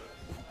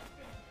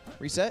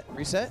 Reset.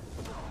 Reset.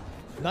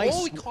 Nice.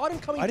 Oh, he caught him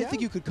coming I didn't down.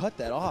 think you could cut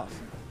that off.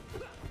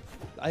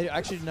 I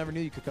actually never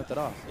knew you could cut that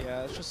off.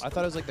 Yeah, it's just I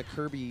thought it was like the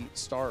Kirby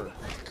star.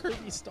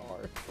 Kirby star.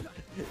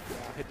 Yeah,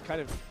 it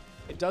kind of,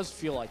 it does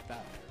feel like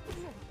that.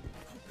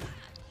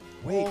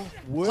 Wait. Oh,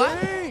 Wait.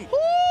 clap.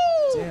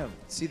 Woo! Damn.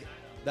 See,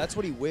 that's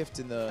what he whiffed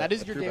in the. That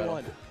is the your crew day battle.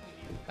 one.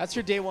 That's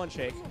your day one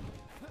shake.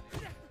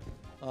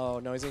 Oh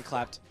no, he's getting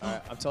clapped. All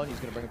right, I'm telling you,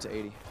 he's gonna bring him to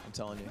 80. I'm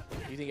telling you.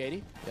 You think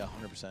 80? Yeah,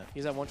 100%.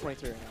 He's at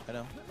 123 right now.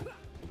 I know.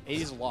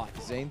 80 is a lot.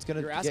 Zane's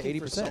gonna You're get asking 80%.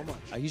 for so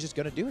much. He's just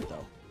gonna do it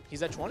though.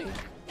 He's at 20.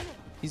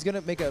 He's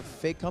gonna make a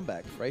fake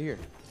comeback right here.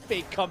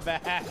 Fake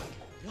comeback.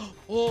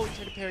 Oh, he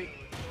tried to parry.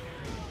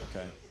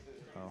 Okay.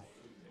 Oh.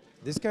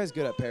 This guy's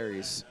good at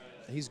parries.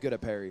 He's good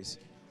at parries.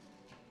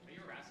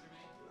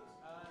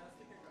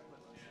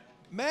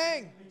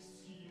 Mang!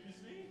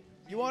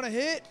 You want to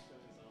hit?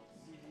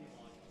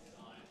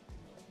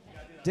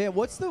 Damn,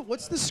 what's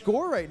the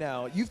score right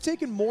now? You've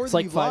taken more It's than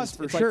like you've five- lost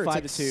for it's sure.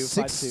 like It's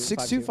 5-2,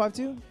 6-2,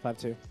 5-2?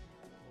 5-2.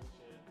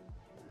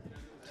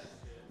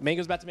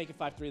 Mango's about to make it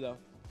 5-3 though.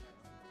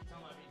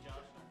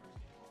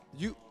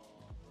 You.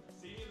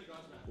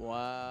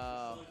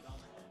 Wow.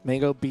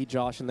 Mango beat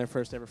Josh in their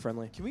first ever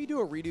friendly. Can we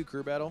do a redo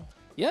crew battle?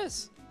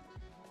 Yes.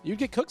 You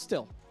get cooked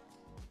still.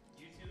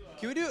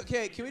 Can we do?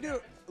 Okay. Can we do?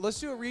 Let's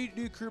do a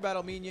redo crew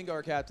battle. Me and Yingo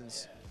are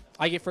captains.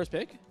 I get first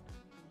pick.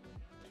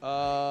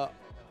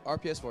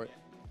 RPS for it.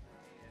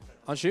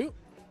 On shoot.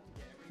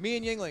 Me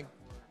and Yingling.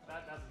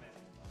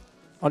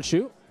 On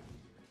shoot.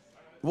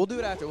 We'll do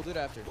it after. We'll do it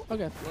after.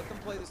 Okay. Let them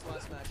play this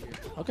last match here.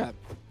 Okay. Can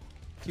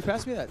you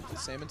pass me that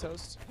salmon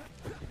toast?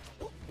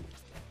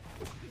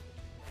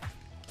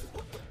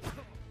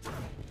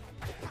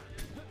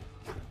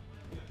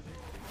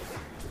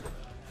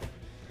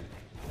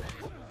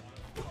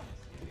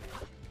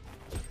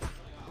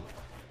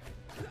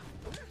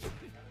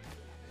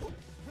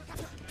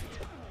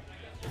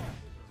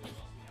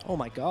 Oh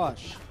my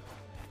gosh.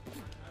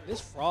 This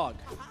frog.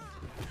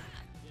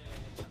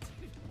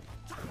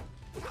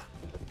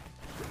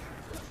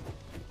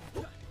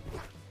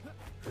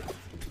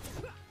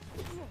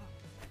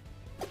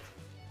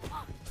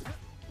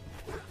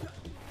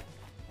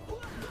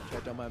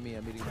 Don't mind me,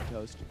 I'm eating my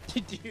toast.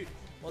 Dude,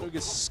 Ludwig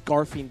is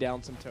scarfing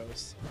down some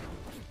toast.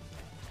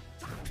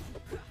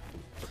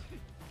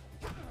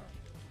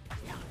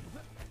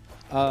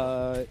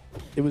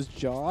 It was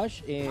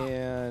Josh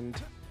and...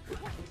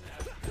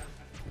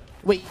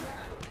 Wait.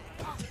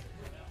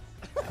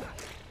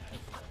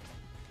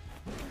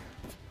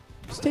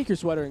 Just take your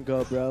sweater and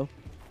go, bro.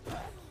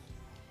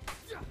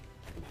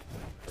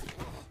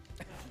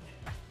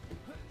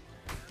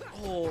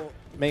 Oh,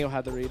 Mango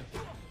had the read.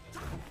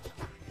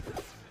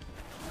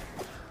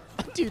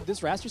 Dude,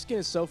 this raster skin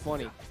is so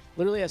funny.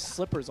 Literally has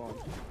slippers on.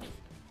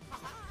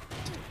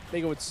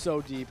 Mango went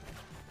so deep.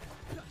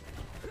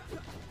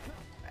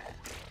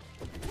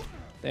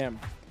 Damn.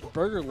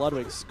 Burger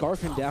Ludwig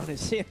scarfing down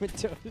his salmon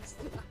toast.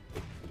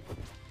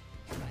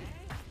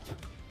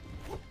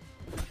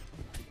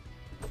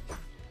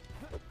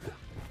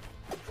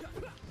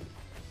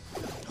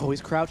 Oh,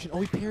 he's crouching.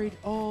 Oh, he parried.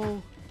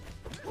 Oh.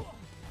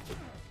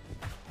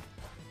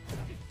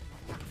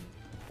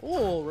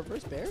 Oh,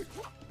 reverse bear.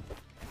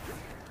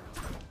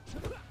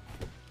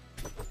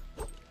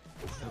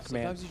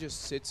 Sometimes he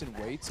just sits and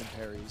waits and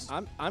parries.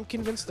 I'm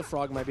convinced the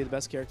frog might be the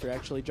best character.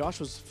 Actually, Josh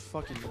was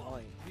fucking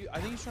lying. I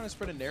think he's trying to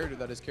spread a narrative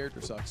that his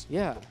character sucks.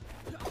 Yeah,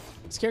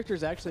 this character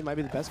is actually might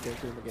be the best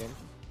character in the game.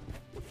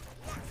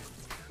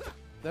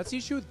 That's the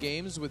issue with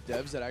games with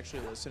devs that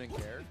actually listen and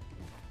care.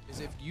 Is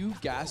if you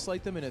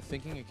gaslight them into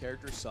thinking a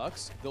character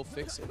sucks, they'll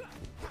fix it.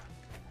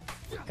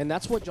 And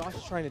that's what Josh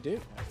is trying to do.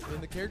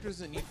 And the character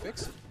doesn't need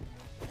fixing.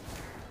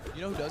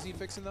 You know who does need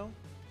fixing though?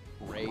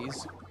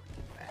 Raze.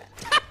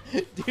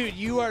 Dude,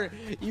 you are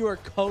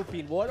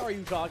coping. What are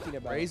you talking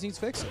about? Raze needs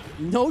fixing.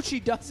 No, she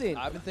doesn't.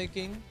 I've been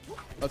thinking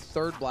a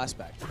third blast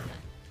back.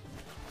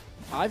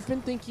 I've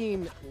been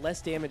thinking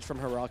less damage from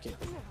her rocket.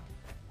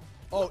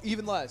 Oh,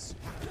 even less.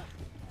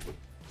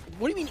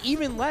 What do you mean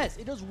even less?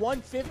 It does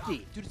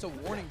 150. Dude, it's a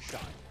warning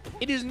shot.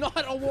 It is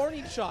not a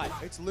warning shot.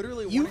 It's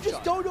literally a You warning just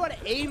shot. don't know how to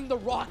aim the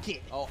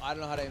rocket. Oh, I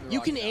don't know how to aim the You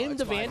rocket can now. aim It's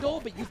the my Vandal,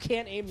 fault. but you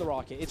can't aim the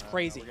rocket. It's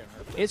crazy. we're getting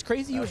hurtful. It's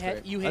crazy. You That's hit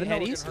great. you I hit didn't know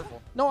we were headies. getting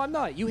hurtful. No, I'm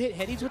not. You hit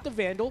headies with the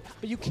Vandal,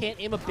 but you can't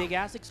aim a big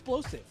ass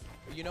explosive.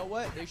 You know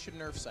what? They should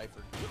nerf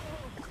Cypher.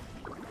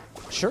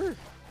 Sure.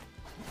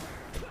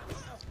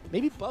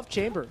 Maybe buff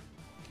Chamber.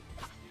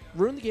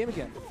 Ruin the game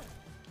again.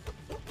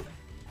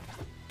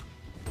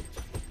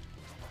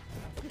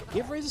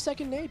 Give Raze a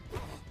second nade.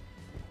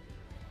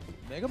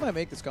 Mega might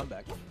make this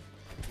comeback.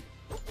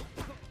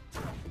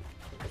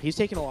 He's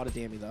taking a lot of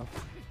damage though.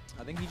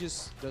 I think he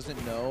just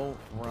doesn't know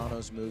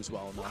Murano's moves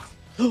well enough.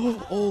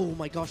 Oh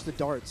my gosh, the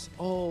darts.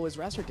 Oh, is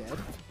Rasser dead?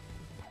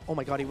 Oh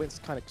my god, he went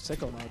kind of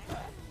sicko mode.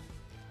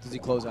 Does he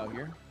close out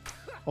here?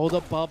 Oh,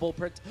 the bubble.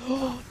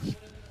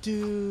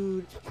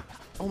 Dude.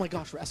 Oh my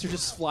gosh, Rasser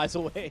just flies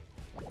away.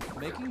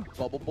 Making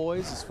bubble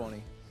boys is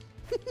funny.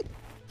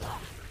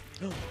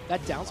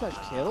 That down smash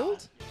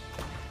killed?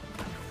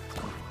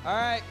 All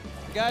right,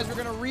 guys, we're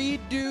going to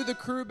redo the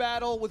crew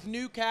battle with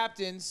new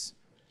captains.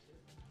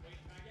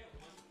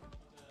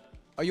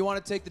 Oh, you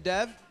want to take the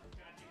dev?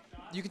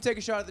 You can take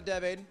a shot at the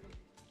dev, Aiden.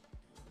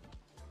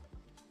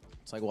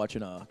 It's like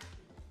watching a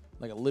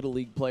little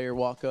league player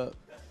walk up.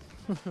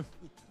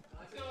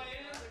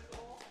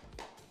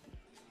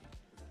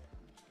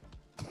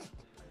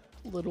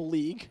 Little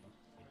league.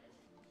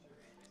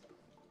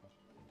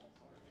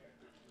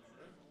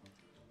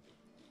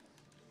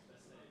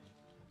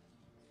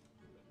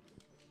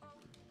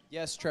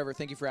 Yes, Trevor,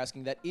 thank you for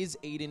asking. That is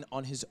Aiden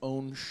on his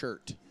own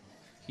shirt.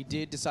 He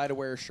did decide to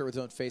wear a shirt with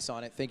his own face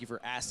on it. Thank you for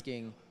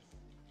asking.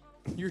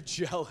 You're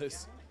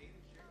jealous.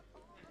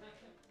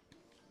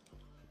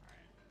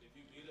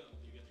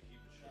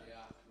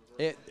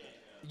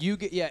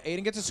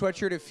 Aiden gets a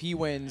sweatshirt if he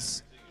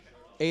wins.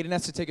 Aiden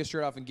has to take his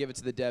shirt off and give it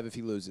to the dev if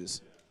he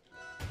loses.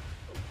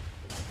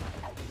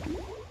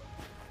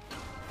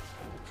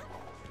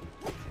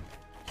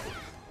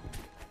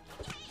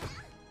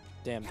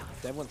 Damn,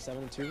 Dev went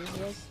 7-2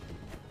 versus us?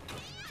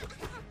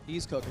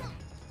 He's cooking.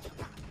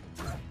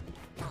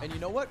 And you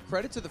know what?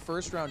 Credit to the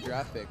first round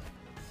draft pick.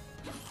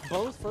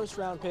 Both first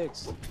round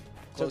picks.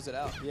 Close it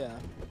out. Yeah.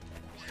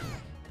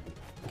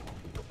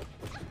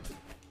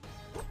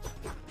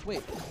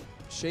 Wait,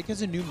 Shake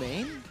has a new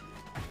main?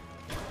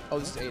 Oh,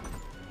 this is Aiden.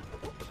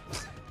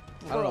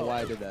 I don't know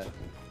why I did that.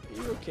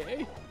 Are you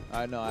okay?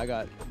 I know, I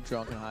got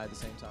drunk and high at the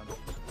same time.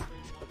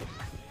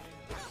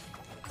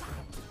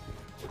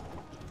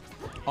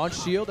 On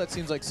shield, that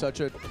seems like such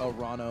a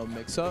Rano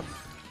mix-up.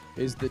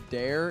 Is the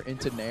dare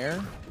into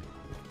nair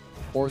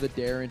or the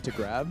dare into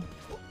grab?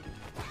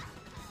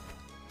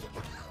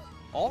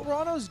 All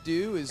Ranos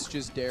do is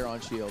just dare on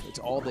shield. It's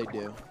all they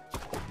do.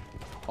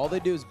 All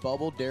they do is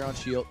bubble, dare on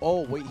shield.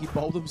 Oh, wait, he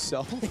bubbled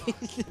himself?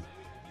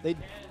 They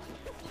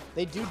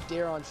do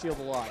dare on shield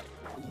a lot.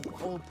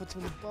 Oh, it puts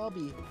him in the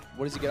bubby.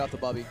 What does he get off the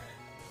bubby?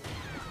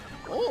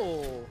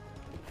 Oh.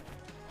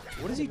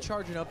 What is he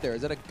charging up there?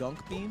 Is that a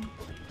gunk beam?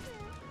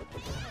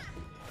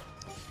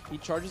 He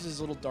charges his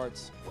little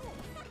darts.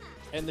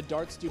 And the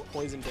darts do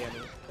poison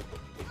damage.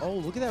 Oh,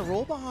 look at that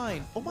roll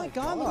behind. Oh my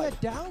god, look at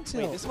that down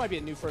tilt. Wait, this might be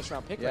a new first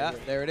round pick Yeah, right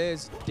here. there it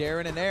is.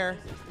 Dare in an air.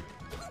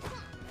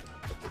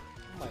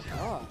 Oh my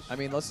gosh. I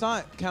mean, let's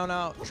not count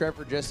out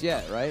Trevor just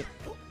yet, right?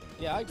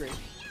 Yeah, I agree.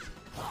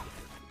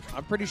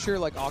 I'm pretty sure,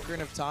 like,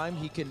 Ocarina of Time,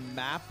 he can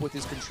map with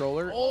his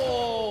controller.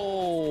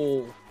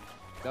 Oh!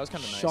 That was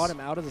kind of nice. Shot him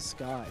out of the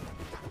sky.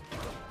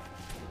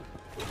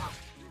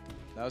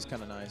 That was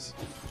kind of nice.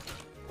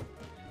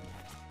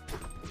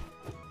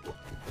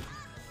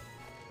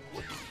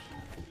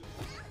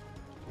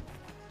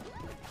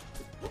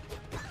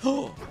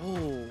 Oh!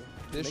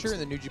 This shirt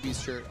and the New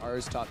GB's shirt are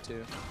his top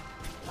two.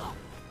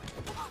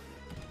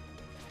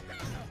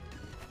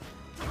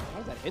 Why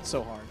did that hit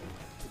so hard?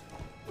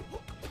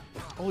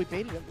 Oh, he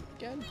baited him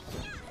again.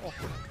 Oh.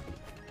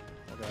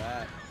 Look at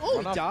that. Oh,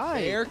 Run he off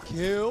died. Bear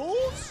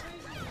kills?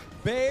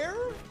 Bear?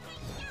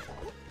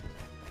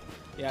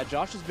 Yeah,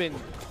 Josh has been...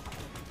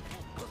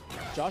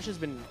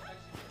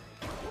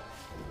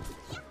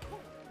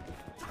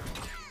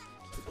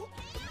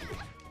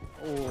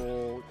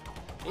 Oh,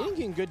 Aiden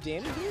getting good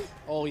damage here?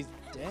 Oh, he's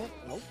dead?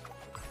 Nope.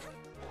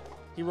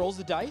 He rolls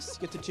the dice,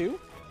 get to 2.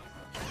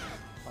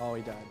 Oh,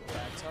 he died. Yeah,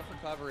 tough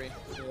recovery.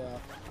 Yeah.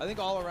 I think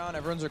all around,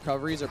 everyone's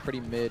recoveries are pretty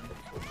mid.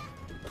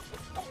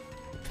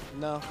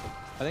 No.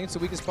 I think it's the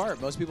weakest part.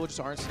 Most people just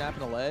aren't snapping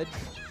the ledge.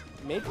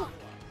 Mid?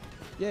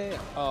 Yeah.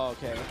 Oh,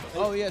 okay.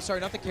 Oh, yeah, sorry,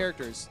 not the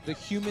characters. The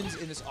humans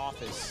in this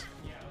office.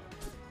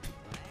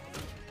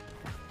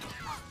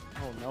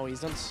 Oh, no,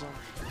 he's done so...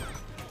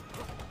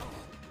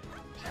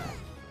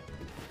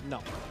 No.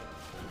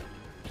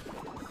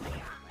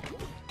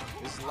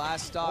 This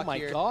last stock Oh my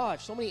here.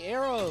 gosh, so many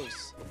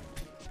arrows.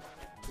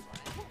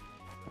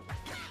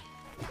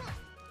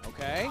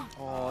 Okay.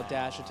 Oh,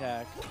 dash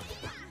attack.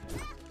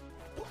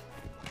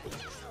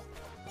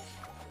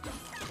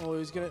 Oh,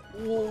 he's gonna.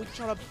 Oh, he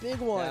shot a big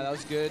one. Yeah, that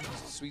was good.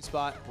 Sweet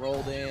spot.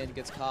 Rolled in,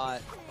 gets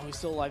caught. Oh, he's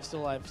still alive,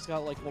 still alive. He's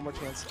got like one more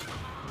chance.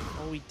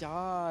 Oh, he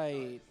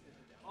died.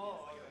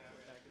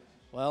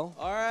 Well.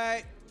 All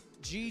right.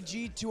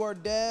 GG to our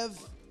dev.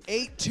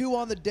 8-2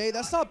 on the day.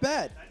 That's not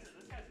bad.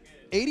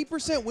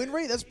 80% win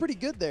rate. That's pretty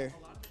good there.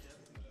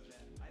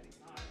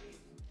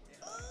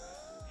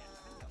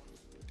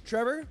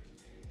 Trevor,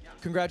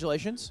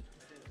 congratulations.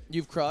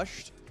 You've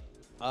crushed.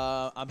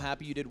 I'm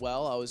happy you did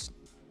well. I was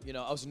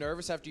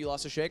nervous after you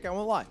lost a shake. I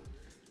won't lie.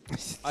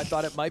 I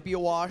thought it might be a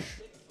wash.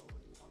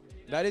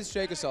 That is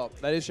shake assault.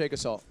 That is shake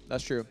assault.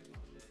 That's true.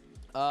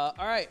 All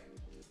right.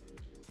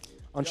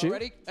 On Y'all shoot?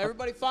 ready?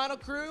 Everybody, final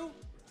crew.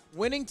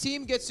 Winning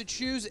team gets to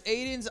choose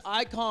Aiden's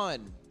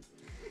icon.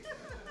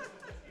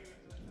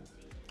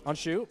 On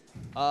shoot?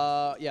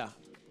 Yeah.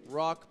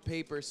 Rock,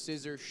 paper,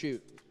 scissors,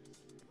 shoot.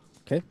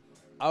 Okay.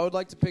 I would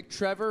like to pick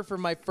Trevor for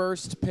my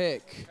first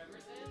pick.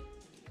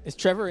 Is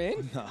Trevor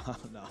in?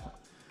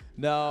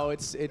 No,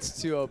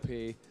 it's too OP.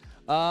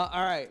 All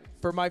right,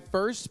 for my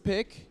first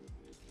pick.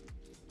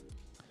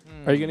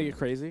 Are you gonna get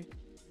crazy?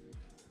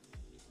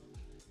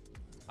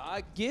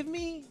 Give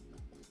me.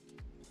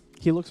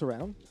 He looks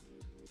around.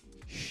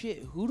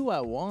 Shit, who do I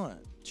want?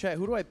 Chat,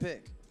 who do I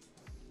pick?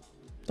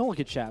 Don't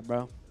look at chat,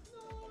 bro.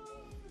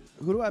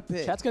 Who do I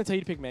pick? Chat's gonna tell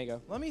you to pick Mango.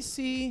 Let me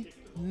see.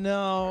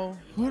 No.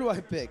 Who do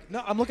I pick?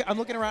 No, I'm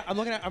looking around. I'm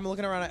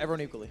looking around at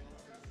everyone equally.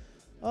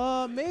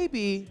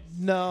 Maybe.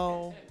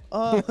 No.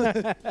 Are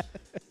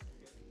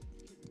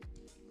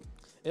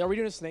we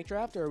doing a snake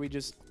draft or are we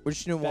just? We're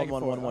just doing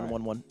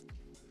 1-1-1-1-1-1.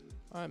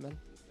 All right, man.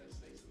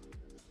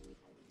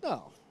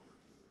 No.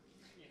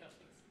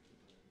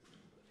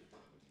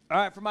 All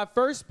right, for my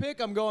first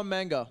pick, I'm going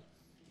Mango.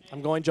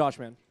 I'm going Josh,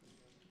 man.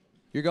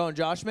 You're going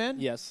Josh,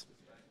 man? Yes.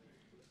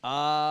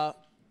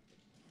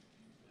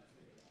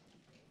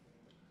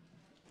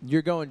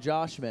 You're going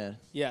Josh, man.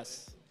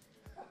 Yes.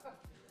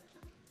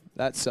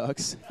 That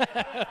sucks.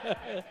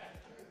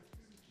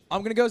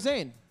 I'm gonna go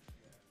Zane.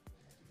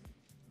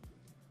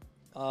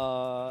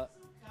 Yeah,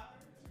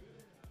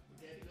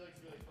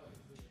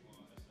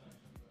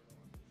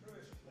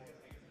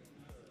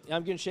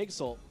 I'm getting Shake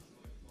Assault.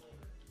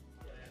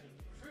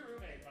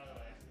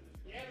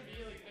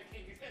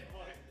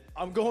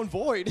 I'm going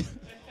Void.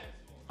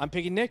 I'm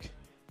picking Nick.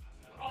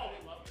 Oh,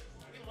 we love this.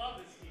 We love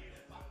this team.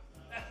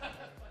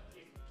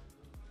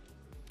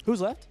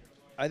 Who's left?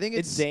 I think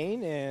It's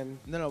Zane and.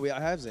 No, I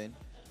have Zane.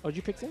 Oh, did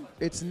you pick Zane?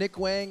 It's Nick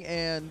Wang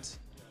and.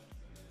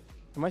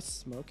 Am I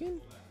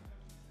smoking?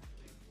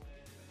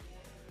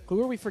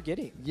 Who are we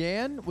forgetting?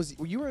 Yan?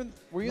 Were you in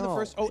the No.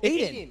 first? Oh,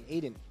 It's Aiden.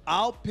 Aiden.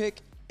 I'll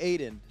pick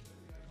Aiden.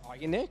 Oh,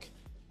 you Nick?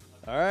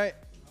 All right.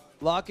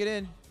 Lock it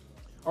in.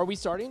 Are we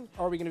starting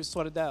or are we going to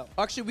sweat it out?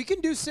 Actually, we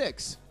can do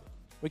 6.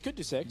 We could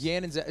do 6.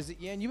 Yan and Zach. Is it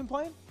Yan? You been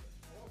playing?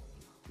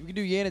 We can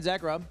do Yan and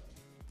Zach Rob.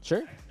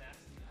 Sure.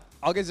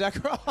 I'll get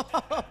Zach Rob.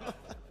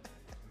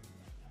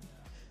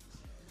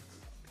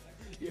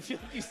 I feel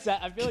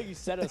like you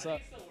set us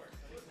up.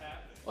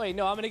 Wait,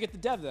 no, I'm going to get the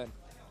dev then.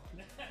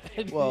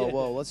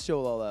 Whoa. Let's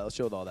show all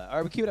that. All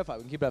right, we keep it at 5.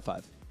 We can keep it at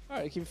 5. All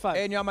right, keep it 5.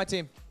 And you're on my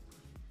team.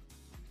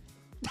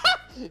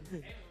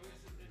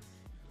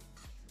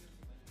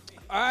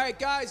 All right,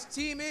 guys.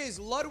 Team is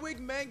Ludwig,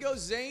 Mango,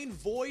 Zane,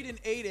 Void,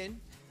 and Aiden.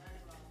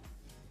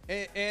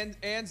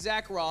 And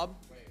Zach Rob.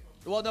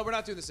 Well, no, we're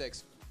not doing the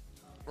 6.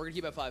 We're going to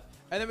keep it at 5.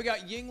 And then we got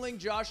Yingling,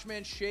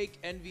 Joshman, Shake,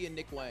 Envy, and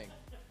Nick Wang.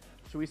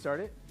 Should we start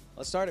it?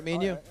 Let's start it, me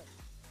and you. Right.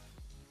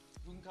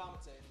 Who can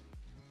commentate?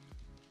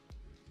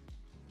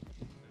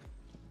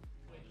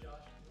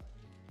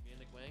 Me and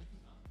Nick Wang.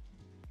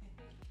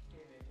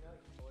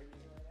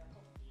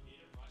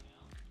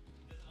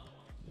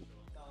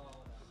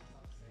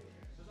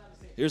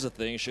 Here's the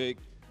thing, Shake.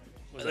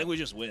 I think we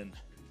just win.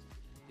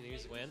 You think we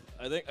just win?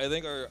 I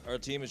think our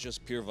team is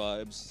just pure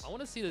vibes. I want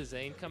to see the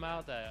Zane come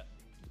out that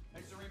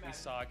we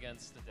saw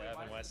against the Dev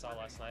and what I saw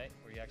last night,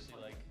 where he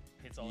actually like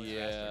hits all his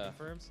master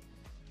confirms.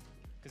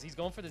 Because he's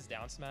going for this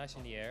down smash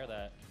in the air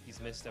that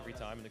he's missed every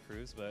time in the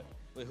cruise. But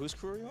wait, whose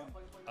crew are you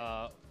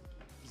on?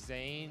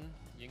 Zane,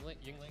 Yingling,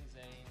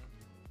 Zane,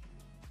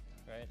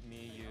 right?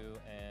 Me, you,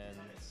 and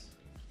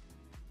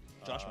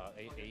Joshman.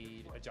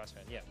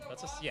 Joshman. Yeah,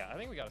 that's us. Yeah, I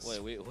think we got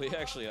a. Wait, we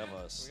actually have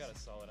us. We got a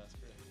solid ass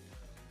crew.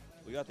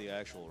 We got the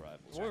actual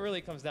rivals. What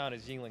really comes down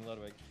is Yingling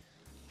Ludwig.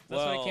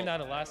 That's what it came down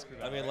to last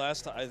group. I mean,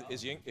 last time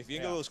if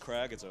Yingo goes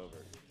Crag, it's over.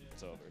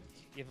 It's over.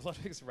 If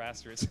Ludwig's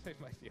raster, it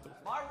might be over.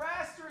 My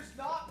raster is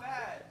not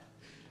bad.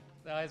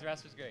 No, his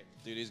raster's great.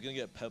 Dude, he's gonna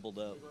get pebbled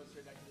up. Go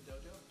straight back to the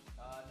dojo?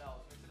 No,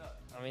 let's mix it up.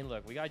 I mean,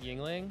 look, we got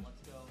Yingling.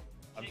 Let's go.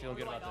 I'm feeling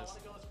good about this.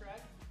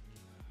 Craig?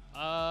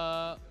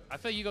 I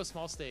feel you go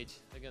small stage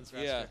against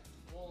raster. Yeah.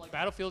 Well, like,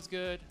 Battlefield's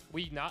good.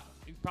 We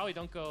probably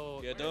don't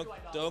go. Yeah,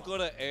 don't go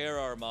to Air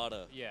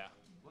Armada. Yeah.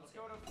 let's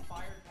go to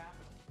Fired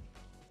Capital.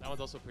 That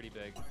one's also pretty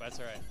big, but that's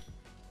all right.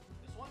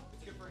 This one?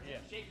 It's good for him. Yeah.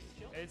 Shake is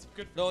chill. It's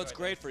good. For No, you, it's I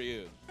great think. for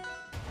you.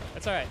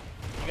 That's all right.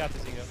 You got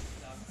this, Ingo.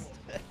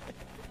 This shit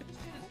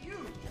is huge.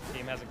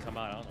 Game hasn't come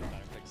out. I don't know how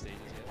to pick stages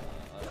yet.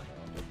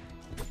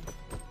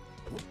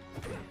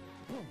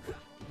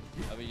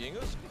 I mean,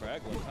 Yingo's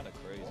Crag went kind of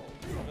crazy.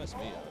 Don't mess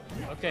me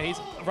up. Okay, he's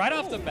right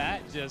off the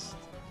bat just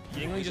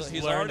Yingling just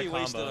He's learned already the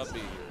wasted combos. up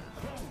B.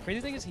 Crazy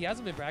thing is he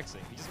hasn't been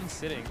practicing. He's just been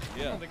sitting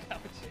Yeah. on the couch.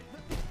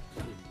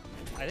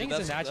 I Dude, think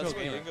he's a natural that's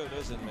gamer. what Yingo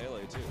does in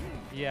Melee, too.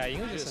 Yeah,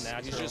 Yingling's just a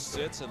natural. He just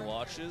sits and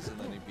watches, and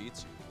then he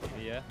beats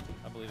you. Yeah,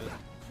 I believe it.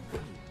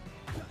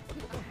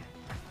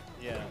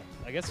 Yeah,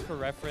 I guess for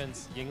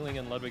reference, Yingling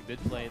and Ludwig did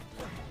play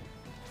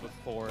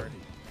before.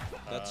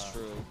 That's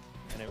true.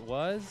 And it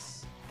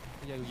was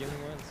Yingling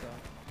won, so.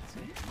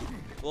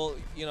 Well,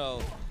 you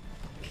know,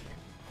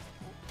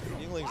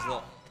 Yingling's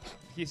the...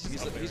 He's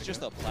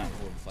just a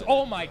platform fighter.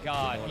 Oh my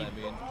god. You know what I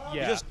mean?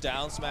 Yeah. He just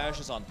down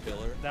smashes on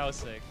pillar. That was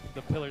sick.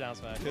 The pillar down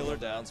smash. Pillar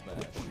down smash.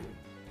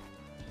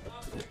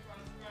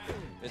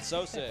 It's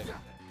so sick.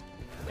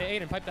 Hey,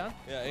 Aiden, pipe down.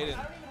 Yeah, Aiden.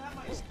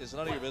 It's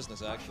none of your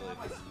business, actually.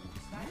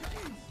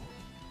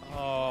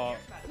 Oh,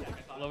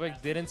 Ludwig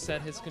didn't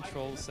set his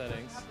control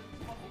settings.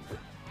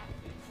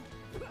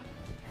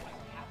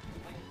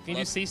 Can you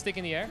do C-stick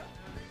in the air?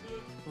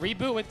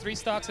 Reboot with 3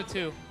 stocks of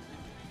 2.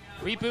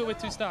 Reboot with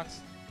 2 stocks.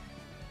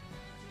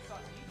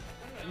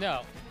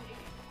 No.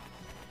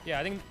 Yeah,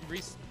 I think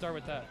restart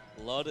with that.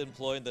 Lud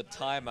employing the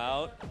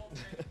timeout.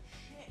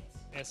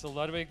 Yeah, so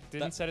Ludwig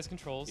didn't set his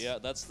controls. Yeah,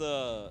 that's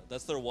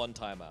their one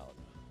timeout.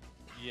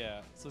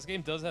 Yeah, so this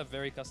game does have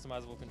very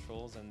customizable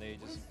controls, and they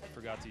just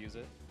forgot to use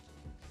it.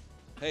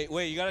 Hey,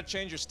 wait, you gotta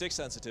change your stick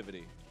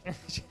sensitivity.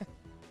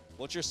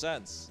 What's your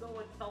sense?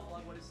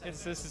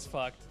 This is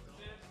fucked.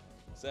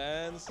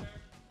 Sense?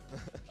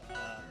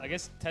 I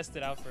guess test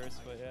it out first,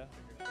 but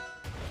yeah.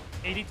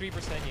 83%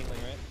 Yingling,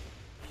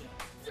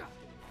 right?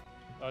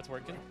 Oh, it's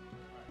working?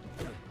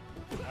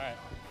 Alright.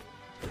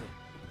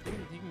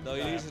 No,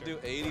 you need to do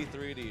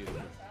 83 to you.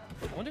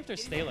 I wonder if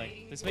there's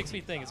staling. This makes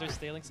me think, is there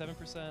staling 7%?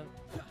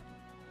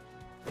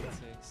 Let's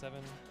see, 7.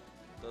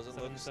 Doesn't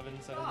 7, look...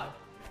 7, 7.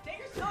 Take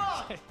your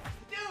song!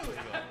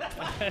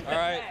 Dude! All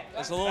right,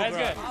 it's a little That's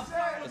grime.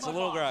 good. It's a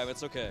little grime.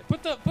 It's okay.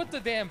 Put the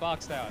damn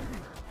box down.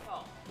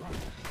 Oh.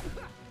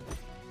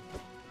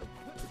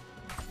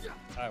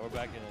 Alright, we're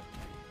back in it.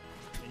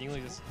 And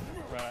Yingling just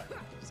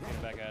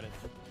getting back at it.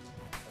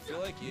 I feel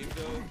like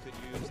Yingo could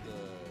use the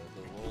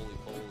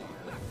roly-poly.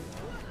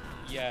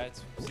 Yeah,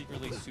 it's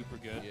secretly super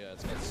good. Yeah,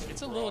 it's got super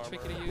It's a little armor.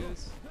 tricky to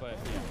use, but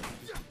yeah,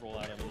 you just roll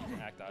out of it, you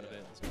can act out of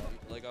it as well.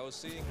 Like I was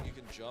seeing, you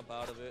can jump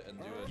out of it and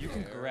do it. You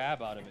can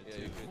grab out of it Yeah,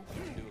 too. you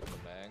can do a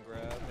command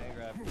grab. Command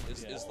grab.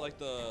 It's, Yeah. it's like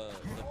the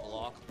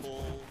block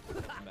pull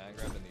command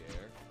grab in the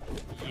air.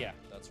 Yeah.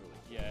 That's really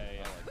cool. Yeah, yeah, yeah.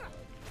 I like that.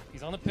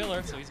 He's on the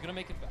pillar, so he's gonna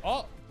make it.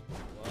 Oh!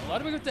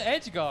 Ludwig with the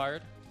edge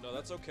guard. No,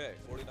 that's okay.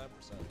 49%.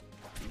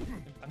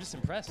 I'm just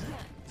impressed.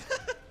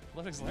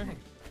 Ludwig's learning.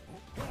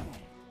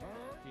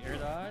 The air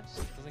dodge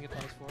doesn't get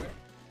punished for it.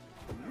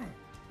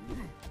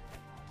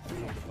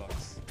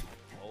 Bucks.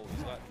 Oh,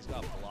 he's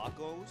got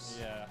blockos.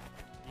 Yeah.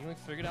 Yingling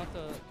figured out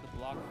the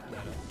block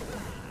meta.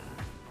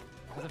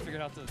 Hasn't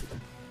figured out the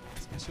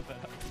special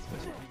meta.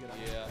 Special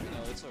meta. Yeah,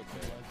 no, it's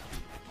okay.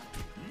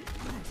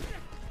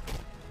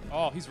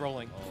 Oh, he's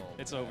rolling. Oh,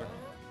 it's man. over.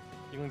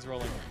 Yingling's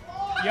rolling.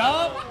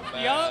 Yup!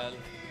 Man. Yup!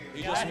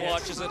 He Yeah, just that hits.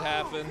 watches it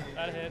happen.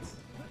 That hits.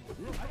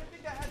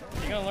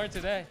 You're gonna learn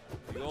today.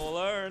 You gonna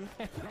learn.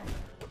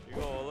 You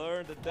gonna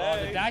learn Oh,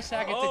 today. the dash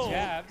tag into Oh.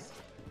 jabs.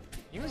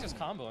 Yingling's just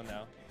comboing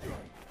now.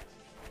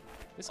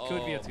 This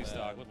could be a Oh,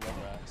 2-stock. man. Would love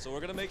that. So we're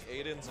gonna make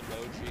Aiden's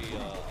emoji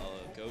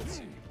a goat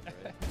suit,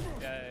 right?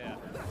 Yeah.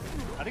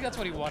 I think that's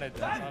what he wanted.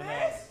 I don't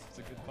know. It's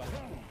a good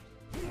question.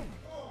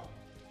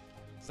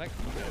 Is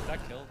that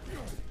kill?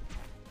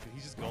 Dude,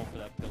 he's just going for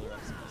that pillar.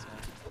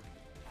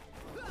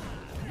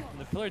 And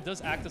the pillar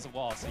does act as a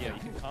wall, so yeah, you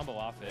can combo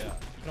off it. Yeah.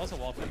 You can also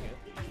wall fake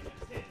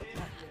it.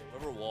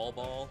 Remember wall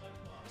ball?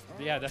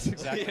 Yeah, that's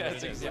exactly Yeah, what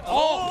it's it is. exact- Yeah.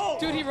 Oh,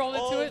 dude, he rolled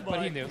into Oh it, but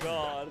he my knew.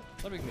 God.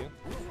 Ludwig knew.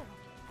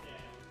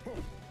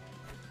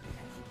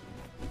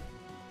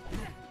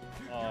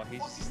 Oh,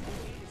 he's...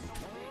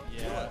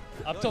 Yeah.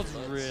 Up tilt's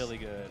really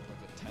good.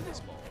 Like a tennis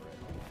ball right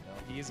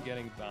now. He is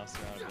getting bounced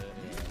around a bit.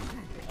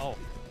 Oh.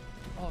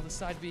 Oh, the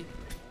side B.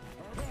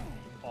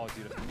 Oh,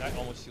 dude, that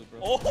almost shield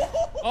broke. Oh!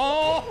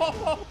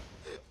 Oh!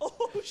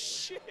 Oh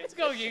shit! Let's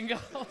go, Yingo.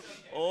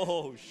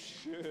 Oh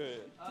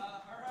shit!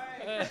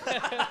 Alright.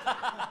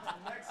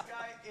 The next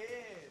guy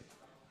is.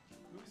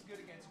 Who's good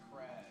against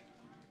Crag?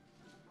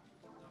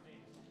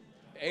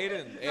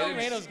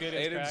 Reno's good against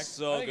Aiden's Crag.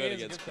 so I think good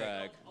Aiden's a against good pick.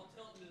 Crag. I'll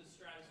tilt into the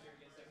stratosphere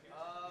against that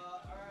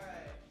character.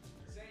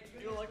 Alright. Zane,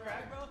 you don't like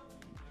Crag, bro?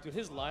 Dude,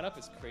 his lineup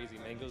is crazy.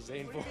 Mango,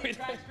 Zane, What do you Void. mean,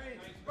 Crag's crazy?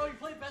 Bro, you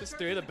played best Just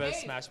character 3 of the in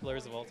best game. Smash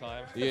players of all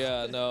time.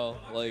 Yeah, no,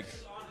 like,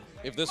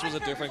 if this was a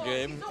different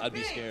game, I'd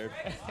be scared.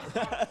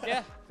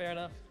 Yeah, fair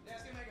enough. Yeah,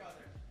 let's get Mango out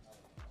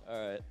there.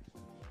 All right.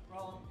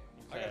 Problem.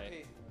 I gotta Okay.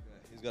 pee.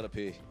 He's got to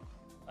pee.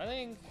 I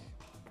think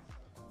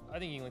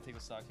England takes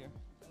a stock here.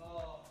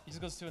 He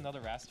just goes to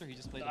another raster. He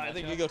just played. I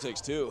think matchup. Ego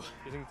takes 2.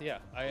 You think? Yeah.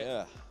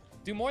 Yeah.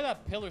 Do more of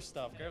that pillar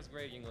stuff. Grav's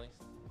great, Yingling.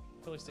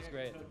 Pillar stuff's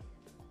great.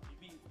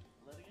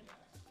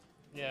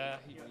 Yeah.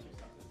 You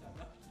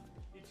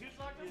two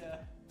stocked him? Yeah.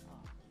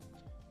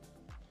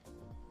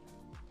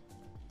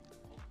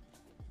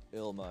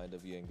 Ill mind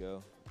of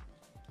Yingo.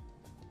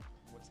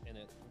 What's in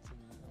it? What's in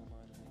the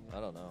mind of Yingling?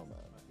 I don't know, man.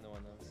 No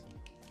one knows.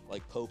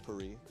 Like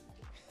potpourri.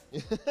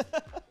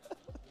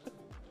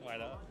 Why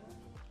not?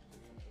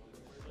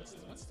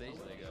 What stage do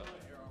they go?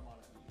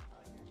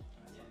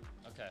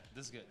 Okay,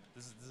 this is good.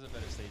 This is a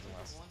better stage than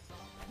last.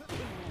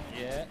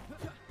 Yeah.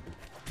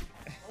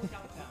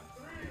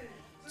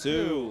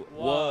 2,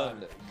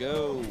 1,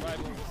 go.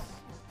 Rivals.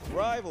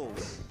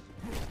 Rivals.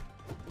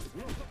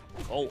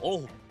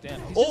 Oh.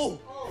 Damn. Oh.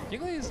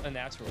 Yingling is a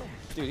natural.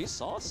 Dude, he's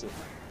saucy.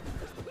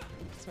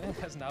 This man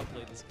has not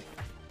played this game.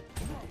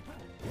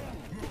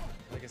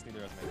 I guess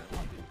neither has Mango.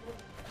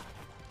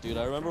 Dude,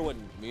 I remember when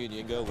me and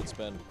Yingo would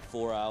spend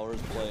 4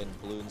 hours playing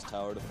Bloons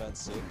Tower Defense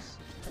 6.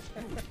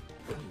 All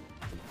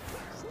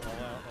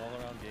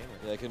around gamer.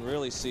 Yeah, I can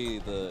really see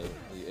the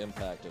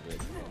impact of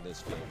it in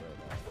this game right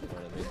now. You know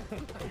what I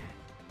mean?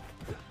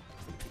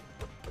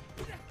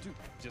 Dude,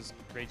 just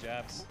great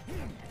jabs.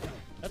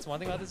 That's one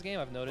thing about this game.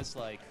 I've noticed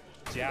like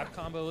jab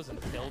combos and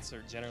tilts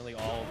are generally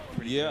all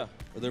pretty Yeah,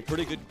 they're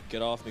pretty good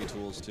get off me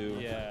tools too.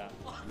 good. Yeah.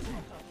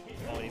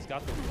 Oh, he's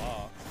got the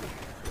block.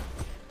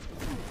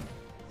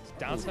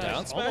 Down smash.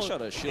 Down smash almost,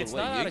 out of shield. it's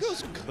Wait, not out of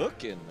Yingo's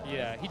cooking.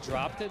 Yeah, he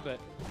dropped it, but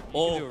he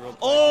Oh. can do it real quick.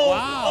 Oh.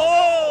 Wow.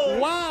 Oh.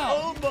 Wow.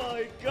 Oh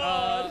my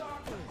God.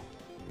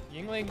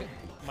 Yingling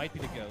might be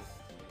the GOAT.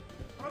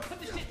 Bro, put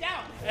this shit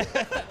down.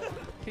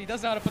 He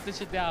doesn't know how to put this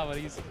shit down, but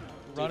he's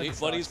running.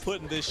 But he's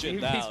putting this shit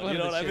He's down. putting You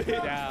know this what I mean?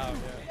 shit down.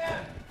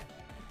 Yeah.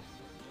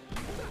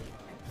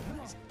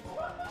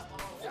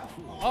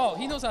 Oh,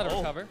 he knows how to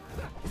recover.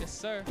 Yes,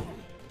 sir.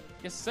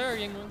 Yes, sir,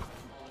 Yingling.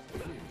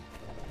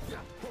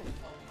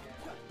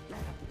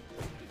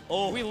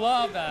 Oh, we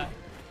love that.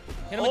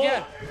 Hit him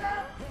again.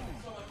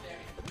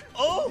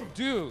 Oh,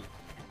 dude.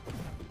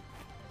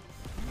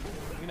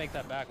 We make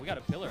that back. We got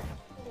a pillar.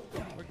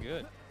 We're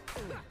good.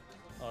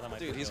 Oh, that might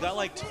Dude, be he's good. got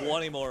like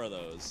 20 more of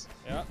those.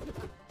 Yeah.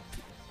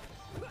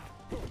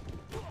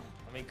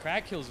 I mean,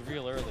 Crag kills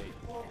real early.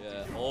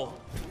 Yeah. Oh.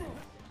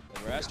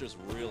 And Raster's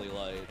really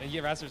light. And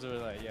yeah, Raster's really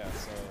light. Yeah.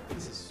 So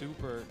this is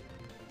super.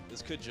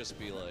 This could just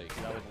be like.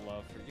 I would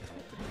love for you.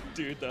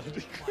 Dude, that would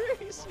be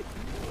crazy.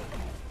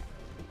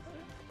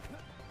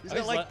 He's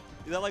got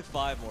like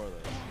 5 more of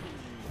those.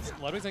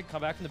 Ludwig's gonna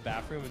come back from the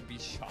bathroom and be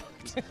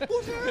shocked.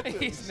 What happened?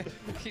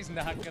 he's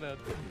not gonna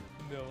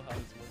know how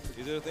this works.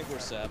 He's gonna think we're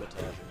sabotaging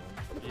him.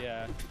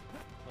 Yeah,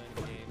 playing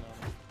the game.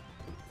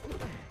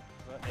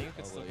 But Mango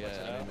could still yeah, clutch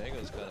it I mean, out.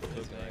 Mango's kind of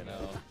cooking right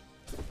now.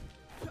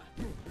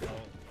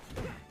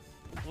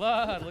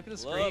 Lud, look at the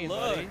screen, Look.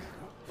 buddy.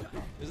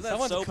 Isn't that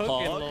Someone's so cooking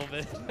pog? a little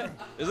bit.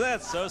 Isn't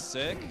that so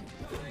sick?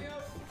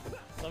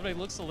 Somebody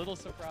looks a little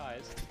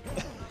surprised.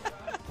 He's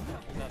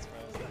not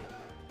surprised.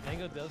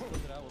 Mango does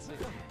flip it out. We'll see.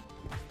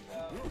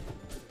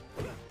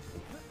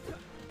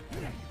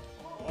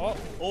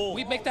 Oh,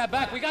 we make that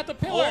back. We got the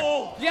pillar.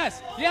 Oh.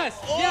 Yes, yes,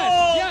 Oh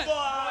yes, yes.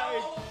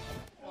 my.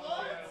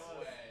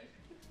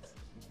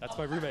 That's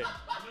my roommate.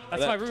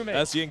 That's my roommate.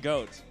 That's Yin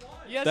Goat.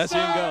 Yes, That's sir.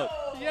 Yin Goat.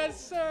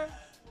 Yes, sir.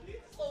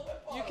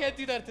 You can't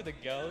do that to the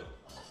goat.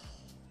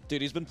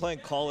 Dude, he's been playing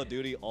Call of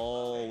Duty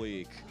all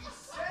week.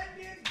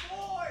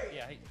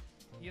 Yeah,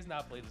 he has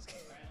not played this game.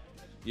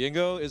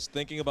 Yingo is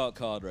thinking about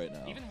COD right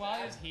now. Even while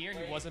he was here,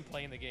 he wasn't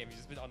playing the game. He's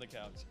just been on the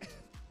couch.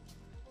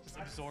 Just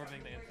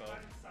absorbing the info.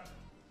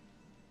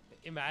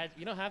 Imagine.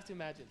 You don't have to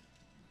imagine.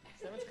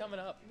 7's coming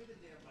up.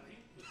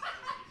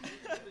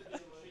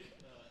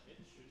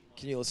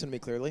 Can you listen to me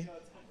clearly?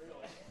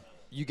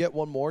 You get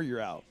one more,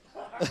 you're out.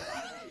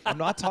 I'm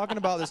not talking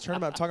about this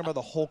tournament. I'm talking about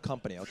the whole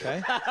company,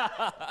 okay?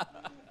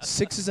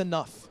 6 is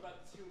enough.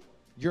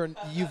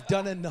 You've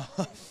done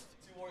enough.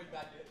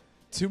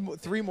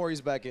 3 more,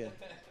 he's back in.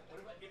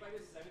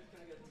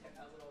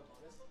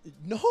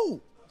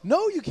 No,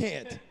 no, you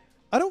can't.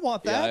 I don't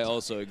want that. Yeah, I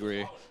also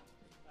agree.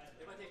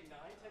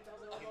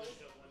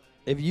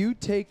 If you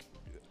take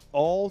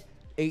all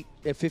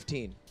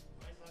 15,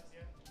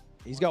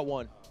 he's got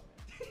 1.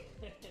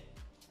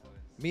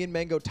 Me and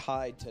Mango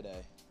tied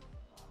today.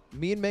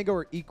 Me and Mango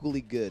are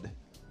equally good.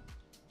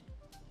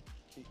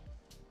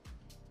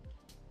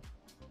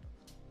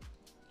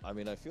 I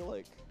mean, I feel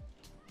like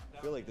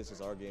this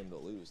is our game to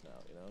lose now,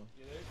 you know?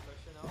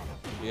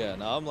 Yeah,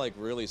 now I'm like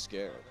really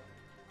scared.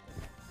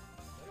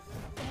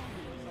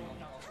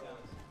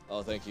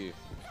 Oh, thank you.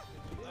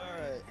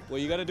 right. Well,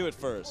 you got to do it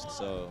first,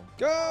 so.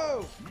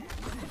 Go!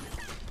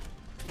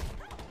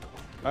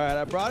 All right,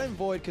 I brought in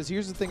Void because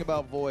here's the thing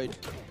about Void.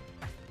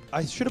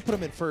 I should have put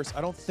him in first.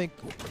 I don't think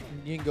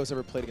Yingo's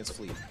ever played against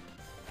Fleet.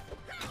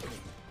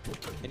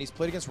 And he's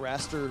played against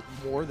Raster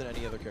more than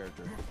any other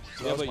character.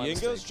 So Yeah, that was but my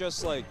Yingo's mistake.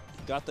 just like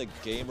got the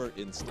gamer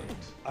instinct.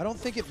 I don't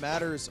think it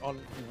matters on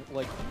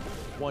like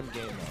one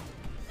game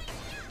though.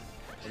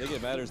 I think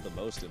it matters the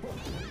most in one.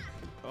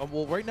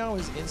 Well, right now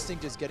his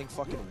instinct is getting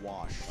fucking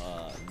washed.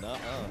 Nuh-uh.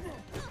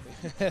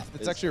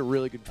 That's actually a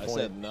really good point. I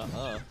said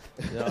nuh-uh.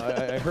 No,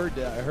 I heard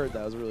that. I heard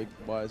that. It was a really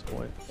wise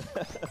point.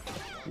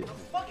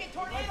 Fucking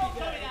tornado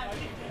coming at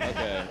me.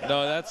 Okay.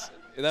 No,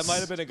 that might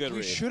have been a good We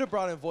read. should have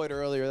brought in Void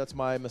earlier. That's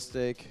my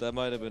mistake. That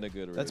might have been a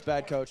good read. That's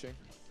bad coaching.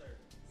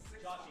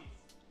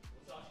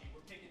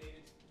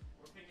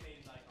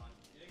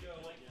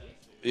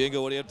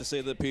 Yingo, what do you have to say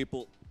to the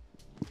people?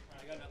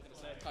 I got nothing to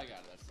say. I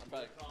got this. I'm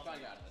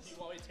probably got this. You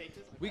want me to take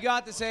this? We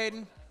got this,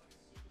 Aiden.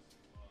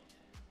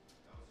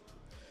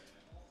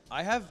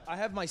 I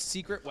have my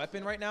secret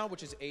weapon right now,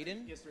 which is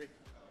Aiden. PS3.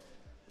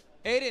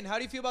 Aiden, how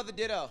do you feel about the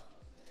Ditto?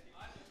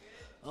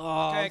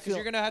 Oh, Okay, because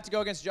you're gonna have to go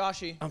against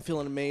Joshy. I'm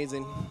feeling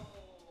amazing.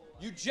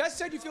 You just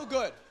said you feel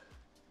good.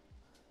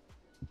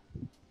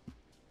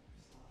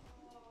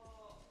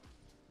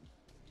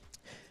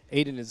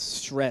 Aiden is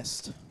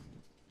stressed.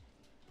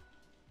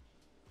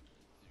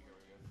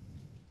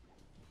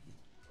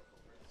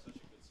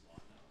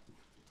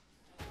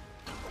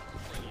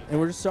 And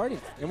we're just starting.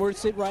 And we're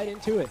sitting right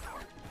into it.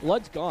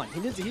 Lud's gone.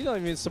 He doesn't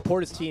even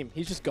support his team.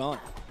 He's just gone.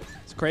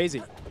 It's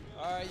crazy.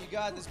 All right, you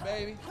got this,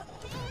 baby.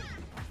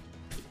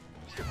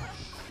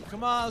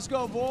 Come on, let's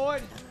go,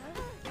 Void.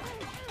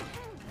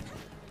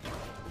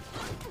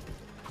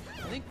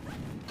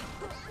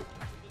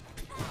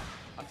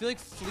 I feel like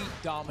Fleet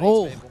dominates.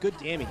 Oh, Mabel. good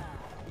damage.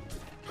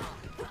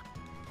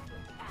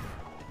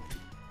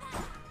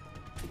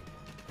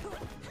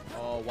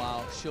 Oh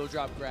wow, shield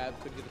drop grab,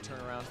 couldn't get the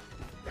turnaround.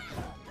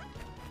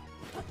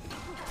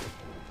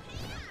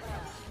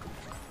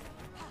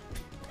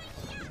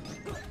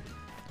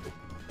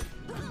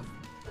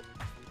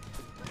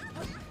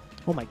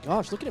 Oh my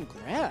gosh, look at him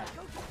grab.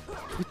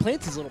 He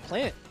plants his little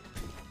plant.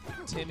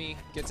 Timmy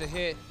gets a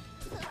hit.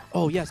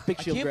 Oh yes, big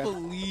I shield can't grab.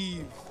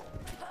 believe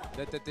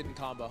that didn't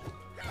combo.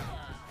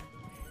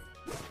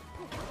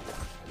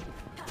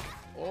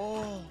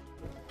 Oh.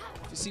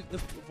 You see, the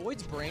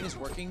Void's brain is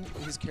working,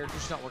 his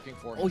character's not working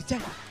for him. Oh, he's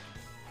dead.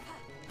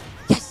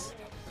 Yes!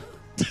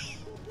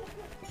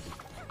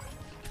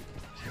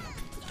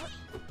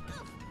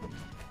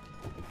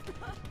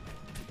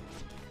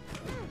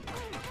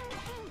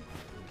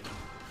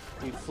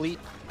 Dude, Fleet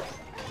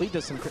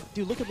does some.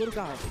 Dude, look at little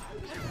guy.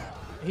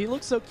 He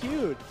looks so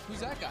cute. Who's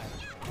that guy?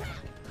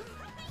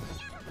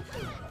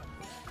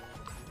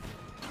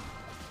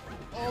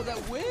 Oh, that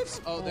whiffs?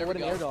 Oh, there what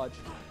we an go. air dodge.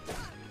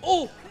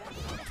 Oh!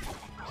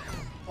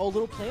 Oh,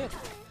 little plant.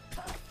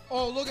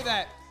 Oh, look at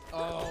that.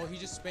 Oh, he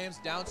just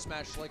spams down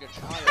smash like a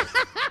child.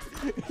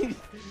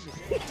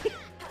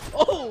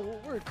 Oh,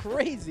 we're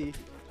crazy.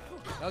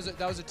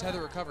 That was a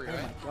tether recovery, Oh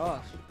right? my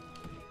gosh.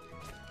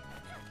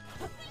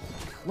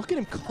 Look at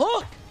him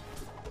cook.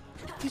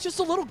 He's just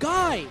a little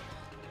guy.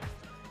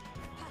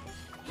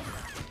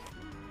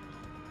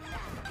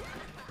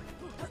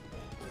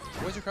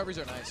 Void's recoveries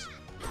are nice.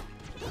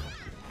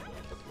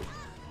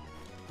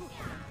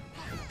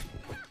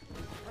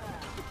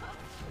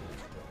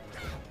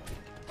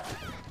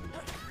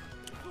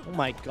 Oh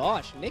my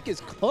gosh, Nick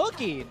is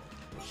cooking.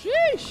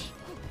 Sheesh.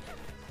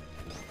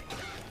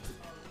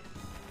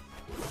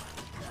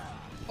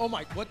 Oh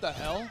my, what the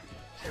hell?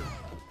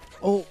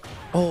 Oh,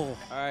 oh.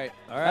 All right.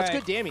 That's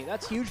good damage.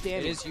 That's huge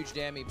damage. It is huge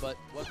damage, but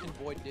what can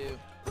Void do?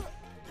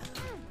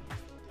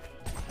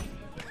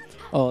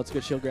 Oh, it's a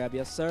good shield grab.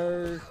 Yes,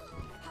 sir.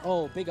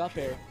 Oh, big up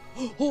air.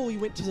 Oh, he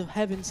went to the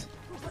heavens.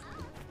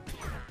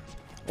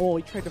 Oh,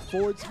 he tried to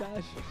forward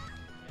smash.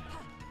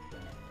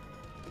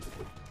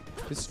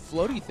 This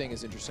floaty thing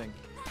is interesting.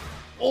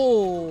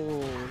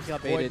 Oh, he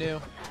got Void baited.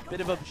 knew.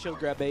 Bit of a shield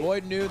grab bait.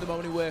 Void knew the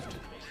moment he whiffed.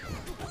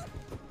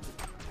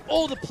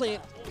 Oh, the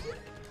plant.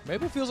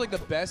 Mabel feels like the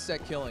best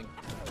at killing.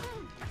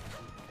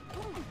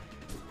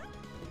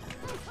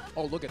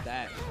 Oh, look at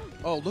that.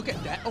 Oh, look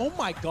at that. Oh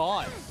my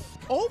god.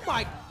 Oh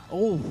my.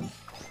 Oh.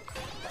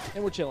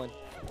 And we're chilling.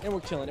 And we're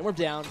chilling. And we're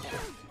down.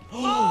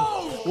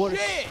 Oh, what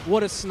shit.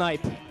 What a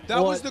snipe.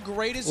 That was the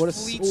greatest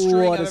Fleet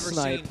string I've ever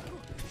seen.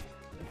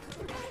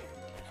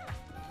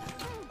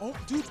 Oh,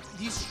 dude,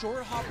 these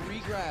short hop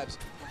regrabs.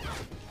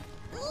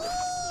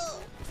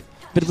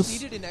 Bit of, Just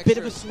a, needed an bit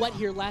of extra- a sweat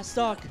here last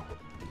stock.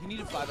 He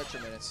needed 5 extra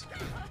minutes.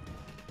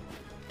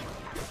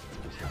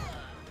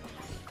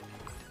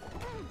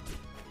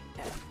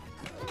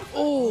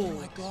 Oh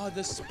my god,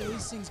 the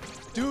spacings.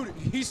 Dude,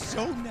 he's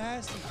so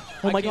nasty.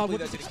 Oh I my can't god,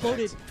 believe what that just didn't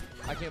exploded?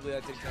 connect. I can't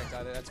believe that didn't connect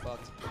either. That's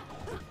fucked.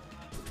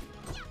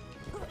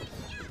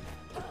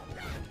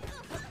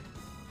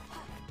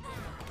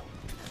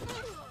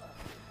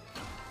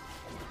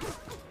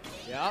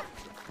 Yep.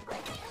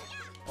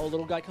 Oh,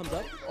 little guy comes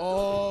up.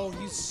 Oh,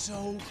 he's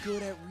so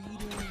good at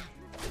reading.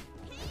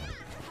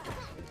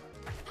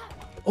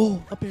 Oh,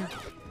 up air.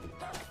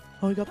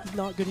 Oh, he got the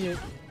not good hit.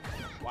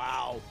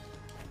 Wow.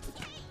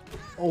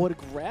 Oh, what a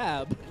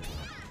grab.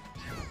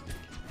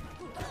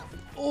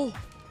 Oh.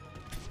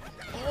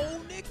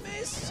 Oh, Nick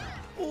missed.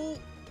 Oh.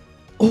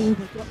 Oh, my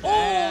God. Oh,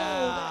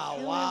 Yeah,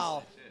 that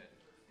wow.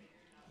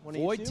 One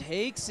of you Void two?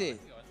 takes it.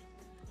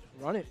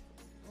 Run it.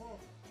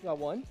 You got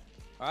one?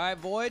 All right,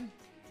 Void.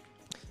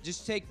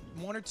 Just take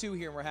 1 or 2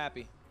 here and we're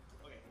happy.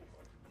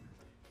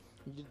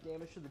 You did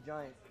damage to the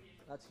giant.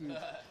 That's huge.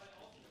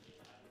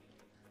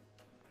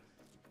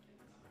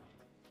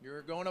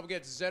 You're going up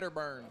against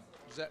Zetterburn.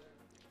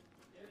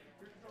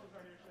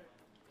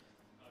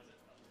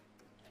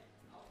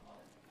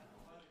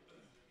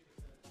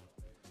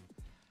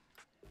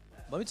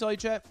 Let me tell you,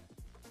 chat.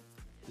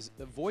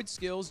 The Void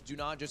skills do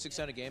not just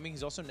extend to gaming.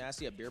 He's also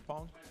nasty at beer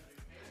pong.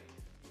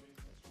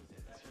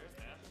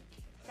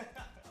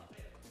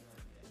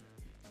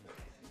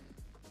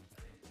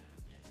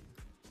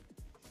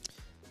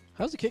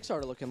 How's the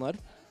Kickstarter looking, Lud?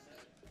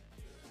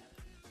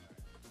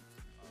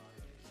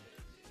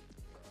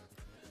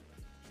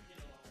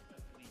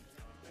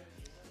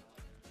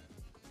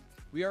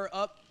 We are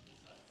up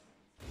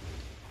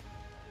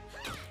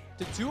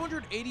to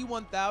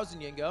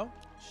 281,000, Yingo.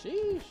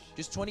 Sheesh.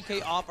 Just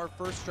 20K off our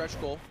first stretch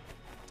goal.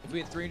 If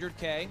we had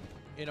 300K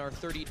in our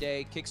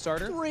 30-day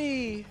Kickstarter.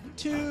 3,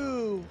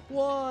 2,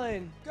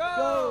 1,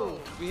 Go!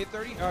 If we hit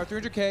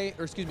 300K,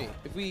 or excuse me,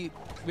 if we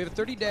have a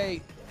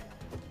 30-day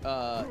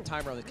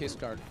timer on the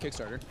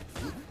Kickstarter,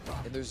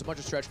 and there's a bunch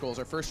of stretch goals.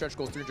 Our first stretch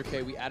goal is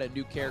 300K. We add a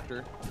new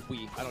character.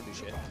 I don't do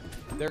shit.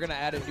 They're gonna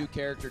add a new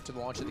character to the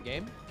launch of the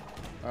game.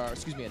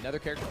 Excuse me, another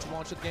character to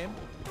launch of the game.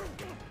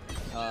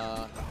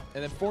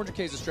 And then 400K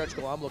is a stretch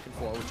goal I'm looking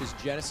for, which is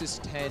Genesis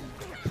 10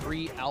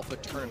 pre-alpha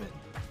tournament,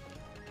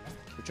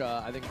 which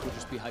I think would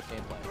just be hype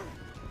gameplay.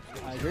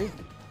 I agree.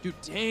 Dude,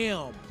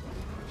 damn.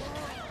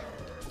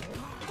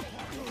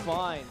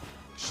 Fine.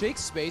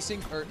 Shake's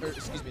spacing, or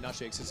excuse me, not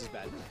Shake's, this is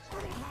bad.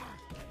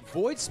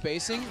 Void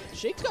spacing.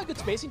 Shake's got good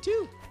spacing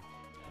too.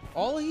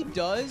 All he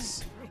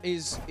does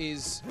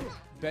is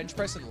bench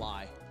press and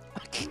lie.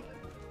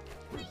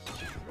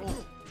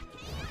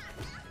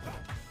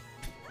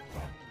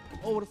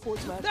 Oh, what a forward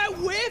smash. That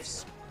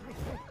whiffs!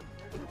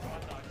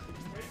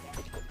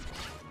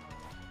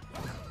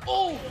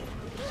 Oh!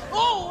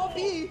 Oh, up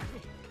E!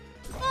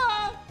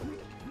 Ah!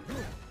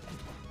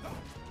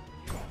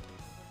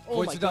 Oh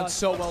Void's my done God.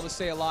 so well to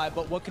stay alive,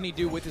 but what can he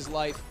do with his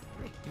life?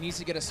 He needs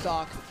to get a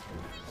stock.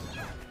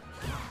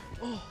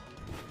 Oh.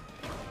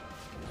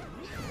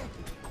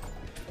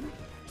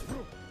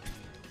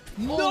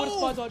 No! Oh, what a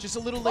spot dodge. Just a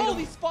little late. Oh,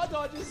 these spot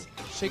dodges.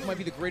 Shake might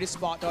be the greatest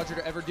spot dodger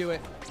to ever do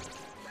it.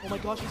 Oh my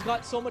gosh, he's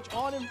got so much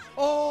on him.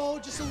 Oh,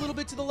 just a little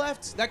bit to the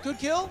left. That could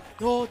kill.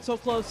 Oh, it's so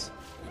close.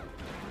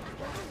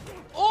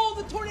 Oh,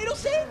 the tornado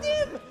saved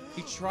him.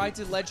 He tried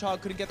to ledge hog,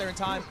 couldn't get there in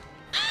time.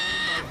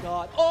 Oh my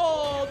God.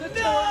 Oh, the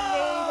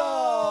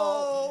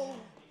tornado.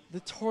 The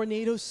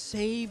tornado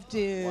saved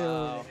him.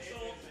 Wow.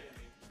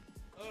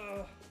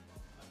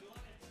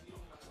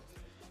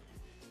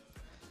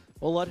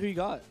 Well, Lud, who you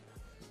got?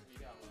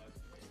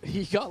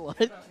 He got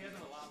Lud.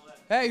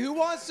 Hey, who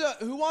wants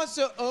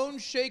to own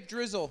Shake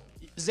Drizzle?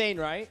 Zane,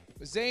 right?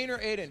 Zane or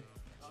Aiden?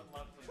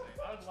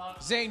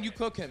 Zane, you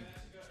cook him.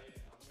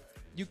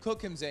 You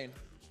cook him, Zane.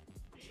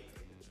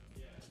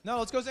 No,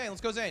 let's go Zane. Let's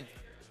go Zane.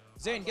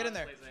 Zane, get in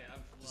there.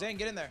 Zane,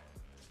 get in there.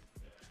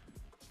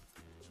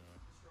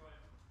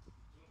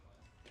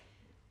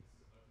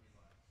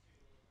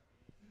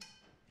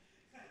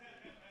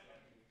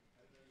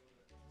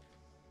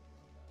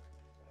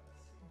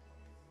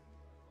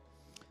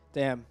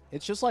 Damn,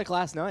 it's just like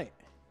last night.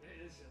 It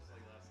is just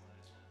like last night.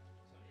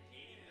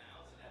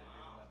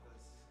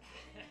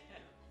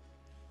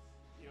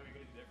 You know, you're gonna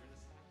be different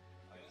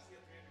this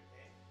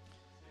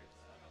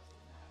time.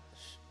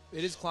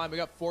 It is climb. We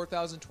got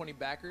 4,020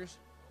 backers.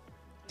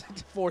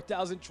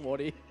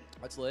 4,020.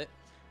 That's lit.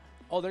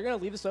 Oh, they're gonna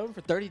leave this open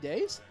for 30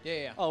 days? Yeah,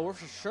 yeah. Oh, we're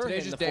for sure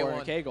Today's hitting just the day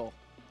 400K goal.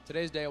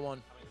 Today's day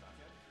 1.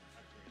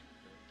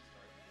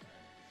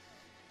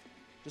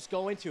 Just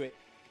go into it.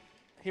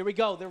 Here we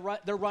go.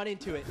 They're running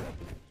to it.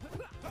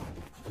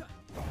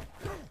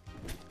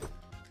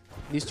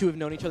 These two have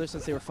known each other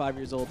since they were 5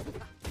 years old.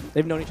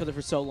 They've known each other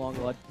for so long,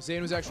 Lud.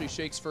 Zane was actually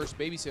Shake's first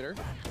babysitter.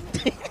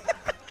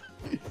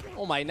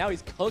 Oh my, now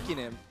he's cooking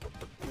him.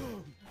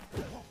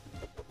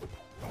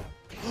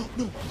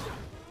 No.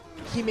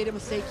 He made a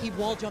mistake. He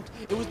wall jumped.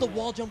 It was the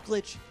wall jump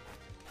glitch.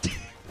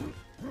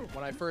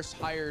 When I first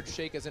hired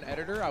Shake as an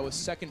editor, I was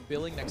second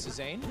billing next to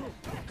Zane.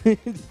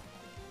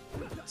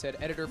 Said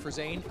editor for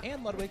Zane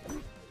and Ludwig.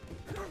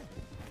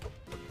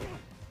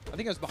 I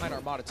think I was behind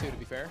Armada too, to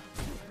be fair.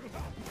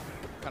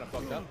 Kind of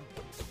fucked up.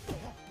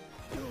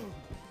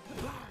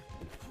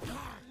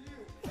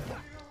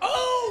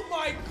 Oh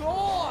my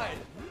God!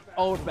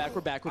 Oh, we're back.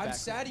 We're back. We're I'm back.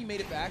 sad he made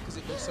it back because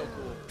it looks so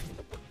cool.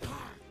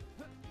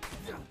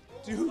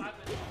 Dude,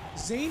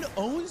 Zane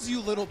owns you,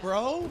 little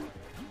bro.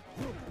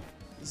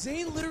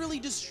 Zane literally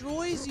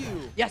destroys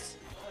you. Yes.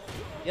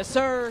 Yes,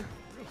 sir.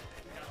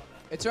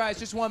 It's all right. It's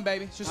just one,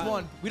 baby. It's just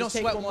one. We don't Just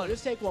take sweat one more. one.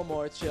 Just take one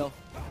more. It's chill.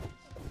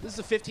 This is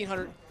a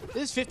 1,500.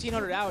 This is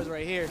 1,500 hours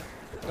right here.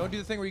 Don't do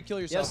the thing where you kill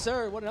yourself. Yes,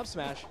 sir. What an up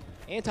smash.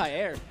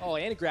 Anti-air. Oh,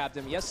 and he grabbed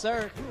him. Yes,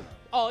 sir.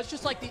 Oh, it's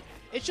just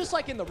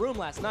like in the room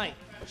last night.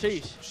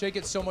 Sheesh. Shake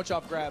it so much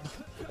off grab.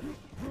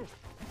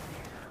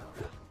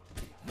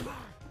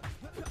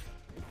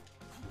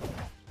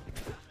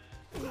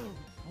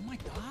 Oh my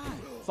god.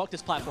 Fuck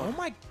this platform. Oh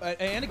my.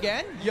 And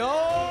again. Yo.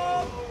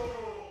 All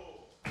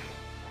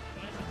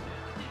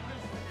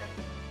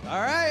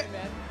right.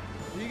 Man.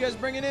 Who you guys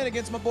bringing in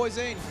against my boy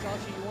Zane?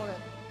 Joshi,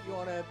 you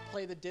wanna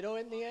play the Ditto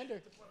in the end,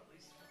 or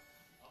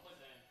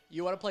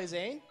you wanna play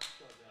Zane?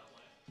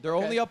 They're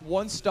only up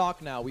 1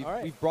 stock now.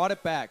 We've brought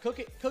it back.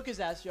 Cook his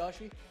ass,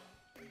 Joshi.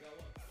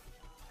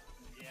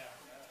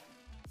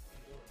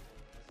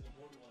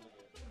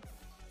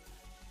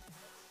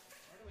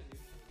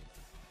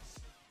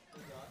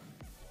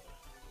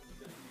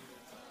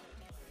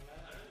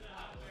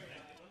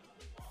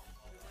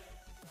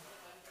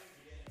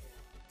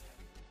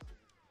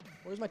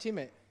 Where's my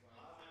teammate?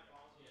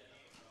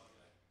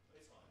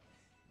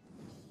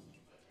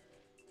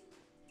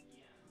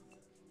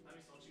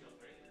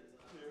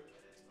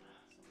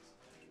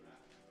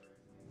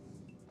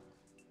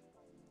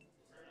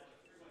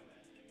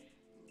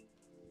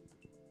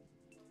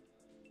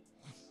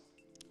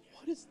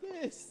 What is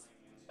this?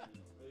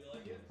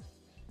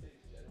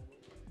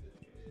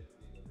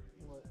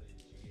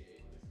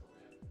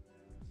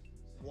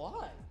 What?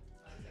 Why?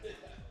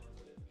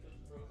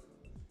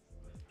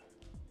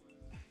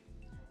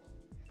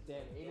 Damn,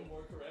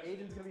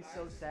 Aiden's gonna be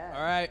so sad.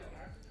 All right.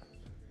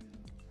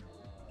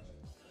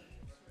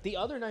 The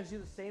other knives do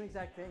the same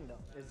exact thing,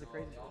 though. Is the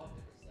crazy thing.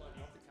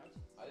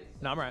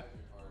 No, I'm right.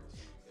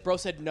 Bro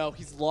said no.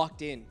 He's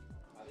locked in.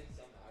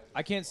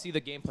 I can't see the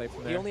gameplay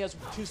from He there. only has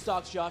 2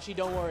 stocks, Joshi.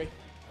 Don't worry.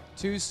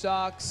 2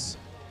 stocks.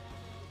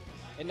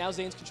 And now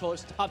Zane's controller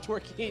stopped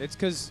working. It's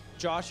because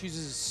Josh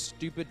uses a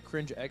stupid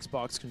cringe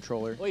Xbox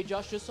controller. Wait,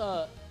 Josh, just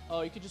oh,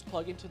 you could just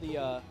plug into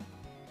the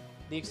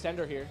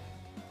extender here.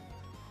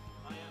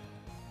 I am.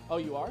 Oh,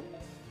 you are?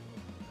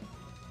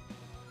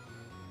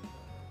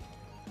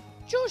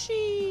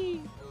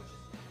 Joshi!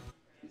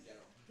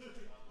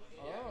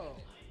 Oh.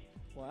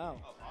 Wow.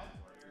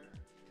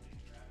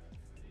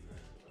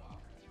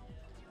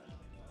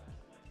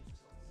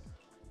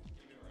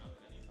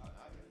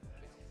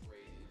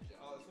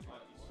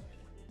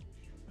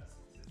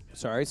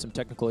 Sorry, some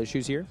technical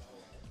issues here.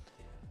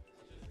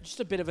 Just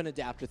a bit of an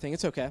adapter thing.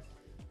 It's okay.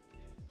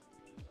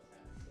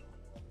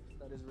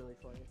 That is really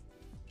funny.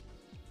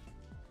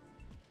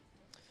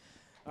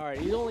 All right,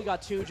 you only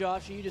got 2,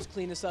 Josh. You just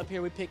clean this up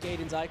here. We pick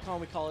Aiden's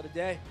icon. We call it a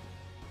day.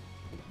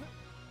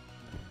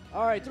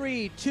 All right,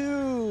 3,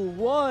 2,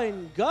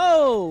 1, go!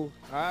 All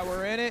right,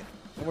 we're in it.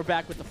 And we're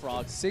back with the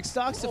frogs. 6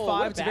 stocks to Oh, 5.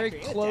 what a It's a very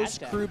backer. And a close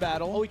dash crew down.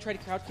 battle. Oh, we tried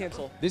to crowd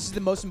cancel. This is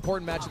the most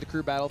important match of the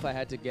crew battle, if I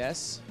had to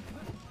guess.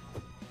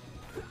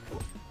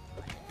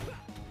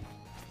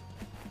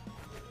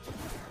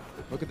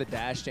 Look at the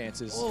dash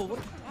dances. Oh, what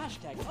a dash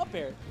tag. Up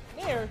air.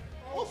 There.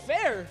 Oh,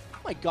 fair. Oh,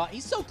 my God.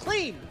 He's so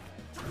clean.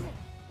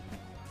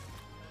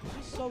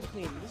 He's so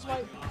clean. This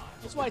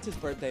is why it's his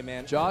birthday,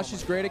 man. Josh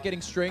is great at getting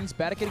strings,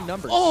 bad at getting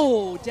numbers.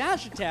 Oh,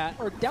 dash attack.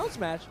 Or down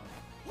smash.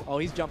 Oh,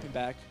 he's jumping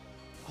back.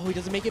 Oh, he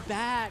doesn't make it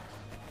back.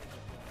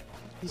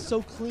 He's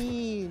so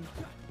clean.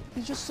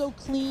 He's just so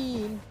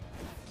clean.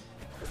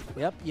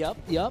 Yep.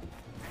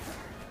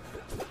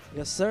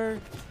 Yes, sir.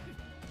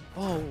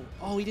 Oh,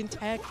 he didn't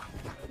tag.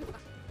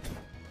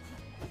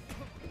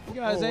 You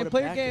guys what ain't a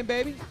play your back- game,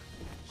 baby.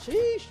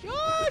 Sheesh,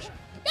 Josh!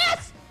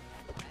 Yes!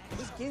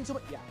 This game's so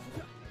much. Yeah.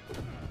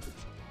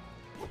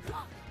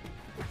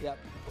 Yep.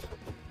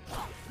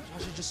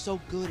 Josh is just so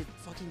good at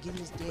fucking getting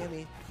his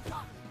dammy.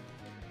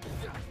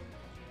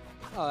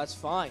 Oh, that's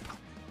fine.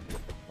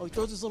 Oh, he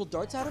throws his little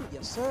darts at him?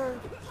 Yes, sir.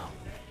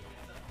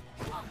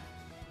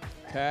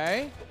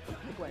 Okay.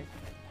 Big way.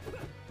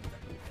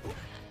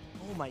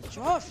 Oh, my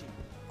Joshy.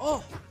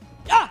 Oh.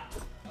 Yeah!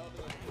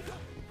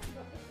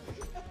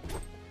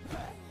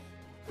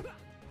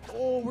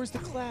 Oh, where's the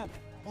clap?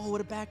 Oh,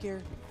 what a back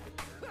air.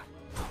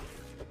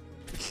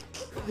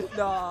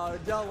 No,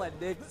 don't let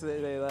Nick say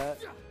that.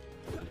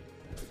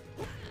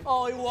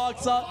 Oh, he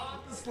walks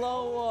up.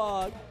 Slow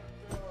walk.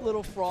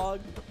 Little frog.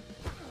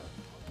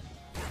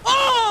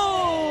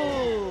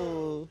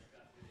 Oh!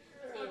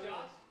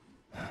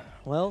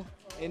 Well,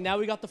 and now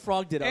we got the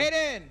frog ditto.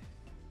 Aiden!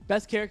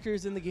 Best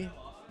characters in the game.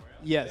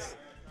 Yes.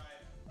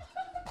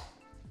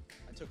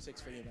 I took 6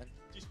 for you, man.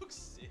 You took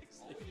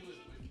 6?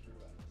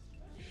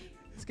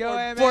 Let's go,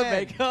 Aiden. Fort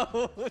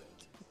Mako.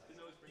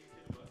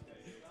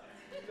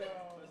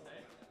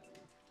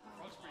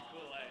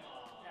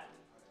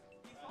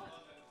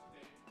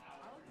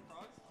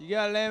 You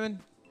got it, Lemon.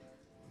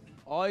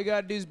 All you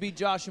gotta do is beat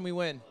Josh and we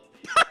win.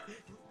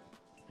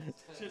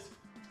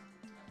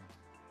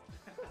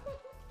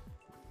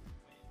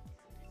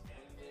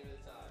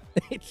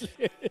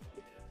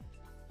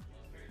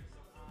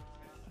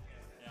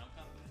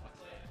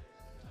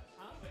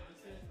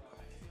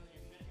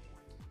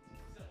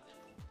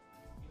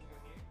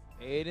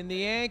 Aiden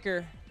the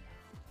anchor.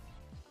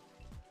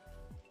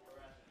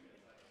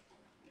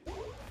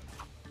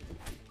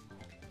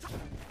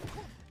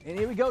 And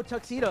here we go,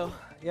 tuxedo.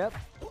 Yep.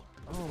 Oh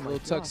my Little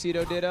God.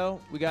 tuxedo ditto.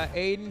 We got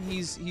Aiden.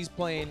 He's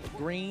playing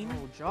green.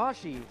 Oh,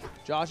 Joshy.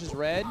 Josh is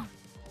red.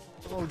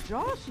 Oh,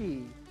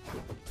 Joshy.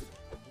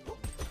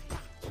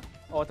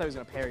 Oh, I thought he was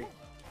gonna parry.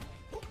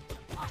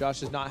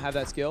 Josh does not have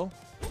that skill.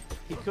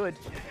 He could.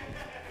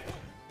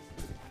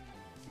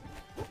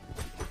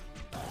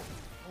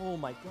 Oh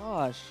my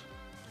gosh.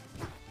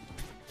 Oh,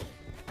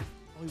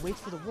 he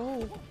waits for the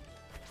roll.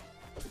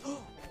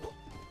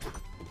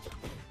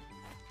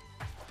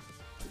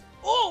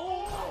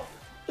 Oh!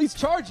 He's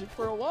charging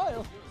for a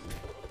while.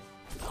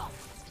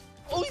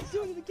 Oh, he's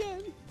doing it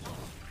again.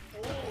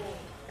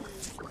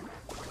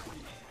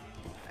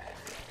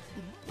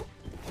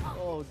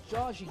 Oh,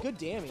 Joshy, good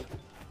damage.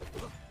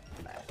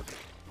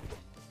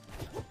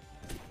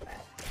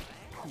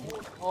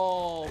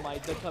 Oh my,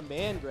 the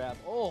command grab.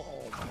 Oh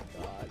my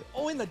god.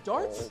 Oh, in the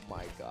darts? Oh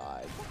my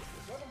god.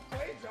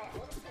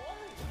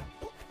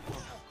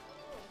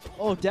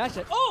 Oh, dash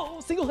it. Oh,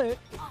 single hit.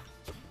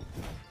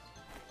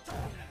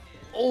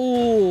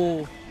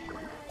 Oh.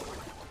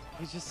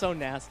 He's just so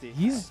nasty.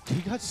 He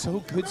got so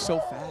good so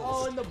fast.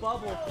 Oh, in the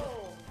bubble.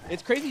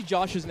 It's crazy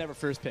Josh was never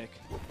first pick.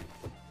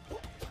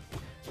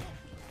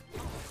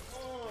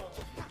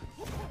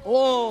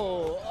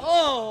 Oh,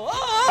 oh,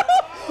 oh,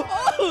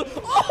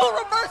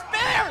 oh, reverse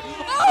bear.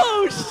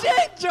 Oh,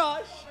 shit,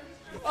 Josh.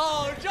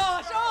 Oh,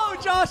 Josh. Oh,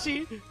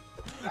 Joshy.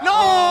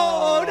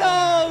 No,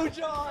 no,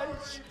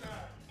 Josh.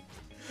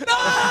 No!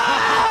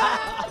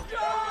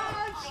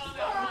 Josh!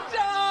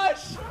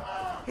 Josh!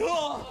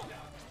 Oh,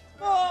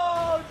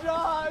 oh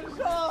Josh!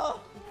 Oh.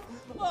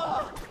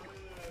 Oh.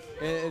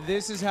 And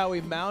this is how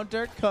we mount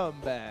our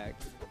comeback.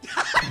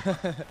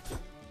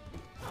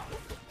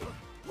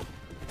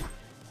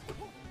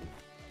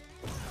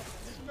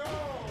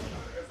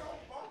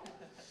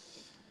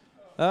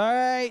 All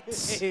right.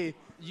 Hey.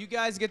 You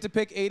guys get to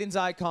pick Aiden's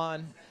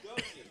icon.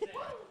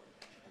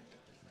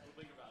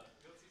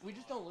 We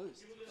just don't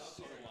lose.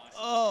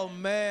 Oh,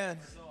 man.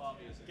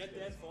 Get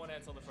Dad's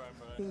forehands on the front,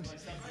 bro.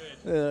 He's not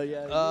good.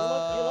 Yeah. You're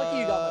lucky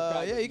you got my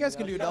crack. Yeah, you guys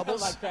can do You got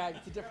doubles. my crack.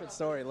 It's a different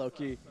story, low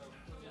key.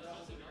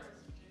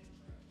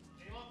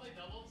 Anyone play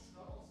doubles?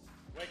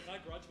 Wait, can I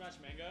grudge match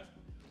Mango?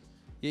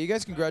 Yeah, you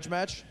guys can grudge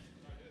match.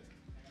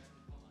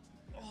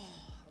 I'm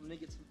gonna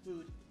get some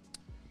food.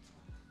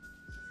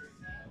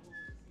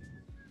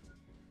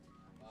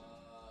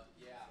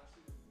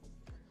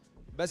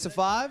 Best of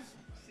 5?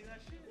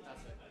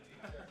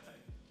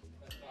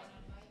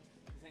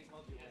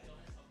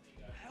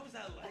 How is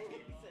that late?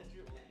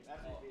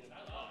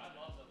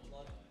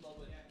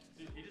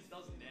 Dude, he just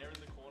does nair in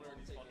the corner and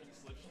he's fucking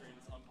slipstream.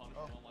 It's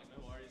unpunishable. I'm like,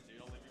 no worries,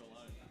 dude. I'll leave you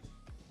alone. He's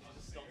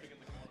just stomping in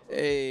the corner.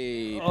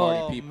 Hey, party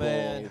Oh, people.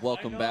 man.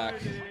 Welcome back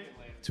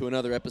to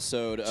another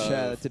episode Chad, of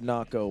that did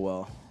not go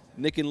well.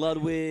 Nick and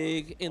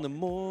Ludwig in the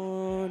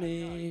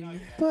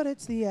morning. But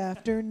it's the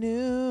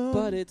afternoon.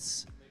 But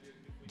it's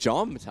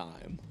Jom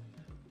time.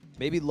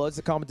 Maybe Lud's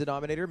the common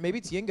denominator. Maybe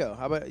it's Yingo.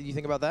 How about you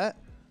think about that?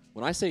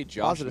 When I say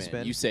Josh Positive man,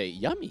 spin. you say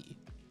yummy.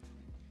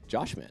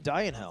 Josh man.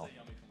 Die in hell.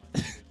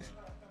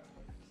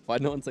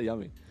 Why'd no one say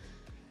yummy?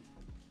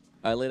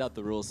 I laid out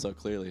the rules so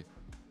clearly.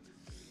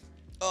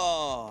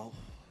 Oh.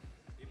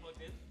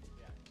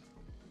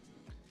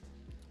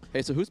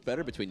 Hey, so who's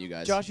better between you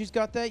guys? Josh, he's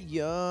got that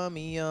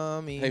yummy,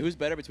 yummy. Hey, who's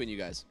better between you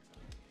guys?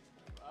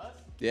 Us?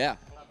 Yeah.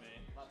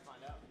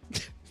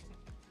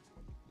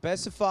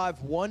 Best of 5,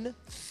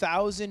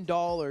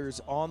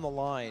 $1,000 on the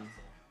line.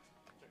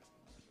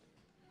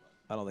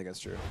 I don't think that's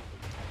true.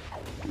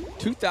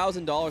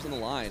 $2,000 on the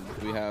line.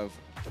 We have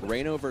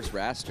Reno versus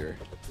Raster.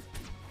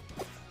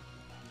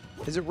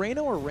 Is it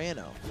Reno or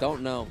Rano?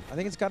 Don't know. I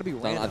think it's got to be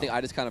Rano. I think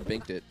I just kind of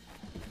binked it.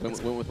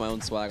 Went with my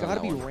own swag on Got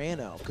to that be one.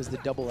 Rano because the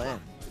double N.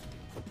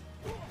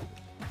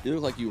 You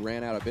look like you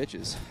ran out of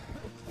bitches.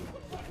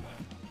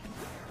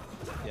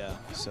 Yeah,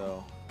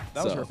 so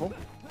that was hurtful.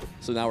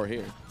 So now we're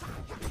here.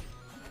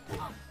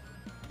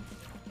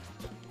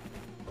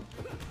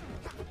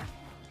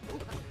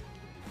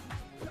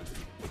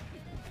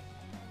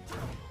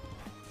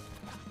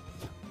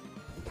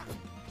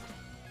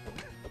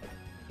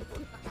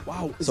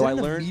 Wow. So I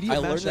learned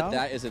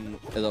that is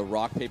a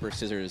rock paper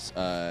scissors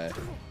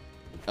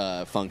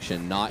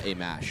function, not a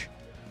mash.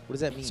 What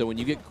does that mean? So when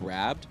you get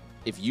grabbed,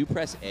 if you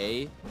press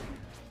A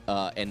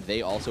and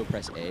they also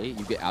press A,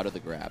 you get out of the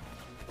grab.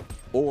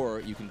 Or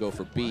you can go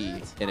for B,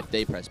 and if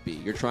they press B,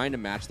 you're trying to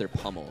match their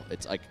pummel.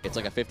 It's like a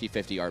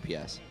 50-50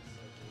 RPS.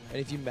 And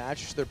if you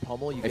match their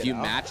pummel, you If get you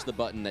out? match the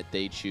button that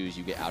they choose,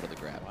 you get out of the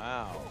grab.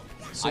 Wow.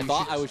 So I you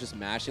thought should I was just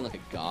mashing like a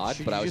god,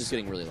 should but you I was just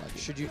getting really lucky.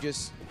 Should you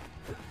just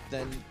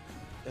then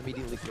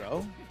immediately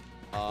throw?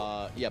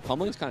 Yeah,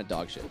 pummeling is kind of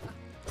dog shit,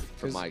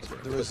 from my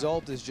experience. The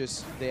result is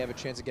just they have a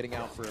chance of getting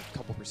out for a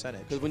couple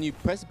percentage. Because when you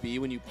press B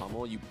when you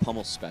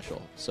pummel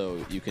special.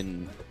 So you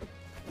can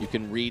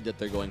read that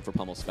they're going for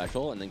pummel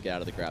special and then get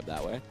out of the grab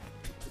that way.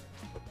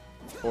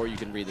 Or you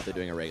can read that they're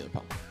doing a regular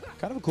pummel.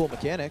 Kind of a cool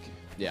mechanic.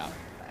 Yeah.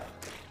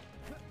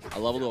 I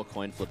love a little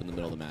coin flip in the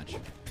middle of the match.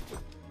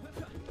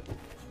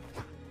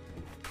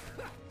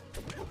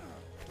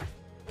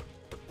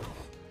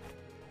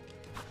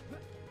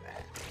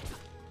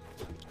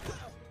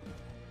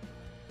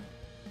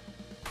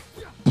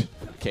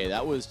 Okay,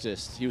 that was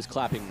just, he was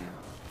clapping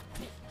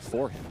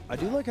for him. I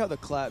do like how the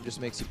clap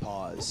just makes you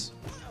pause.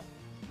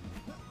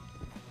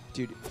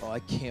 Dude, oh,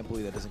 I can't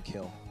believe that doesn't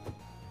kill.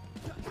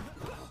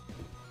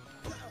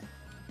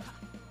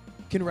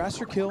 Can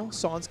Raster kill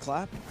Son's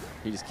clap?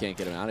 He just can't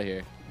get him out of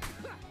here.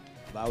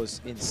 That was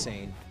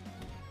insane.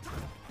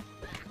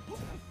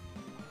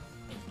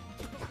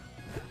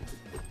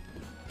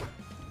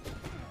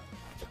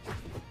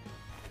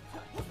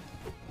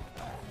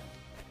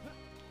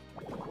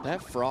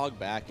 That frog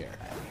back air.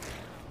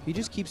 He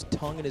just keeps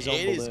tonguing his own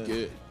It balloon. is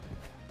good.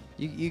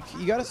 You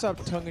gotta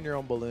stop tonguing your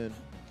own balloon.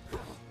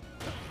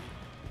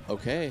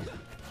 Okay.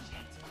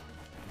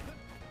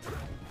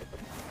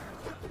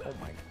 Oh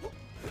my.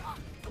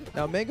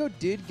 Now Mango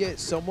did get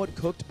somewhat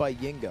cooked by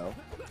Yingo.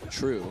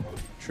 True,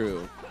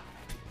 true.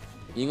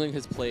 Yingling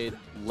has played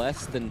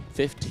less than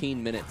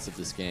 15 minutes of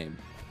this game.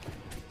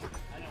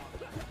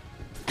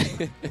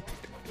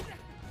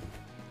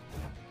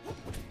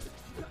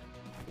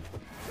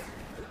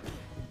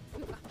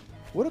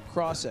 What a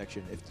cross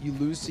section if you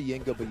lose to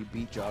Yingo but you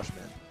beat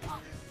Joshman.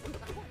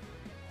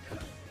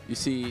 You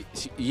see,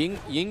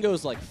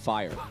 Yingo's like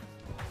fire,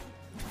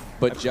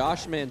 but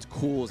Joshman's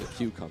cool as a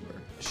cucumber.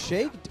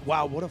 Shake,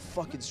 wow, what a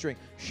fucking string.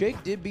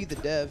 Shake did beat the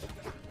Dev.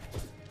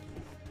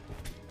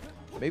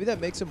 Maybe that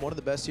makes him one of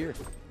the best here.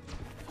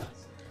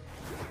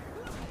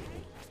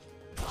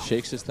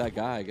 Shake's just that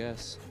guy, I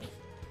guess.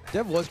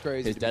 Dev was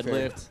crazy. His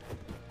deadlift.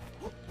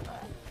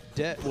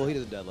 Well, he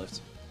doesn't deadlift.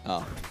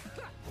 Oh.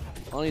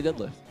 Only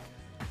deadlift.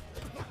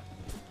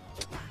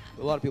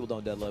 A lot of people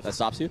don't deadlift. That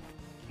stops you?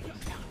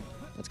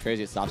 That's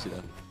crazy. It stops you,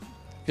 though.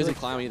 He doesn't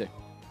climb either.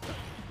 Well,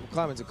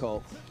 climbing's a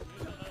cult.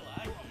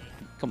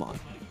 Come on.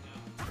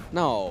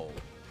 No.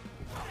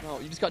 No,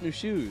 you just got new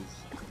shoes.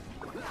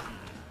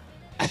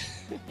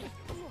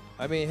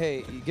 I mean,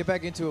 hey, you get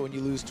back into it when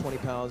you lose 20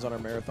 pounds on our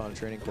marathon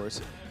training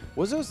course.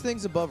 What's those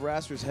things above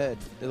Raster's head?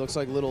 It looks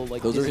like little,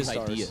 like, Those are Disney his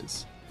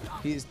stars.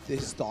 ideas.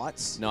 His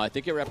thoughts? No, I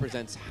think it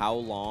represents how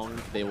long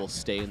they will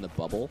stay in the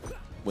bubble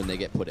when they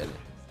get put in it.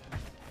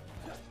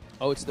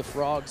 Oh, it's the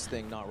frogs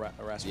thing, not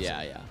Rasmussen.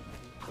 Yeah, yeah.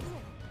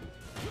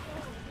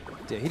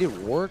 Dude, he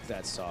didn't work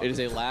that stock. It is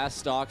a last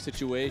stock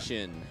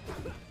situation.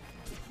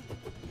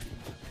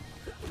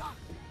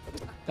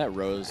 That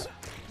rose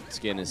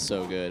skin is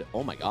so good.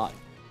 Oh my god.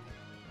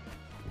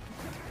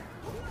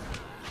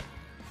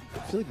 I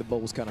feel like the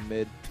bubble's kind of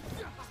mid.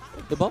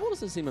 The bubble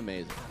doesn't seem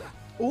amazing.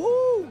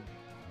 Ooh!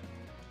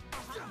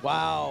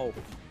 Wow.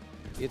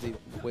 He had to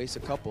waste a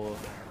couple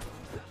of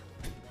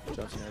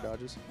jumps and air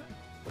dodges.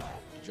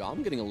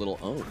 Jom getting a little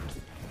owned.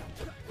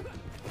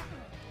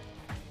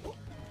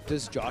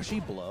 Does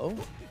Joshi blow?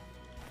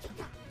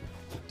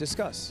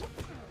 Discuss.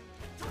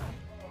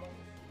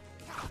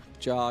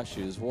 Josh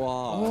is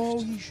washed.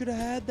 Oh, he should have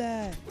had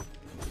that.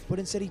 But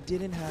instead he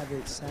didn't have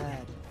it.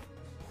 Sad.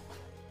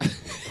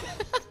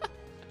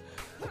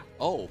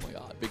 Oh my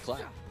god, big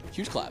clap.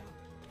 Huge clap.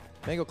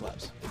 Mango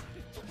claps.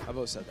 I've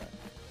always said that.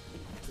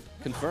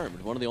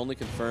 Confirmed. One of the only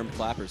confirmed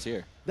clappers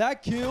here.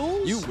 That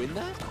kills? You win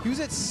that? He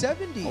was at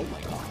 70. Oh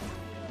my god.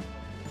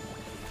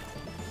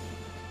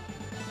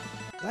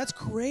 That's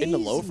crazy. In the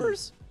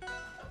loafers?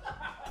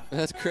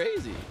 That's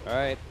crazy. All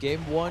right,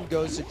 game one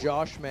goes to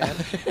Josh, man.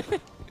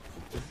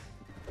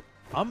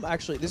 I'm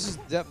actually, this is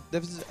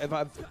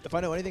if I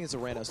know anything, it's a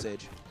Rano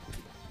stage.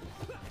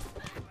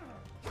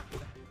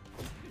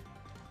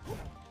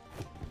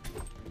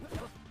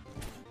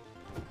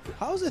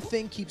 How does a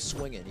thing keep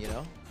swinging, you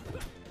know?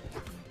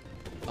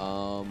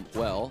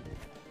 Well,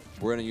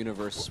 we're in a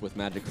universe with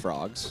magic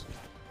frogs.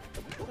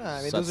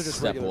 I mean, So those are that's just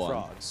step regular one.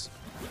 frogs.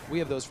 We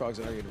have those frogs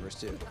in our universe,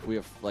 too. We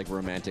have like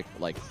romantic,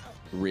 like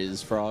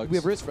Riz frogs. We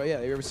have Riz frog,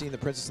 yeah. You ever seen The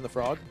Princess and the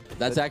Frog?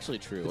 That's actually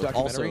true. the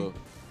documentary? Also,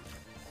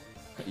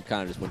 you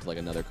kind of just went to like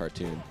another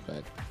cartoon,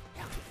 but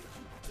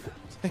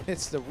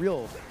It's the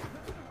real,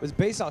 it's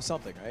based off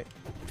something, right?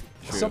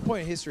 At True. some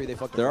point in history, they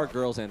fucked there a are frog.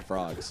 girls and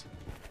frogs.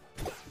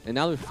 And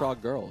now there's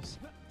frog girls.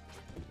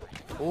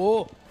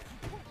 Oh.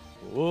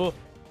 Oh.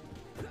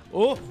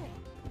 Oh.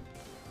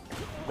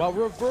 Wow,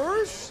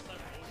 reverse?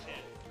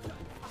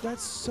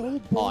 That's so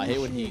bullshit. Oh, I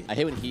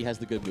hate when he has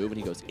the good move and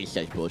he goes, it's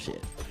like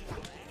bullshit.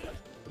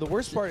 The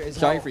worst part is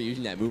Sorry how for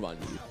using that move on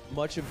you.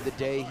 much of the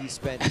day he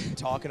spent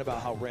talking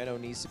about how Rano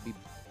needs to be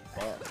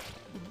buffed.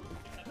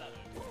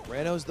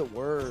 Rano's the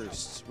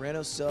worst.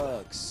 Rano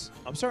sucks.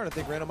 I'm starting to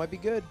think Rano might be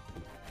good.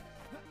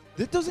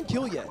 This doesn't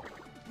kill yet.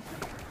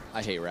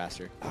 I hate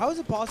Raster. How is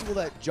it possible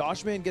that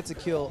Joshman gets a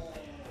kill?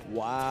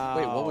 Wow.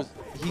 Wait, what was?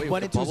 He wait,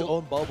 went with the into his bubble?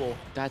 own bubble.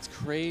 That's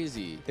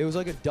crazy. It was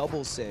like a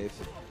double save.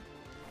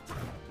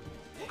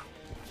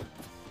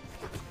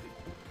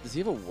 Does he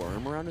have a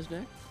worm around his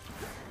neck?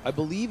 I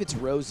believe it's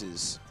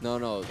roses.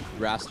 No,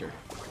 Raster.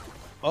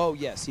 Oh,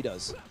 yes, he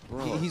does.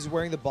 Bro. He's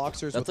wearing the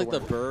boxers That's with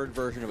like the the worm. bird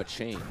version of a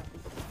chain.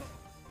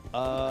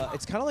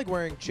 It's kind of like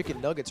wearing chicken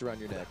nuggets around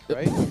your neck,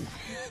 right?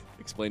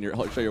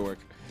 I'll show your work.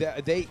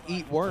 They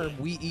eat worm,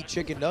 we eat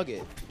chicken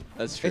nugget.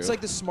 That's true. It's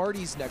like the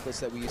Smarties necklace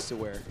that we used to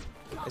wear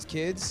as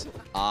kids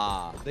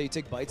Ah. that you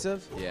take bites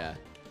of. Yeah.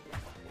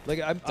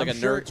 Like I'm It's like a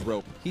sure nerd's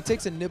rope. He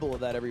takes a nibble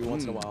of that every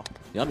once in a while.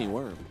 Yummy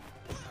worm.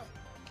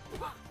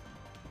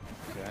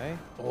 Okay.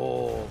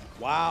 Oh,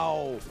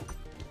 wow.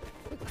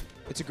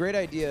 It's a great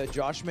idea.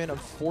 Joshman,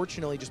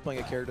 unfortunately, just playing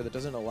a character that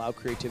doesn't allow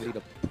creativity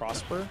to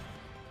prosper.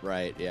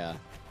 Right, yeah.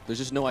 There's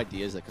just no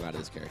ideas that come out of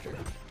this character.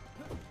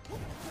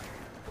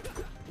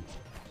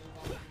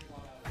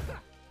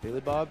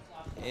 Billy Bob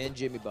and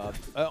Jimmy Bob.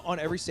 On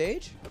every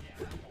stage?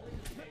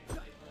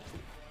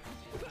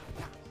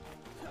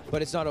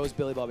 But it's not always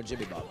Billy Bob and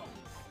Jimmy Bob.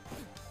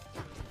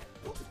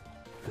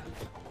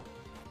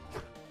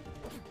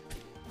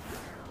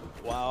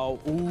 Wow.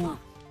 Ooh.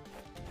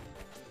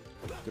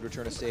 Good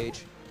return to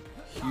stage.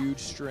 Huge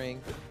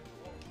string.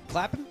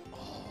 Clapping.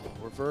 Oh,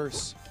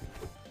 reverse.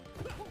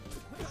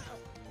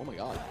 Oh my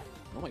god.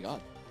 Oh my god.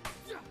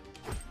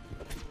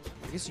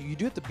 I guess you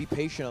do have to be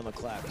patient on the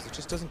clap because it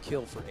just doesn't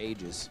kill for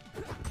ages.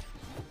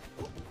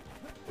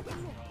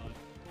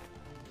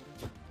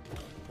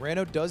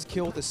 Rano does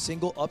kill with a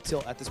single up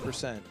tilt at this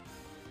percent.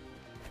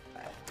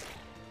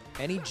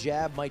 Any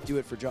jab might do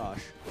it for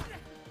Josh.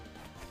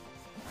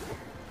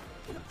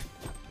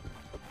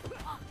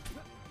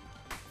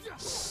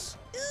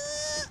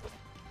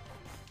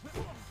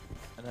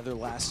 Another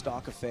last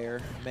stock affair.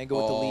 Mango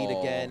with the lead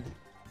again.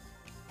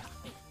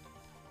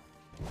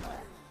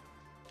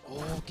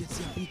 Oh, gets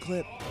the up B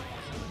clip.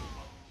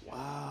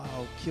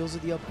 Wow, kills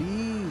with the up B.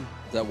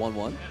 Is that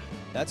 1-1?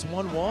 That's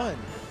 1-1.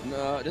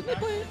 No, didn't they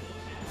play it?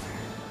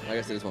 I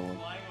guess it is 1-1. Flying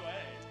away.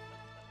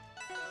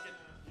 You're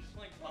just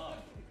playing pub.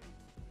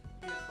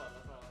 He is pub,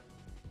 that's what I like.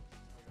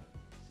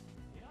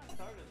 You know, I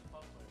started as a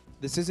pub player.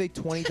 This is a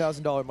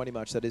 $20,000 money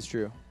match. That is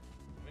true. I'm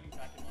winning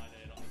back in my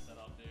day on the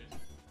setup, dude.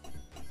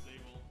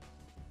 Stable.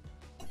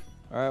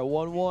 All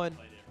right, 1-1.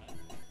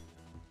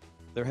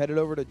 They're headed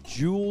over to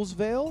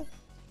Julesvale.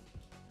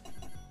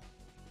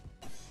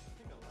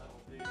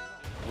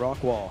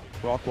 Rockwall.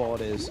 Rockwall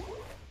it is.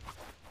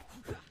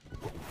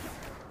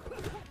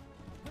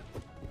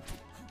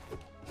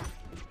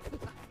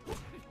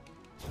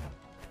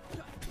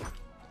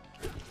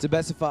 It's a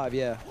best of 5,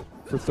 yeah,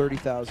 for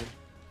 30,000.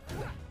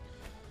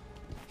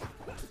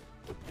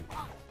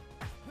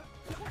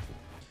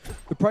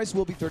 The price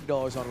will be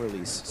 $30 on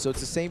release, so it's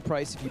the same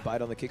price if you buy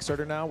it on the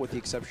Kickstarter now, with the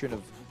exception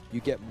of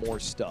you get more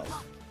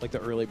stuff, like the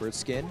early bird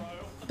skin.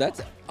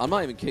 I'm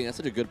not even kidding. That's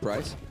such a good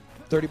price.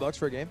 $30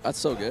 for a game. That's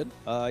so good.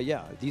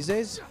 Yeah, these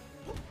days,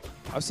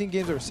 I've seen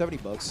games that are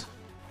 $70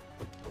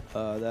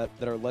 that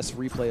are less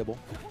replayable.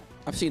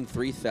 I've seen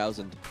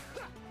 3,000.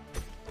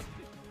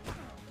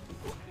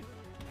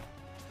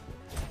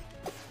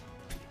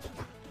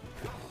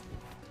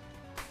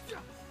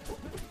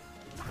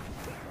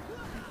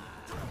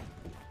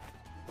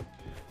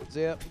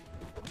 Yep.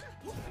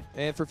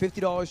 And for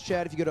 $50,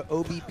 Chad, if you go to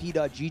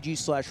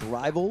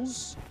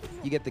obp.gg/rivals,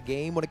 you get the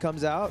game when it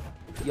comes out.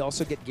 You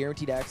also get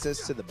guaranteed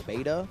access to the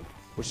beta,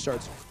 which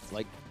starts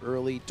like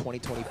early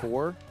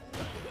 2024.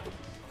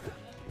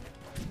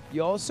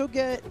 You also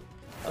get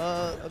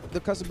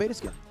the custom beta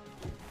skin.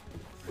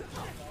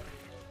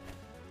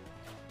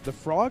 The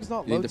frog's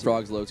not You low think the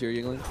frog's low tier,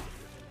 Yingling?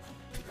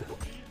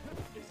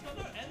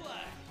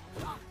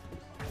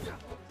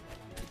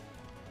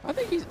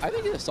 I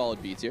think he's a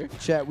solid B tier.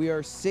 Chat, we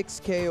are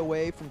 6K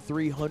away from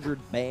 300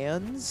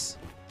 bans.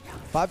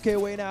 5K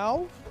away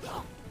now.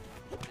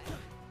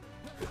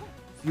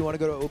 If you want to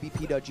go to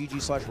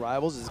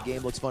obp.gg/rivals, this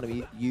game looks fun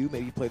to you.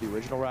 Maybe you play the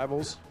original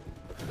Rivals.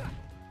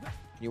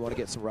 You want to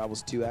get some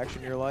Rivals 2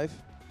 action in your life.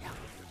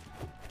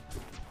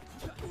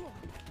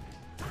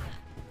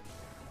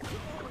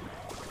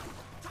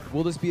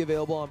 Will this be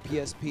available on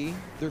PSP?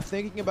 They're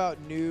thinking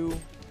about new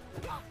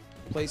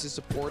places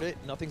support it.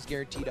 Nothing's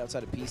guaranteed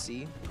outside of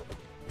PC.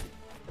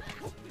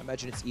 I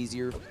imagine it's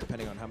easier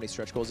depending on how many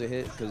stretch goals they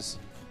hit, because,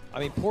 I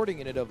mean, porting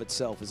in and of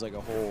itself is like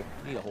a whole,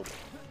 you need a whole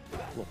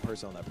little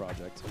person on that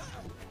project.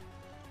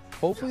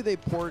 Hopefully they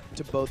port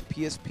to both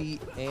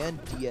PSP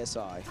and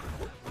DSi.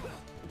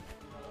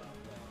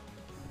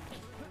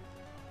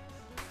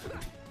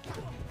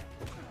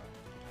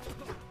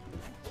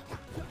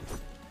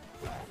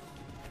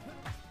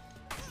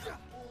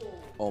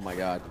 Oh my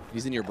god.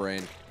 He's in your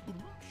brain.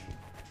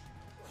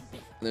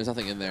 And there's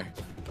nothing in there.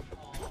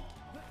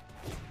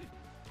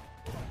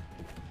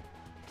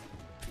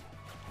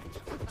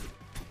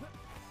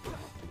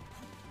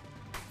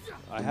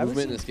 The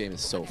movement in this game is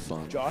so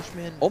fun.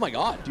 Joshman, oh my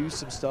god, do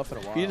some stuff in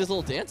a while. He did his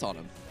little dance on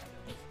him.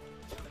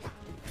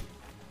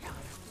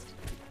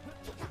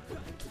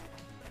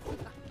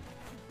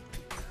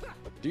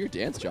 Do your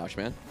dance, Josh,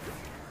 man.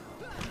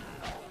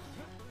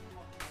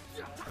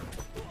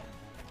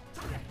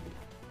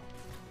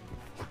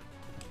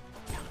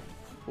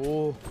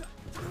 Oh.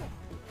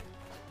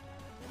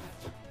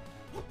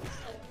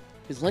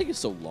 His leg is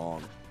so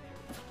long.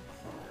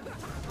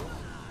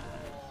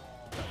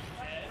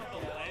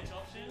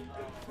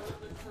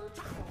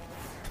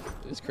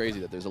 It's crazy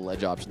that there's a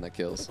ledge option that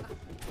kills.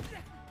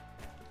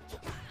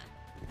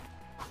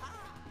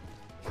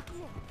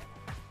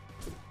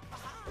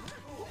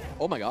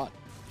 Oh my god.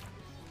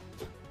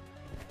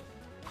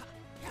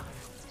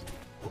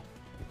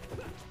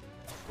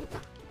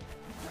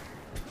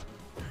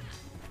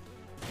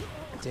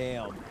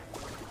 Damn.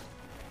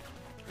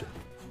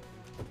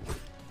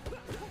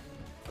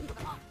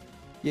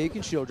 Yeah, you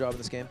can shield drop in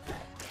this game.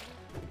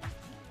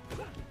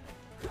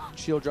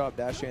 Shield drop,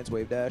 dash chance,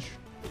 wave dash.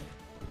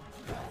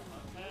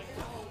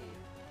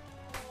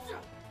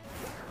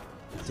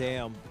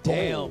 Damn.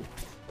 Damn.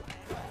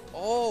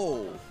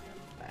 Oh.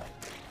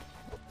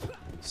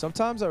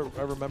 Sometimes I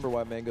remember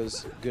why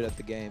Mango's good at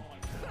the game.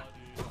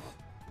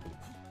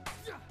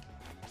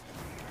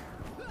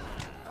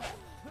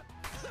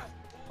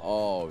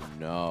 Oh,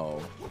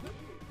 no.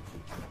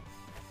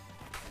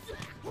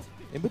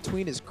 In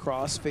between his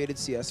cross-faded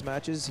CS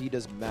matches, he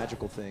does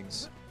magical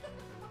things.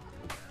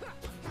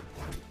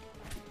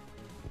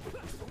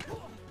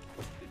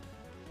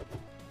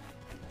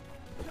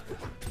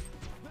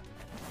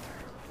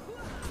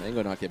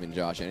 Mango not giving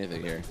Josh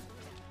anything here.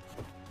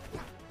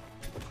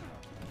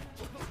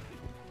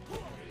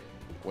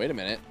 Wait a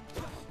minute.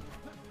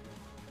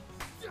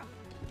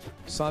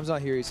 Slime's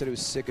not here. He said he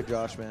was sick of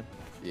Josh, man.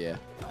 Yeah.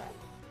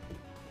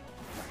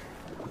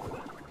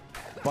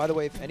 By the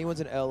way, if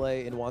anyone's in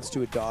LA and wants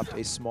to adopt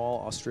a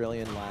small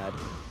Australian lad,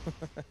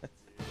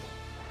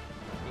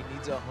 he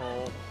needs a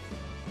home.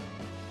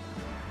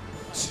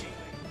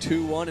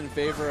 2-1 in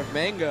favor of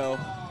Mango.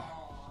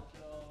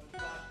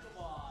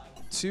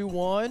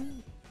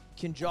 2-1.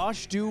 Can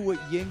Josh do what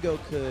Yingo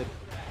could?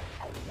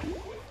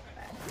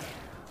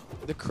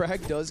 The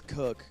Crag does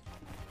cook.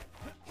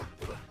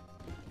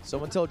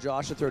 Someone tell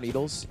Josh to throw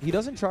needles. He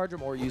doesn't charge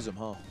them or use them,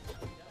 huh?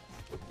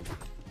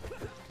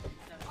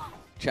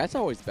 Chat's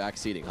always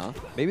backseating, huh?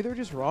 Maybe they're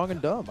just wrong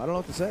and dumb. I don't know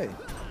what to say.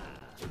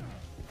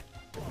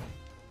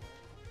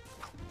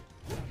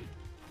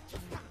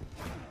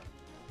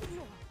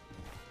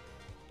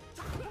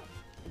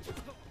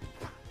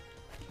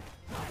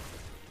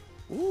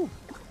 Ooh.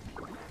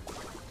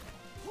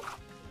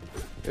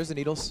 There's the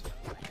needles.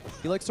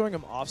 He likes throwing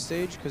them off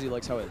stage because he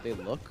likes how they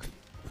look.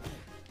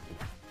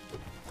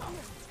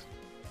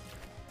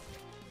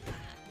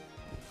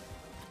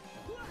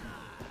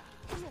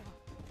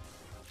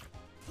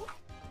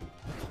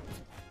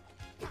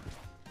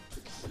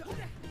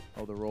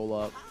 Oh, the roll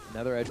up.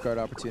 Another edge guard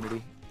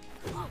opportunity.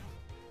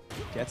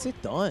 Gets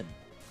it done.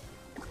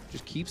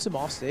 Just keeps him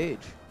off stage.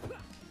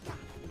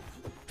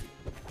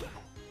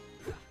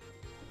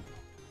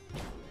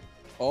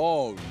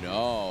 Oh,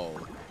 no.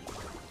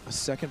 A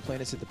second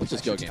planets hit the Let's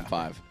just go protection game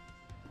tower. 5.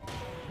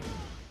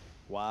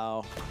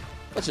 Wow.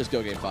 Let's just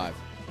go game 5.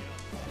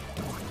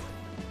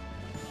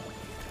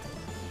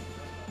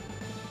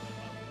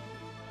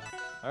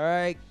 All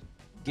right.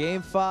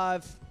 Game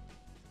 5.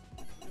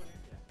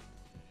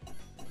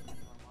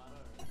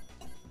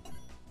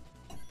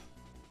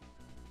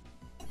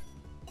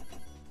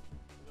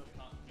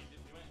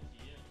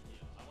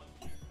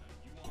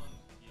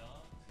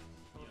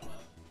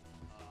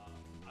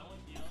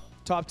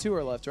 Top 2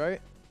 are left, right?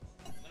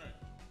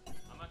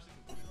 I'm actually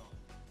completely wrong.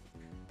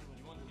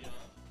 You want here,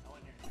 I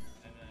want here,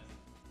 and then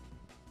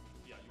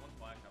yeah, you want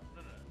flag cap.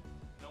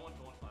 No one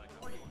for one flag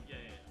cap. Yeah.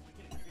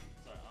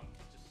 Sorry, I'm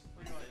just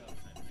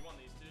you want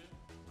these two,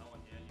 I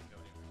want here, you can go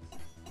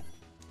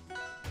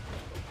anywhere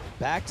else.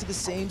 Back to the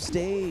same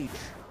stage.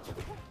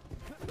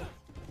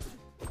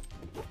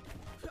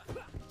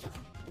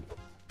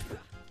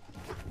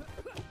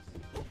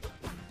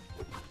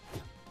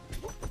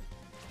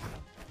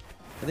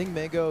 I think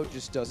Mango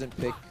just doesn't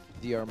pick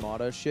the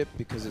Armada ship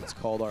because it's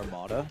called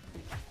Armada.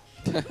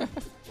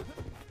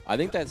 I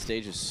think that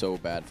stage is so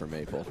bad for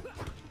Maple.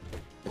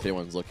 If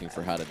anyone's looking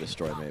for how to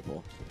destroy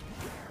Maple.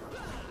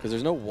 Because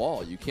there's no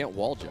wall. You can't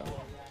wall jump.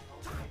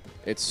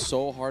 It's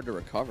so hard to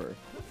recover.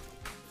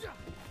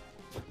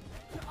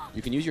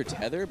 You can use your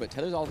tether, but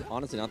tether's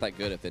honestly not that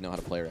good if they know how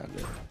to play around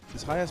it.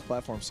 This high-ass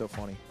platform's so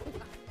funny.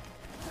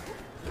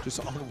 Just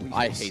on wheels.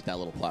 I hate that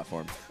little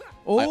platform.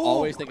 Oh! I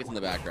always think it's in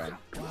the background.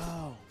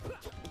 Wow.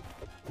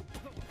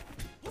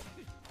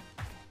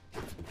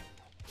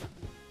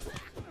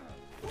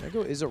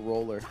 Mango is a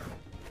roller.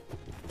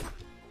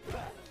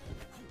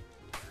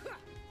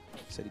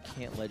 Said he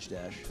can't ledge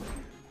dash.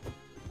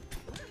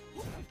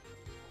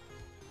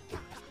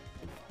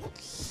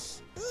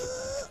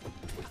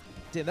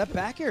 Damn, that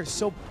back air is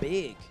so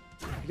big.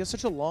 He got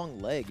such a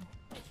long leg.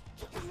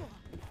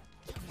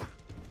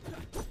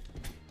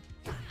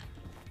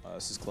 Oh,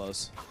 this is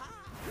close.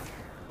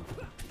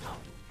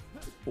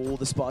 Oh,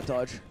 the spot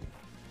dodge.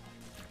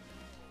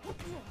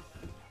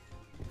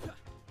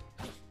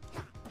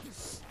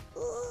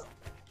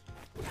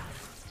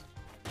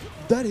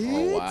 That hits!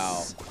 Oh,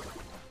 wow.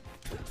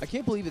 I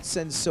can't believe it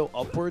sends so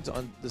upwards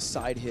on the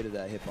side hit of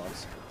that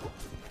hitbox.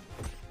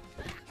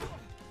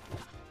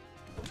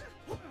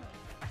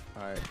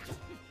 Alright.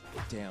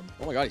 Damn.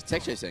 Oh my god, he's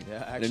tech chasing. Yeah,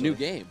 in actually. a new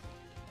game.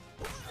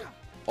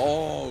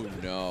 Oh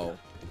no.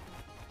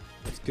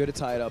 It's good to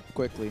tie it up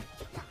quickly.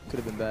 Could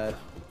have been bad.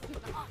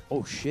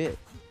 Oh shit.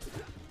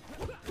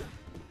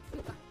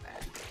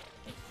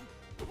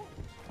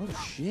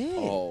 Oh shit.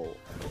 Oh.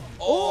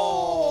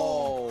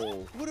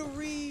 Oh! What a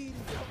read!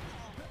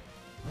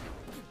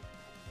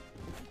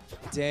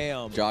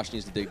 Damn. Josh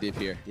needs to dig deep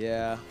here.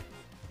 Yeah.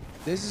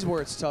 This is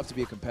where it's tough to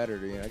be a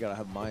competitor. You know, I gotta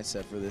have a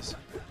mindset for this.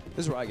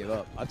 This is where I give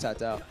up. I've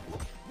tapped out.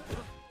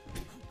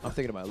 I'm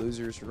thinking of my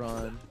losers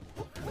run.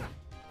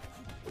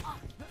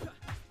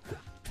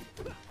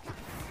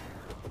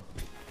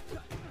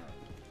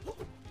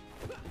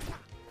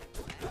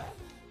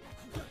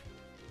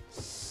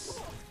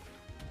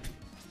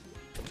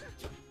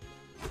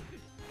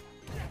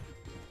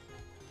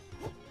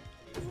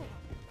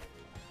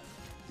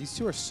 These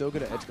two are so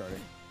good at edge guarding.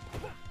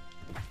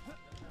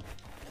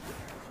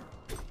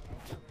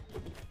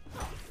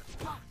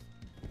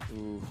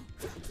 Ooh.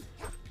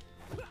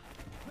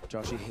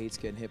 Joshy hates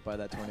getting hit by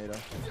that tornado.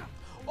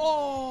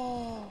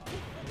 Oh!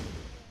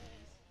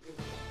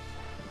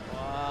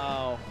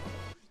 Wow.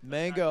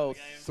 Mango,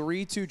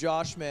 3-2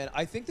 Josh, man.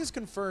 I think this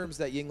confirms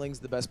that Yingling's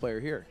the best player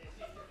here.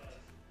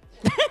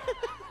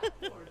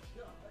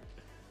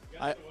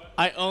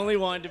 I only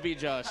wanted to beat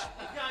Josh.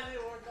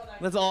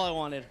 That's all I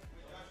wanted.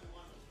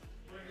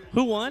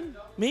 Who won?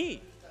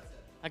 Me.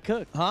 I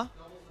cooked. Huh?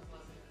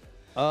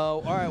 Oh,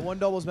 all right. One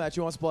doubles match.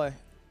 Who wants to play?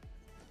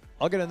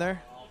 I'll get in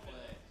there.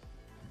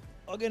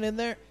 I'll get in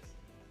there.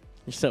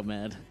 You're so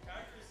mad.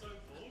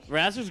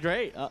 Raster's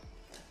great.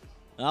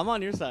 I'm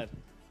on your side.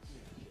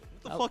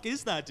 What the fuck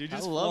is that, dude?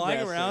 Just love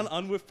flying Raster. around,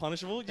 unwhiff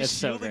punishable, just It's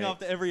so shielding great.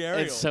 after every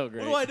aerial. It's so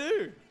great. What do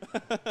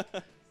I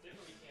do?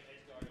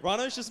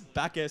 Rano's just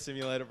back air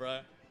simulator, bro.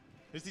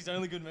 It's his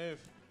only good move.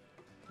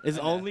 His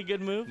only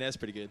good move? Nair's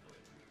pretty good.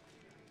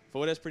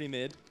 Forward air's pretty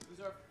mid.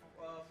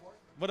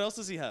 What else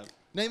does he have?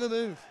 Name a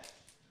move.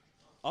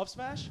 Up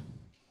smash?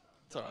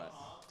 It's alright.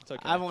 It's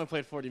okay. I've only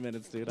played 40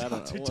 minutes, dude. I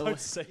don't know. Dude, don't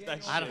say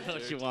that I don't shit, know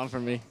what dude. you want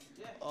from me.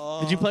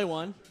 Did you play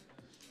one?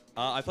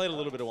 I played a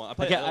little bit of one. I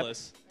played Okay,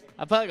 Edelus.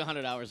 I played like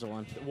 100 hours of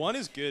one. One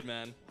is good,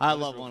 man. I One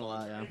is love real one a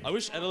fun. lot, yeah. I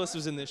wish Edelus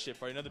was in this shit,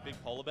 bro. You know the big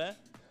polar bear?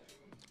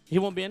 He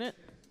won't be in it?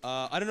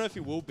 I don't know if he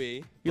will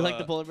be. You like but-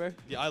 the polar bear?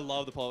 Yeah, I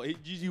love the polar.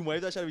 You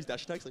wave that shit out of his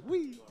dash attacks like,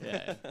 wee.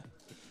 Yeah.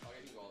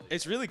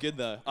 It's really good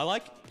though. I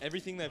like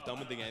everything they've done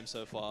with the game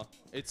so far.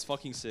 It's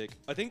fucking sick.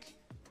 I think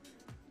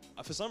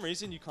for some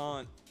reason you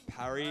can't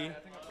parry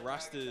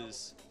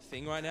Raster's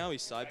thing right now.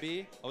 He's side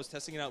B. I was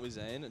testing it out with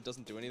Zane. It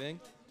doesn't do anything.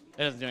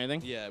 It doesn't do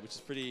anything? Yeah, which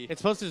is pretty. It's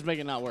supposed to just make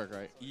it not work,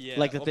 right? Yeah.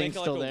 Like the or thing's make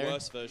it still like there? a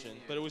worse version,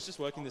 but it was just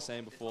working the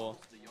same before.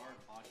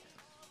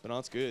 But no,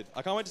 it's good.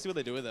 I can't wait to see what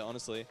they do with it.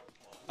 Honestly.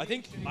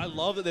 I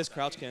love that there's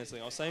crouch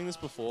canceling. I was saying this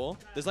before.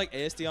 There's like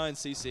ASDI and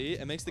CC.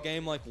 It makes the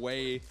game like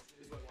way.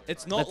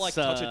 It's not like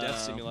touch or death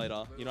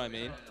simulator. You know what I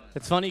mean?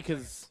 It's funny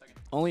because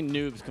only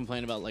noobs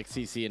complain about like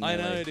CC and I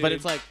melee. know, dude. But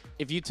it's like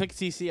if you took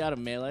CC out of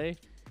melee,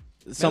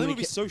 Melee would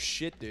be so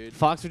shit, dude.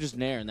 Fox would just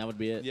nair and that would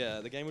be it. Yeah,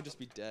 the game would just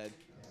be dead.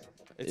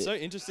 It's so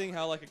interesting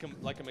how like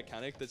a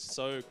mechanic that's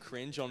so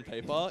cringe on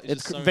paper.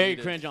 It's just so very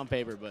needed. cringe on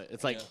paper, but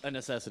it's like a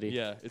necessity.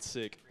 Yeah, it's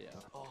sick. Yeah.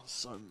 Oh, I'm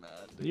so mad.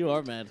 Dude. You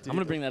are mad. Dude, I'm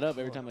gonna bring that up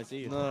every time I see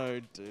you. No,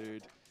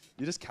 dude.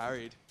 You just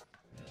carried.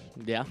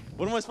 Yeah.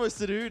 What am I supposed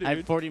to do, dude? I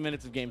have 40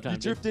 minutes of game time. You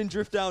drift in,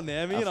 drift out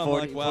near me, and I'm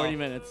 40, like, wow. 40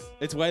 minutes.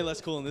 It's way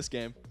less cool in this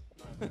game.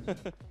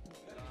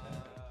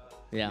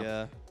 Yeah.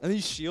 Yeah. And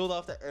you shield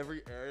after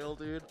every aerial,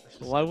 dude.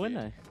 Why wouldn't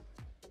I?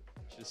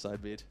 Should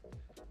side beat.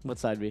 What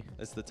side B?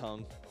 It's the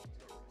tongue.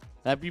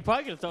 You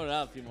probably could have thrown it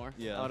out a few more.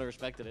 Yeah. I would have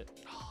respected it.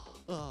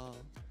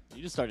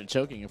 You just started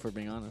choking, if we're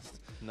being honest.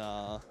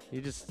 Nah.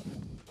 You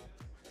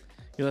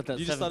let that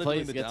You just 7th started doing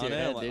place the get to down your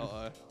air. head, Like, dude.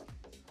 uh-oh.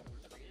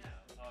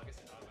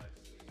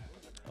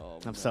 Oh,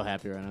 I'm so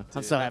happy right now. I'm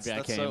Dude, so happy I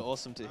that's came. so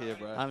awesome to hear,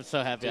 bro. I'm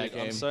so happy I Dude,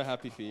 came. I'm so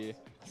happy for you.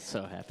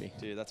 So happy.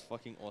 Dude, that's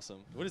fucking awesome.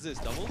 What is this,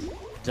 doubles?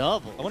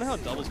 Double. I wonder how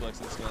doubles works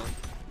in this game.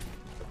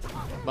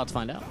 About to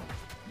find out.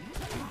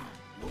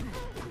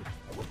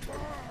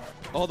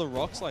 Oh, the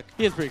rock's like...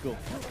 He is pretty cool.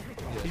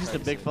 He's just a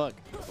big fuck.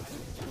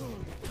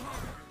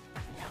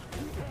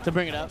 To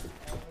bring it up.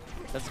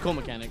 That's a cool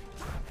mechanic.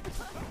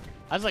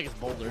 I just like his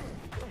boulder.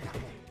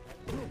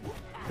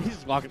 He's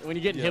just walking. When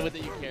you get hit with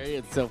it, you carry it.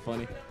 It's so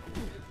funny.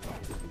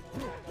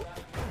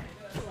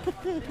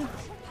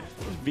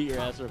 Just beat your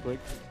ass real quick.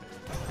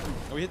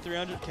 Oh, we hit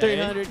 300k.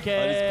 300k.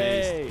 That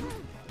is beast.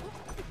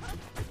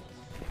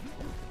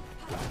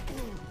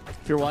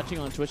 If you're watching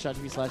on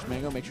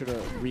twitch.tv/mango, make sure to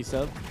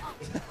resub.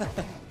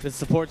 This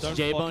supports Don't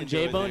J-Bone. fucking do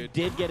it, J-Bone dude.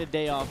 did get a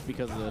day off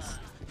because of this.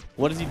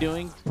 What is he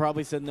doing?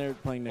 Probably sitting there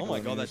playing Nickelodeon Oh my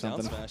god, or that down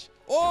something. smash.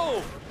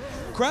 Oh!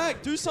 Craig,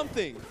 do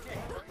something!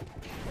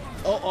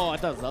 Oh, I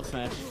thought it was up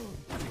smash.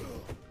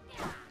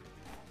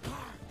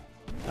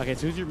 Okay,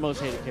 so who's your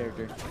most hated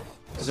character?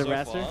 Is it So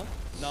Raster? far?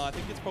 No, I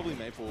think it's probably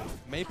Maple.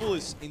 Maple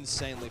is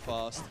insanely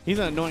fast. He's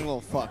an annoying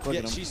little fuck. Look Yeah,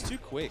 at him. she's too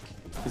quick.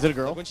 Is it a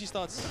girl? Like when she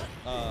starts,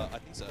 I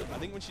think so. I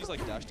think when she's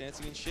like dash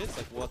dancing and shit, it's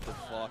like, what the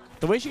fuck?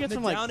 The way she gets the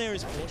from like... down air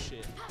is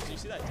bullshit. So you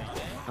see that down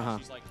air? Uh-huh.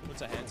 She's like,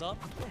 puts her hands up.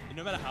 And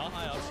no matter how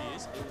high up she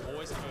is, it will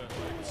always have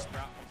a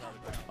sprout comes out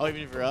of the ground. Oh,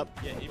 even if you're up?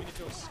 Yeah, even if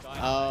you're sky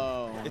high.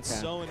 Oh, It's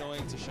okay. so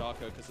annoying to Sharko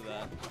because of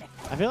that.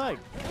 I feel like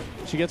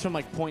she gets from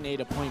like point A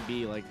to point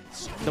B. Like,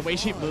 the way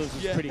she moves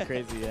is pretty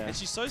crazy, yeah. And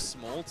she's so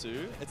small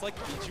too. It's like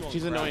beats you on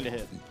She's annoying to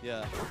ground. hit.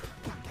 Yeah.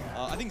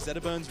 I think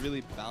Zetterburn's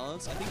really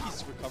balanced. I think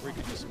his recovery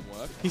could do some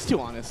work. He's too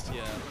honest.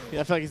 Yeah.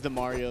 I feel like he's the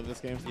Mario of this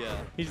game. Yeah.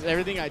 He's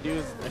everything I do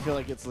is I feel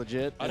like it's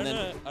legit. I don't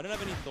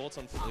have any thoughts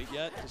on Fleet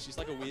yet because she's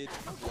like a weird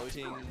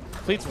floating.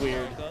 Fleet's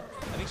weird. character.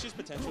 I think she's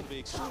potential to be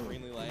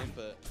extremely lame,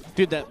 but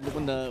Dude, that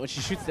when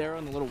she shoots the arrow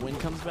and the little wind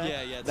comes back.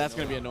 Yeah, it's that's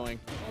gonna be annoying.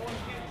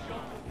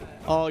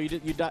 Oh, you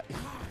died.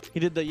 He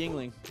did the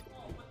Yingling.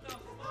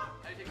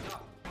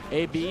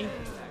 A B.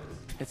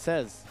 It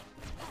says.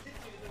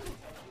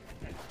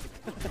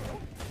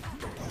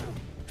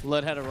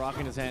 Lud had a rock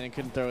in his hand and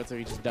couldn't throw it, so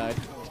he just died.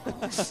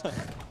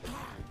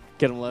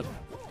 Get him, Lud.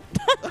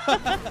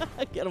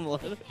 Get him,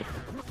 Lud.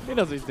 He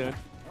knows what he's doing.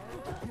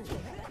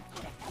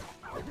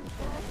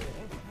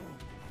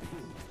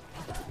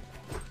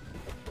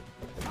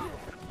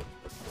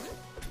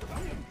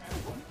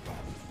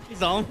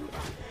 He's on.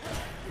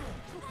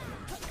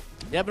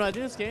 Yeah, but I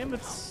do this game.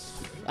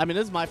 I mean,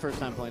 this is my first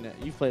time playing it.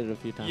 You've played it a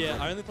few times. yeah,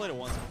 right? I only played it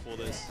once before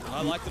this.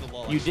 I liked it a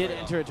lot. You like, did straight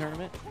enter up. a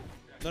tournament?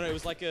 No, it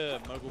was like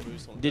a Mogul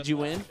Moose one. Did you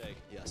win?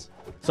 Yes.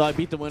 So I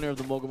beat the winner of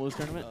the Mogul Moose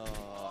tournament?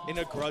 In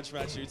a grudge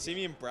match, dude. See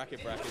me in bracket,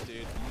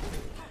 dude.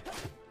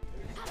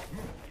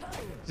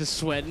 Just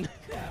sweating.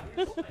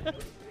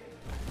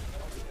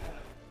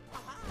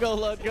 Go,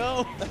 Lud,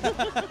 go.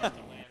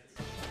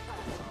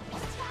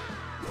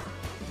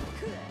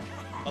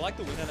 I like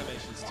the win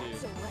animations too.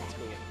 It's cool.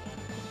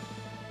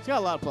 It's got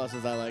a lot of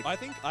pluses I like. I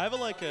think I have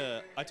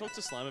I talked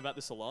to Slime about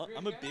this a lot.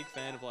 I'm a big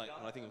fan of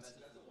I think it's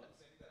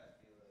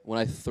When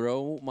I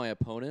throw my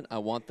opponent, I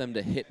want them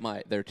to hit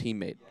their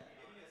teammate,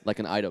 like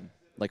an item,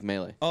 like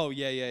melee. Oh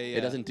yeah.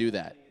 It doesn't do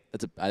that.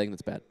 I think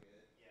that's bad.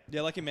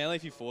 Yeah, like in melee,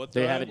 if you forward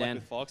They throw, have it, like Dan.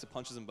 with Fox, it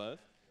punches them both.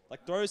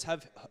 Like throws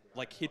have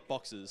like hit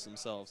boxes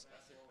themselves.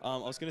 I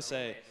was gonna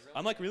say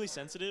I'm like really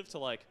sensitive to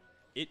like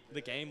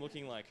the game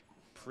looking like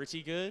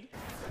pretty good.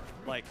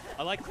 Like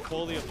I like the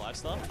quality of life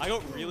stuff. I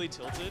got really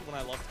tilted when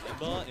I lost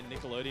Ember in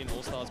Nickelodeon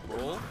All Stars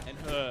Brawl, and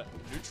her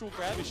neutral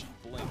grab is she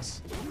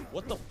blinks.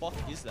 What the fuck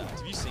is that?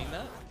 Have you seen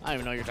that? I don't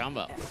even know what you're talking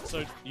about.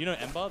 So you know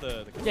Ember,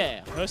 the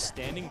Yeah. her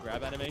standing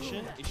grab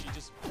animation is she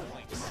just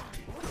blinks.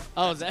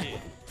 Oh, is that? It.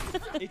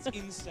 It's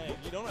insane.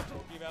 You know what I'm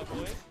talking about,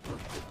 boy?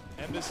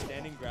 Ember's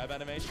standing grab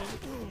animation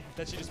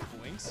that she just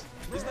blinks.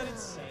 Isn't that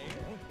insane?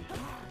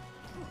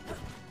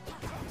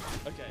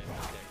 Okay.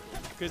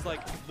 Because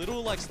like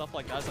little like stuff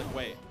like that is like,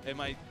 wait, do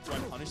I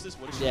punish this?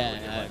 What is she doing?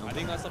 Like, I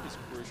think that stuff is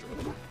crucial.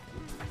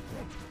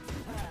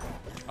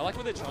 I like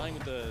what they're trying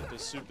with the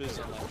supers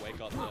and like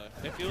wake up though.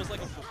 It feels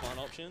like a for fun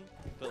option,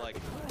 but like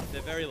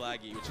they're very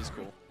laggy, which is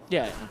cool.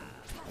 Yeah.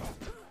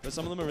 But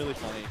some of them are really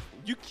funny.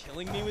 You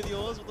killing me with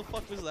yours? What the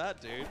fuck was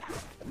that, dude?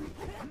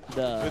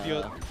 With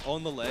your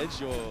on the ledge,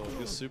 your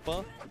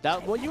super.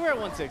 Well, you were at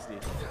 160.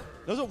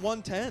 That was at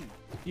 110.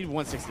 You did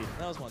 160.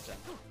 That was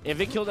 110. If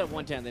it killed at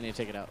 110, then you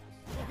take it out.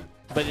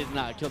 But it did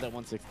not. It killed at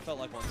 160. Felt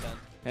like 110.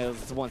 Yeah, it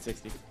was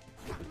 160.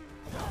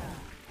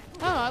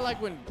 Oh, I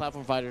like when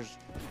platform fighters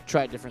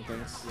try different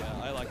things. Yeah,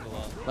 I like it a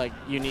lot. Like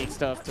unique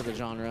stuff to the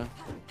genre.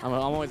 I'm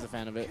always a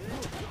fan of it.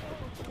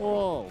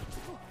 Whoa.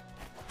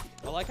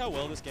 I like how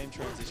well this game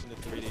transitioned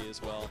to 3D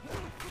as well.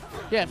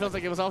 Yeah, it feels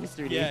like it was always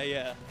 3D. Yeah,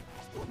 yeah.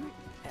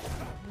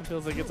 It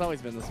feels like it's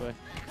always been this way.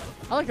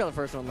 I like how the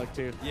first one looked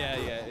too. Yeah,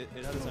 it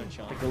had its own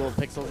charm. Like the little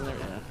pixels in there.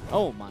 Yeah.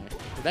 Oh my.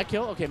 Did that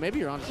kill? Okay, maybe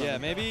you're on something. Yeah,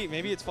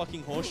 maybe it's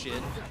fucking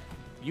horseshit.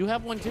 You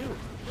have one too.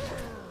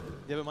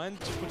 Yeah, but mine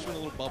just puts you in a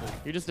little bubble.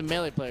 You're just a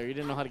melee player. You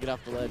didn't know how to get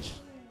off the ledge.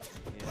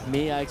 Yeah.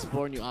 Me, I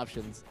explore new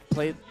options.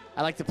 I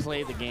like to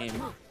play the game.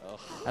 Ugh.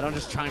 I don't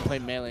just try and play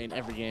melee in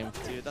every game.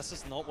 Dude, that's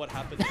just not what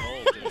happened at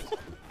all, dude.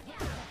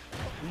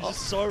 You're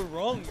just so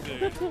wrong,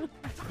 dude.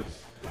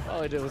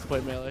 All I did was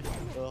play melee.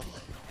 Ugh.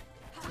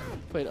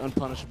 Played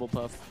Unpunishable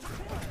Puff.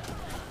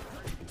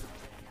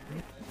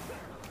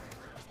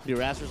 Dude,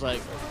 Raster's like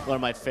one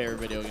of my favorite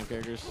video game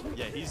characters.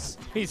 Yeah, he's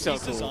so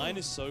his cool. design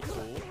is so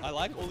cool. I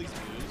like all these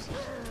moves.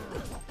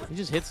 He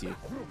just hits you.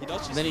 He does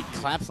just And then he hit you.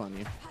 claps on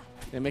you.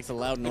 It makes a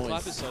loud The noise.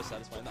 clap is so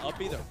satisfying. The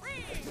up either.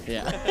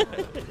 Yeah.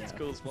 It's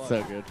cool as fuck.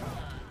 So good.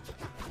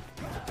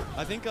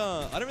 I think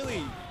I don't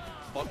really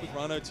fuck with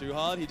Rhino too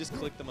hard. He just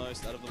clicked the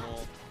most out of them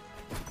all.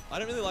 I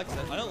don't really like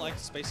that. I don't like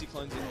spacey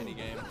clones in any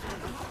game.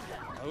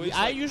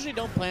 I usually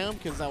don't play them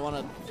because I want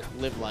to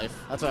live life.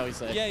 That's what I always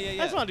say. Yeah, yeah,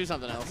 yeah. I just want to do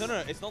something else.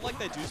 No, it's not like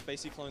they do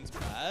spacey clones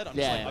bad. I'm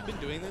Yeah, just like, yeah. I've been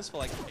doing this for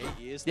like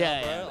 8 years now,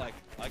 Yeah, bro. yeah. Like,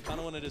 I kind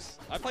of want to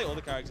just... I play all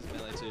the characters in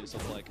Melee too, so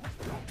it's like...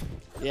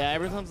 Yeah,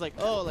 everyone's like,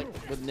 oh, like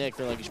with Nick,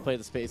 they're like, you should play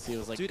the Spacey. It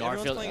was like Dude,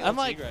 Garfield. everyone's playing I'm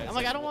like,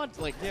 LT I don't want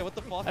like. Yeah, what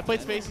the fuck? I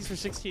played man? Spaceys for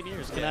 16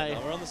 years. Can Yeah, I?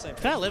 no, we're on the same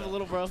Can I page, live a bro.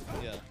 little, bro?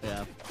 Yeah.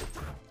 Yeah.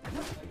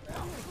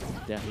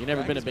 Yeah, you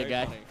never been a big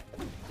guy.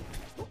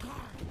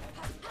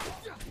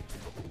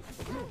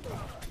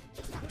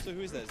 So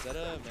who is that?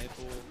 Zeta,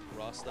 Maple,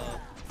 Rasta,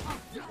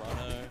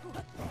 Rhino,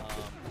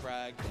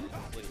 Crag,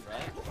 and Fleet,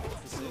 right?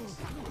 That's the 6.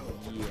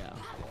 Yeah.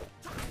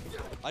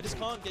 I just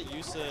can't get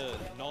used to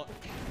not...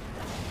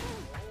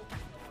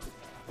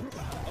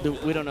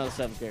 Dude, we don't know the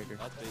 7th character.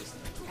 That's beast.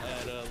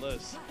 And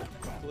Liz,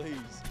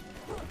 please.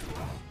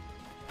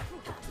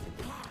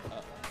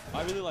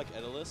 I really like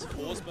Edalus.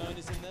 Forsburn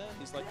is in there.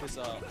 He's like this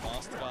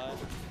masked guy.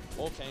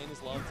 Arcane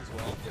is loved as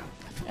well.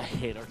 I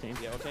hate Arcane.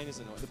 Yeah, Arcane is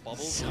annoying. The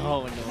bubbles.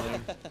 So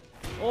annoying.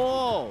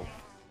 Oh!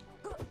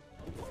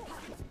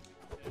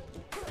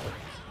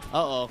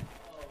 Uh-oh.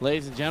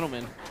 Ladies and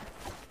gentlemen.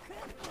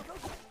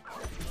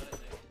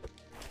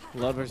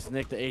 Love versus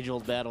Nick, the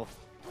age-old battle.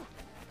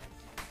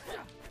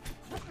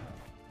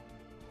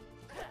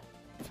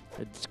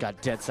 It just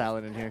got dead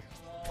silent in here.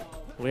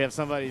 We have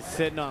somebody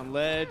sitting on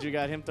ledge. We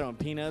got him throwing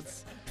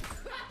peanuts.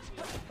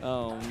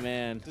 Oh,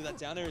 man. Dude, that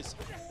down air is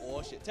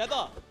shit.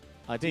 Tether!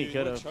 I think he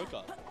could have.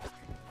 Choker.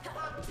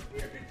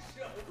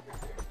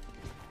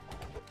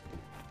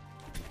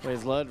 Wait,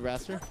 is Lud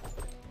Raster?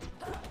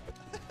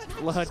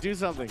 Lud, do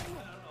something.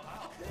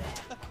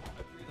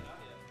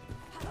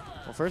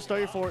 Well, first start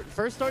your forward.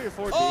 First start your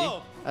forward Oh!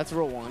 B. That's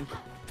rule 1.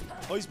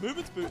 Oh, he's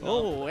moving to boot now.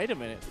 Oh, wait a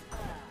minute.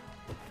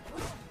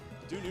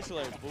 Do neutral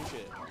air. It's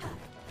bullshit.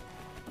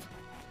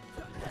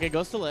 Okay,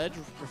 goes to ledge,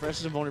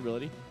 refreshes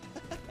invulnerability.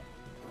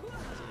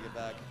 Get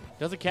back.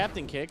 Does a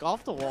captain kick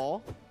off the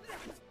wall.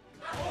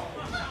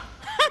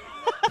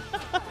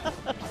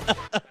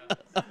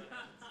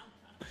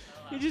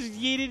 He just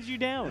yeeted you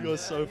down. You're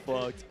so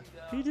fucked.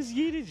 He just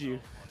yeeted you.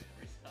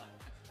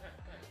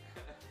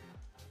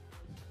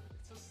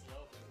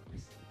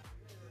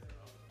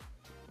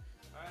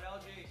 All right,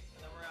 LG,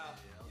 and then we're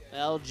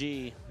out.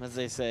 LG, as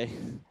they say.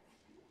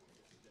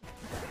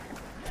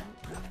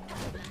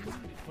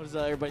 What is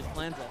everybody's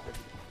plans after?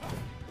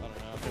 I don't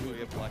know. Maybe we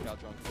get blackout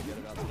drunk and forget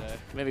about today.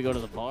 Maybe go to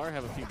the bar,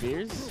 have a few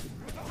beers.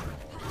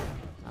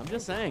 I'm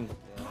just saying.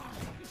 Yeah.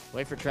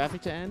 Wait for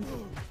traffic to end.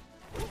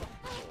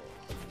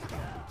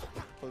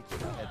 Put your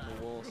head in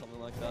the wall, something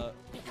like that.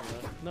 You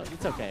know? No,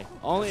 it's okay.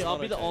 Only It's I'll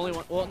not be the okay. only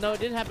one. Well, no, it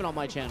did happen on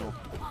my channel.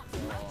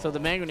 So the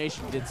Mango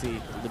Nation did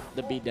see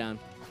the beat down.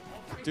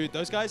 Dude,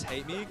 those guys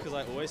hate me because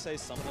I always say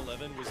Summon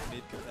 11 was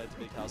mid compared to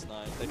Big House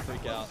 9. They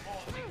freak out.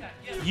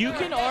 You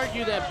can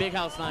argue that Big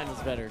House 9 was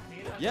better.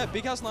 Yeah,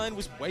 Big House 9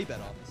 was way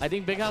better. I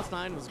think Big House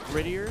 9 was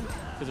grittier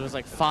because it was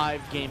like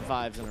 5 game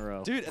 5s in a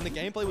row. Dude, and the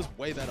gameplay was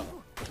way better.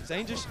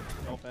 Zane just,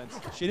 no offense,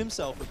 shit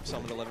himself with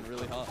Summon 11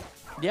 really hard.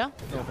 Yeah?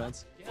 No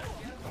offense.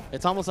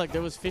 It's almost like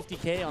there was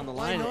 50K on the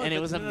line, I know, and it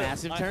but was a no,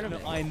 massive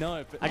tournament. I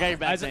know. But I got your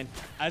back, as Zane.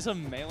 As a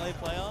melee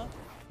player,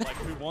 like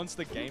who wants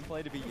the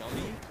gameplay to be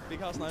yummy, Big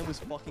House 9 was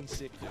fucking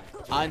sick, dude.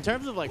 In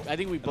terms of like, I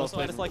think we And both also, I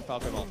played. just like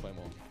Falco Mark way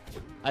more.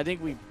 I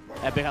think we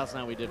at Big House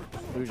 9 we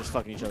were just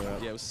fucking each other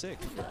up. Yeah, it was sick.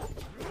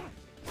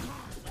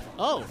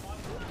 Oh.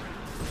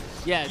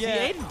 Yeah,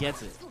 Yeah. see, Aiden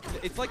gets it.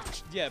 It's like,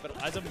 yeah,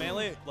 but as a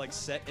melee like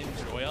set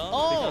enjoyer,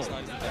 Oh. Big House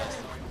 9 is the best.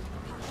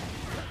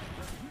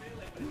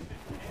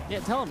 Yeah,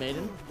 tell him,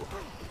 Aiden.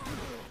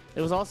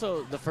 It was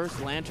also the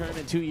first LAN tournament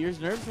in 2 years.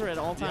 Nerves were at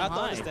You all-time have to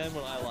high. understand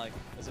what I like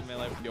as a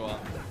melee viewer.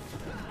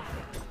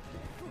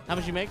 How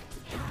much you make?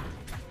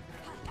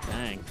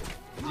 Dang.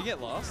 Did you get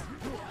lost?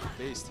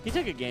 Beast. He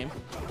took a game.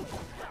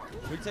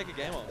 We can take a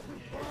game off.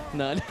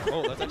 None.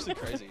 Oh, that's actually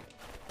crazy.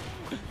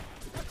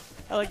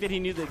 I like that he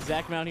knew the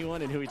exact amount he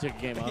won and who he took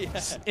a game off.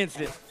 Yeah.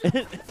 Instant.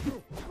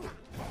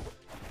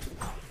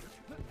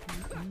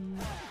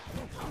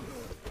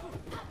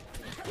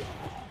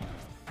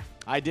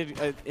 I did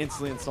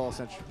instantly install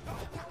Central.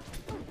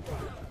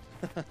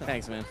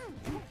 Thanks, man.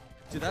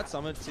 Dude, that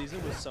summer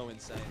season was so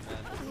insane,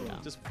 man. Yeah.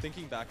 Just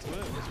thinking back to it,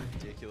 it was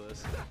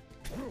ridiculous.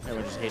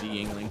 Everyone just hated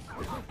Yingling.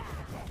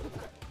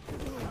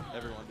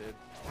 Everyone did.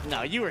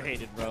 No, you were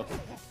hated, bro.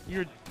 You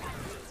were.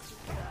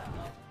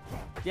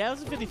 Yeah, it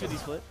was a 50-50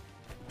 split.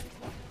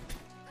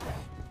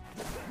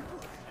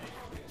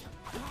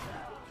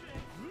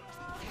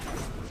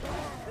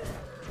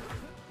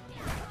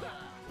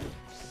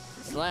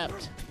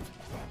 Slapped.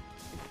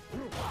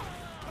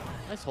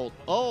 Nice hold.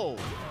 Oh!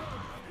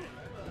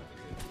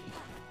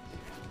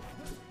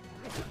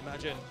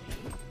 Imagine.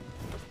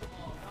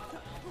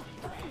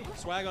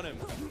 Swag on him.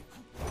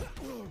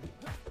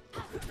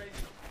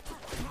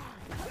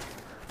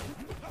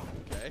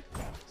 Okay.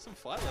 Some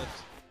fight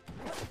left.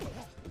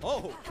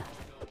 Oh!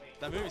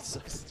 That move is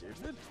so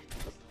stupid.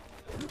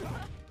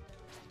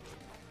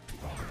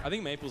 I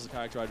think Maple's a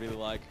character I'd really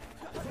like.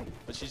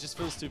 But she just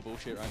feels too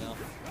bullshit right now.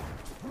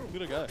 I'm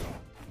gonna go.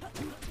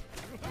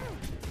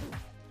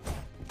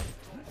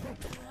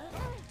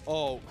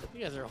 Oh.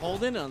 You guys are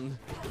holding on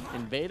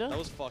in beta? That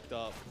was fucked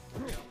up.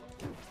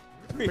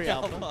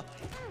 Pre-alpha.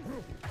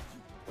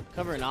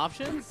 Covering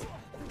options?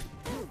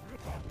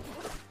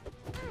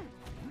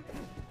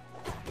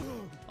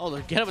 Oh,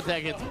 the get up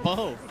attack hits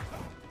both.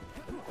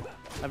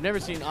 I've never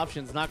seen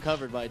options not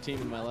covered by a team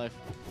in my life.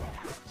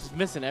 Just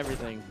missing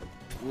everything.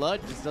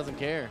 Lud just doesn't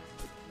care.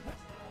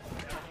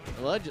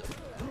 Lud just...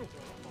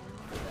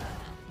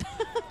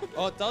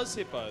 Oh, it does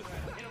hit both.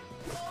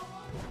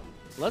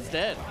 Lud's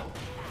dead.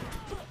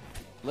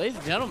 Ladies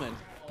and gentlemen.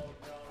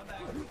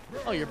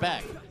 Oh, you're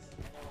back.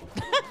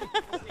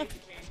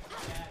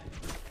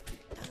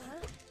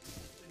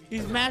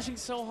 He's mashing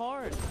so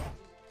hard.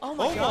 Oh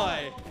my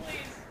god.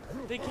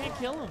 They can't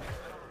kill him.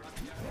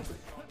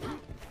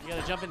 You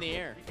gotta jump in the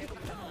air.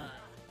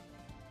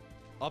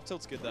 Up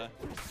tilt's good there.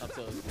 Up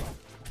tilt is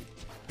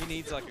good. He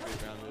needs like a good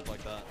ground move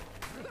like that.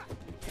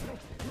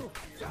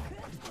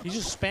 He's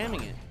just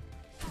spamming it.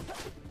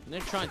 And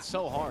they're trying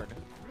so hard.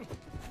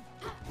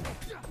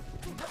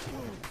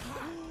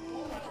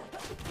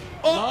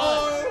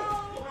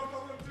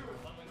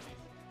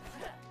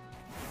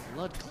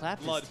 Lud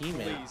clapped his teammate.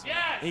 Please.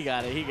 Yes! He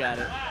got it. He got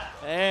it.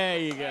 There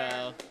you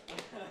go.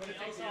 What it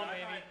takes off,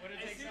 baby. What it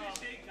takes off.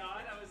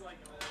 I was like,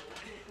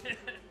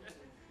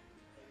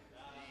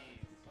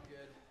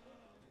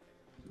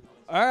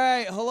 All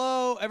right,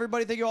 hello,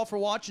 everybody. Thank you all for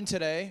watching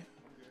today.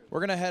 We're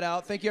going to head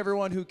out. Thank you,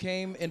 everyone who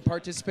came and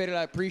participated.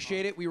 I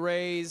appreciate it. We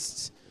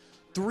raised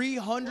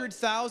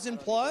 300,000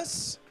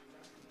 plus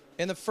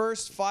in the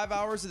first 5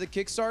 hours of the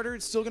Kickstarter.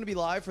 It's still going to be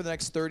live for the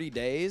next 30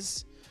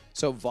 days.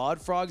 So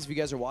VOD Frogs, if you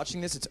guys are watching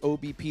this, it's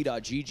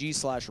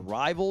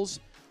obp.gg/rivals.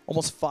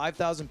 Almost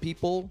 5,000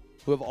 people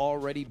who have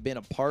already been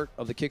a part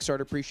of the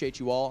Kickstarter. Appreciate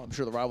you all. I'm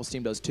sure the Rivals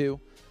team does too.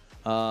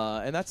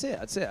 And that's it.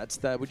 That's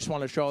that. We just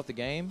wanted to show out the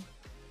game.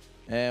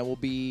 And we'll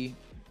be,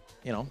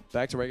 you know,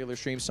 back to regular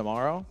streams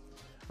tomorrow.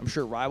 I'm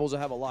sure Rivals will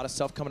have a lot of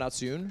stuff coming out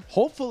soon.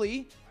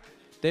 Hopefully,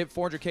 they have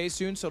 400K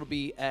soon, so it'll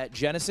be at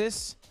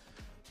Genesis.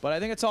 But I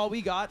think that's all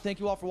we got. Thank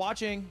you all for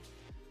watching.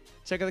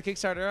 Check out the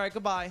Kickstarter. All right,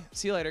 goodbye.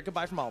 See you later.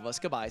 Goodbye from all of us.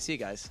 Goodbye. See you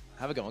guys.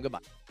 Have a good one. Goodbye.